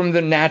 picks from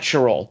the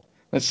natural.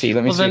 Let's see.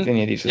 Let me see if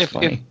any of these is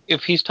funny.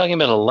 If he's talking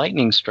about a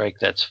lightning strike,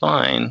 that's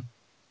fine.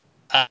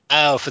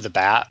 For the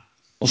bat.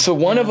 Well, so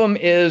one of them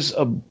is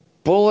a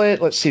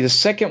bullet. Let's see. The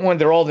second one,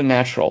 they're all the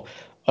natural.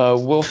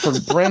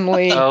 Wilford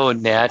Brimley. Oh,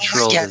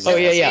 natural Yeah, disaster. Oh,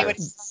 yeah.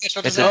 It's a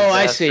Oh,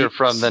 I disaster see.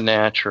 from the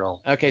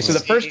natural. Okay, so the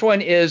first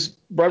one is I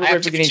Robert have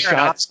Redford getting shot.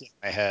 Aronofsky in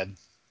my head.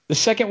 The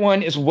second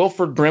one is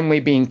Wilford Brimley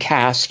being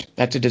cast.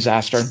 That's a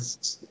disaster.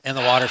 And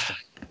the water thing.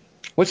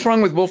 What's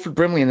wrong with Wilford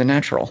Brimley in The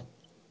Natural?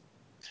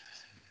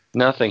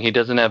 Nothing. He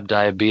doesn't have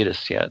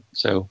diabetes yet,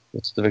 so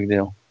what's the big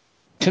deal?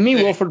 To me,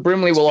 Wilford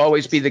Brimley will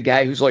always be the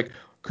guy who's like,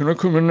 "Can I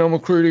come in now,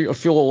 McCready? I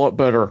feel a lot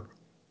better."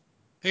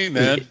 Hey,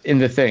 man. In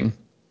The Thing.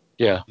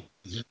 Yeah.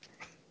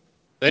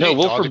 They No, need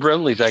Wilford dog-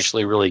 Brimley's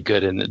actually really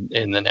good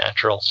in the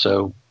natural.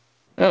 So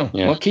Oh,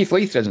 Yeah. well, Keith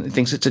Leith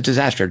thinks it's a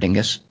disaster,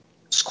 dingus.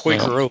 It's quite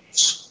Yeah.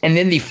 gross. And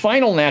then the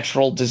final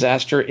natural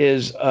disaster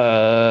is his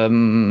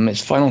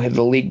final hit of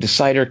the league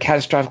decider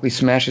catastrophically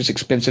smashes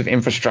expensive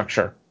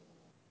infrastructure.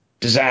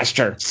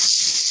 Disaster.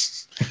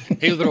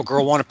 Hey, little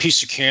girl, want a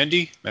piece of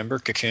candy? Remember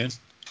Cocoon?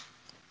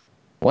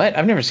 What?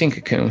 I've never seen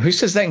Cocoon. Who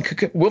says that in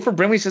Cocoon? Wilford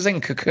Brimley says that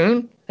in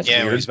Cocoon? That's Yeah,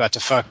 when weird. he's about to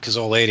fuck his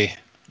old lady.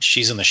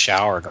 She's in the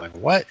shower going,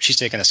 what? She's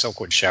taking a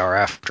Silkwood shower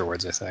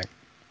afterwards, I think.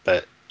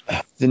 But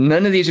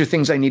None of these are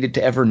things I needed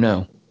to ever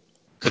know.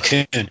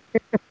 Cocoon.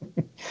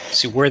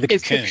 See, where the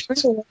Is Cocoon?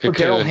 Cocoon for Daryl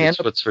Cocoon, Hannah? it's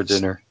what's for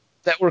dinner.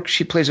 That work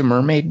she plays a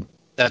mermaid?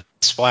 That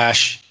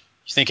Splash.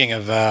 You're thinking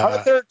of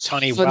Arthur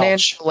Tony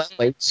Welch.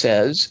 Fernandez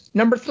says,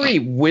 number 3,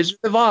 Wizard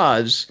of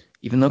Oz,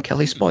 even though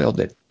Kelly spoiled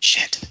it.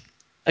 Shit.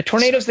 A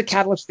tornado is the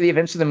catalyst for the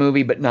events of the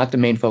movie, but not the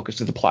main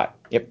focus of the plot.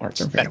 Yep,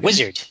 Arthur. very Got a good.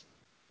 wizard.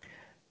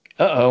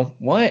 Uh-oh.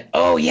 What?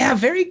 Oh, yeah,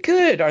 very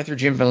good, Arthur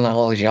Jim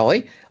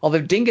Jelly.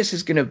 Although Dingus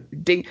is going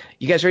to...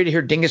 You guys ready to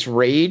hear Dingus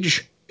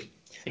rage?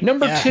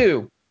 Number Yeah.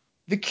 2,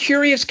 The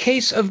Curious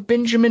Case of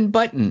Benjamin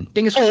Button.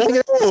 Dingus, what do you think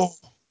of that? Oh.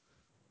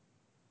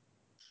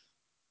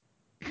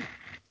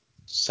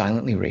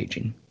 Silently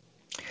raging.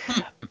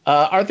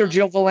 Arthur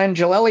Gil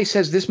Villangelli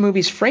says this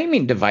movie's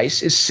framing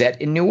device is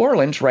set in New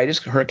Orleans right as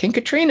Hurricane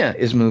Katrina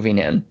is moving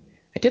in.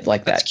 I did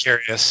like that. That's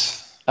curious.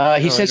 He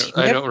No, says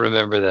I don't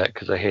remember that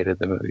because I hated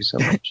the movie so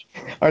much.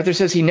 Arthur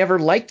says he never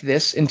liked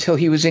this until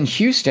he was in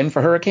Houston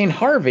for Hurricane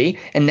Harvey,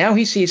 and now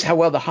he sees how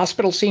well the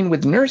hospital scene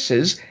with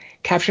nurses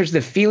captures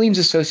the feelings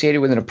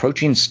associated with an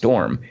approaching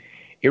storm.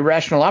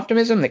 Irrational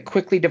optimism that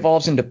quickly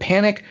devolves into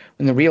panic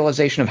when the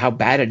realization of how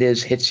bad it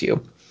is hits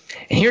you.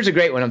 And here's a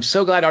great one. I'm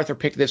so glad Arthur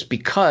picked this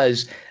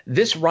because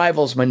this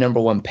rivals my number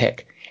 1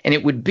 pick. And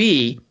it would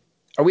be,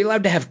 are we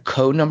allowed to have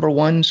co-number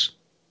ones?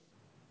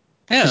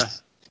 Yeah.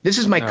 This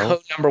is my No.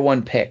 co-number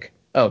 1 pick.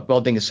 Oh, well,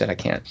 Dingus said I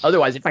can't.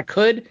 Otherwise, if I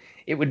could,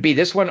 it would be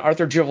this one.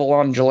 Arthur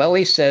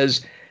Giovangelli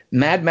says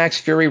Mad Max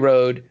Fury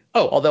Road.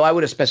 Oh, although I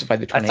would have specified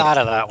the I tornado. thought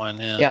of that one,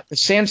 yeah. Yeah, the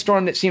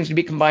sandstorm that seems to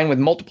be combined with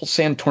multiple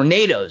sand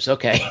tornadoes.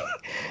 Okay,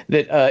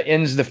 that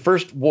ends the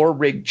first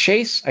war-rigged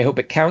chase. I hope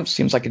it counts.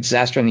 Seems like a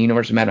disaster in the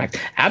universe of Mad Max.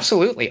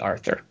 Absolutely,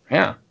 Arthur.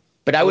 Yeah,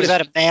 but I would Was have.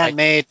 that a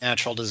man-made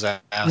natural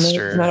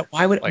disaster? No,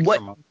 why would like what?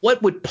 from a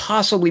What would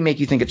possibly make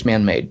you think it's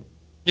man-made?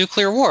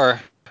 nuclear war?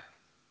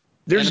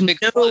 There's And a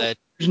big no. flood.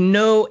 There's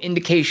no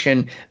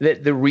indication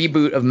that the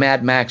reboot of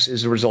Mad Max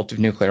is a result of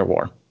nuclear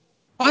war.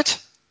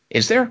 What?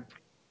 Is there?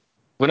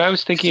 When I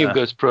was thinking Yeah. of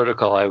Ghost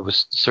Protocol, I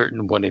was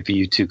certain one of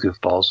you two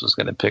goofballs was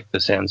going to pick the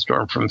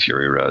Sandstorm from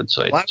Fury Road,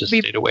 so I Well, just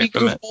would stayed away be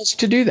from it. goofballs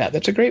to do that.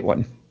 That's a great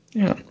one.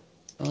 Yeah.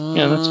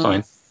 Yeah, that's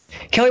fine.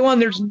 Kelly Wan,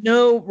 there's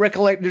no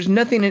recollect. There's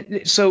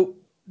nothing. So,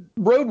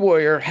 Road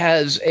Warrior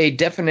has a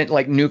definite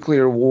like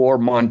nuclear war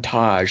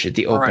montage at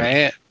the All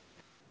opening. right.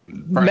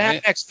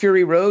 Mad Max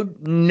Fury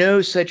Road,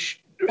 no such.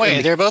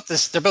 Wait, they're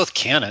both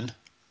canon.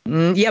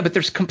 Yeah, but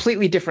there's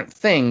completely different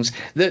things.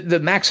 The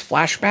Max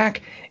flashback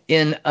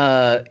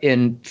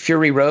in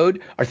Fury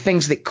Road are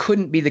things that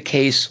couldn't be the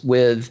case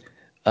with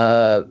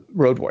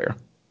Road Warrior.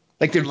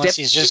 Like they're Unless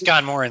he's just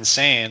gone more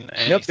insane.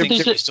 And Nope, he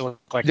thinks they're- they still look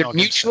like they're Mel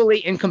Gibson.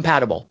 mutually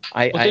incompatible.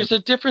 Well, there's a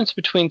difference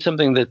between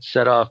something that's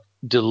set off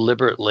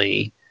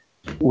deliberately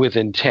with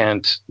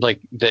intent, like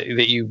that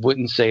you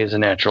wouldn't say is a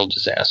natural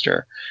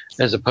disaster,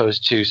 as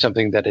opposed to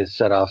something that is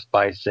set off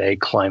by, say,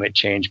 climate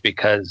change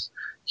because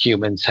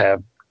humans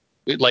have,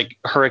 like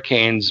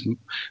hurricanes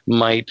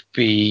might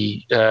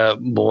be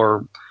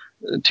more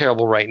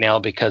terrible right now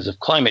because of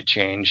climate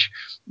change,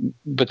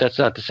 but that's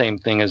not the same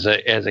thing as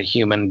a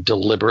human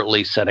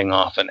deliberately setting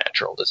off a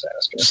natural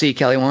disaster. See,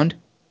 Kelly Wand?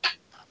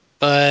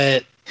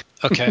 But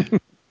okay.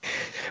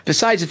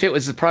 Besides, if it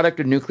was the product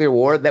of nuclear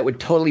war, that would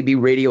totally be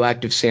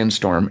radioactive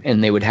sandstorm,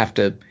 and they would have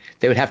to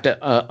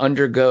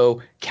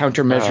undergo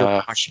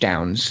countermeasure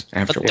washdowns But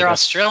afterwards. they're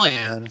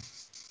Australian.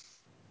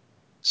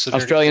 So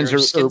Australians their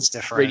are skin's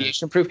different.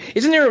 radiation proof.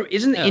 Isn't there?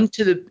 Isn't Yeah.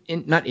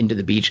 not into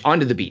the beach,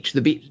 onto the beach, to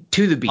the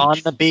beach. On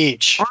the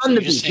beach. On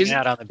the You're just beach. hanging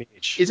out on the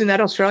beach. Isn't that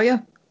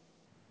Australia?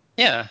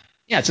 Yeah.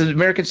 Yeah, it's an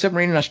American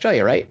submarine in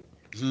Australia, right?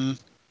 Mhm.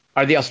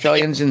 Are the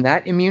Australians in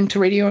that immune to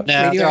radio?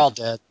 No, they're all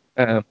dead.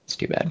 It's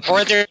too bad.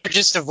 Or they're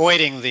just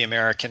avoiding the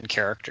American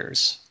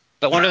characters.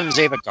 But one of them's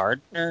Ava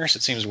Gardner, so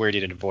it seems weird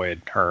you'd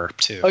avoid her,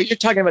 too. Oh, you're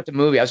talking about the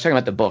movie. I was talking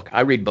about the book.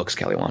 I read books,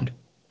 Kelly Wand.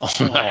 Did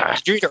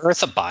you read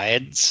Earth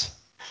Abides?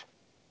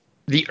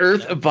 The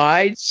Earth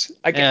Abides.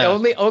 I can Yeah.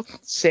 only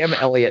Sam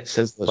Elliott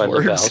says those By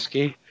words.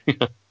 Lebowski.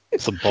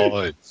 Earth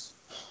Abides.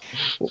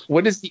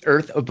 What is The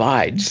Earth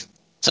Abides?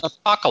 It's an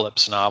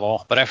apocalypse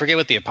novel, but I forget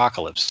what the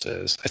apocalypse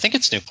is. I think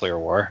it's nuclear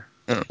war,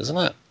 isn't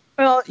it?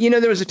 Well,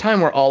 there was a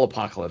time where all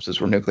apocalypses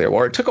were nuclear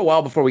war. It took a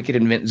while before we could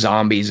invent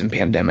zombies and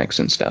pandemics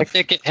and I stuff.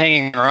 think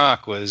Hanging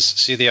Rock was,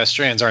 see, the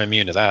Australians aren't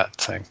immune to that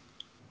thing.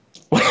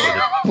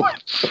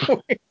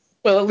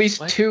 Well, at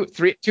least two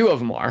of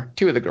them are.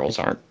 Two of the girls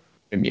aren't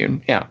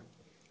immune. Yeah.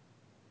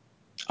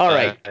 All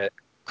right.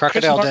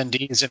 Crocodile Chris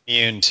Dundee is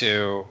immune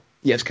to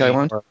Yes, Kelly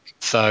Wand?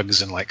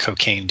 thugs and like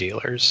cocaine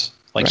dealers.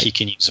 Like Right. he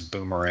can use a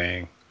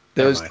boomerang.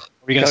 Those, Never mind.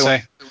 What were you going to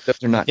say?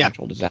 Those are not Yeah.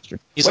 natural disasters.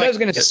 He's What I like- was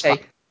going to it's say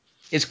fine.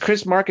 is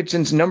Chris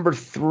Markinson's number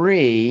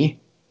 3.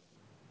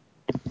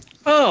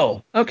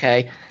 Oh,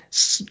 okay.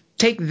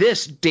 Take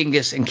this,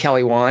 Dingus and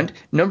Kelly Wand.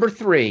 Number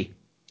 3.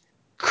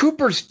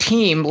 Cooper's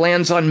team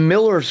lands on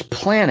Miller's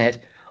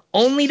planet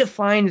only to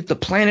find that the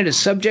planet is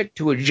subject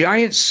to a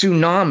giant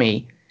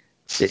tsunami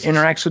that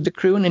interacts with the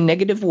crew in a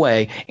negative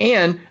way.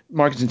 And,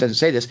 Markinson doesn't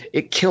say this,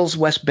 it kills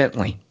Wes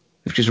Bentley,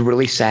 which is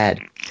really sad.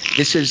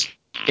 This is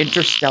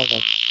Interstellar.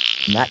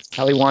 And that's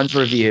Kelly Wand's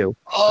review.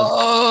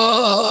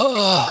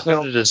 Oh, It's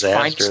not a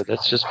disaster.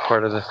 That's just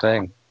part of the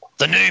thing.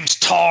 the name's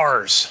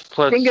TARS.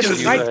 Plus, Thing is,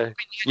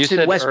 you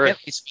said Wes Earth.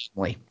 Bentley's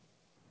family.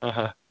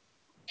 Uh-huh.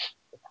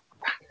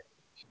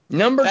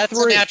 Number That's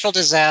 3. a natural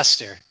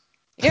disaster.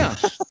 Yeah.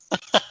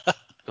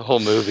 The whole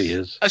movie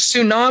is. A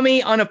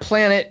tsunami on a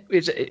planet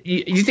is.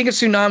 You think a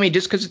tsunami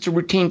just because it's a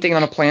routine thing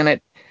on a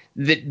planet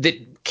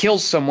that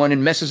kills someone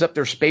and messes up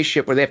their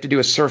spaceship where they have to do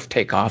a surf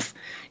takeoff?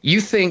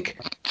 You think,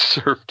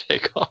 Surf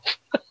takeoff.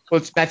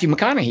 well, it's Matthew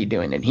McConaughey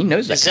doing it. He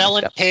knows that Is kind of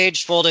Ellen stuff.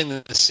 Page folding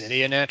the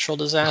city a natural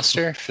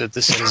disaster for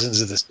the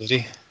citizens of the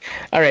city?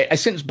 All right, I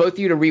sentenced both of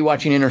you to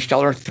rewatching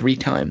Interstellar 3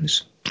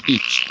 times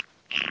each.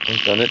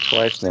 I've done it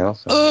twice now.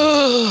 So.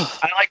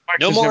 I like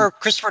No Marcus's more number.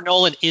 Christopher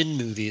Nolan in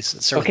movies.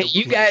 It's sort of Okay, the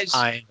you guys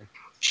time.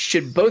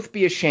 should both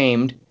be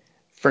ashamed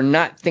for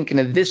not thinking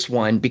of this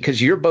one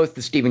because you're both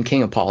the Stephen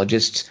King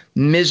apologists.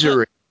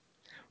 Misery.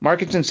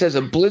 Markinson says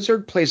a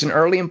blizzard plays an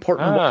early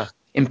important role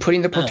in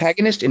putting the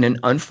protagonist in an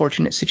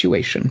unfortunate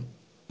situation.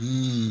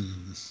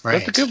 Right.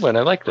 That's a good one.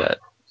 I like that.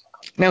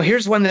 Now,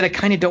 here's one that I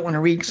kind of don't want to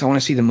read because I want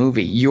to see the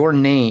movie. Your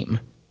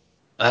Name.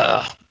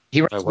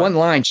 He writes one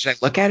line. Should I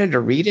look at it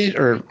or read it?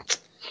 Or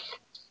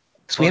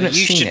 'cause we haven't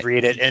you seen should it.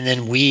 read it, and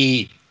then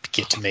we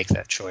get to make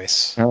that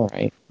choice. All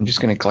right. I'm just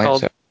going to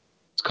glance up.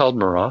 It's called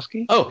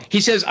Murawski? Oh, he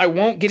says, I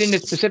won't get into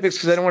specifics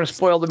because I don't want to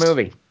spoil the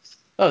movie.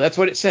 Oh, that's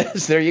what it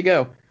says. There you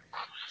go.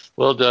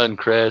 Well done,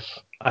 Chris.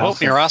 I hope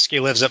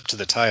Murawski lives up to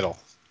the title.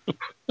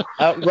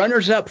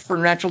 Runners up for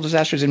natural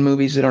disasters in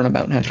movies that aren't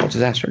about natural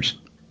disasters.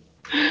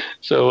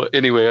 So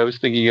anyway, I was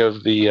thinking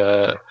of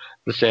the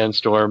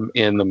sandstorm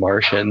in The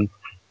Martian.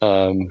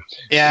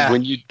 Yeah,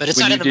 but it's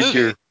not in the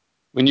movie.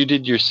 When you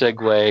did your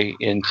segue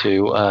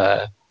into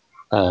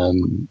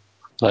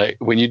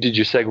when you did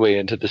your segue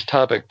into this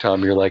topic,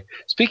 Tom, you're like,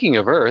 speaking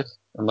of Earth.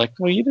 I'm like,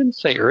 well, you didn't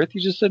say Earth.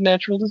 You just said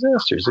natural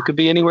disasters. It could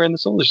be anywhere in the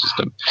solar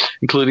system,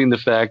 including the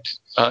fact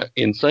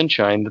in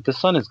Sunshine that the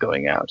sun is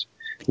going out,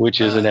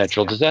 which is a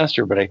natural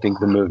disaster. But I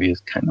think the movie is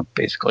kind of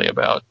basically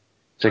about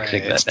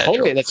fixing that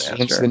natural disaster.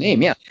 That's the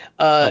name, yeah.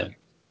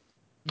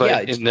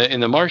 But in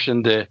the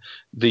Martian,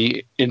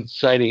 the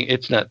inciting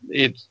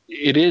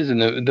it is,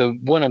 and the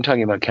one I'm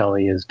talking about,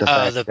 Kelly, is the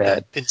fact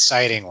that the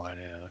inciting one.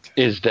 Yeah, okay.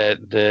 Is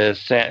that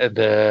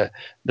the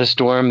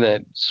storm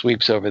that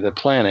sweeps over the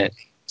planet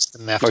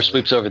or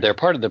sweeps over their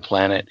part of the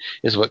planet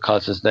is what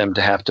causes them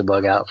to have to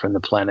bug out from the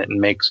planet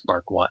and makes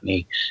Mark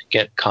Watney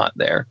get caught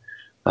there.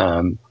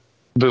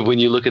 But when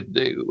you look at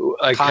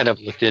I kind of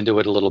looked into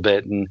it a little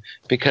bit, and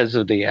because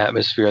of the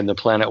atmosphere and the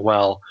planet,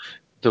 well,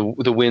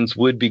 the winds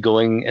would be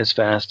going as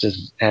fast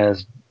as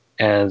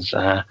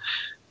the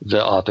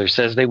author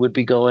says they would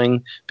be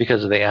going.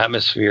 Because of the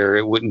atmosphere,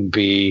 it wouldn't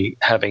be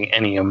having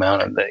any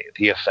amount of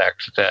the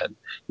effect that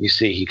you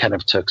see. He kind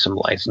of took some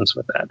license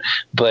with that,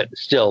 but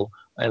still,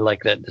 I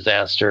like that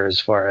disaster as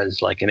far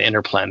as like an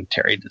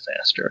interplanetary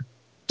disaster.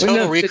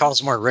 Total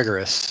Recall's more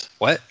rigorous.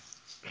 What?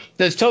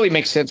 That totally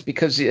makes sense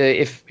because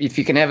if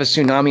you can have a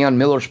tsunami on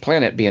Miller's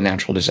planet be a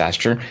natural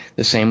disaster,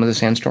 the same with a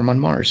sandstorm on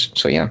Mars.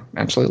 So yeah,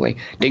 absolutely.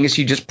 Dingus,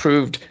 you just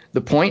proved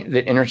the point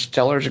that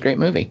Interstellar is a great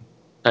movie.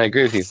 I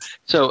agree with you.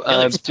 So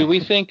do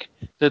we think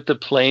that the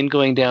plane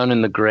going down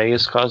in the gray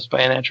is caused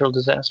by a natural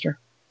disaster?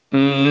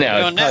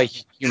 No, it's probably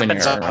human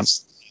error, I'm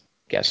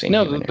guessing.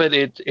 No, but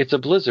it's a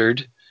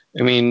blizzard.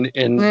 I mean,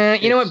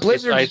 and you know what?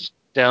 Blizzard ice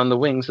down the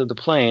wings of the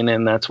plane,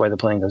 and that's why the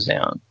plane goes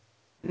down.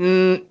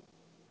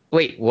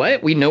 Wait,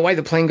 what? We know why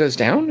the plane goes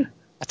down?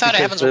 I thought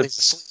it happens when he's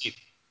asleep.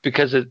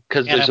 Because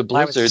there's a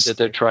blizzard that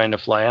they're trying to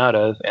fly out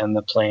of, and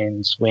the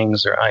plane's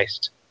wings are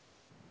iced.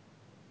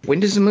 When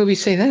does the movie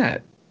say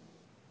that?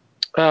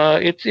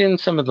 It's in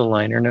some of the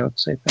liner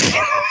notes, I think.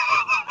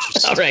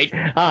 All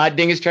right.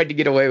 Dingus tried to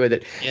get away with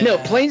it. Yeah. No,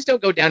 planes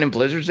don't go down in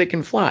blizzards. They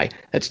can fly.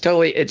 That's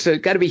totally – it's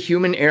got to be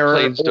human error.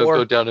 Planes don't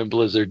go down in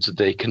blizzards.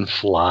 They can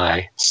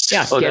fly.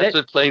 Yeah, that's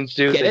what planes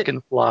do? They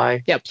can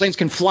fly. Yeah, planes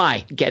can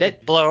fly. Get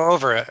it? Blow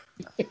over it.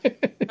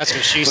 That's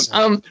what she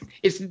said.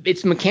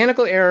 It's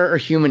mechanical error or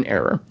human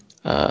error.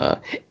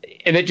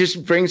 And it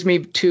just brings me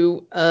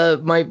to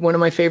one of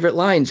my favorite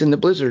lines in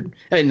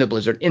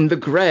the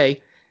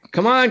Gray.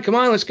 Come on,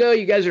 let's go.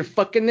 You guys are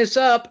fucking this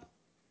up.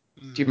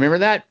 Do you remember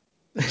that?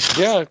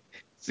 Yeah.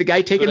 It's the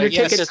guy taking their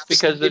tickets. Just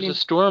because there's a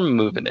storm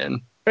moving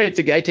in. Right, it's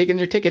the guy taking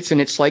their tickets,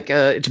 and it's like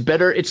it's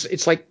better.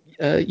 It's like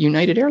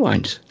United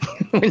Airlines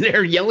when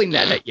they're yelling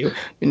that at you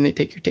when they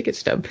take your ticket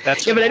stub.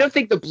 But I don't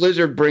think the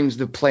blizzard brings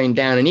the plane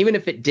down. And even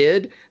if it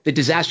did, the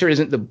disaster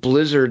isn't the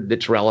blizzard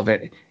that's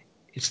relevant.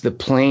 It's the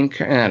plane.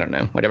 I don't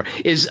know. Whatever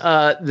is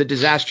the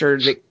disaster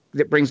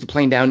that brings the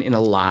plane down in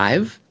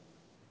Alive.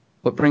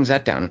 What brings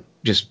that down?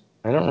 Just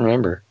I don't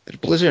remember. The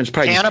blizzard is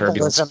probably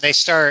cannibalism. They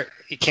start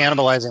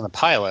cannibalizing the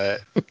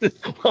pilot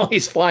while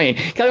he's flying.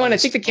 Kelly, I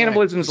think the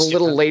cannibalism is a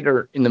little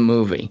later in the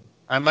movie.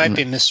 I might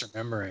be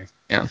misremembering.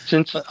 Yeah.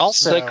 Since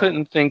I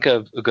couldn't think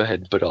of. Go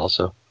ahead, but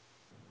also.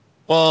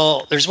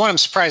 Well, there's one I'm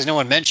surprised no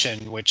one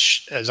mentioned,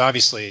 which is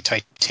obviously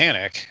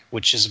Titanic,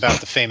 which is about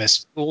the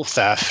famous jewel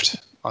theft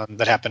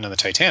that happened in the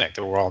Titanic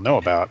that we all know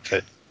about.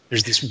 But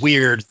there's this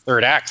weird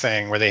third act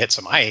thing where they hit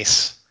some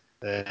ice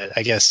that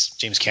I guess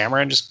James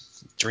Cameron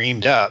just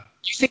dreamed up.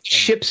 Do you think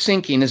ship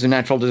sinking is a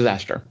natural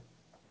disaster?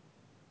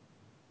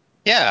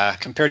 Yeah,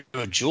 compared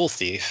to a jewel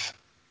theft.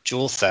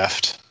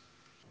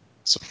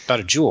 It's about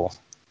a jewel.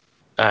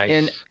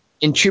 In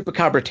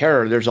Chupacabra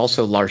Terror, there's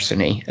also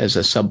larceny as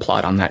a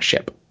subplot on that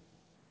ship.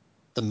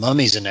 The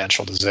Mummy's a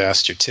natural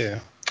disaster, too.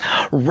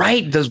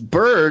 Right, those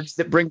birds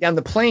that bring down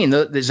the plane.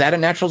 Is that a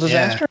natural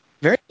disaster?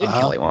 Yeah. Very good,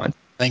 Kelly Wand.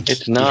 Thank you.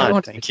 It's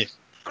not. Thank you.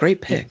 Great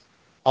pick.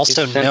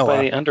 Also, it's sent Noah.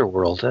 by the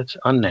underworld. That's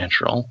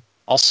unnatural.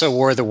 Also,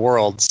 War of the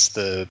Worlds,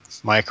 the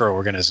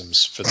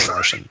microorganisms for the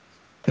Martian.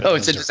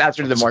 It's a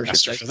disaster to the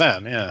Martians. For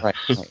them, yeah. Right.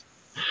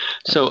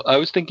 So I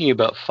was thinking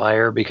about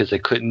fire because I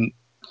couldn't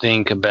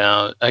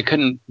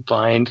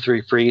find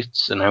Three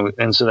Priests,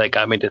 and so that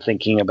got me to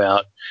thinking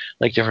about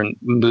like different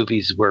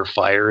movies where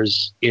fire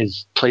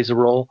plays a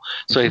role.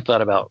 So I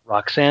thought about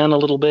Roxanne a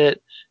little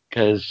bit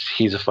because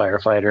he's a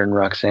firefighter in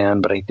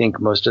Roxanne, but I think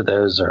most of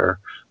those are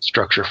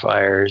structure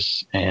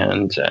fires,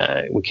 and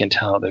we can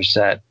tell how they're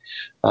set.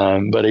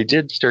 But I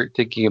did start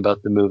thinking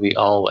about the movie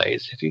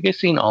Always. Have you guys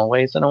seen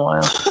Always in a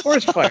while?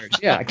 Forest fires.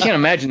 Yeah, I can't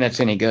imagine that's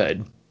any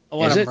good. I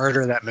want to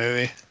murder that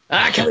movie.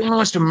 Kelly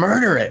wants to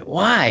murder it.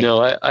 Why?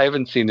 No, I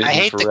haven't seen it. I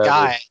hate forever. the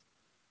guy,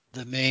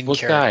 the main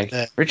character.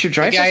 Guy? Richard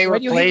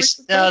Dreyfuss.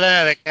 The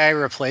guy the guy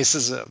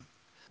replaces him.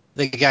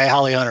 The guy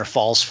Holly Hunter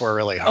falls for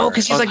really hard. Oh,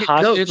 because he's like a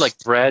hot ghost. dude, like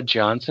Brad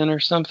Johnson or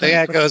something. The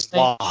guy goes,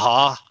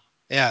 "Waha."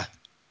 Yeah.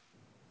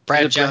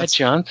 Brad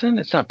Johnson?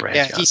 It's not Brad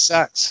Johnson. Yeah, he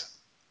sucks.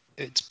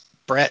 It's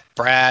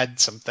Brad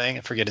something.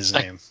 I forget his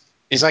name.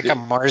 He's like a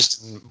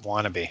Marsden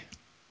wannabe.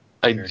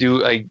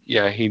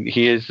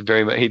 He is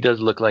very much. He does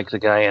look like the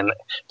guy. And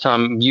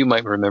Tom, you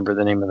might remember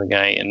the name of the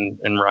guy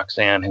in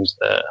Roxanne, who's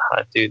the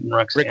hot dude in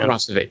Roxanne. Rick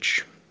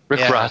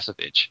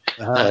Rossovich.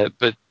 Uh-huh.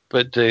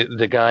 But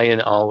the guy in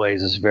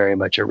Always is very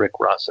much a Rick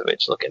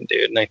Rossovich looking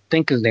dude, and I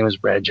think his name is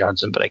Brad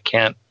Johnson, but I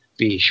can't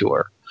be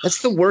sure.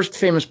 That's the worst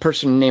famous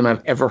person name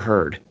I've ever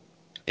heard.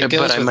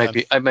 But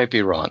I might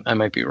be wrong.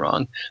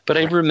 But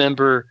I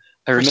remember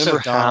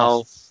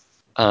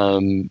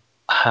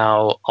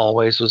how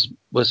Always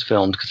was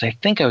filmed, because I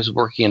think I was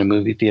working in a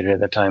movie theater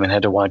at that time and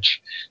had to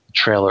watch the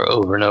trailer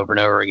over and over and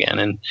over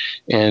again.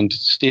 And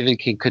Stephen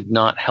King could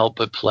not help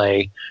but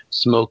play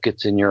 "Smoke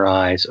Gets in Your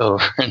Eyes"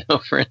 over and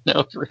over and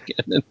over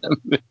again in the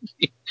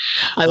movie.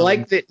 I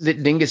like that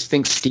Dingus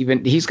thinks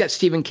he's got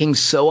Stephen King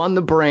so on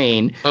the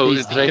brain. Oh,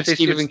 did I say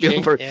Stephen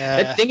King?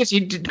 Yeah. Dingus,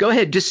 go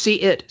ahead, just see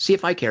it. See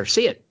if I care.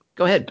 See it.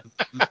 Go ahead.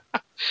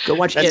 Go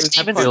watch it.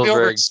 Steven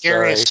Spielberg's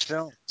scariest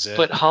film.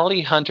 But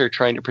Holly Hunter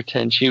trying to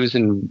pretend she was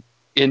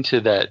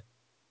into that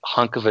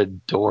hunk of a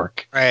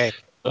dork. Right.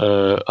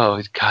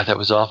 Oh God, that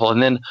was awful.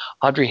 And then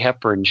Audrey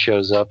Hepburn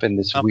shows up in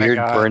this weird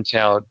burnt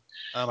out.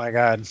 Oh my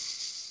God.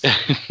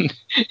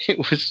 It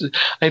was.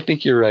 I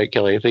think you're right,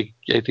 Kelly.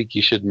 I think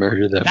you should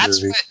murder that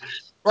movie.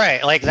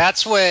 Right, like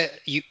that's what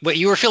you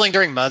were feeling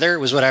during Mother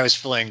was what I was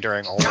feeling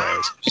during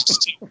Always.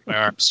 Just my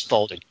arms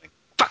folded, like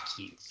fuck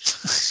you.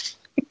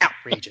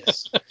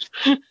 Outrageous.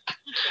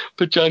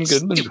 But John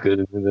Goodman's good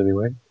in it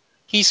anyway.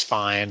 He's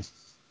fine.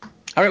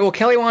 All right, well,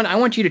 Kelly Wand, I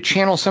want you to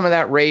channel some of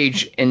that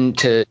rage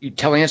into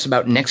telling us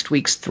about next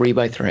week's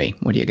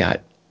 3x3. What do you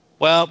got?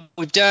 Well,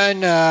 we've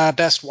done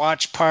best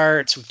watch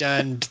parts. We've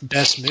done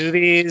best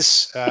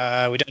movies.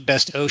 We've done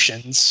best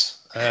oceans.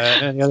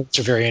 And the others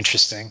are very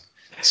interesting.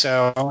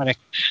 So I want to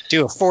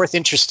do a fourth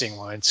interesting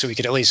one so we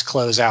could at least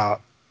close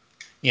out,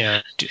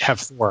 have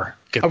four.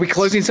 Are we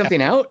closing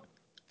something out?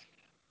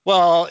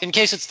 Well, in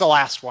case it's the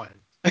last one.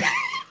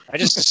 I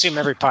just assume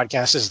every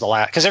podcast is the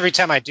last, because every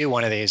time I do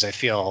one of these, I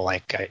feel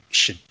like I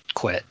should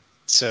quit.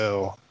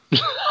 So, in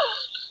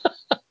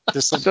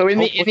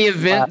the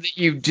event that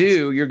you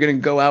do, you're going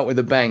to go out with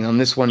a bang on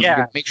this one.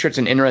 Yeah. Make sure it's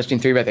an interesting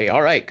 3x3.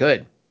 All right,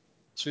 good.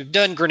 So we've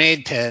done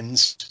grenade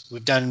pins.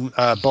 We've done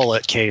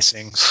bullet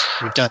casings.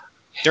 We've done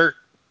dirt.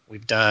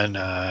 We've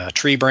done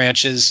tree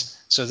branches.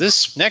 So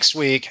this next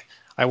week,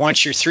 I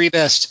want your three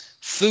best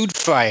food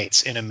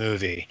fights in a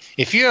movie.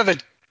 If you have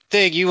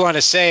thing you want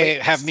to say,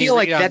 have I me feel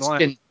like read on that's one.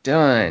 been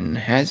done,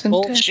 hasn't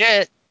it?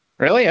 Bullshit.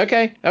 Really?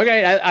 Okay.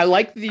 I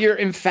like your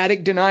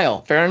emphatic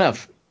denial. Fair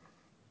enough.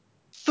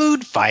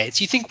 Food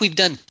fights. You think we've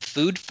done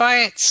food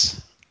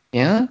fights?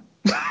 Yeah.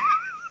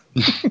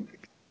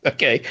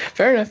 Okay.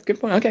 Fair enough. Good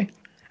point. Okay.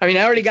 I mean,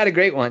 I already got a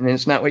great one, and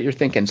it's not what you're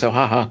thinking. So,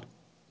 haha.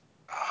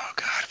 Oh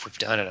God, if we've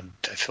done it,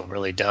 I feel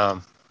really dumb.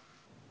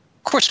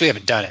 Of course we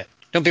haven't done it.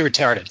 Don't be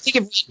retarded. I think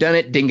if we'd done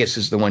it, Dingus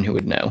is the one who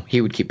would know.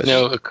 He would keep us.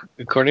 No,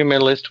 according to my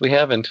list, we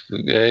haven't.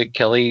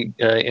 Kelly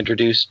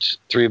introduced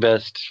 3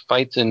 best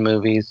fights in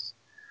movies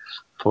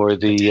for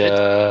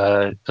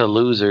the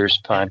Losers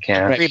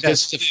podcast. Right. Three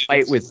Just best to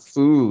fight with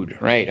food.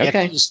 Right. You have to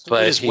Okay. use food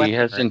But as he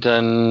hasn't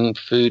done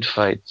food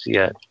fights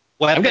yet.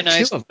 I've got 2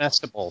 weaponized of them.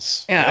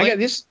 comestibles. Yeah, Really? I got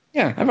this.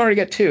 Yeah, I've already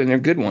got 2, and they're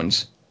good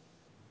ones.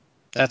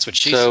 That's what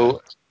she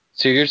So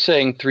said. you're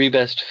saying 3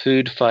 best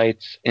food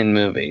fights in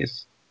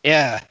movies,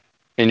 Yeah.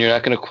 and you're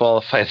not going to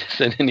qualify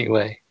this in any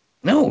way.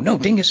 No,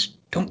 Dingus,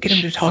 don't get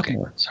him to talk Okay,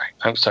 more. sorry.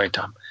 I'm sorry,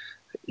 Tom.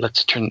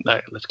 Let's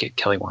get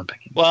Kelly Wand back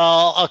in.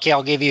 Well, okay,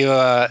 I'll give you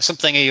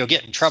something you'll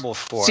get in trouble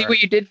for. See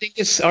what you did,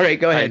 Dingus? All right,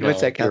 go ahead. I know,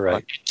 What's that? you're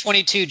right.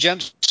 22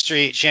 Jump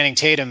Street, Channing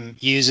Tatum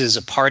uses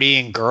a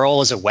partying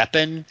girl as a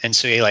weapon, and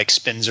so he like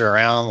spins her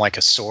around like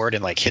a sword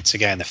and like hits a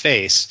guy in the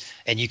face.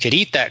 And you could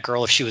eat that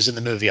girl if she was in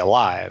the movie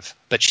alive,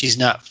 but she's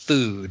not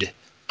food.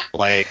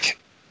 Like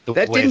the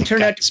That way didn't the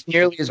turn out guys to be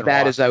nearly as been bad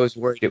walking. as I was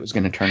worried it was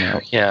going to turn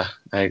out. Yeah,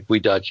 we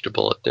dodged a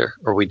bullet there,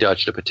 or we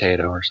dodged a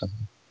potato or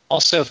something.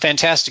 Also,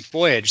 Fantastic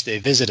Voyage, they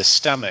visit a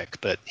stomach,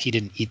 but he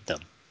didn't eat them,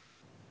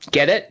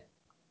 Get it?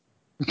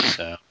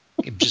 so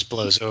it just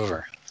blows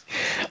over.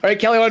 All right,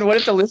 Kelly, what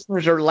if the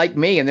listeners are like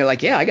me and they're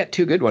like, yeah, I got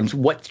 2 good ones.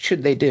 What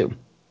should they do?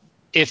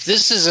 If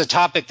this is a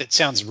topic that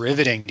sounds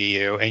riveting to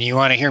you and you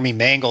want to hear me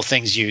mangle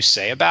things you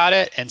say about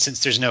it, and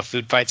since there's no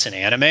food fights in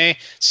anime,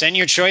 send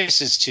your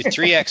choices to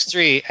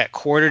 3x3 at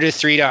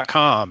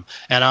quarterto3.com,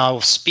 and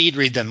I'll speed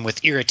read them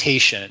with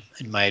irritation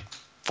in my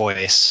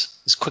voice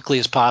as quickly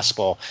as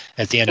possible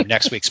at the end of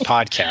next week's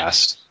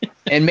podcast.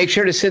 And make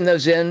sure to send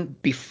those in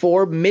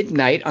before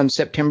midnight on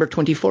September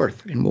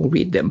 24th, and we'll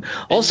read them.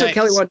 Also, Midnight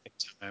Kelly Wand,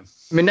 Pacific time.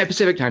 Midnight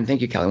Pacific time.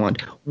 Thank you, Kelly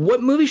Wand.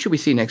 What movie should we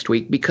see next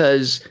week?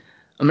 Because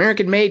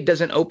American Made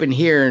doesn't open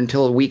here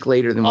until a week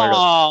later than where it opens.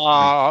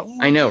 Aw,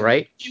 I know,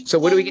 right? So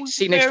what do we get to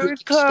see next week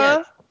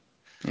instead?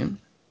 Yeah.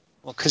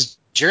 well, because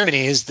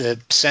Germany is the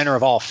center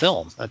of all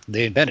film.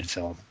 They invented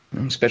film.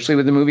 Especially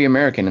with the movie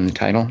American in the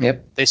title.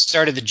 Yep. They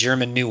started the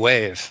German New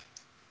Wave.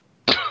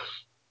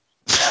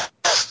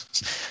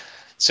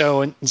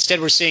 So instead,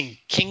 we're seeing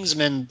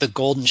Kingsman: The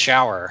Golden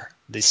Shower.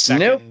 The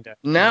second. Nope,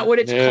 not what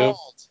it's No.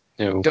 called.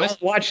 No.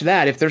 Don't watch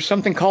that. If there's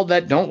something called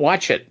that, don't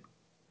watch it.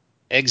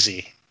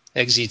 Eggsy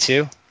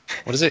 2.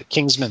 What is it?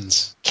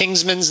 Kingsman's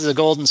The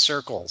Golden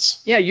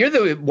Circles. Yeah, you're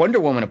the Wonder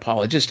Woman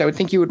apologist. I would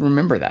think you would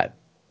remember that.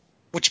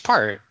 Which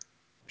part?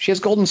 She has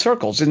golden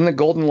circles. Isn't the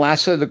golden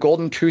lasso, the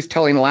golden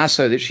truth-telling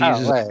lasso that she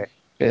uses? right.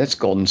 Yeah, that's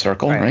golden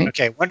circle, right?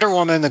 Okay, Wonder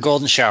Woman: The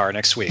Golden Shower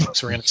next week.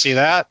 So we're going to see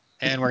that,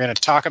 and we're going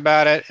to talk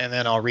about it, and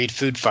then I'll read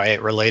food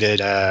fight related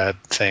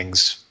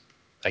things,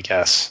 I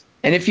guess.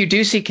 And if you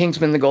do see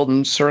Kingsman: The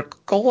Golden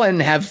Circle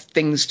and have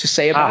things to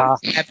say about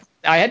it,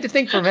 I had to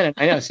think for a minute.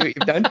 I know. See what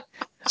you've done?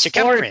 Or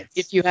Circumference.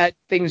 if you had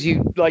things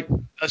you'd like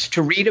us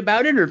to read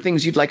about it or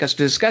things you'd like us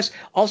to discuss,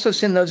 also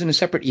send those in a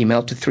separate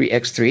email to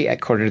 3x3 at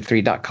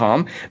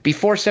quarterto3.com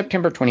before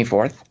September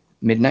 24th,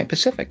 midnight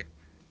Pacific.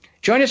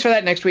 Join us for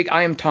that next week.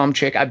 I am Tom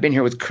Chick. I've been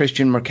here with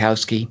Christian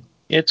Murkowski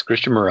It's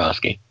Christian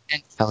Murawski.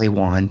 and Kelly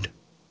Wand.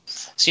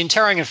 See, in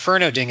Towering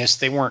Inferno, Dingus,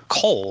 they weren't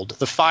cold.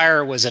 The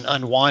fire was an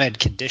unwanted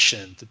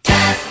condition.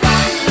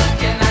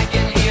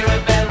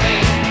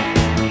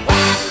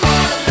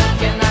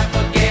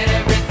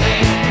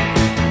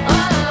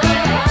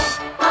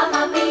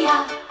 Mamma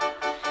mia,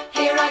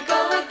 here I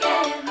go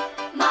again.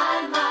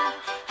 My,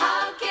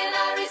 how can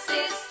I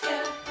resist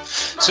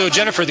you? So,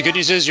 Jennifer, the good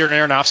news is you're an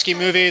Aronofsky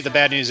movie. The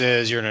bad news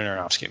is you're in an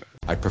Aronofsky movie.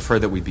 I'd prefer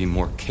that we be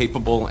more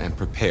capable and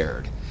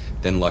prepared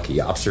than lucky.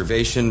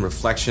 Observation,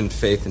 reflection,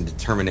 faith, and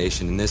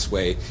determination. In this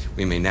way,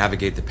 we may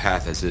navigate the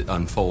path as it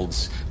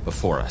unfolds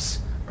before us.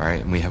 All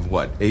right, and we have,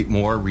 8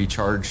 more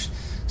recharge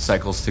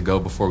cycles to go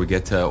before we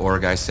get to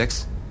Origai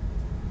 6?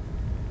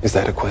 Is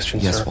that a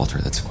question, Yes, sir? Walter,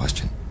 that's a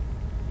question.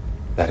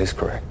 That is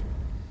correct.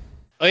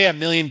 Oh, yeah,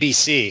 Million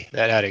BC.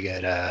 That had a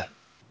good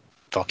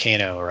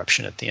volcano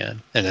eruption at the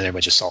end. And then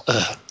everybody just all,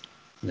 ugh.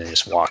 And they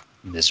just walk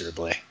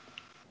miserably.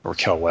 Or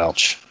Kel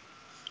Welch.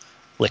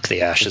 Lick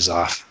the ashes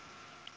off.